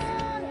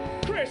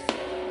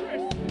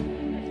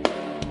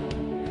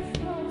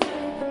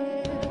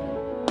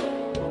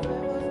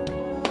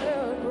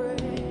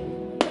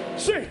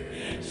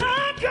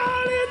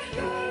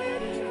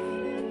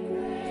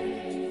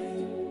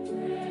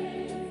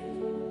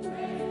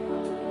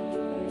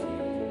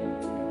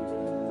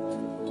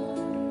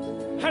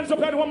 Hands up,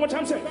 everybody, one more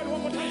time. Say,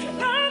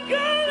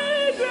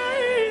 ungodly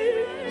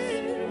grace.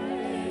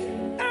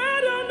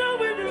 I don't know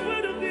where it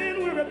would have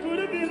been, where it could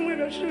have been,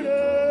 where it should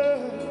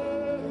have.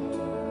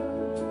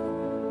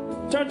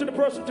 Turn to the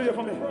person to you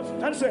for me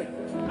and say,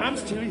 I'm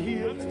still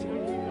here.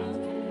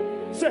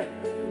 Say,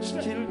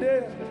 still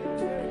there.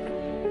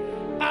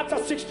 After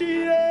 60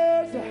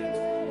 years,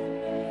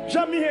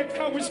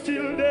 Jamaica is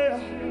still there.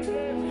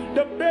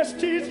 The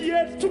best is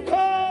yet to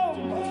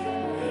come.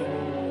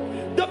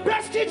 The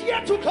best is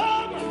yet to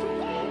come.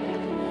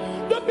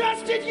 The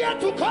best is yet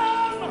to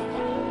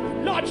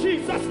come. Lord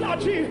Jesus, Lord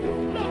Jesus.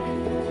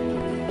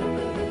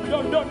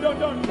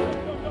 Done.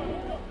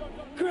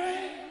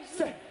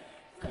 Grace.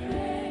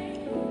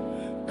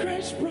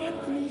 Grace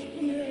brought me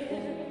here.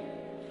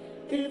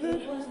 If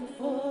it wasn't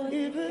for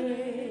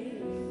grace,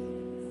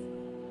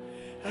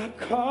 I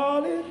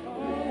call it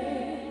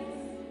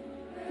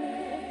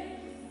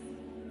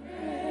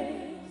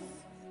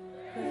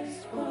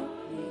grace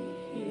brought me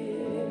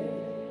here.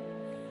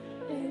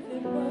 If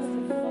it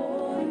wasn't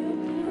for your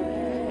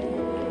grace.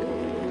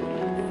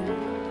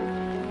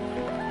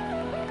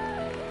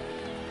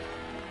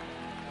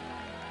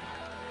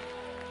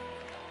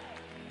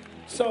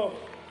 So,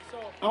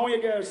 I want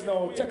you guys to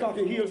know, take off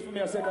your heels for me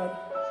a second.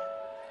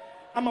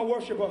 I'm a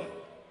worshiper.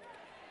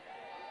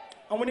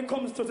 And when it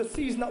comes to the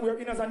season that we're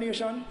in as a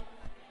nation,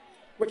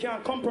 we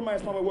can't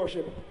compromise from our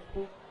worship.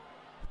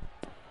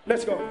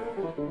 Let's go.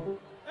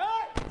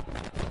 Hey!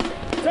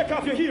 Take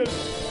off your heels.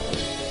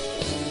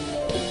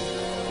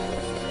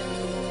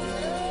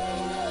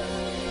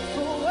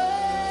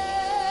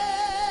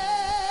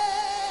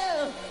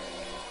 Well,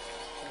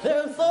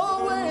 there's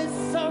always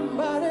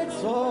somebody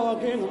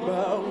talking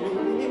about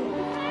me.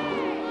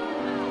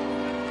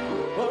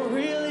 But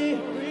really,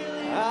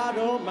 I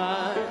don't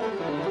mind.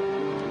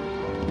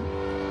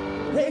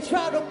 They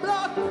try to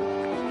block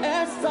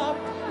and stop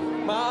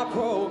my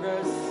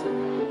progress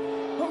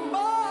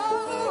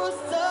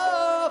most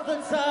of the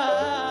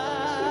time.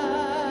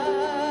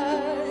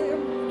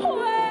 Well,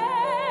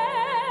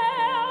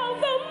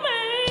 the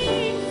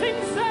main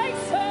things they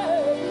say,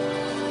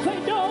 they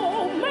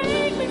don't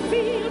make me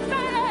feel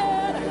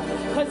bad,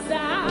 'cause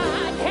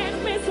I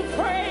can't miss a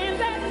praise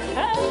that I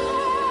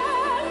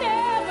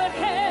never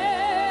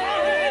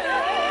had.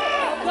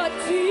 But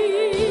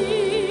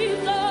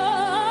Jesus,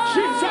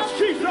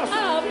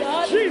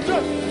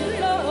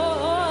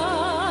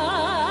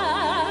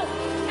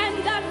 and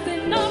that's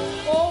enough,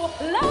 oh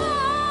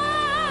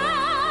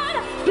Lord.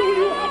 Do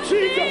you have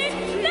Jesus?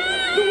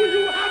 Do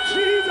you have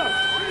Jesus?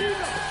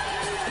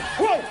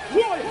 Whoa.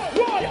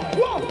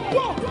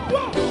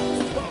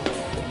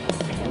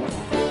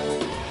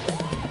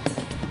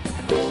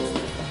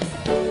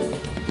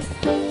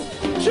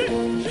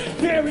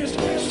 There is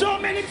so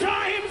many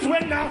times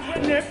when I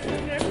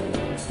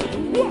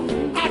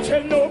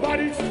tell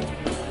nobody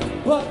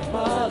but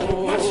my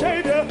Lord. My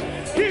Savior,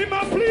 hear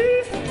my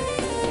plea.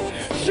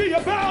 See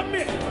about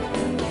me.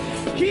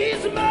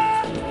 He's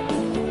mine.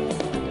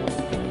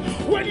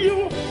 When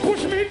you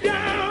push me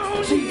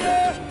down,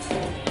 Jesus.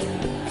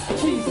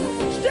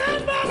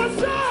 Stand by my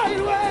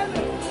side when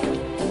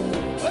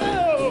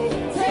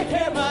take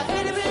care of my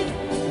enemy.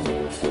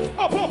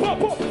 Up.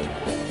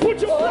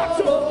 Put your backs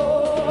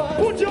up.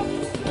 Put your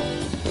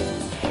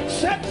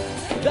set.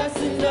 That's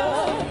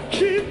enough.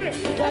 Keep me.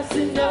 That's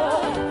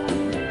enough.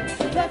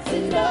 That's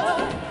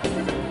enough.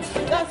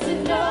 That's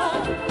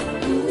enough.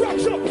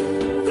 Rocks up.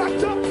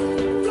 Blacks up.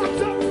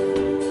 Blacks up.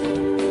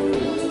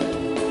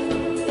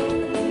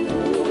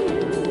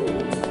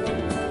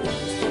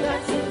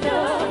 That's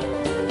enough.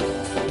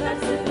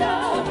 That's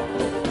enough.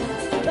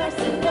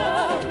 That's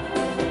enough.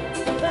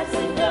 That's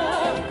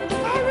enough.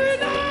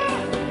 Arena.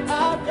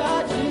 I've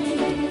got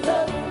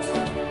Jesus.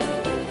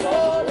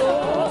 Oh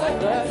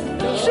Lord, that's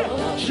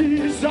enough.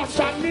 Jesus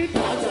and me.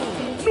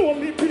 Know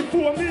me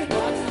before me.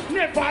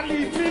 Never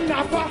leave me,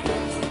 never.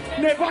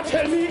 Never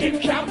tell me in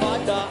camp.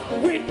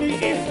 With me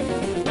is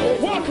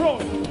walk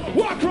round,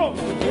 walk round,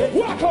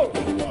 walk out,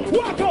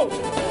 walk out,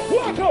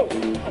 walk out,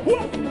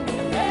 walk.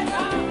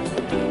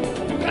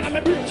 Can I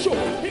make a show?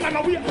 In an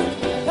away.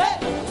 Hey!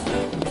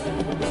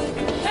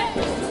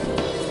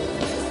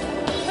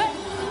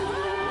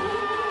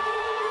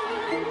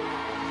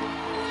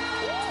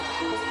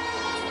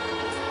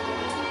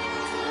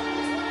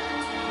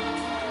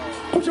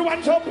 Put your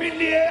hands up in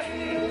the air.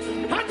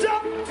 Hands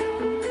up.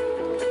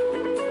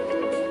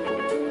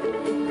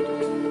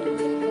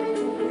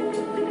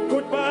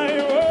 Goodbye,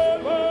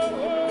 world.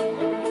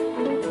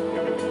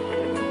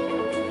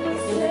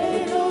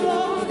 Stay no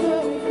longer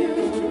with you.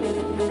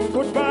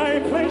 Goodbye,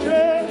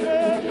 pleasure.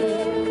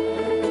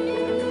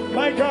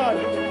 My God.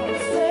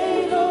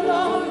 Stay no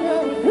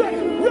longer with you.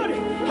 Ready.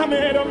 I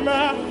made a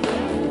man.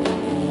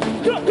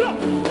 Go.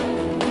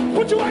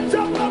 Put your hands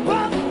up.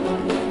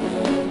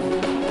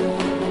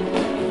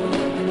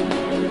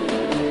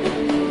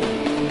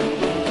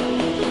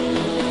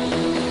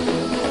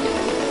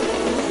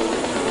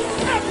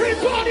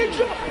 Everybody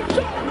jump.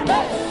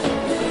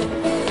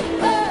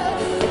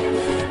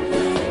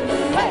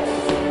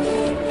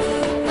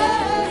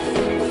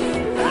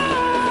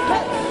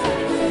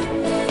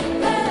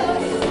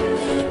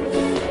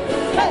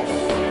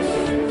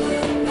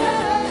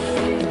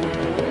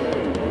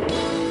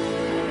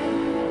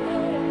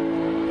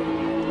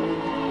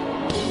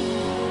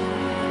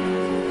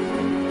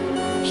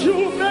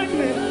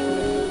 me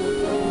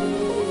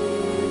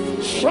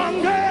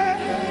stronger.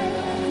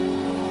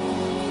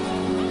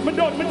 Me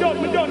done.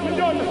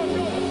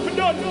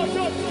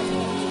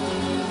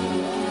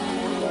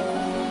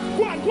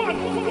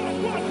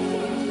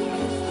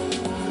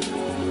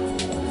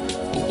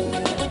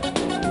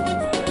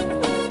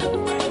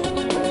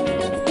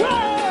 Go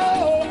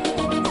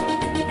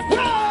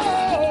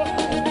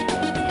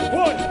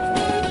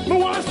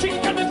on.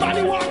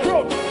 Everybody walk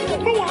road.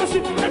 Me want to see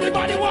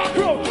everybody walk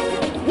road.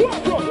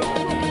 Walk road.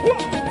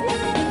 Walk.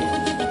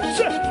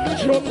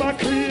 You're my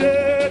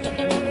creator.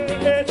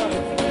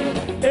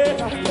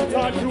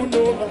 Lord, you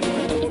know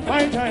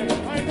my time.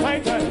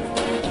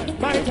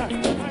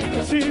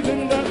 Season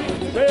done.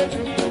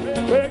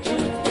 Breakthrough.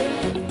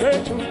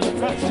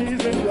 My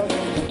season done.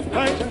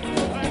 My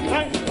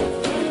time.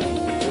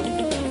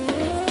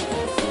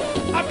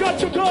 I've got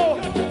to go.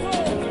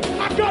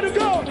 I've got to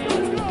go.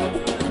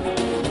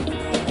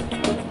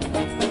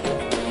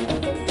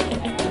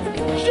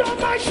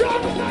 My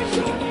shot.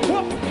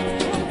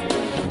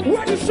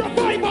 Where the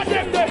survivor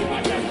them there?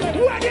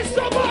 Where the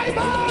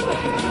survivor?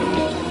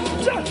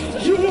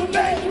 You will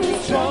make me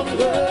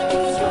stronger.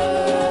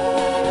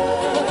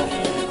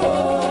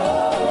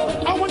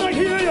 I want to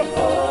hear you.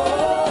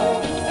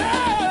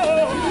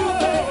 You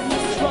make me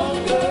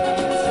stronger.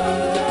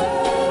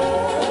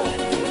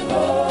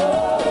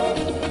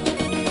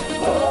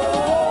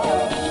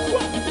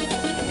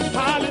 I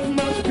lift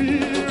my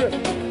spirit.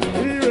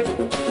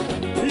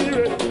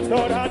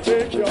 Lord, I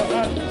take your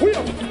hand. We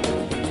up.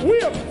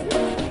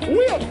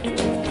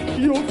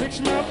 You fix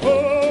my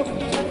focus.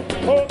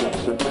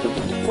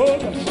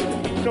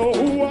 Know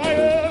who I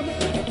am.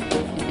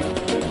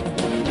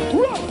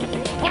 Run.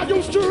 I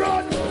used to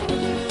run.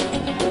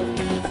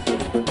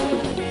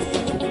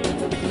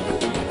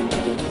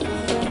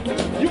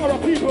 You are a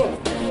people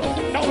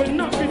that will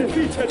not be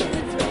defeated.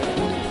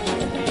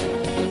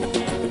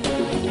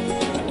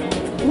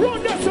 Run,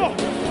 that's up.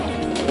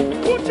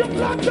 Put your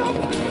flags up.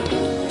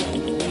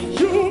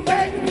 You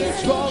make me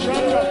stronger.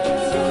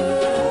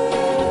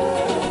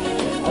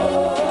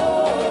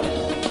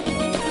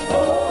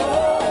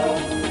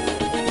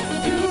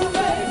 You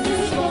make me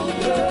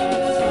stronger.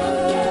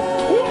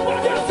 What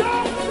about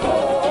yourself?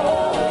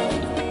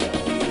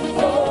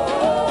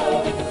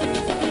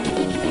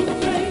 You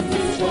make me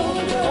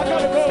stronger. I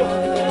gotta go.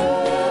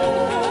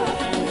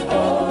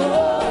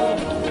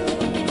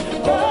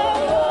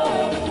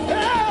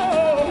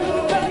 You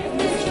make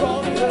me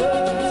stronger.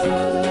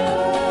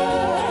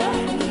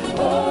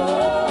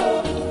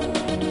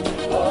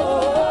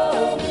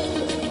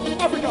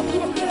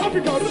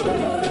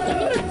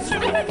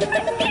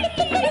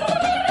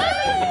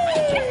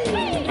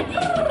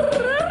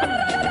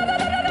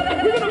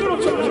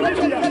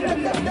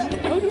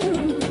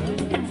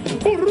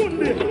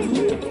 Burundi,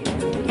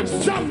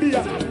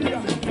 Zambia.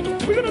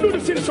 We're gonna do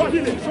this in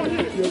Swahili.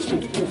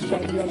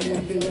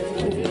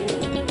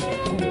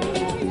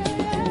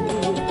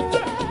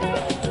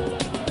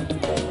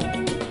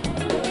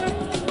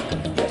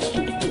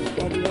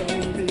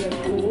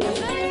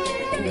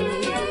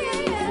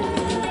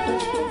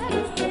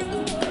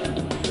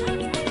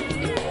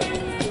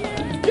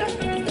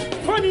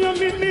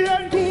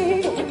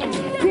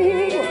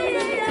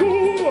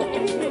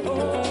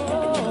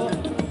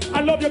 I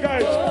love you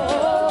guys.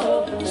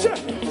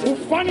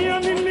 Funny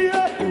I'm in the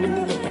air.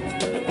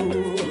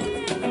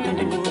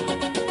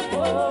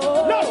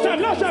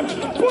 Last time,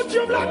 put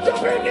your black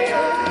top in the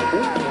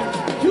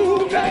air. You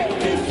make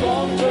me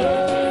stronger.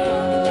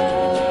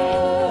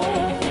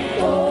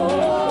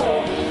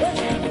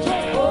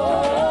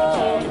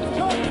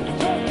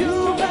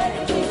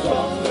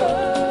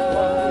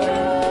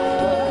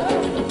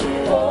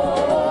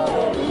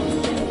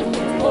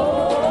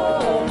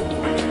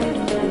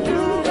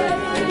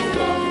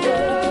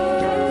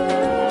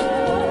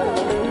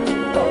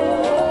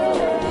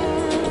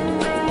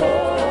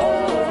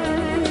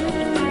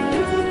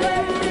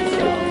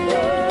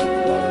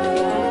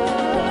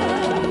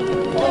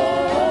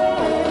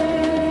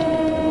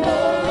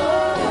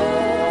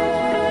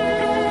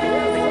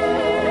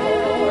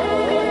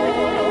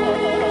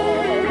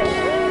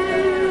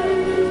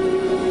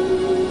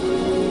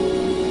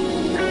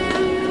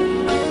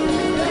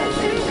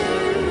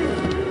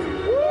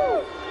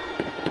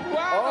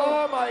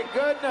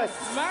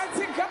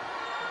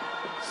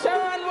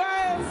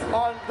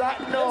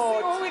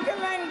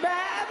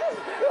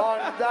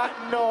 On that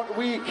note,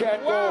 we can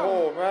go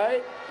home,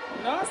 right?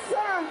 No,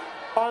 sir.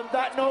 On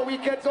that note, we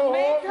can go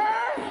home.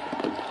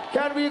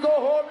 Can we go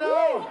home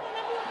now?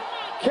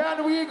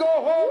 Can we go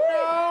home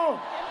now?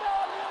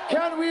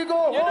 Can we go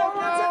home now? You don't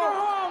want to go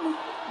home.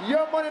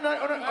 Your money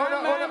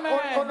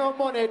on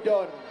money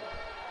done.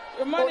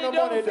 Your money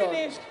done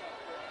finished.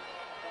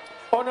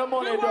 On the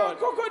money done.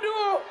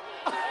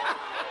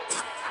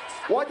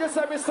 What you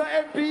say, Mr.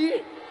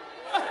 MP?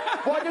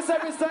 What you say,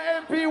 Mr.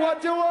 MP?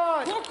 What you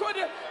want?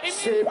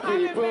 Say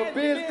people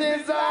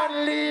business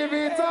and leave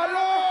it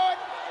alone.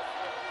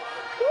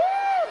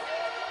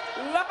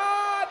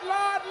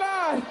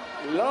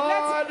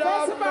 Lord. Lord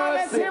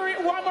Let's hear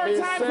it one more more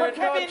time for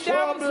Kevin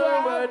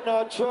Downsell.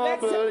 No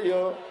trouble,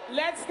 yo.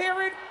 Let's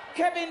hear it,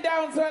 Kevin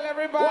Downsell,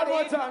 everybody. One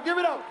more time. Give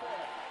it up.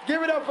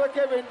 Give it up for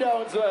Kevin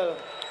Downsell.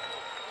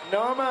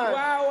 No, man.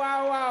 Wow,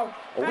 wow, wow.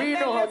 We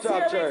know how to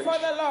have church. For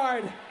the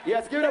Lord.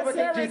 Yes, give it up for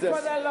King Jesus.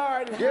 For the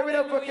Lord. Give it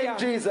up for King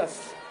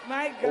Jesus.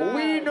 My God.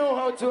 We know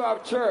how to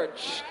have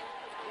church.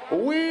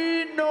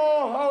 We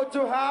know how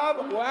to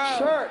have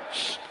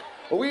church.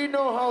 We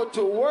know how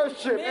to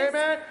worship.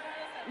 Amen.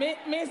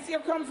 Miss, you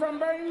come from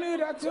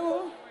Bermuda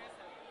too?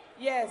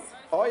 Yes.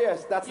 Oh,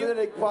 yes. That's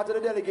part of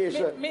the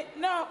delegation.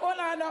 No, hold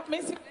on. No.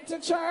 Miss, you to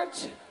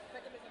church?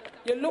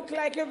 You look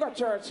like you got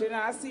church, you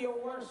know. I see you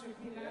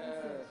worshiping.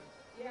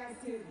 Yes,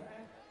 your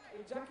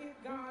jacket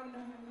gone.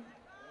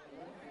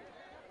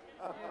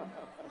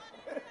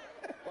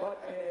 But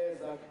it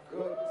is a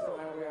good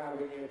time we're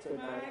having here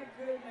tonight.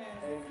 My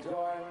goodness.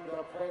 Enjoying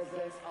the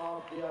presence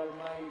of the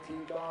Almighty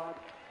God.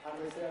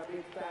 And we say a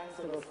big thanks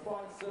to the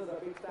sponsors,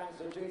 a big thanks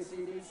to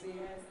JCDC,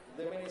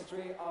 the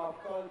Ministry of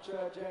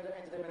Culture, Gender,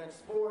 Entertainment and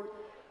Sport.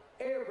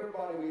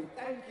 Everybody, we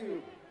thank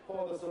you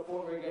for the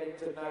support we're getting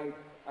tonight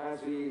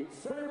as we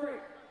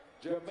celebrate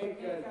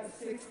Jamaica's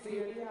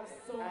 60th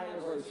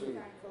anniversary.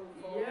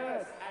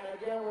 Yes,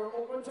 and again, we're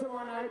open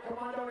tomorrow night. Come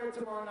on down here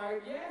tomorrow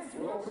night. Yes,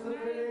 we're open to the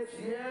village.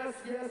 Yes,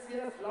 yes,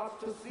 yes.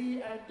 Lots to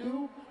see and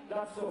do.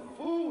 Lots of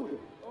food.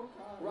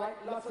 Right?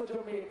 Lots of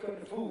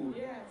Jamaican food.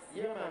 Yes.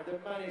 Yeah, man.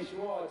 The managed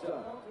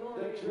water,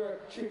 the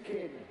jerk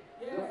chicken,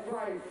 the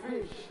fried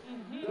fish,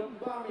 the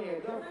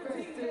bami, the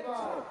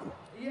festival.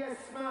 Yes,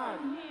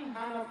 man.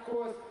 And of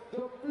course,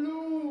 the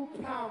blue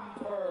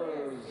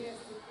pampers. Yes,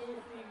 the blue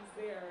things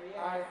there.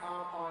 Yes. I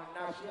am on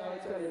national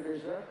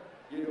television.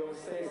 You don't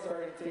say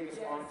certain things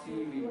on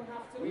TV.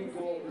 We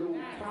go blue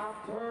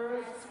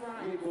pampers,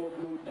 we go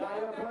blue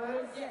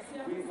diapers,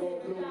 we go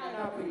blue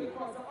nappy.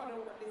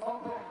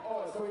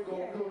 So we go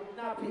blue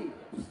nappy.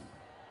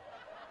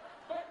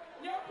 But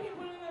young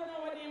people don't know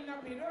what name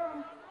nappy, though.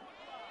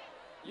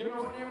 You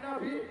know what name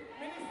nappy?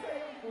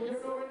 You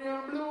know what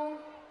name blue?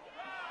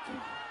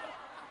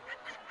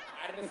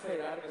 I didn't say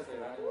that, I didn't say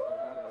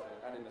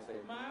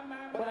it.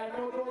 But I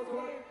know those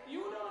ones. You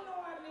don't know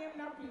what name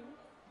nappy?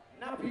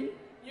 Nappy?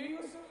 You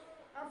used to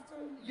have to...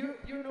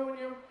 You know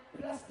your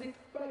plastic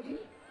baggie?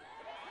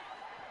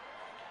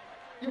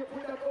 You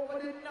put that over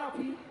the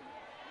nappy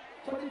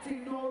so the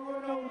thing don't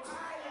run out.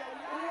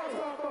 What you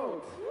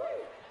about?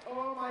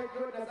 Oh my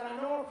goodness, and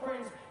I know our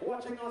friends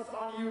watching us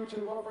on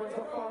YouTube, our friends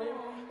are calling,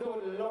 they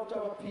would love to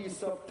have a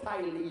piece of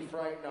tie leaf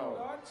right now.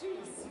 Oh,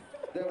 jeez.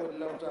 They would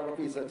love to have a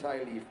piece of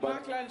tie leaf,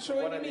 but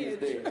one of these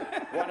days.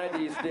 One of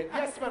these days.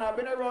 Yes, man, I've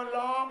been around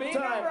long been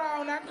time.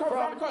 Around and come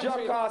from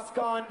Jackass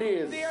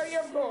days. There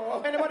you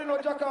go. Anybody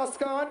know Jackass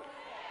Khan?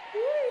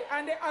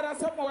 And the other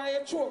something where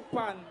you choke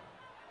pan.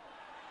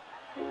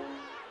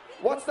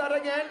 What's that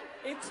again?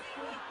 It's...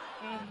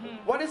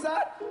 What is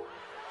that?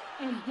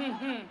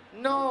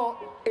 No,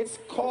 it's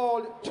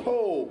called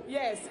toe.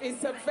 Yes,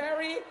 it's a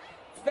very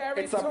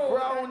it's a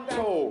brown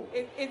toe.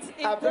 It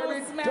a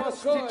very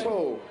dusty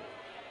toe.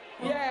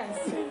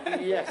 Yes.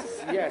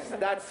 yes,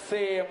 that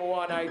same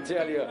one, I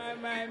tell you.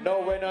 No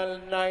one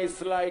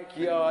nice like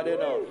you, you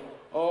know.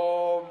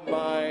 Oh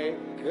my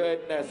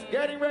goodness.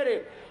 Getting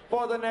ready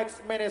for the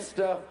next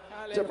minister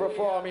to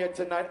perform here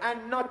tonight.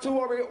 And not to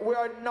worry, we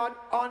are not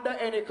under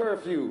any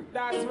curfew.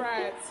 That's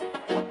right.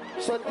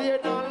 So they're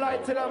not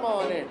light till the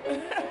morning.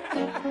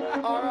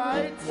 All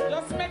right?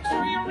 Just make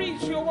sure you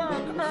reach your work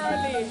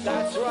early.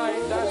 That's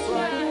right, that's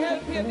right. I'll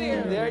help you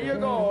there. There you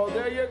go,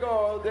 there you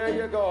go, there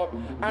you go.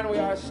 And we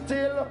are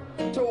still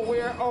to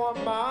wear our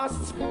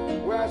masks.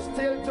 We are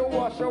still to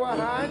wash our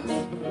hands.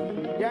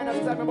 You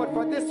understand me? But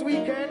for this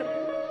weekend,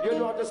 you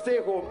don't have to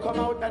stay home. Come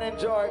out and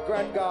enjoy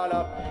Grand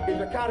Gala. If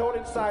you can't hold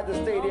inside the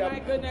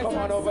stadium, come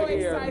on over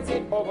here.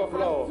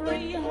 Overflow.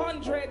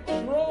 300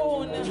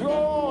 drone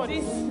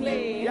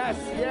display. Yes.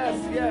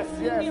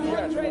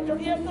 300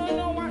 drones. You don't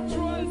know what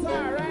drones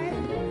are, right?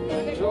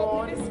 When they go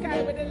up in the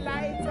sky with the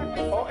lights.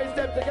 Oh, is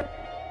them take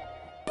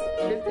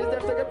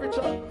a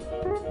picture?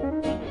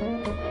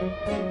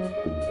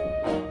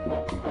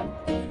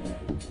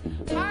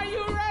 Are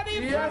you ready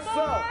for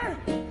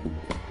more?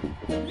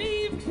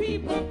 Leave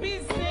people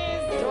business.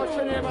 Touch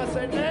your neighbor,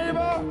 say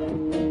neighbor.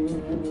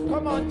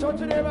 Come on, touch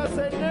your neighbor,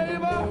 say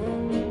neighbor.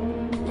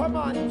 Come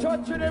on,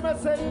 touch your neighbor,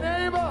 say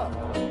neighbor.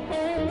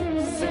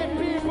 Say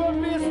people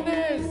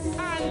business.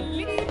 And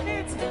leave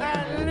it.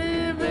 And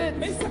leave it.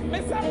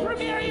 Mr.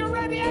 Premier, you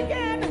ready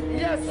again?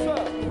 Yes,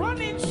 sir.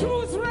 Running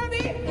shoes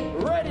ready?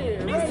 Ready.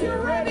 Miss, you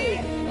ready?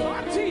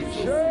 Oh,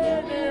 Jesus.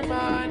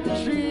 Journeyman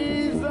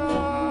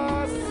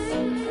Jesus.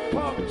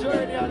 Come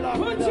journey along.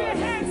 Put your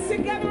hands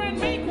together and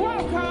make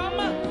welcome.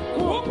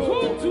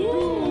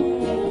 Kukudu.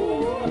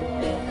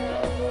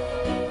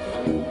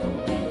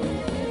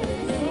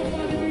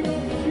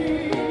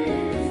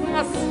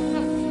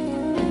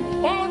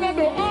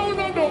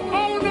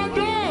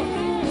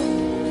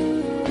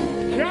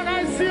 Can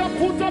I see you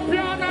put up your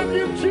hand and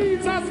give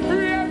Jesus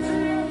praise?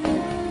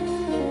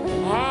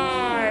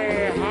 High.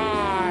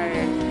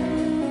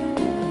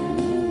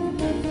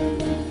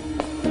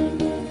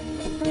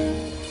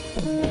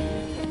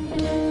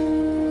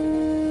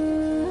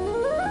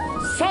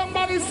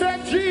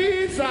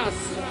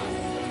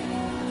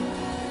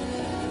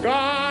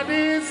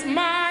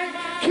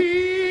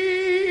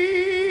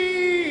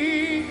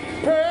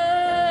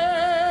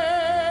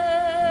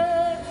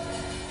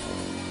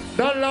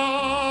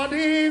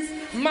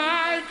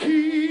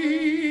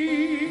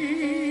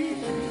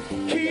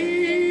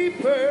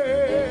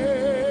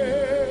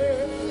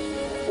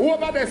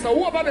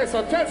 Who over there?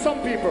 So tell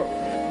some people.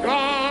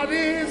 God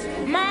is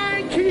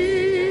my keeper.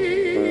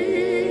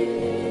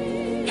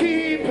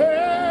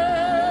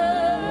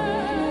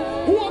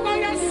 Who over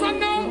there, son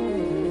now?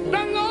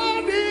 The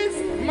Lord is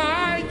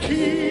my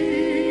keeper.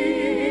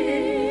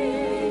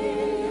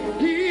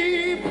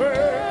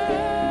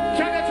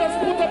 Can you just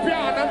put up your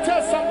hand and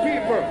tell some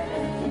people?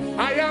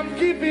 I am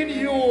giving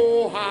you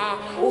a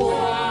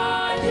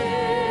warning.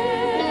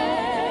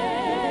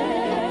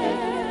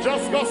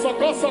 Just gossa.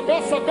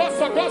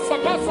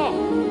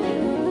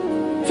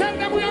 Tell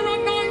them we are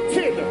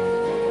anointed.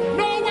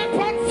 No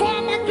weapon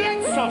formed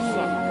against us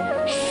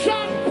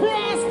shall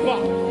prosper.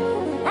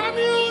 A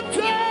new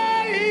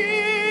day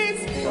is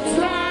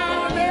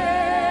dawning.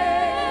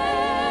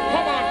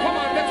 Come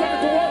on, get ready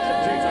to worship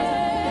Jesus.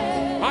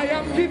 I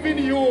am giving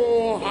you a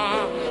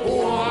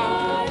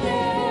warning.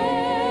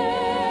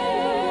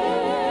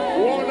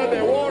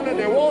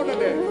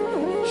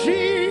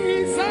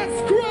 Jesus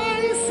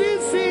Christ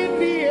is in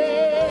the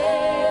air.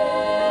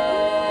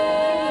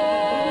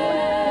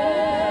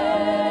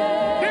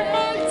 The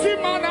mighty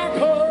man of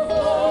God.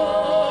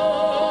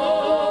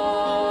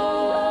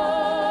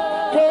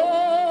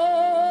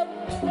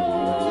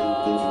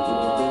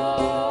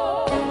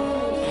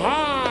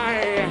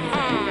 High.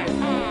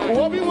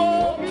 What you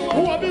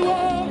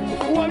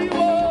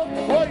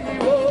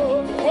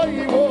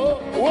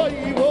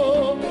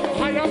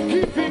I am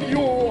giving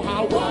you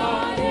a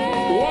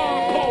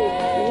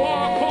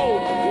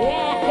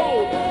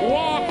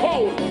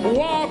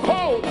walk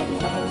out.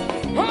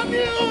 A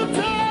new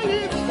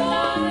day is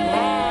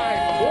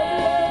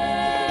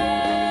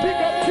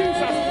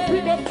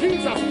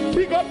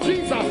Big up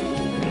Jesus.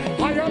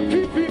 I am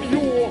giving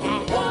you a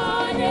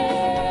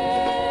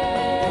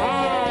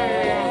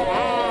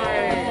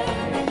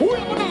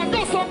whoever now,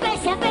 gossa.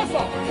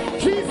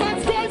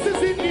 Jesus Christ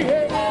is in the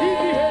air.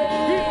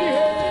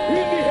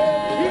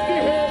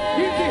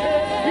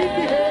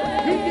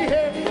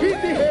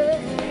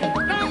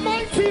 The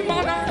mighty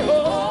man of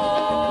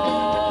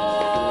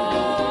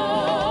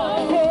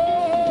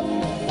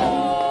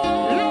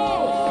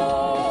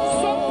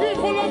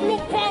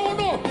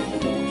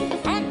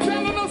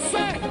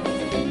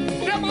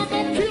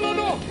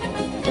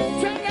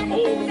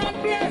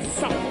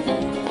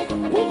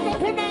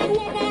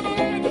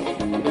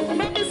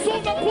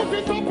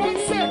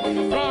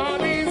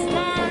God is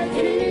my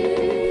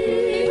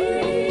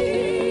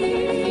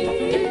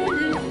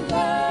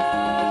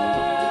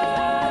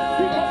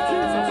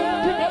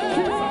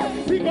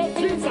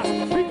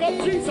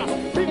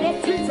Big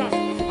up Jesus.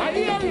 I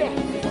hear you.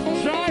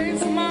 Joy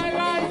is my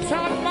light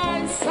and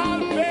my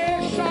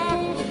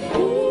salvation.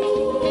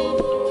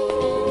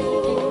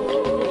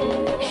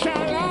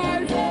 Shall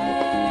I?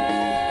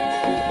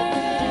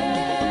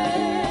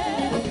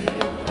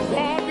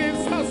 God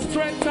is the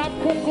strength of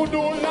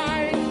Kukudu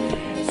line.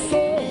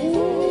 So who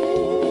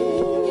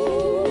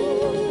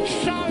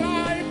shall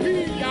I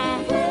be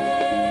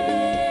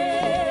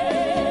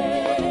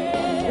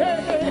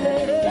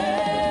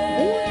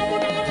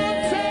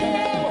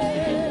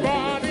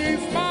God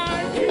is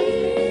my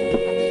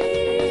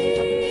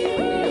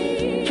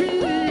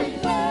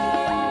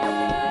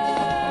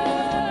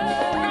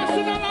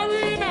National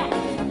Arena.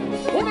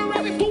 We're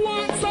ready to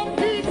want some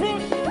people.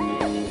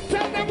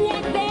 Tell them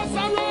what goes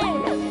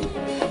around.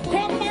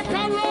 Come back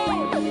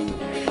around.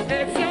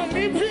 If you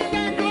live in a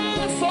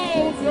glass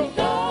house,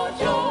 don't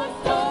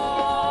just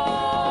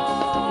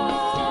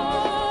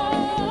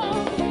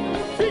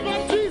Big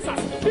up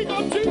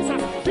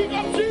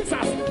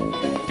Jesus.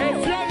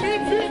 If you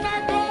live in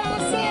a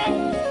glass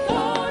house,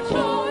 don't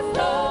just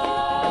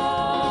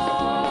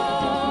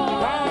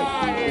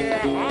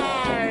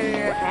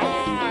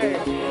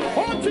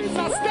Oh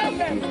Jesus, tell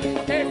them.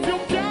 If you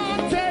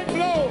can't take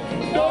blow,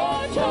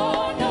 don't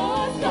just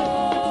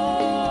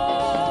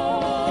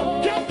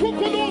Can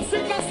Kukudu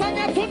sing the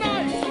song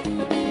tonight?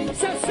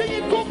 Say sing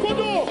it,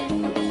 Kukudu.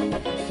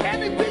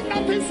 Anything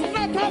that is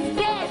not of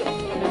God,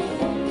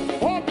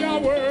 hold your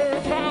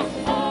word.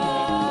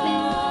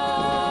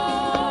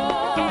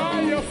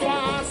 Are you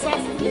fast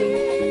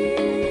asleep?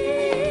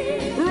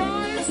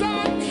 Rise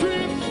and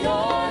trip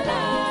your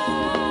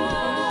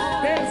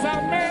life. There's a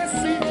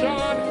message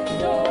on.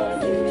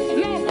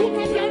 Yo, put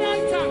up your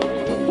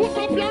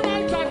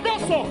right hand.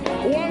 Gosso.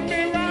 Hold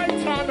me right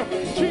hand.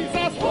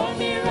 Jesus, hold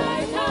me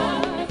right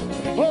hand.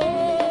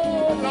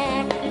 Oh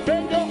Lord,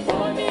 bend your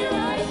hold me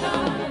right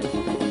hand.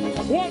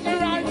 Hold me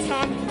right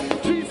hand.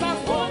 Jesus,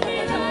 hold me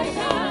right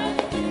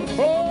hand.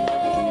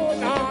 Oh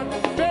Lord,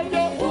 bend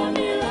your hold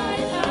me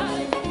right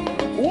hand.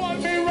 Hold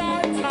me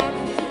right hand.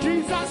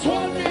 Jesus,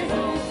 hold me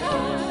right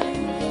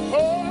hand. Oh,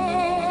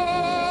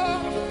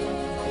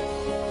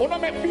 wanna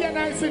make be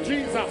nice to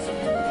Jesus.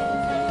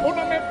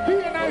 Wanna make be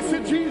nice to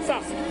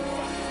Jesus.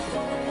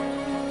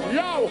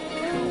 Yo,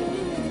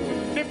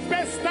 the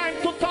best time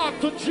to talk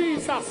to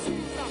Jesus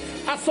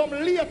at some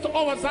late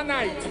hours a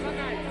night.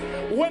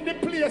 When the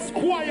place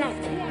quiet,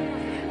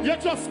 you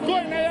just go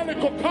in a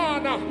little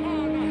corner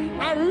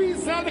and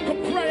reason a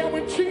little prayer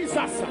with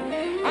Jesus.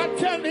 and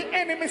tell the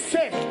enemy,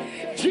 say,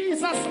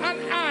 Jesus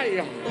and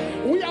I,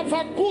 we have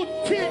a good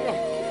thing.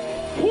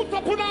 Put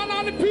up on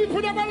all the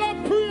people that will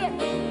pray.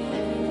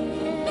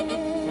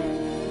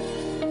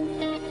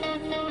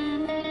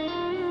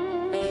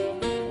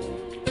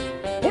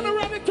 When you're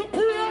ready to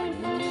pray,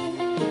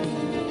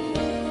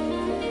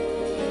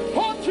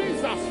 oh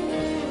Jesus,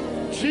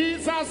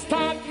 Jesus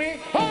taught me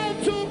how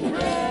to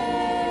pray.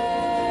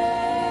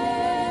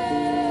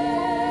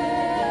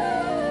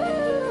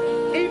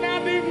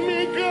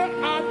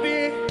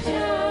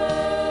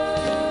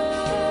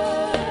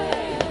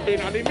 In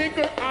the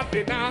middle of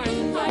the night,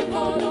 I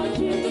call on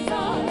Jesus.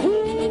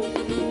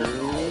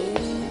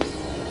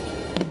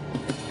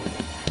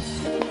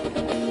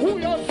 We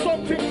are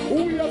something,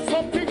 we are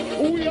something,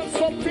 we are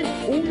something,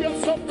 we are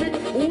something,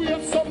 we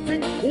are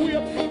something, we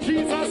are.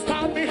 Jesus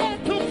taught me how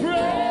to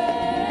pray.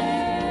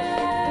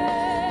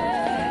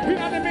 In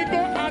the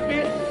middle of the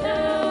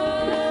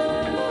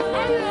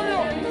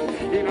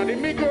in the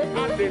middle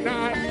of the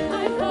night,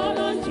 I call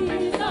on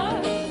Jesus.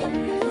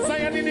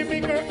 Zion in the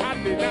middle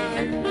of the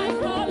night. I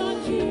call on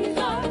Jesus.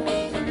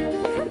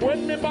 When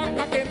me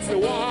back against the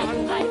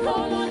wall, I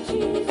call on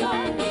Jesus.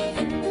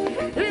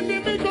 in the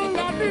middle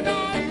of the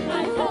night,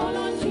 I call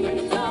on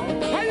Jesus.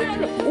 I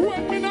hear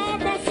when me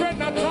not a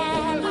friend at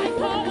all, I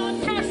call on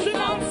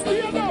national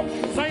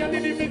stadium, Zion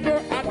in the middle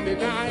of the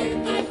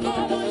night, I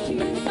call on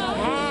Jesus.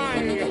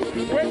 aye,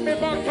 when me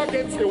back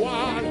against the wall,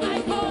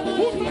 I call on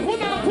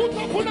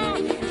put up,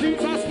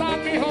 Jesus taught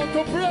me how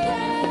to pray.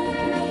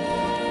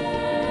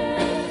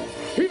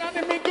 In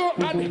the middle of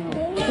the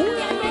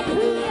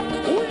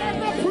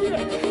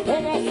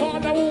our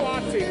Father who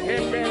art in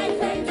heaven,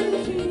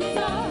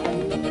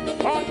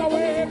 on the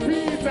way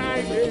peace I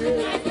give.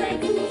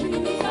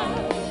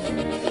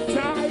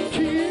 Thy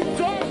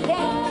kingdom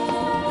come.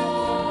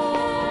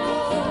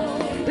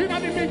 In the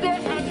middle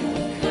and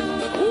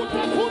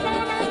put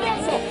on and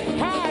go.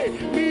 Hi,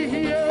 me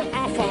here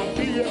after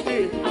baby.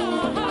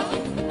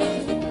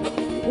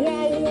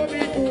 Wow, what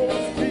it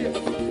was here.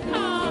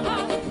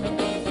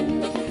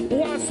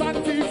 Was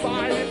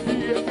sanctified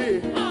baby.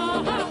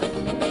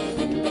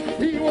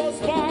 He was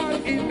born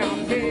in a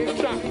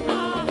manger.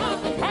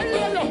 I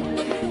hear you.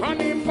 And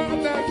his mother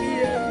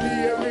named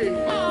Mary.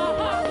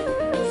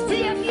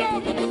 Still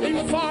young,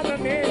 his father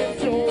named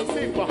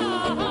Joseph.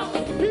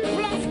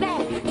 People of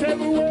God, tell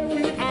me where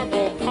we are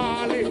going to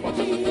call him.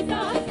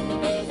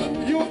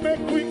 You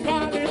make we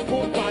call him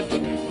Pupaj.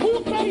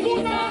 Put up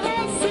on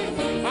our sin.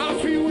 I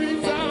feel we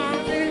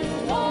done.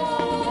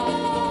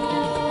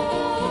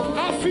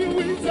 I feel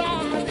we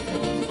done.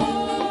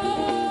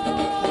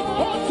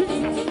 Oh,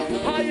 Jesus.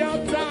 I am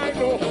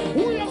dino.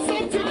 We are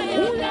something.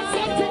 We are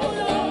something.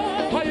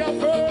 I am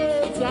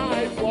bird's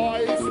eye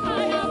voice.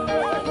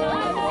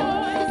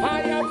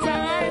 I am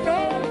dino.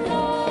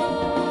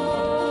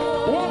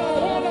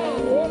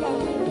 Hold on.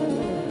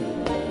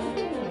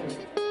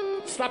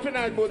 Stop in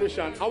that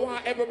position. I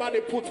want everybody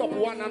put up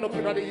one hand up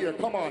in the ear.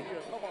 Come on.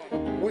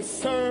 We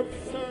serve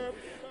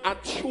a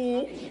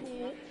true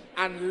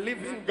and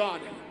living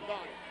God.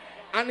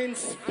 And in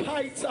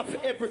spite of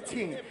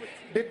everything,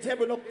 the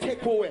devil not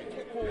take away.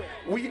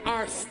 We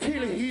are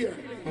still here.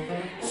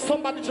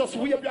 Somebody just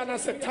wave your hand and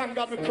say, thank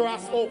God we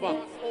crossed over.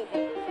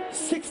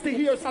 60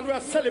 years and we are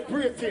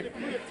celebrating.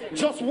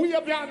 Just wave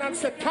your hand and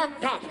say, thank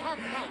God.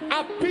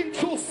 I've been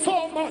through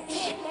so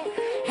much.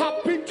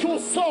 I've been through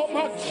so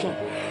much.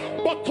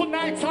 But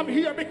tonight I'm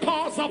here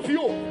because of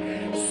you.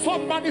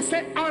 Somebody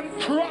say, on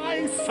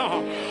Christ,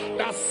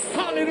 the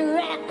solid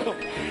rock,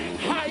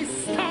 I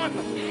stand.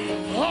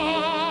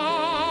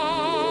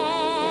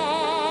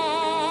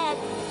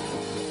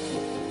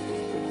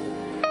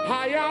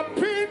 I have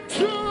been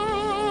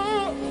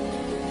through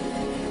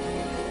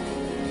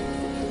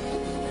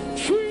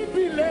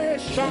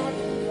tribulation.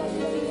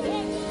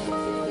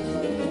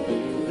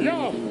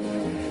 Yo,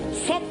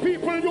 some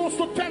people used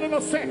to tell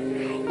us, say,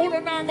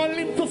 "You're not going to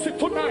live to see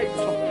tonight.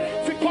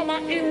 If you come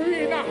out in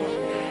arena,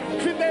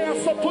 if you there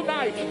so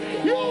tonight,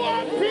 you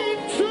have been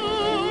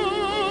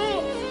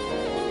through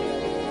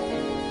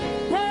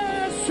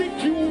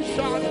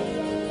persecution."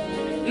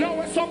 You know,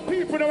 when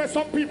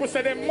some people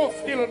say they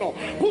must kill, no.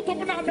 Put up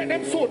and make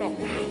them so no.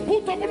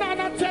 Put up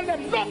and tell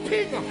them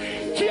nothing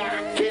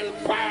can kill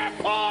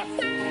purpose.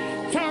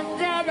 Thank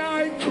God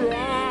I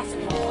crossed.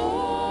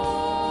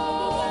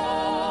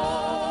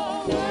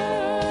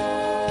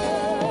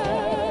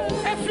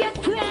 If you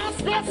cross,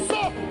 go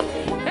so.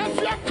 If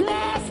you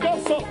cross, go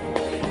so.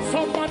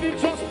 Somebody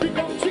just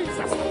become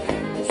Jesus.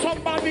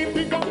 Somebody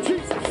become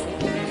Jesus.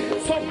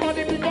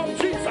 Somebody become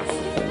Jesus.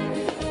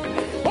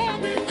 Oh,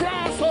 we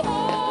cross up.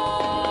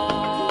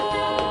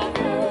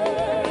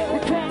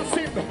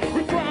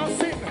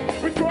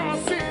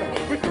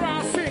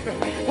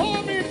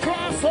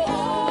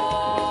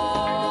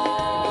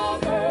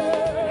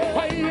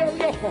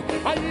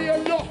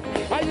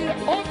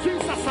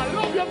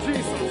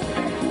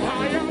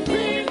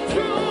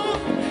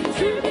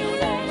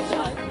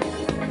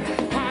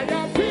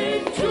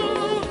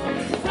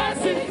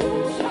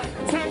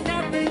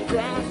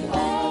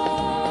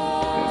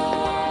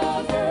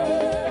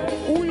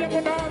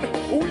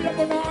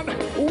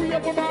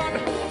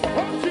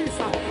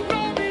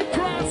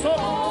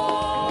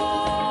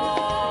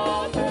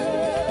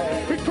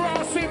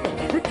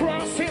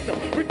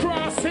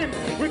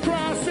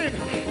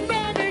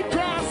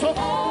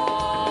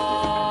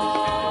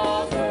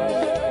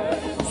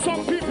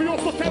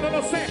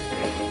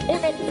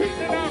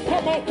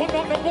 out to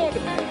nothing good.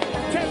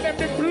 Tell them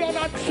the blood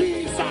of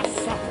Jesus.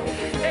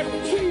 If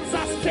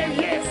Jesus say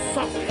yes,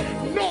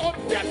 no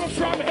devil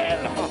from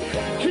hell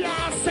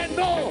can't say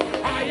no.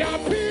 I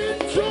have been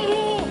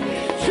through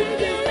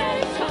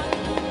tribulation.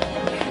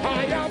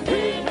 I have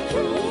been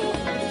through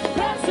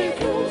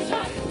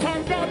persecution.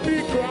 Thank God we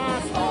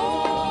cross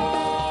over.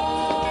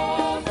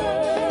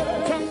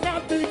 Thank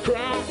God we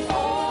cross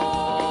over.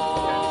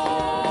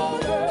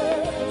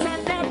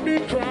 Thank God we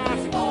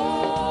cross over.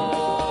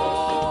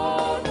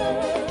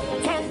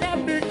 Thank God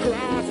we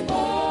cross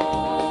over.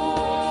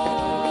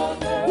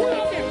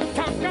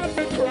 Thank God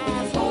we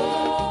cross over.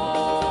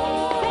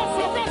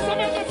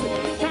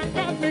 Thank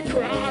God we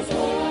cross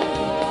over.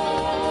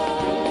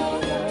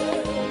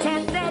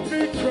 Thank God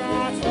we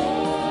cross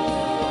over.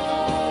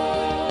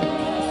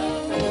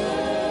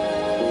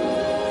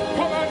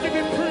 Come on, give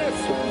him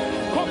praise.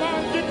 Come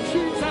on, give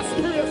Jesus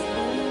praise.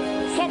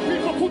 Some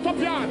people put up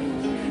your hand.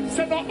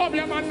 Say, no, up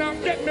your man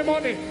and get me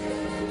money.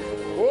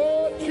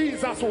 Oh,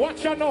 Jesus,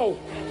 watch you now.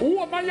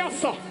 Oh, my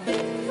yassa.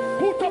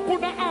 Put up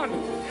on the hand.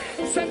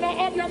 Say, no,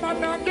 up your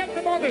man and get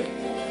me money.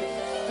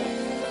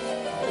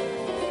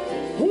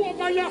 Oh,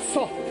 my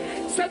yassa.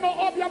 Say, no,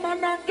 up your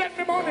man and get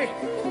me money.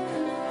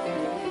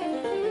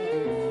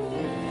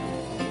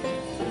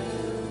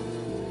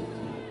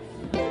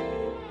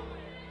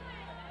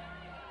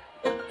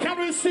 Can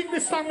we sing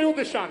this song,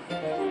 musician?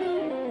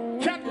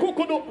 Can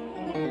Kukudu?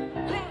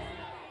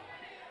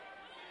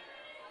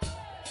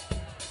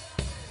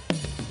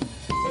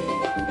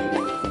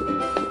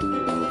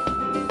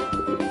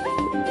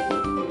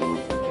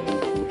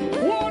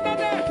 One of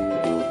them.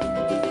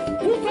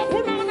 Put up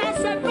on hand and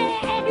say, no,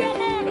 of your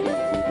man.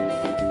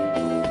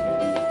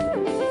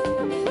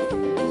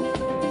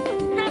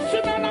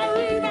 National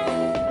arena.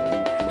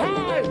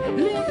 Hi,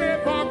 you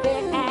never go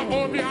out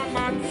of your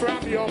man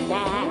from your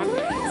barn.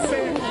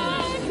 Say,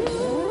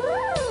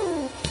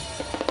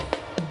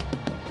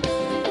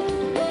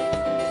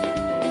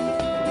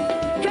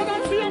 can I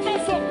see a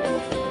mess up?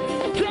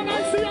 Can I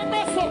see a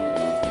mess up?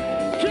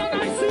 Can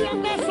I see a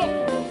mess up?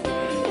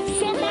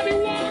 Somebody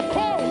walk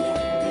home.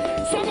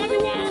 Somebody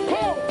walk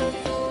home.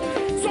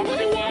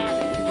 Somebody walk.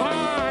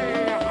 Hi,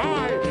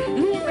 hi.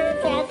 You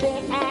never go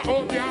out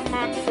of your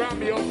man from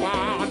your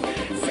barn.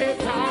 Say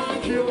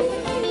thank you.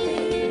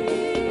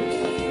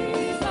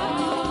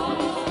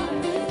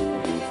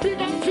 Big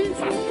up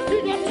Jesus.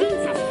 Big up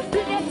Jesus.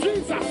 Big up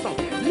Jesus.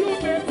 You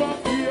never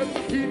been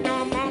in a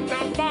man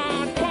that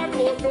bad. But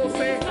oh no,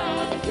 say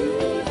thank you,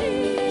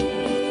 Jesus.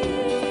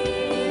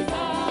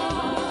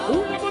 Who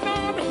you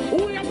on?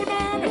 Who you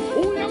on?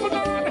 Who you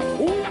on?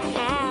 Who you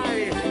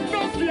high?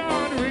 No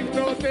can ring,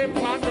 no say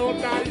pan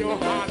out of your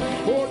hand.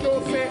 Oh no,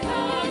 say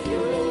thank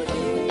you,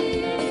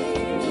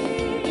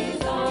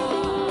 Jesus.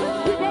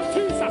 Big up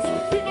Jesus.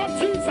 Big up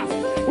Jesus.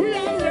 We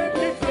are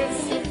already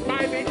blessed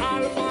by the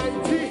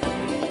Almighty.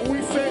 We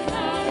say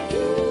thank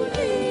you,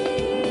 Jesus.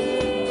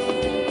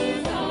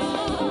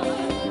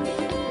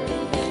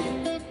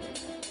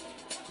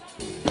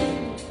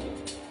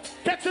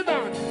 Catch it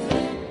down.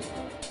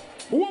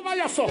 Who am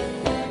I, so?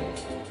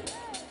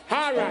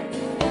 All right.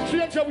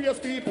 Change your ways,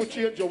 people.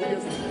 Change your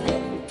ways.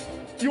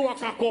 You are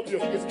cock up your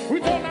face.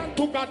 Return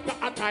unto God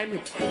at a time.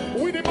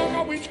 With the bag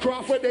of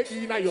witchcraft where they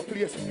in your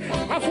place.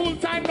 A full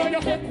time now you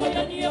head for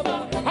your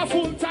neighbor. A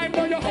full time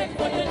now you head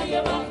for your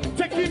neighbor.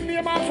 Take him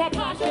name off a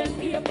passion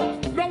paper.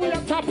 Now we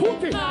have to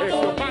put it. If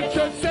your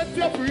conscience set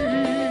you free,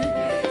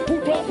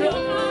 put up your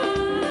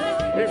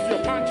hand. If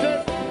your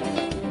conscience,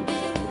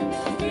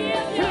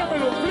 play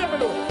me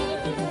low.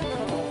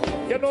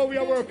 You know we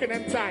are working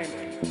in time.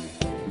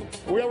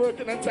 We are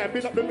working in time.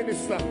 Bring up the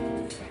minister.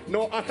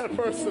 No other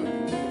person.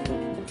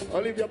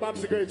 Olivia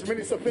Babs Grace,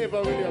 Minister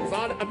Favor Williams,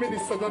 all the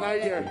ministers that are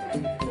here.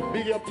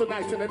 Big up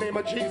tonight in the name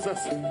of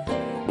Jesus.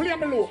 Play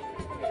me low.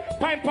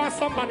 Pine past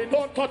somebody,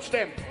 don't touch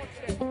them.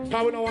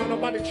 Because we don't want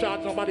nobody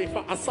charge nobody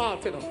for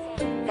assault, you know.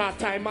 Because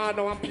time I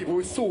don't want people,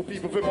 we sue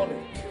people for money.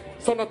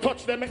 So don't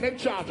touch them and then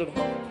charge them.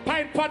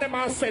 Pine past them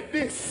and say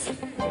this.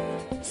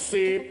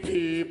 Say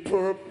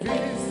people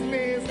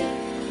business.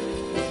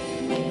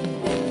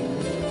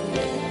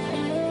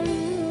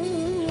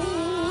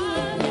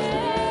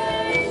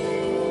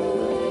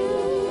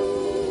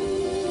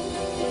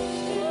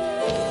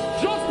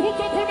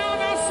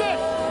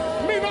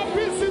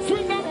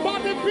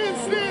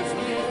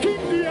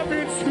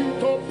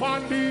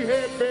 On the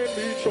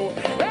heavenly show.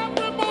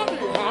 Everybody,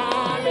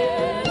 hallelujah.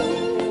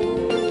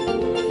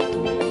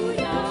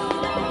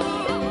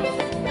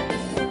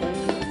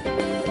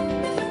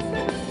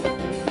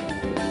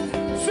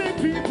 Say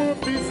people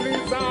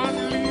business and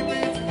leave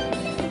it.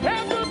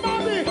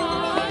 Everybody,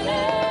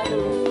 hallelujah.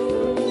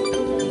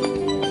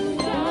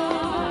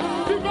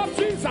 Big up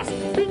Jesus,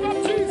 big up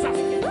Jesus.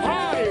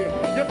 Hi,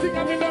 you think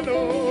I'm in the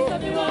know?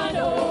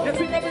 You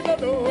think I'm in the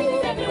know?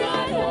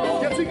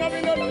 You think I'm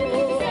in the know?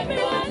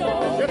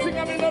 You think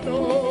I'm in the know?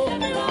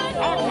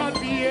 I can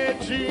be a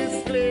G's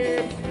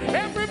slave.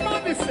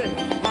 Everybody say,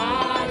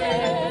 hallelujah.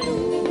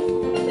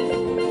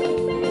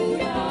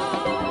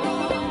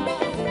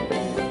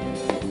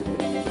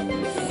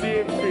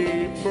 See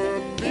people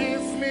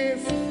business.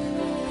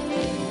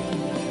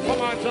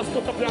 Just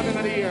put up your hand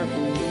in the air.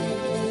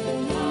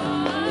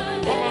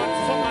 Come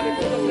on, somebody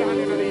put up your hand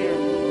in the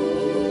air.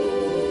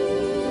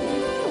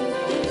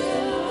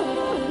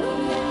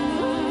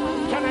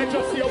 Can I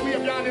just see a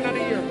wave your hand in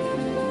the air?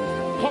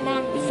 Come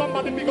on,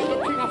 somebody big up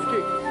the King of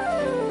Kings.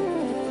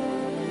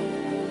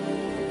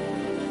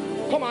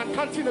 Come on,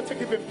 continue to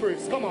give him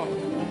praise. Come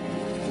on.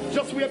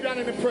 Just wave your hand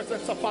in the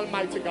presence of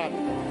Almighty God.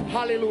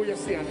 Hallelujah,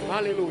 saint.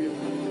 Hallelujah.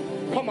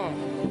 Come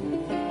on.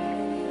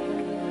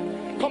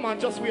 Come on,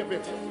 just wave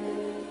it.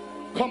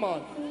 Come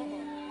on.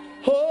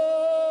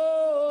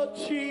 Oh,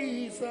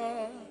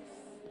 Jesus.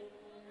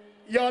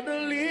 You're the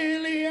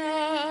lily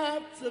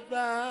of the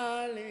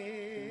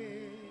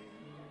valley.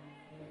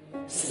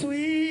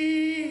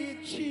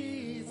 Sweet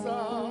Jesus.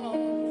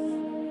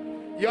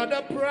 You're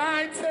the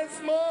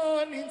brightest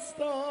morning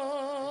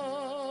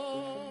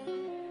star.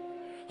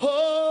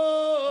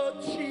 Oh,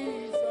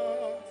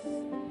 Jesus,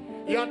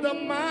 you're the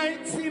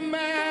mighty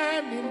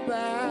man in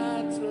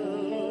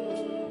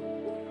battle.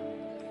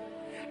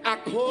 I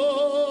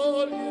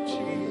call you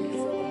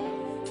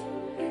Jesus,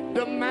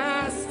 the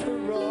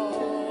master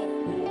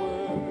of the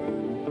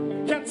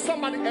world. Can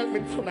somebody help me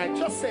tonight?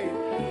 Just say,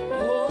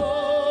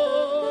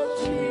 oh,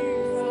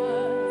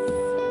 Jesus,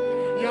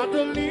 you're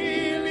the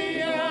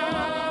lily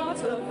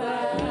of the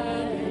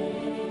valley.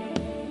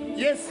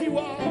 Yes, you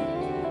are.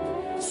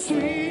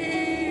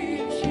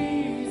 Sweet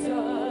Jesus,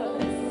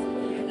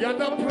 you're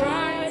the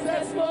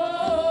brightest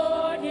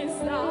morning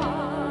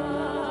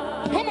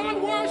star. Come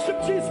on,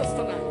 worship Jesus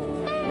tonight.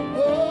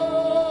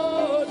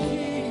 Oh,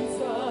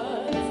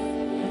 Jesus,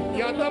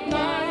 you're the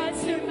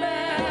mighty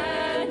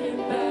man in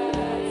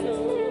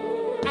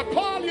battle. I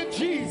call you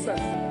Jesus.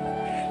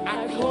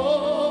 I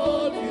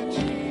call you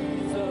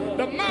Jesus.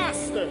 The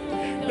master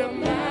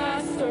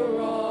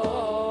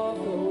of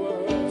the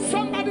world.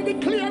 Somebody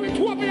declare it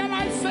over your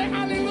life. Say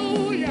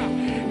hallelujah.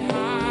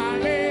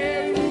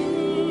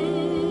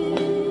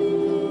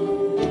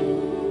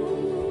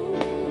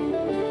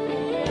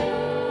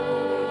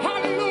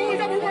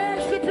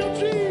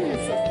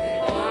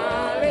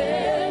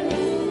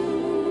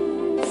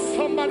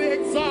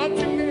 Exalt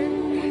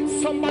him.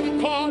 Somebody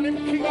call him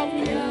King of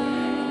Kings.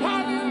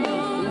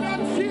 Hallelujah,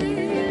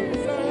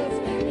 Jesus.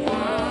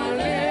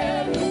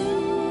 Hallelujah.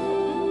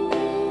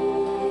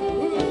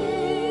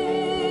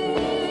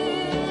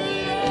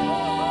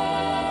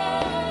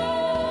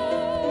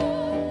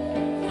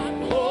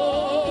 I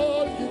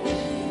call you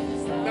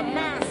Jesus, the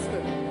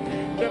master of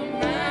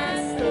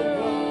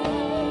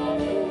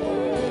the world.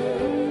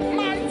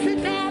 Mighty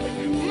God,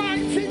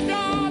 mighty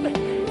God,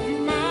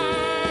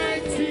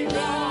 mighty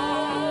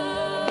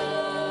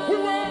God. We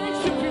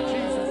worship you,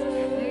 Jesus.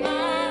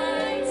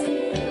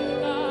 Mighty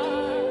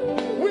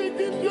God. We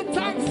give you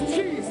thanks,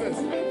 Jesus.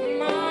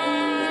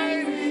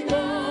 Mighty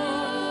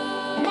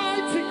God.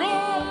 Mighty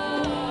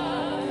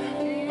God.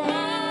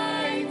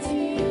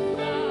 Mighty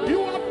God. You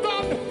have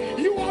done.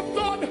 You have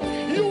done.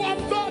 You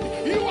have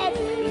done. You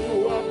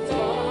have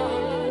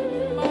done.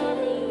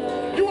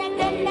 You have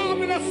done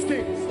marvelous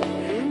things.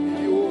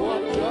 You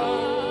have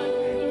done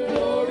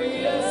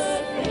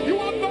glorious. You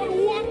have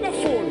done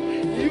wonderful.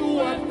 You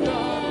have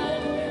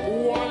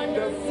done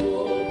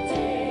wonderful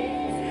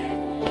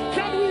things.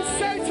 Can we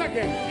say it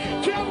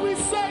again? Can we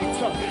say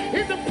it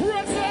in the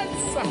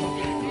presence?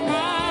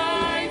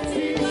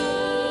 Mighty.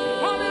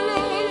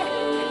 Hallelujah.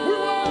 We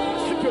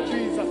worship you,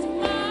 Jesus.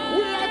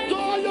 We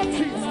adore you,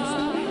 Jesus.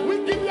 We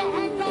give you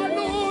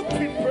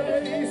undiluted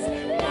praise.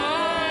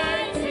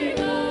 Mighty.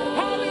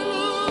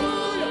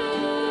 Hallelujah.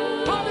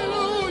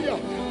 Hallelujah.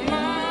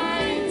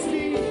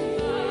 Mighty.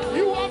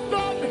 You have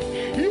done.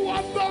 You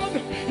have done.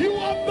 You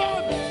have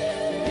done.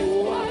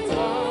 You have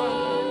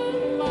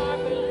done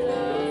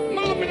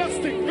marvelous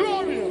thing,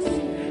 glorious.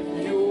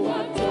 You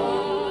have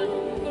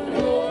done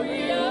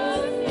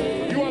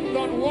glorious. You have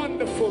done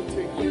wonderful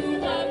things.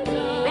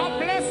 God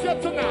bless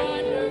you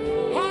tonight.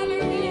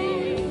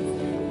 Hallelujah.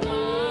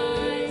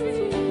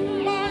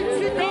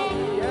 Mighty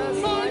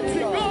God. Mighty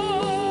God.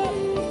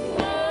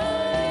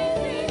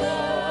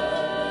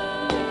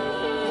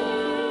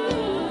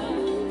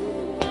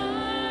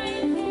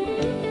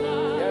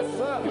 Yes,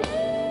 sir.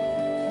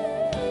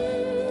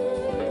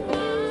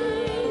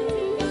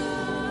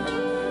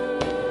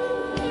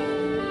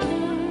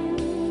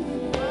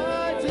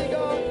 Mighty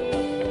God.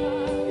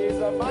 He's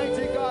a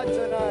mighty God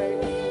tonight.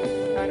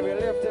 And we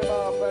lift him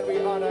up and we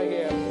honor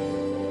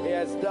him. He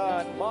has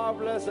done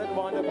marvelous and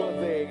wonderful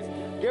things.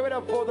 Give it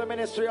up for the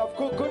ministry of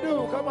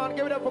Kukudu. Come on,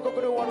 give it up for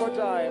Kukudu one more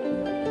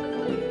time.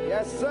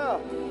 Yes, sir.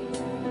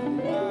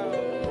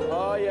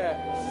 Oh, yes.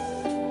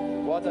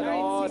 What an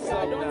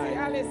awesome night.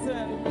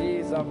 Allison.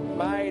 He's a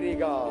mighty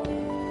God.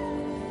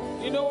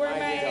 You know where my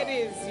Mighty head God.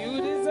 is.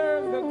 You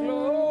deserve the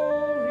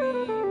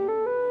glory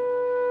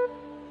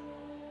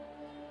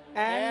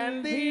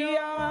and the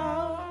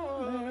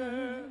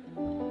honor.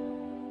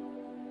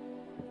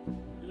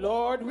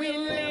 Lord, we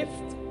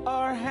lift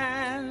our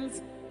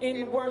hands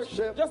in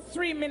worship. Just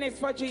 3 minutes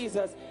for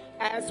Jesus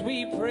as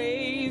we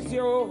praise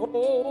your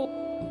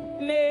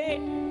holy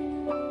name.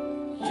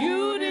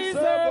 You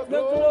deserve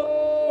the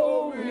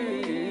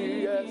glory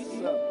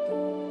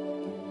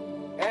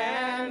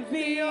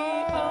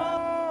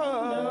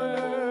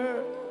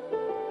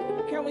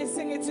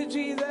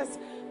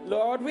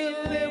Lord, we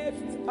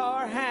lift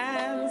our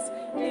hands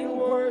in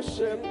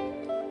worship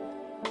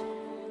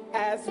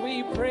as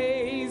we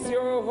praise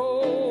your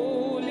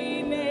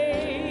holy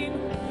name.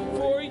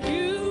 For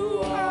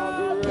you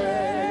are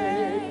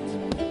great.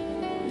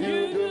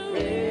 You do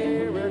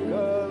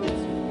miracles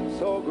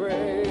so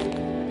great.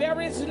 There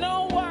is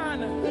no one.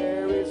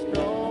 There is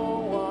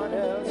no one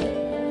else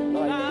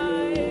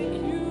like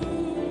you.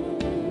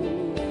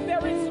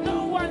 There is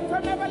no one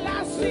from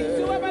everlasting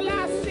to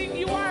everlasting.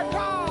 You are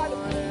God.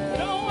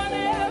 No one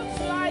else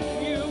like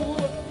you.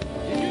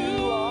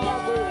 You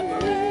are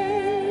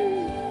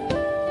great.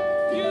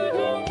 You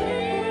do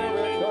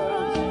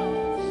miracles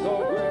so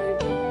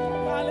great.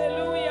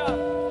 Hallelujah.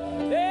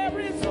 There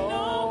is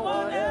no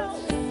one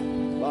else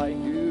like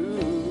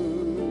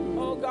you.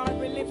 Oh God,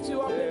 we lift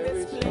you up in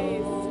this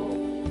place.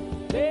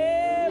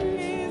 There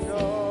is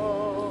no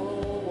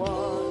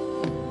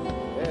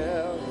one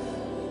else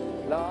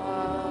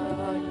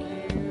like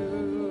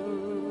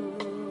you.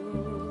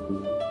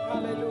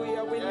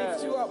 Hallelujah. We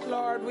lift you up,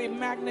 Lord. We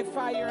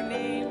magnify your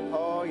name.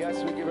 Oh,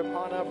 yes, we give him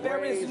honor.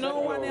 There is praise, no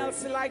and one glory.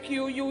 else like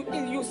you.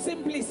 You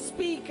simply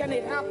speak and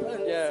it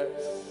happens. Yes.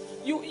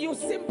 You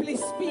simply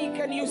speak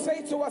and you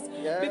say to us,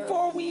 Yes.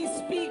 before we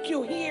speak,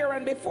 you hear,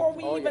 and before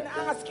we even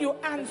ask, you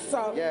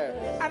answer.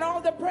 Yes. And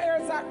all the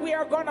prayers that we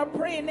are going to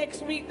pray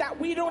next week that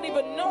we don't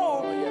even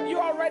know, you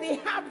already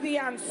have the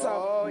answer.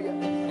 Oh,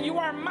 yes. You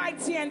are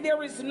mighty and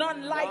there is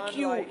none like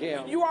you. like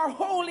him. You are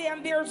holy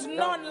and there's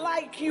none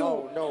like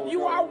you. No,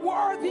 you are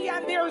worthy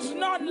and there's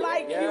none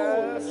like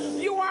Yes. you.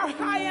 You are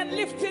high and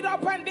lifted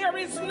up and there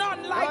is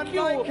none like None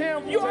you. like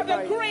him You are the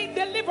tonight. great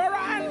deliverer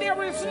and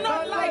there is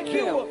none like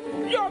you.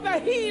 You're the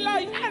healer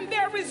and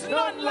there is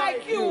none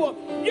like you.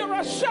 You're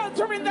a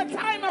shelter in the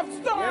time of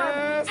storm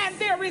Yes. and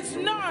there is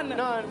none.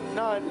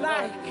 None,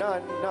 like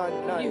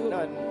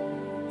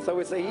none. So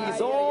we say he's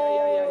yeah.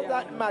 all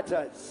that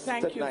matters.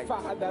 Thank tonight. you,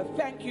 Father.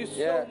 Thank you so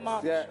Yes,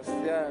 much. yes.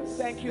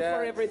 Thank you yes.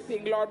 for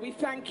everything, Lord. We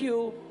thank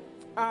you,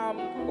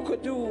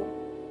 Ukudu,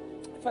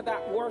 for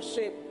that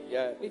worship.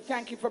 Yes. We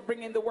thank you for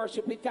bringing the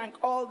worship. We thank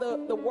all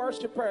the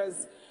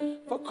worshipers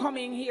for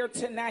coming here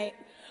tonight.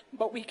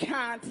 But we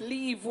can't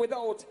leave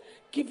without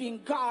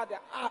giving God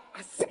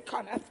a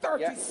second, a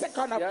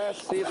 30-second of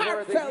He's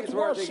heartfelt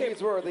worship.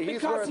 He's worthy.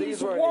 Because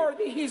he's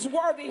worthy. He's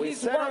worthy. We He's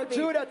said on worthy.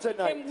 Judah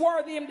tonight. Him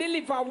worthy. Him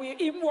deliver. We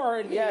him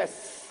worthy.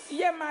 Yes.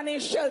 Yeah, man, in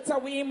shelter,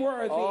 we him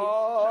worthy.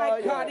 Oh,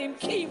 My God, yes. him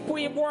keep,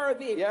 we him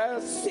worthy.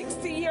 Yes.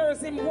 60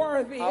 years, him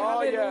worthy. Oh,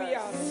 Hallelujah.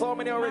 yes. So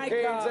many My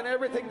hurricanes God. and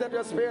everything that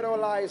just spared our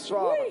lives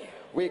from. Whee.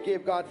 We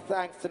give God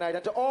thanks tonight.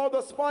 And to all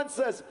the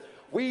sponsors,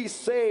 we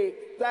say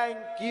thank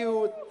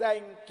you,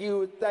 thank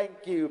you, thank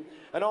you.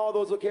 And all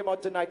those who came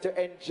out tonight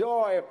to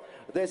enjoy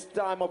this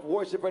time of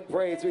worship and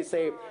praise, we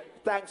say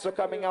thanks for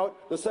coming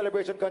out. The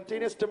celebration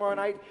continues tomorrow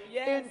night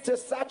into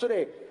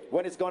Saturday,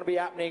 when it's going to be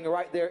happening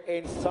right there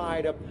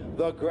inside of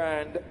the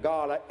Grand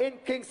Gala in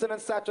Kingston on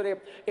Saturday,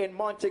 in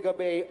Montego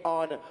Bay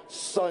on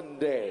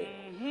Sunday.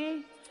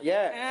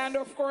 Yes. And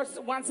of course,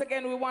 once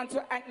again, we want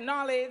to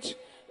acknowledge,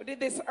 we did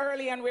this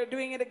early and we're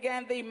doing it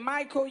again, the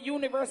Michael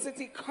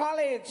University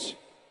College.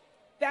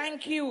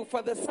 Thank you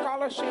for the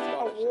scholarship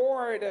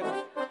award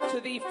to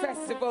the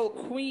festival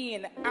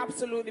queen.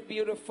 Absolutely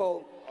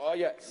beautiful. Oh,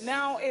 yes.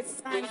 Now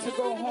it's time to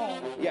go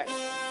home. Yes.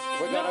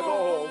 We're gonna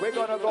go home. We're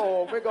gonna go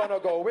home. We're gonna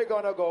go. We're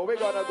gonna go. We're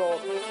gonna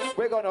go.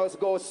 We're gonna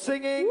go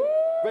singing. Woo!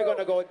 We're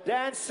gonna go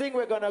dancing.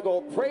 We're gonna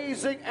go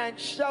praising and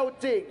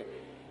shouting.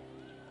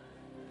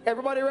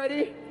 Everybody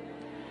ready?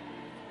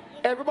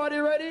 Everybody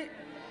ready?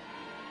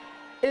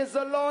 Is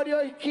the Lord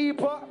your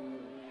keeper?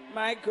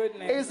 My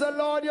goodness. Is the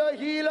Lord your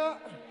healer?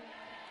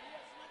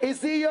 Is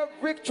he your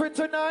victory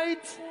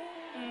tonight?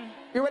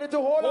 You ready to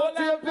hold on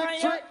to your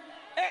victory?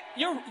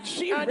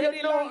 She and really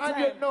you know,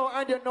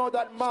 and you know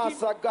that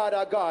Master God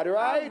a God,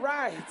 right? All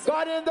right.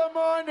 God in the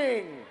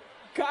morning.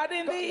 God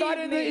in the evening. God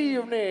in the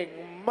evening.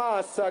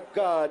 Master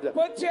God.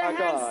 Put your a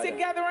hands God.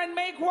 together and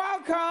make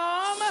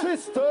welcome.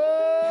 Sister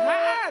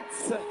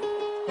Hats.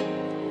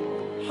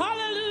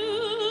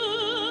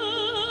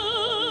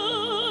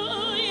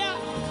 Hallelujah.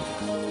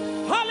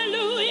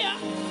 Hallelujah.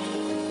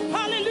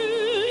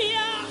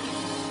 Hallelujah.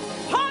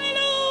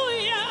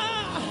 Hallelujah.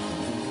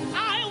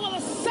 I will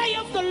say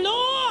of the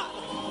Lord,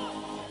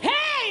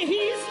 hey,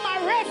 he's my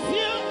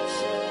refuge.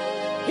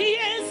 He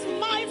is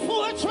my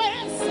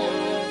fortress.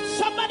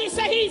 Somebody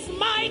say he's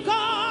my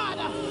God.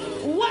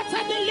 What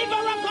a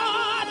deliverer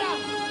God.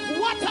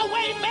 What a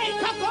way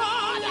maker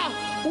God.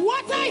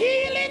 What a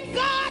healing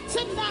God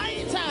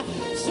tonight.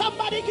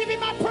 Somebody give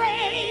him a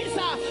praise.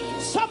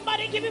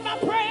 Somebody give him a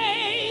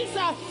praise.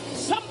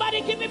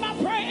 Somebody give him a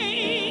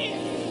praise.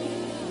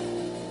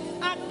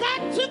 I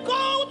got to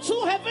go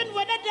to heaven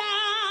when I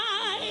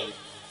die.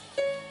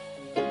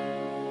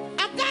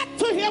 I got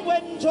to hear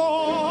when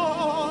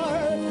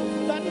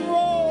Jordan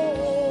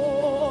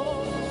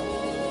rolls.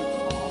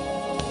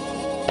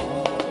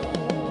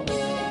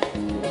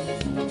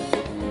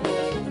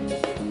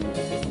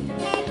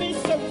 I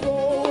miss the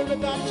roll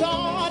of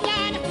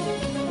Jordan.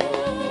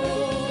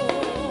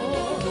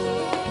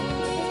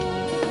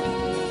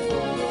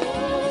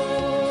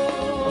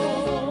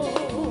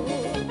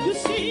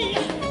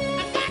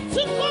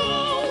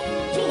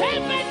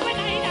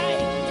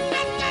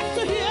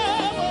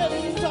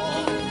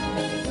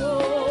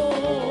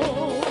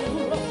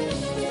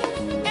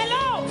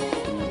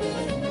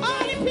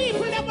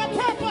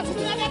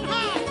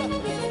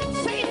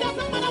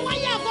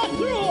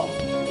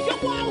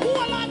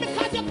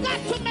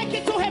 I've got to make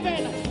it to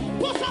heaven.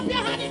 Put up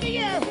your hand in the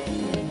air.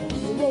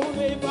 Roll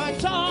River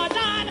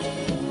Jordan.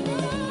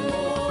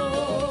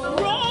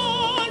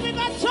 Roll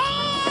River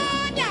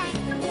Jordan.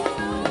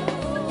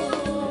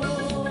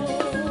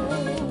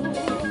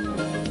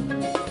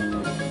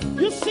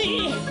 You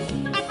see,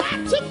 I've got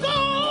to go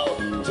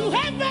to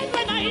heaven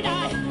when I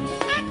die.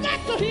 I've got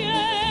to hear.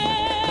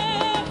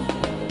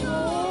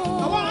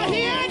 I want to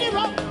hear the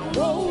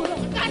roll.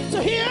 I've got to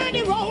hear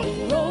the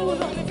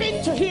roll. I'm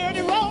fit to hear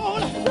the roll.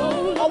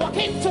 I walk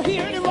in to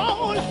hear the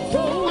roll.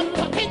 I'm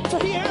talking to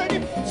hear the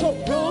so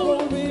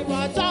roll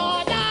River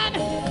Jordan.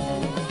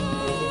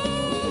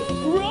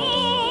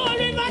 Roll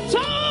River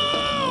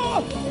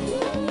Jordan.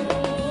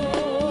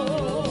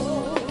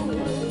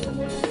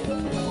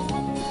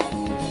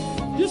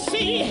 You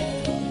see,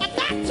 I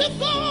got to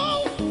go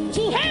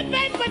to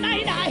heaven when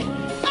I die.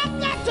 I've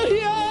got to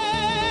hear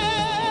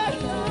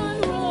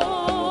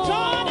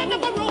Jordan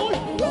never roll.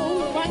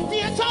 One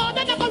dear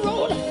Jordan never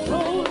roll.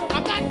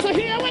 I got to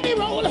hear when he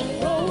roll.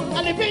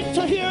 I live in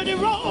to hear the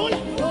roll.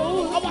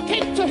 I walk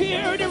in to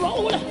hear the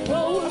roll.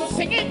 I'm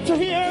singing to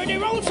hear the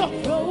roll. So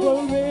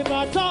roll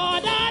River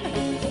Jordan.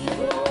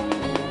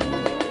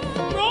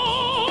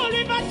 Roll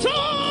River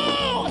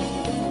Jordan.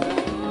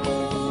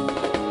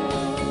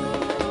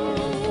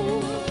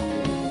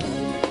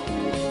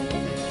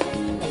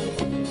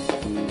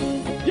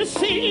 You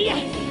see,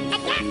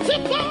 I've got to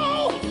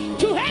go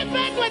to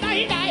heaven when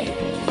I die.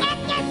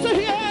 I've got to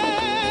hear.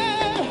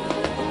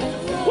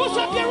 Push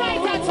up your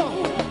right hand, so.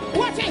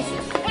 Watch this,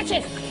 watch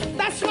this.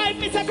 That's why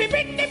me say,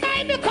 bring the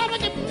Bible, come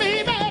and give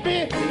me,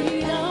 baby.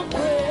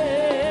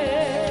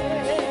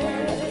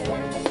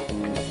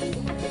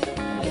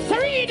 So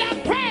read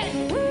and pray.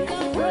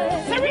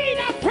 So read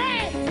and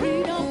pray.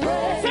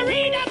 So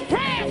read and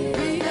pray.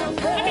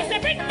 And me say,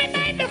 bring the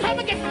Bible, come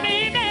and give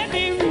me,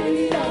 baby.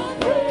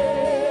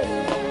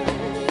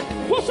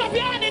 Push up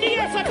your hand in the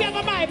ear so if you have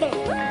a Bible.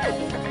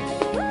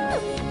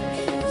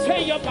 Say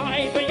your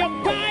Bible, your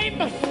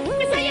Bible.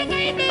 Me say your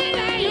Bible,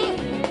 are you?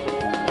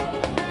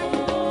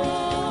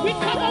 We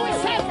cover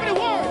ourselves with the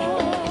word.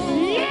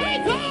 Yeah,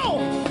 go.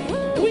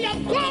 We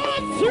have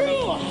gone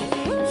through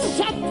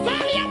some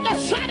valley of the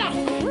shadow.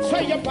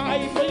 Say your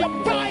Bible, your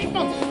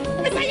Bible.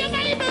 Me say your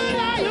Bible,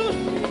 are you?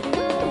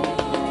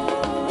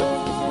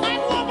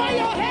 And over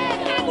your head,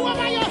 and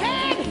over your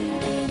head.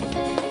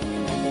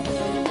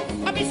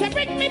 And me say,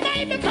 bring me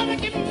Bible, come and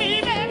give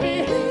me,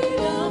 baby.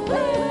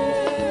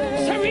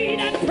 So read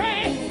and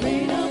pray.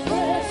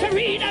 So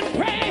read and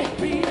pray.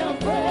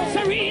 So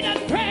read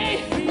and pray.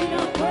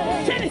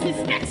 Genesis,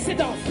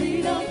 Exodus,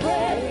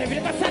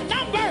 Leviticus and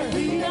Numbers,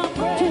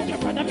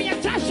 Deuteronomy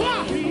and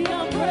Joshua,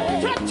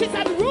 Judges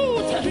and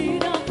Ruth,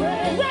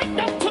 right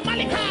up to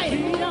Malachi.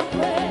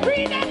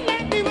 Read and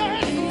learn the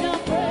word.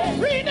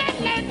 Read and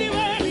learn the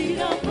word.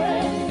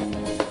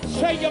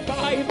 Say your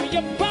Bible,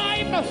 your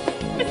Bible.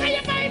 Say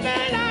your Bible,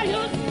 are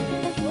you?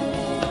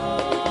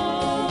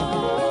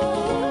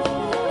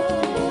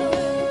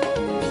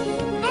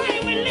 I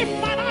will lift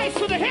my eyes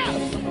to the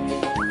hills.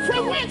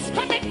 From whence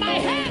cometh my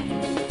help?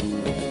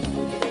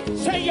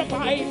 Say your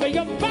Bible,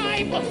 your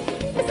Bible.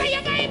 Say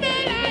your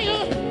Bible, are you?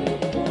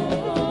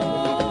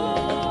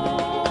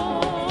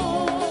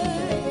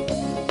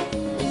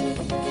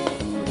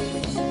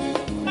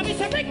 Let me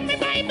say, bring me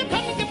Bible,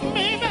 come and give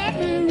me baby.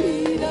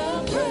 Read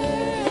and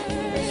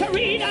pray. So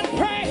read and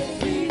pray.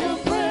 Read and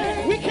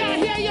pray. We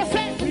can't hear you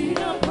say. Read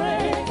and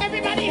pray.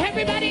 Everybody,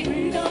 everybody.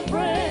 Read and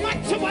pray.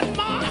 What's to one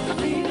mark?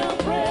 Read and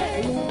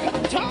pray.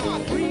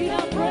 John. Read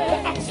and pray.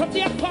 The Acts of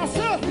the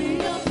Apostle.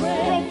 Read and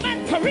pray.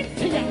 Roman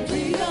Corinthians.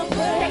 Read and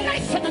pray.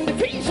 Galatians and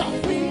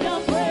Ephesians. Read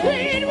and pray.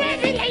 Read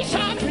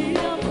Revelation. Read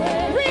and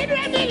pray. Read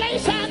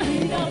Revelation.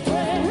 Read and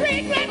pray.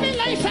 Read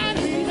Revelation.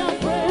 Read and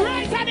pray.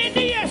 Right hand in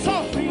the air,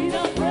 so. Read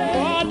and pray.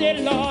 For the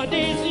Lord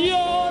is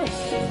your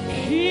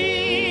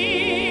King.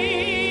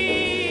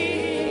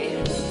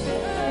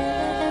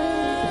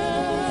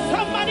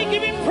 Somebody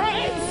give him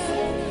praise.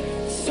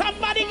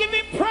 Somebody give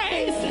him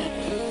praise.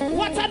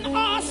 What an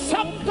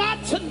awesome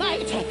God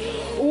tonight.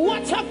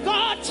 What a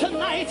God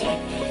tonight.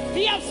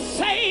 He has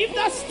saved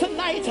us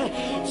tonight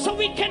so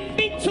we can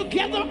be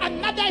together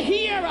another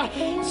year.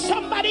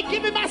 Somebody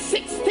give him a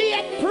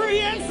 60th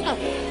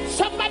praise.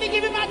 Somebody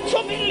give him a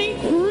jubilee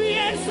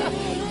praise.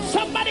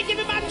 Somebody give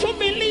him a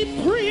jubilee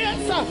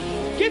praise.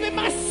 Give him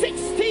a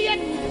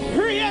 60th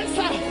praise.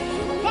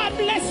 God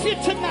bless you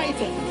tonight.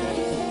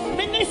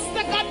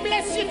 Minister, God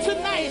bless you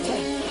tonight.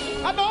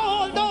 And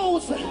all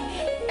those,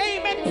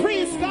 amen,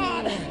 praise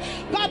God.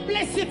 God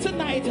bless you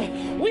tonight.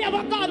 We have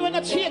a God when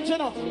a change, you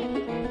know.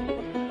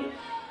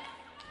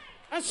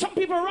 And some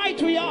people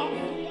right we are.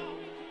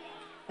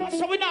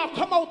 So we now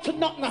come out to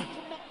nothing.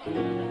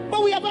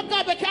 But we have a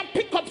God that can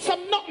pick up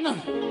some nothing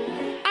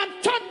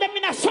and turn them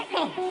into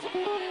something.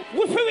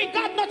 We feel we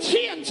God not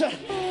change.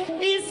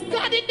 He's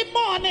God in the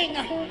morning.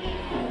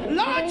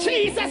 Lord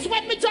Jesus,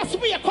 when we just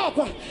wake up,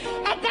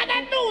 I've got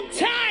a noon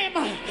time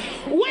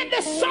when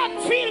the sun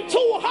feels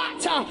too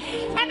hot,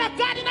 and I've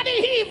got in the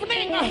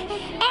evening,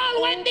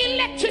 all when the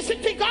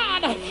electricity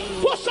gone.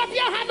 Push up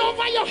your hand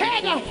over your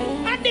head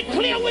and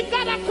declare with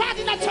God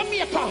according to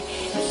Jamaica.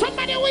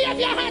 Somebody wave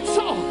your hands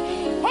so.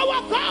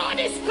 Our God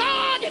is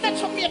God in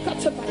Jamaica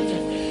tonight.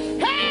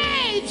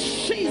 Hey,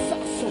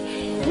 Jesus.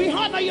 We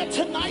honor you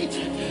tonight.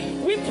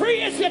 We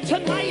praise you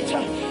tonight.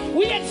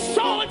 We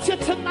exalt you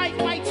tonight,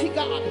 mighty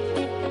God.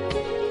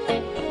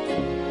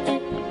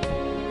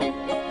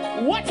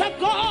 What a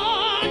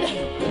God!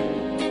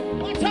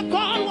 What a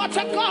God! What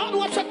a God!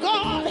 What a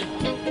God!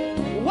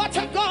 What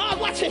a God!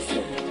 Watch this!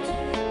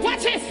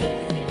 Watch this!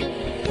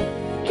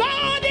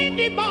 God in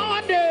the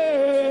morning!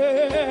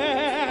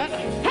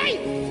 Hey!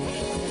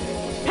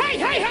 Hey!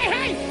 Hey! Hey!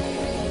 Hey!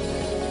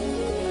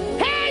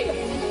 Hey!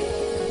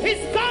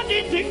 It's God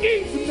in the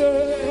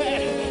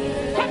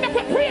evening! Come up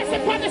and praise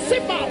him for the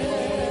cymbal!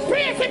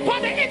 Praise him for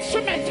the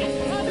instrument!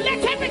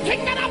 Let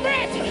everything that I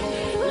breath!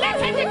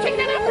 Let everything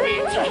that I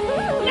breath!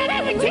 Let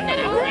everything that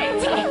I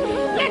breath!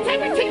 Let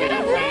everything that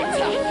I breath!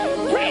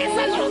 Praise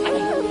the Lord!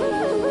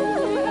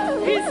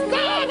 He's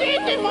God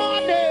in the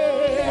morning.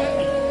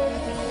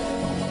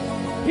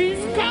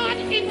 He's God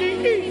in the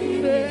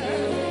evening.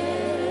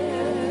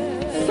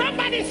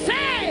 Somebody say,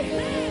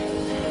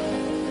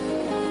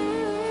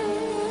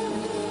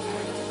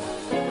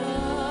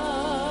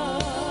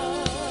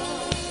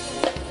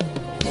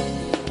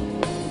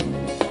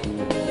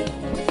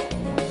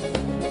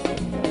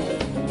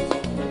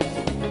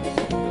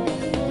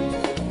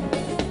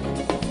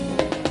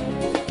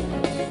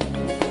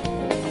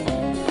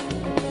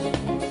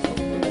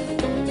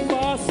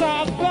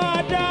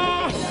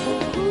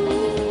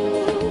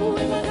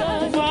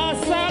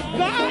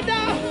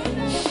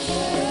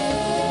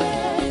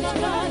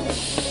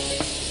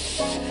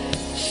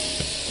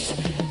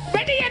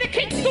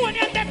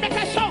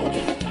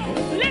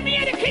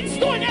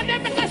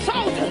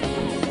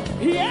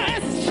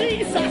 yes,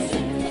 Jesus,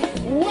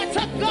 what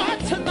a God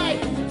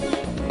tonight.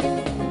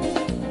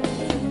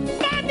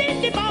 God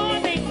in the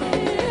morning,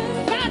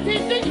 God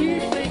in the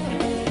evening,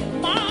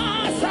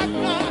 Master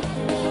God.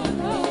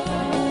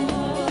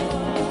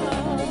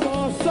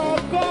 Master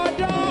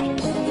God.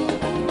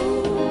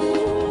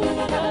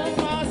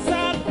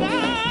 Master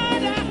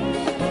God.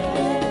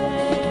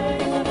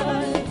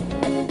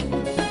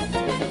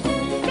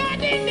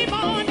 God in the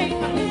morning,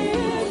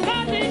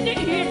 God in the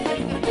evening.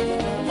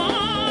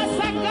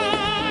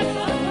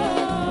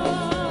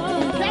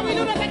 Can we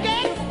do that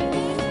again?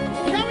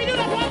 Can we do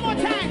that one more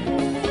time?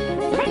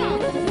 Come on.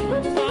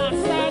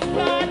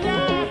 Masagada.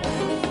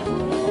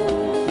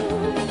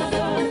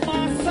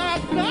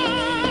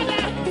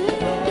 Masagada.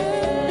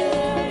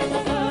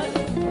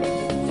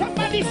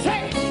 Somebody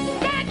say,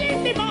 God in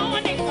the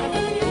morning,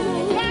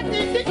 God in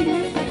the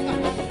evening,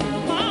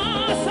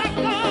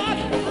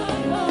 Masagada.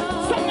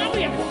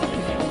 Somebody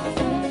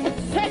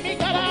say me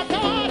God,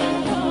 God.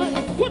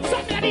 Put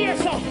something in here,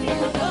 so.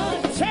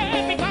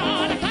 Say me God.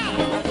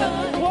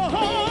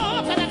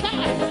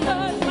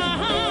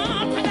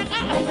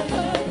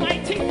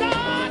 Mighty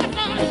God,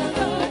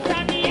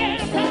 Daniel,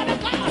 God,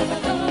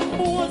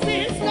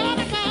 Moses, God,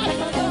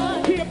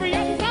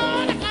 Gabriel,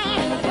 God,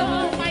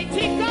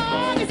 mighty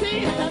God is he.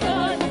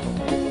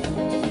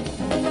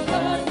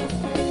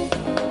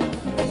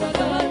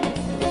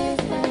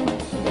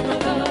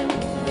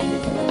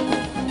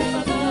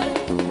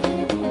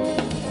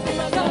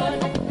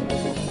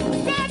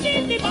 God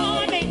in the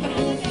morning,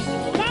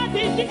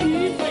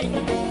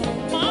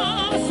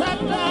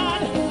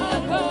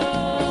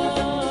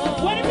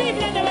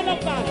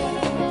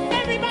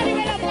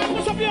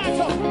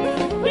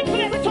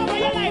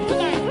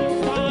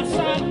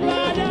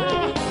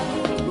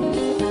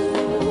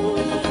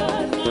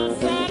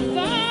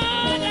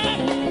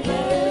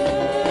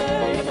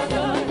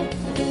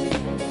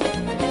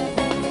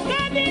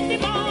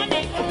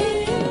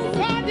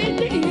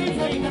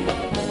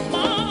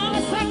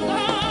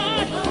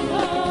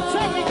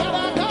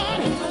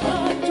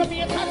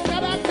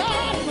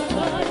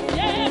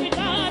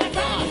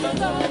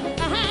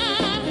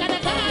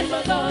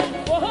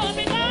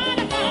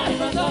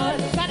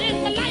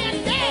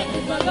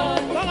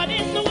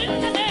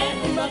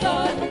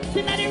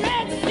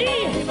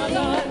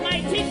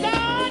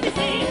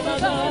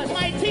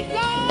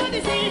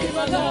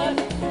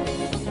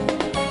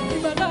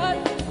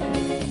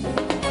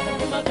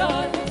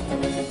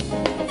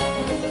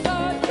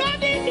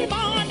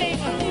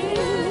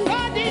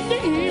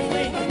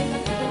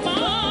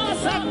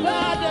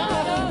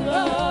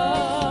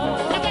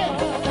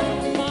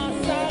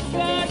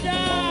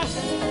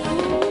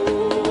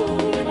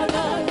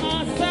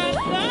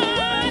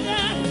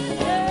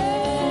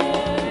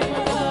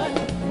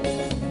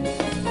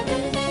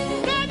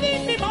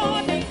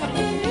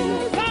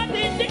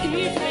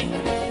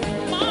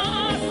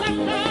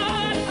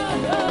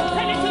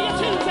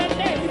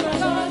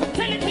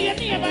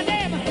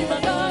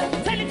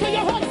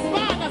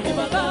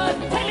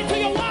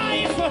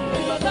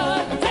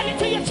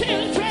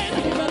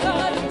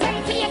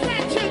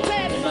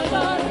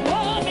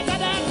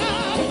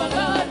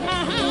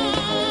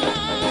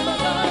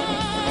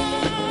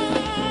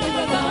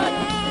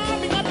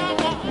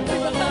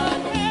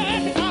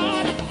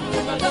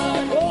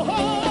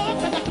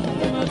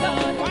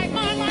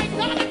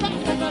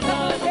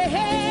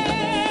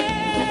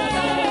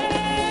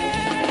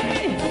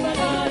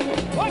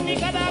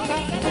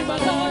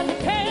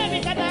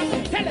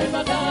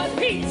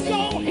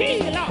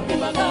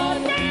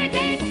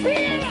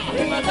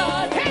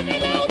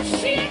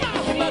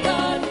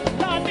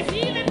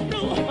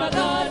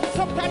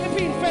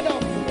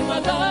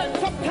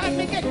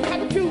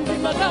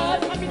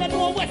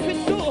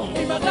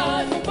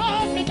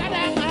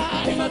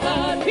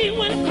 He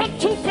will come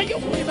through for you.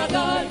 He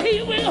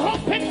will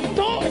open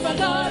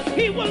doors.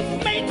 He will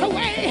make a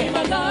way.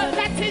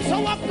 That is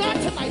our God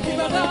tonight.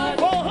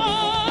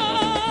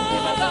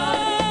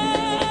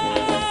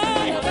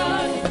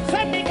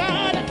 Say me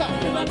God,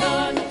 God.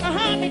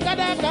 Me God,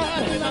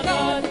 God. Me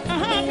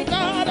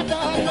God,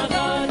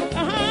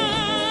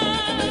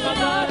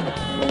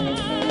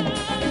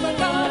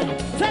 God.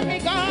 Say me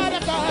God,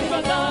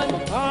 God.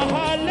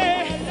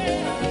 Hallelujah.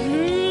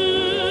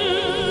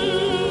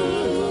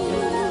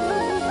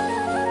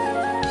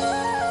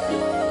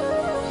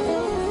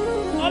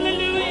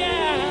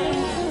 Hallelujah.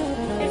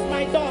 It's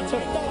my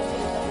daughter.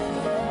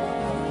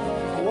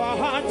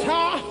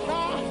 Wahata.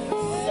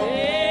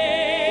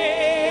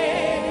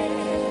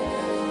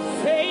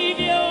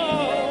 Savior.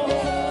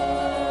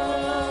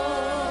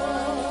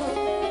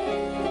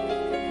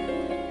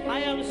 I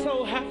am so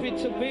happy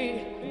to be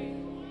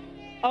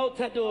out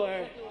the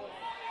door.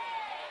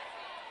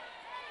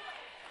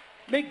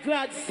 Be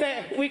glad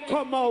say we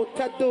come out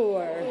the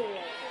door.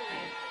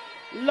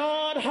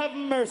 Lord have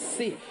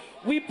mercy.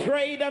 We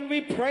prayed and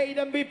we prayed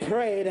and we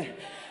prayed.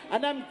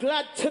 And I'm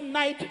glad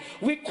tonight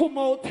we come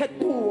out the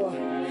door.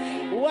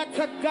 What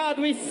a God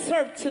we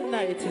serve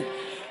tonight.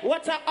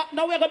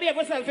 Now we're going to behave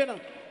ourselves, you know.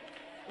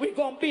 We're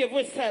going to behave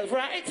ourselves,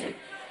 right?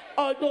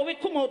 Although we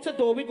come out the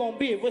door, we're going to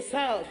behave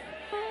ourselves.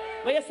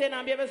 What you saying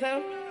now, behave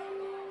yourself?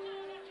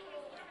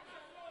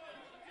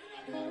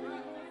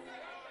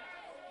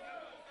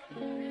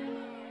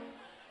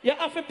 You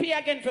have to pay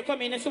again for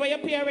coming in. So when you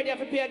pay already, you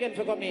have to pay again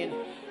for coming in.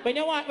 When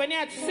you have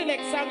to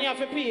select song, you have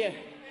to pay.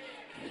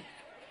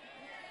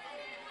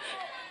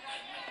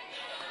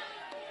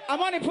 I'm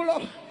on pull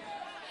up.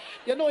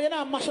 You know, you're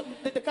not mash up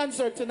the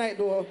concert tonight,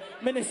 though,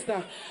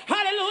 minister.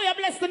 Hallelujah,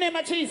 bless the name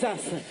of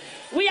Jesus.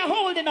 We are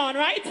holding on,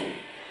 right?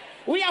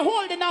 We are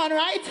holding on,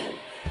 right?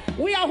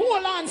 We are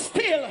holding on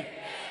still.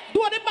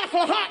 Do the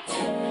battle hot.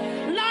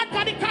 Lord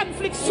God, the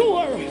conflict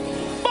sore.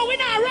 But we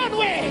not run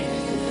away.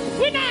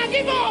 We not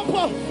give up.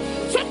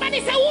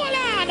 Somebody say, hold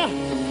on.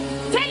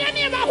 Tell your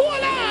neighbor,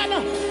 hold on.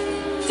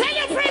 Tell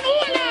your friend,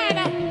 hold on.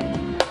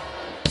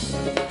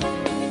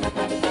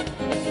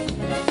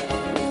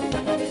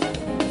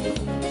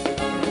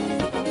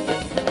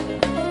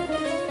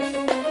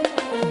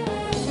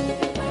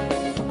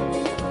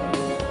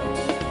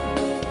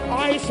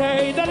 I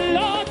say the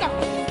Lord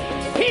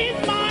is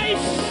my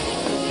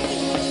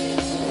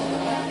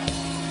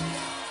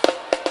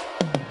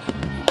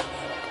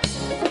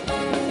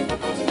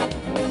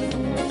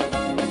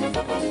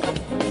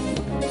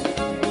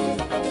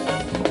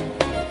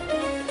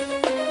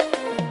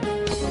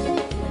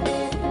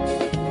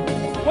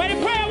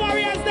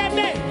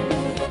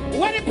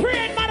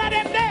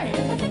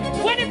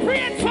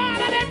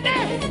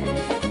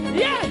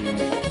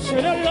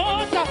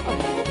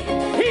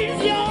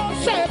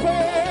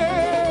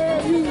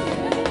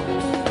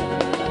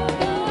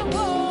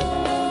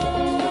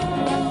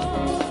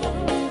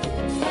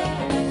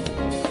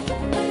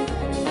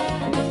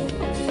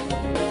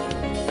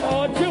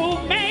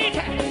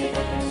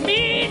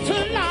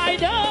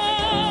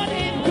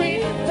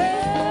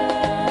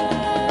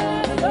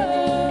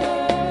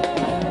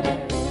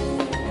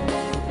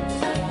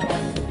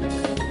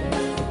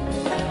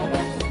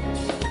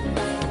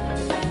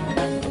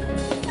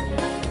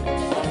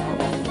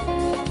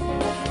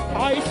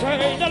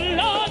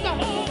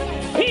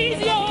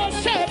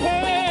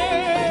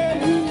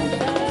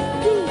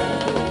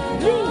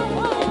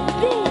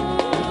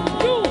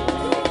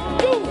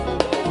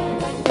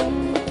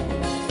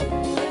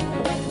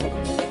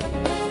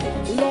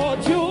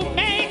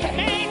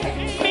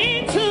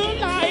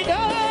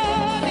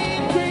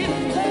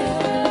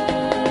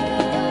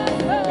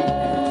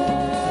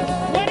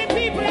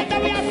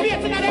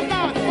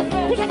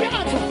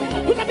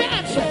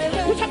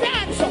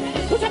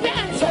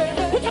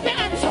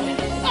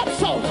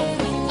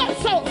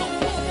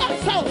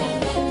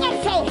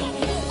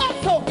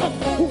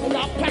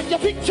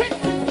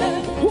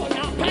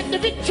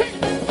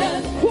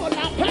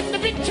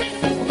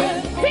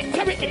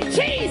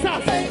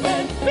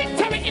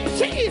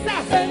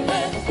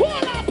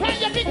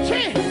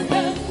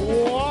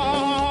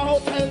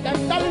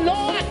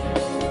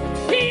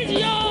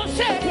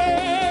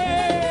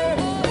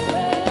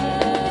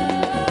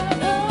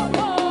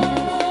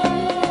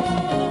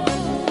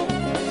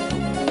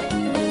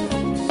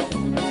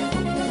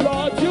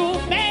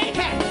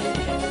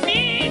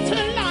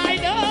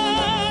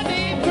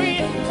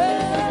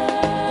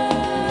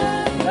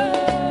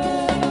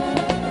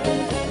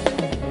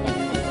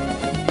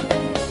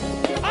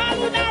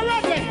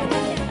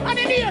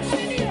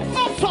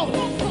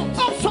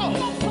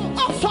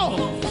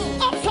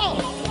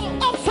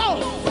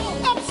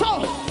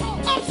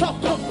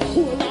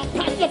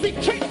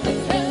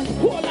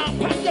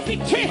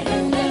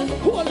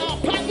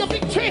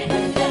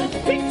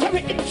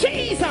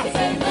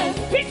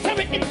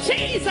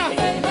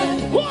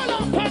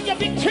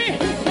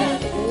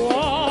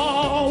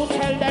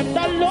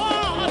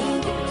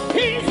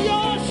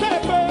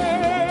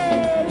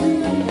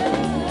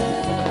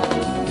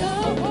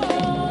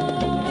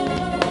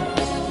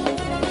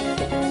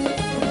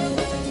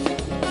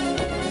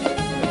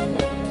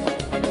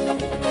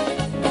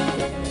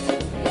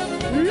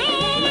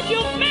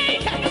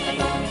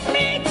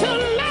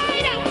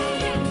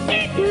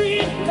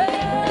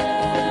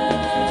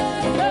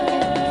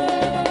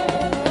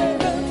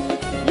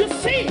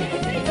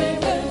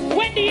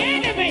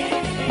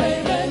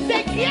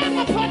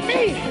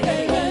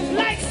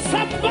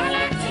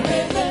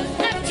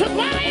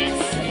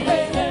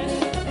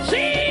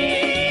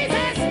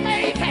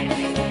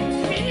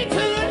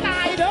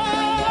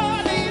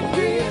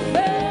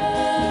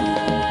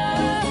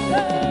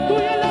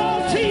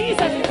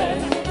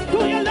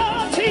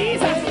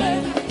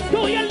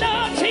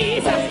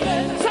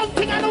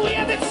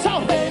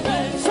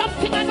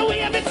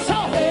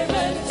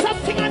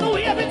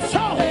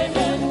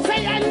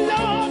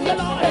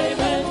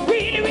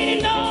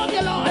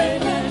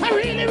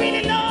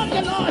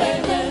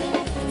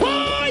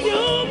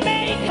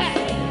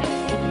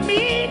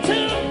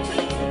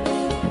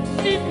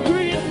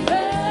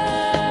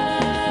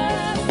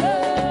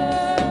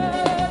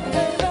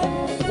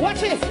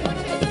it.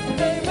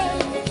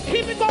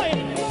 Keep it going.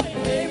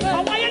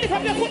 I want you to lift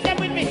up your foot there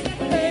with me.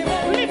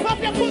 Lift up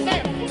your foot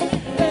there.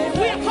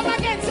 We are come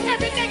against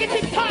every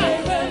negative thought,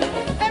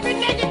 every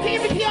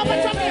negativity of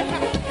Jamaica.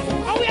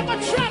 And we are going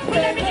to trample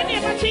them in the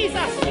name of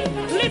Jesus.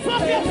 Lift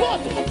up your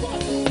foot.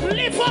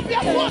 Lift up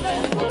your foot.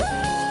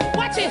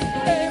 Watch it.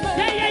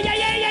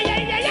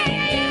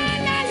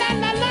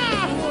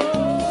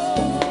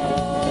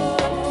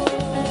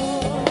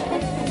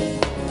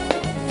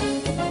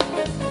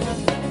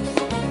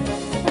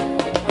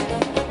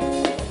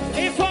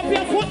 Lift up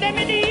your foot them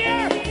in the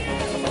air.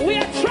 We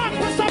are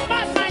trampling some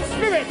bad mind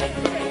spirit.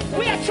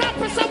 We are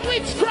trampling some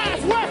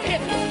witchcraft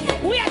working.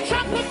 We are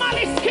trampling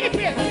malice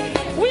keeping.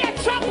 We are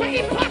trampling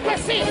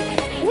hypocrisy.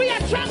 We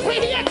are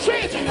trampling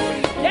hatred.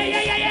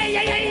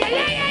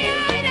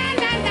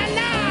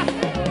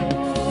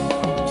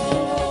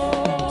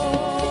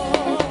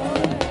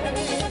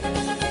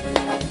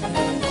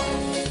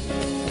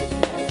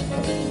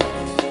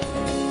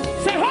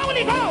 Say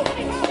Holy Ghost.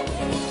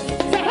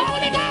 Say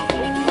Holy Ghost.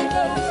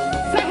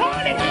 Say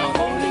Holy Ghost.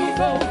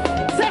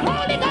 Say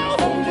Holy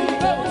Ghost.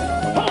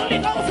 Holy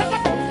Ghost.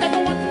 Them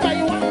one by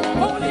one.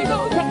 Holy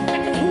Ghost.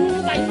 Them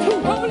 2 by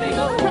 2. Holy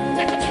Ghost.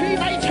 Them 3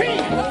 by 3.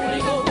 Holy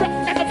Ghost.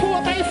 Them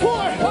 4 by 4.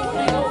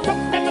 Holy Ghost.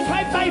 Them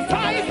 5 by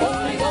 5.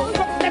 Holy Ghost.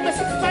 Them 6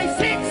 by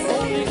 6.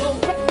 Holy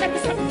Ghost. Them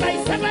 7 by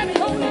 7.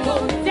 Holy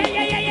Ghost.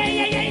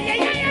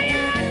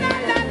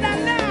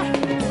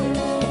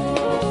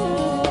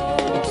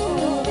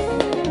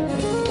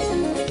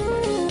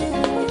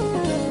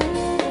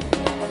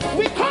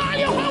 We call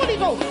you Holy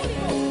Ghost.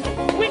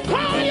 We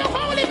call you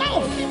Holy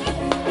Ghost.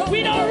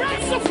 We don't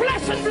wrestle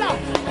flesh and blood,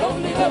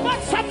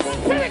 but some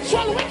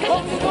spiritual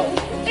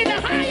wickedness in the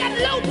high and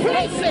low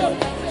places.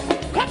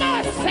 Come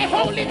on, say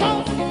Holy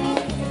Ghost.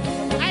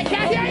 I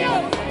can hear you.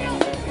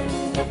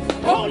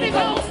 Holy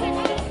Ghost.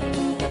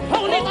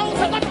 Holy Ghost.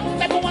 I got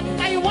them 1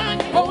 by 1.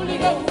 Holy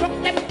Ghost. Drop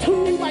them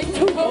 2 by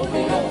 2.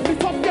 Holy Ghost.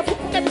 Lift up your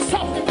foot them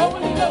soft.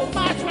 Holy Ghost.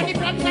 March when the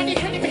blood and the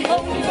enemy.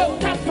 Holy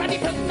Ghost. Tap when the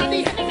blood and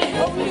the enemy.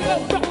 Holy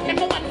Ghost. Drop them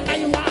 1 by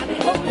 1.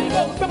 Holy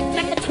Ghost. Drop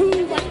them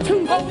 2 by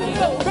 2. Holy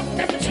Ghost. Drop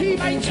them 3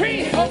 by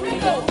 3. Holy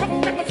Ghost. Drop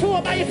them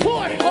 4 by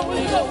 4.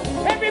 Holy Ghost.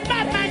 Every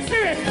bad man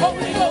spirit.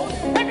 Holy Ghost.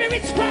 Every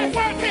witchcraft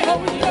working.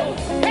 Holy Ghost.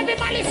 Every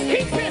malice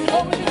keeping.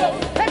 Holy Ghost.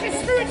 Every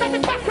spirit of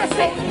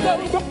hypocrisy.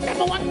 Holy Ghost. Drop them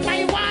 1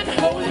 by 1.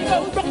 Holy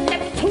Ghost. Drop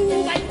them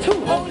 2 by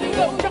 2. Holy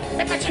Ghost. Drop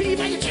them 3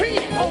 by 3.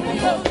 Holy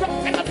Ghost. Drop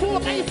them 4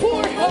 by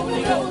 4.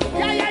 Holy Ghost.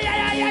 Yeah.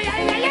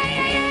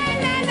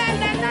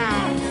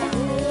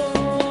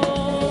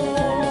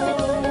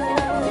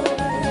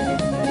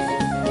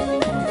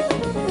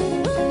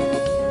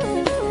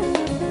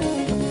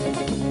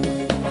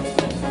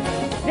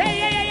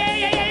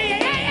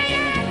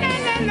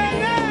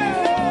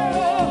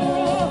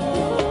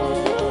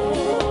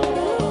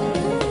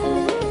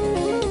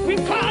 We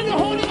call you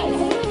Holy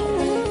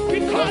Ghost. We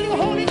call you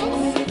Holy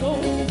Ghost.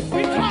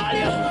 We call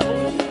you.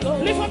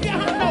 Lift up your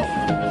hand now.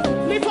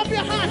 Lift up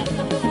your hand.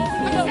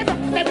 Rock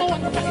them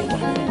 1 by 1.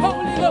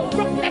 Holy Ghost.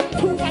 Rock them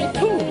 2 by 2.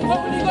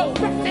 Holy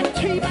Ghost. Rock them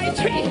 3 by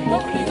 3.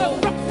 Holy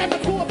Ghost. Rock them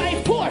 4 by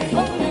 4.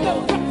 Holy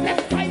Ghost. Rock them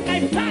 5 by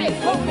 5.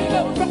 Holy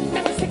Ghost. Rock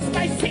them 6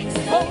 by 6.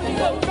 Holy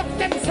Ghost. Rock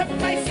them 7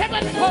 by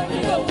 7.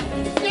 Holy Ghost.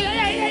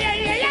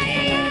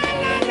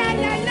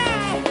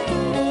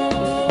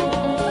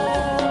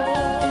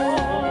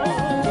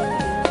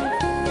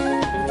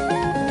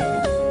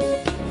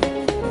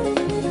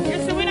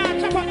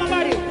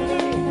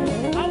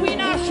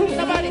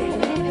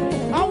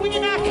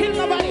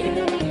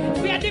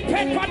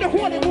 Depend on the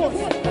Holy Ghost.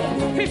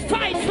 We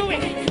fight through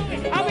it.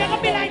 And we're going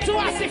to be like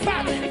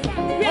Jehoshaphat.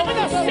 We're going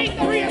to sing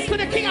praise to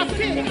the King of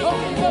Kings.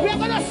 We're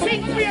going to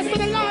sing praise to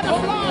the Lord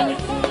of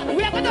Lords.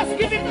 We're going to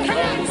give him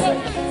thanks.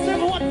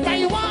 Them 1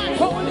 by 1.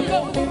 Holy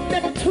Ghost.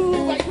 Them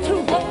 2 by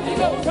 2. Holy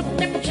Ghost.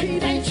 Them 3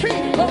 by 3.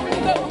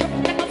 Holy Ghost.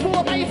 Them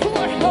 4 by 4.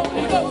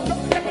 Holy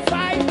Ghost. Them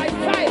 5 by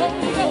 5.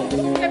 Holy Ghost.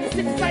 Them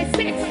 6 by 6.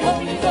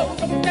 Holy Ghost.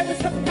 Them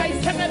 7 by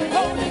 7.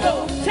 Holy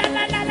Ghost.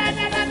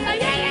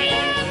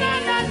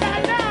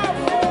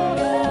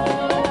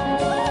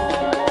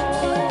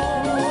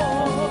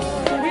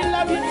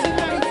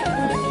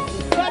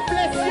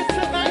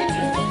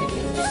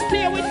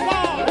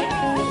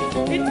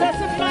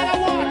 Doesn't matter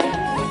what.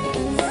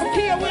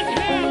 Stay with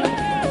him.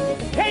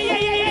 Hey,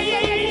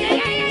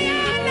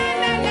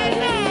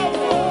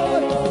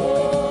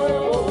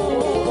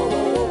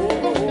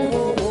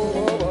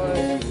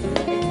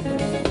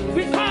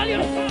 we call you.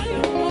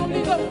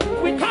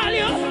 We call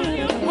you.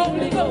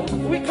 Holy Ghost.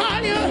 We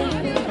call you.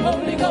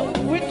 Holy Ghost.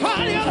 We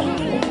call you.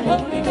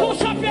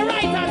 Push up your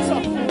right hand,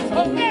 sir.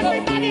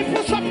 Everybody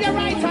push up your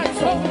right hand,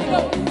 sir.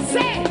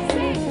 Say,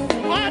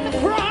 on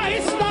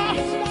Christ the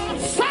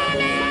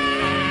solid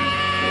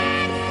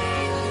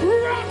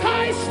rock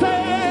I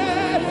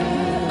stand.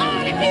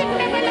 All the people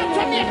in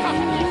Jamaica,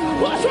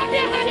 push up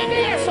your hand in the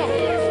air, sir.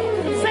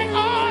 Say,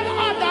 all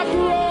other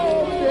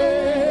ground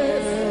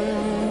is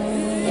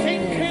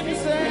sinking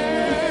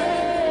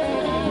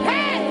sand.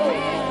 Hey!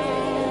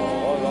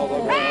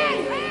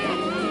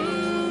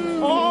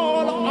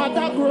 All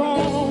other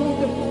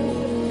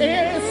ground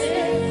is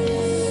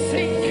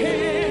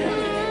sinking.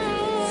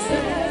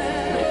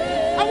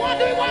 I want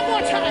to do it one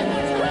more time.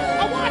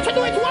 I want to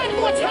do it one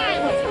more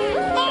time.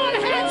 All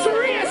hands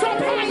raise up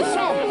high,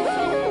 so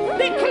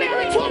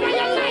declare it over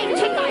your life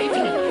tonight.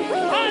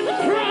 On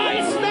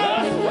Christ the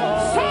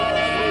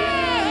solid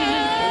rock.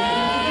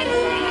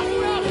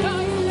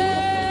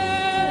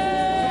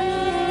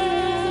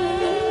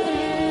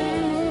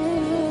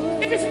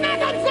 If it's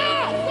not of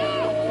God,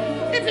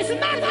 if it's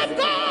not of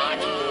God,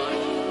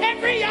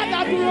 every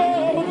other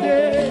road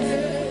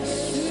is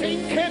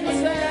sinking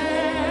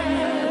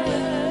sand.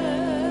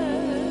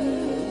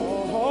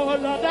 All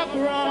of the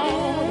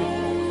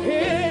ground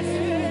is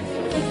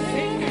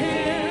sinking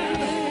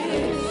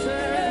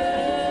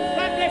sand.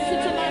 God bless you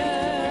tonight.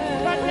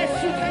 God bless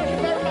you. Thank you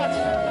very much.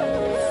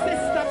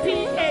 Sister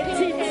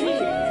P-A-T-T.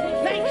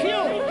 Thank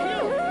you.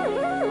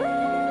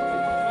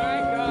 My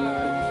God.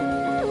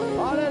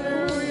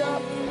 Hallelujah.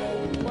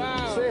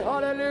 Wow. Say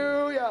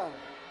hallelujah.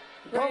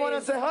 Come on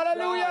and say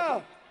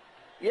hallelujah.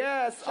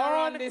 Yes,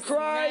 Sharon, on this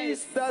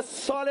Christ, the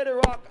solid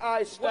rock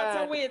I stand.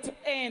 What a way to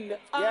end.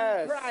 On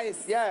Yes,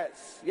 Christ.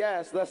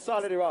 yes, the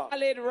solid rock.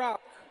 Solid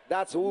rock.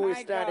 That's who we're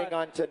My standing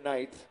God. on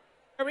tonight.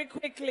 Very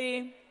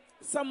quickly,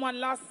 someone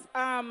lost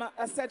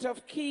a set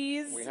of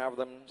keys. We have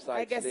them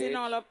side I guess stage. in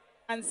all of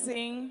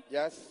dancing.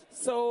 Yes.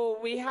 So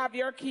we have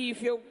your key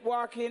if you're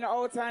walking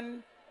out,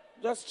 and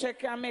just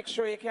check and make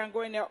sure you can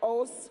go in your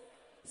house.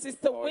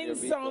 Sister All your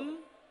Winsome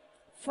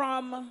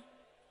from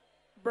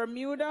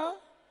Bermuda,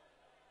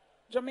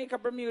 Jamaica,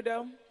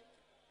 Bermuda.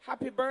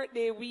 Happy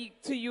birthday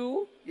week to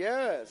you.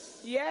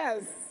 Yes.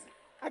 Yes.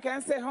 I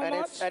can say how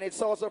much? And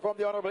it's also from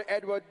the Honorable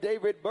Edward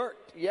David Burt.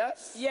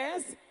 Yes.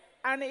 Yes.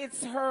 And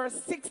it's her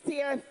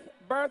 60th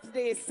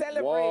birthday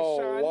celebration.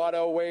 Whoa, what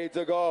a way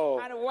to go.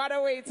 And what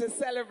a way to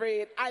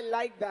celebrate. I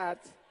like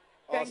that.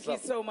 Thank you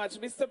Awesome. so much.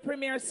 Mr.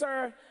 Premier,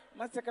 sir,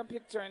 must take a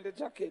picture in the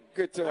jacket.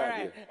 Good to All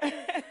have right.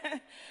 you.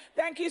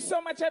 Thank you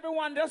so much,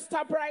 everyone. Just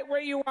stop right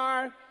where you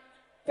are.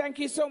 Thank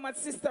you so much,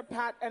 Sister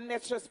Pat, and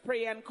let's just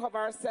pray and cover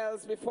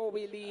ourselves before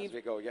we leave. As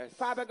we go, yes.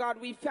 Father God,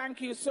 we thank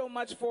you so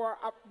much for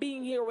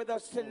being here with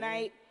us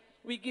tonight.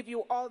 We give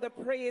you all the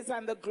praise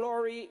and the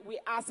glory. We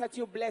ask that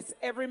you bless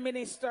every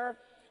minister,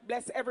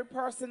 bless every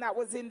person that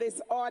was in this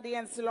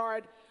audience,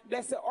 Lord.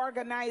 Bless the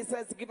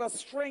organizers. Give us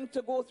strength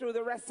to go through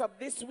the rest of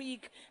this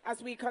week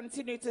as we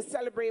continue to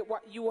celebrate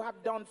what you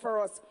have done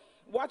for us.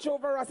 Watch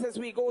over us as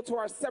we go to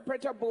our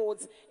separate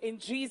abodes in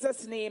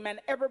Jesus' name. And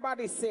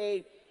everybody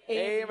say,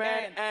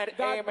 amen. And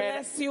God amen.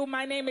 bless you.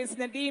 My name is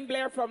Nadine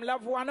Blair from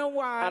Love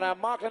 101. And I'm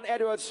Marklin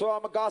Edwards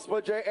from Gospel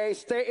JA.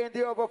 Stay in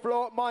the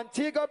overflow.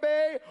 Montego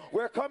Bay,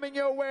 we're coming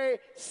your way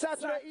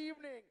Saturday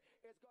evening.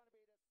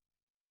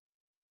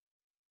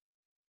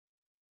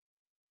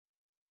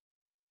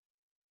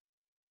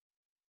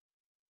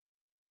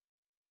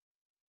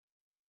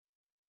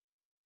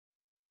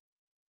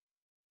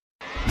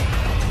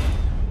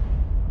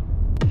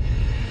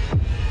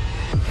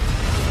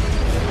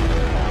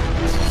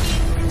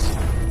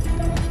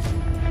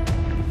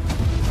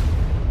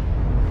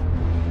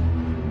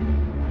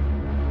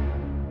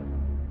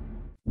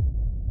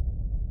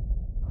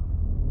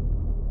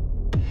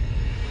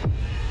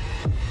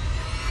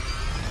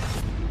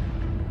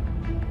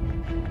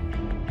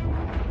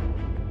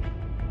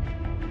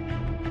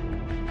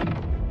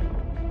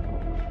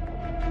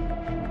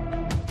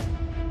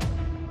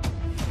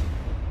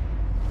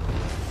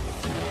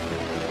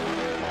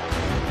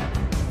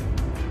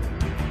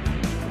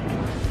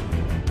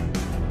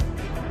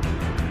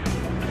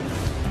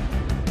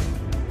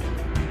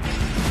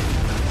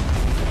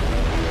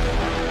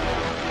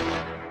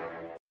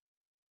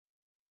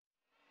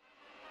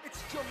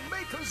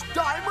 Jamaica's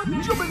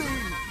Diamond Jubilee,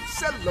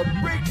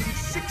 celebrating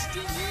 60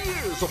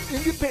 years of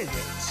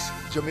independence.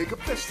 Jamaica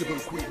Festival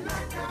Queen,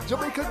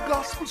 Jamaica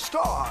Gospel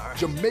Star,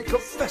 Jamaica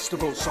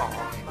Festival Song,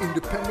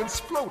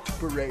 Independence Float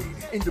Parade,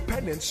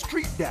 Independence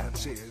Street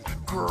Dances,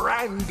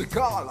 Grand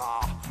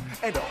Gala,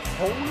 and a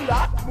whole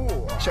lot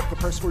more. Check the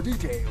press for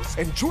details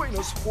and join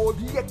us for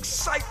the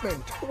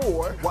excitement,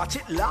 or watch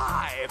it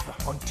live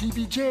on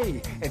TBJ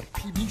and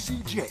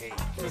PBCJ.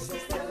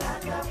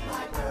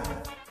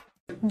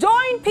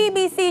 Join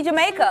PBC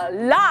Jamaica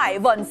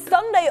live on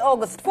Sunday,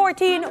 August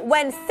 14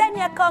 when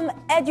Senyacom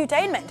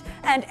Edutainment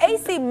and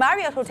AC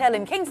Marriott Hotel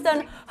in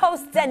Kingston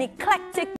hosts an eclectic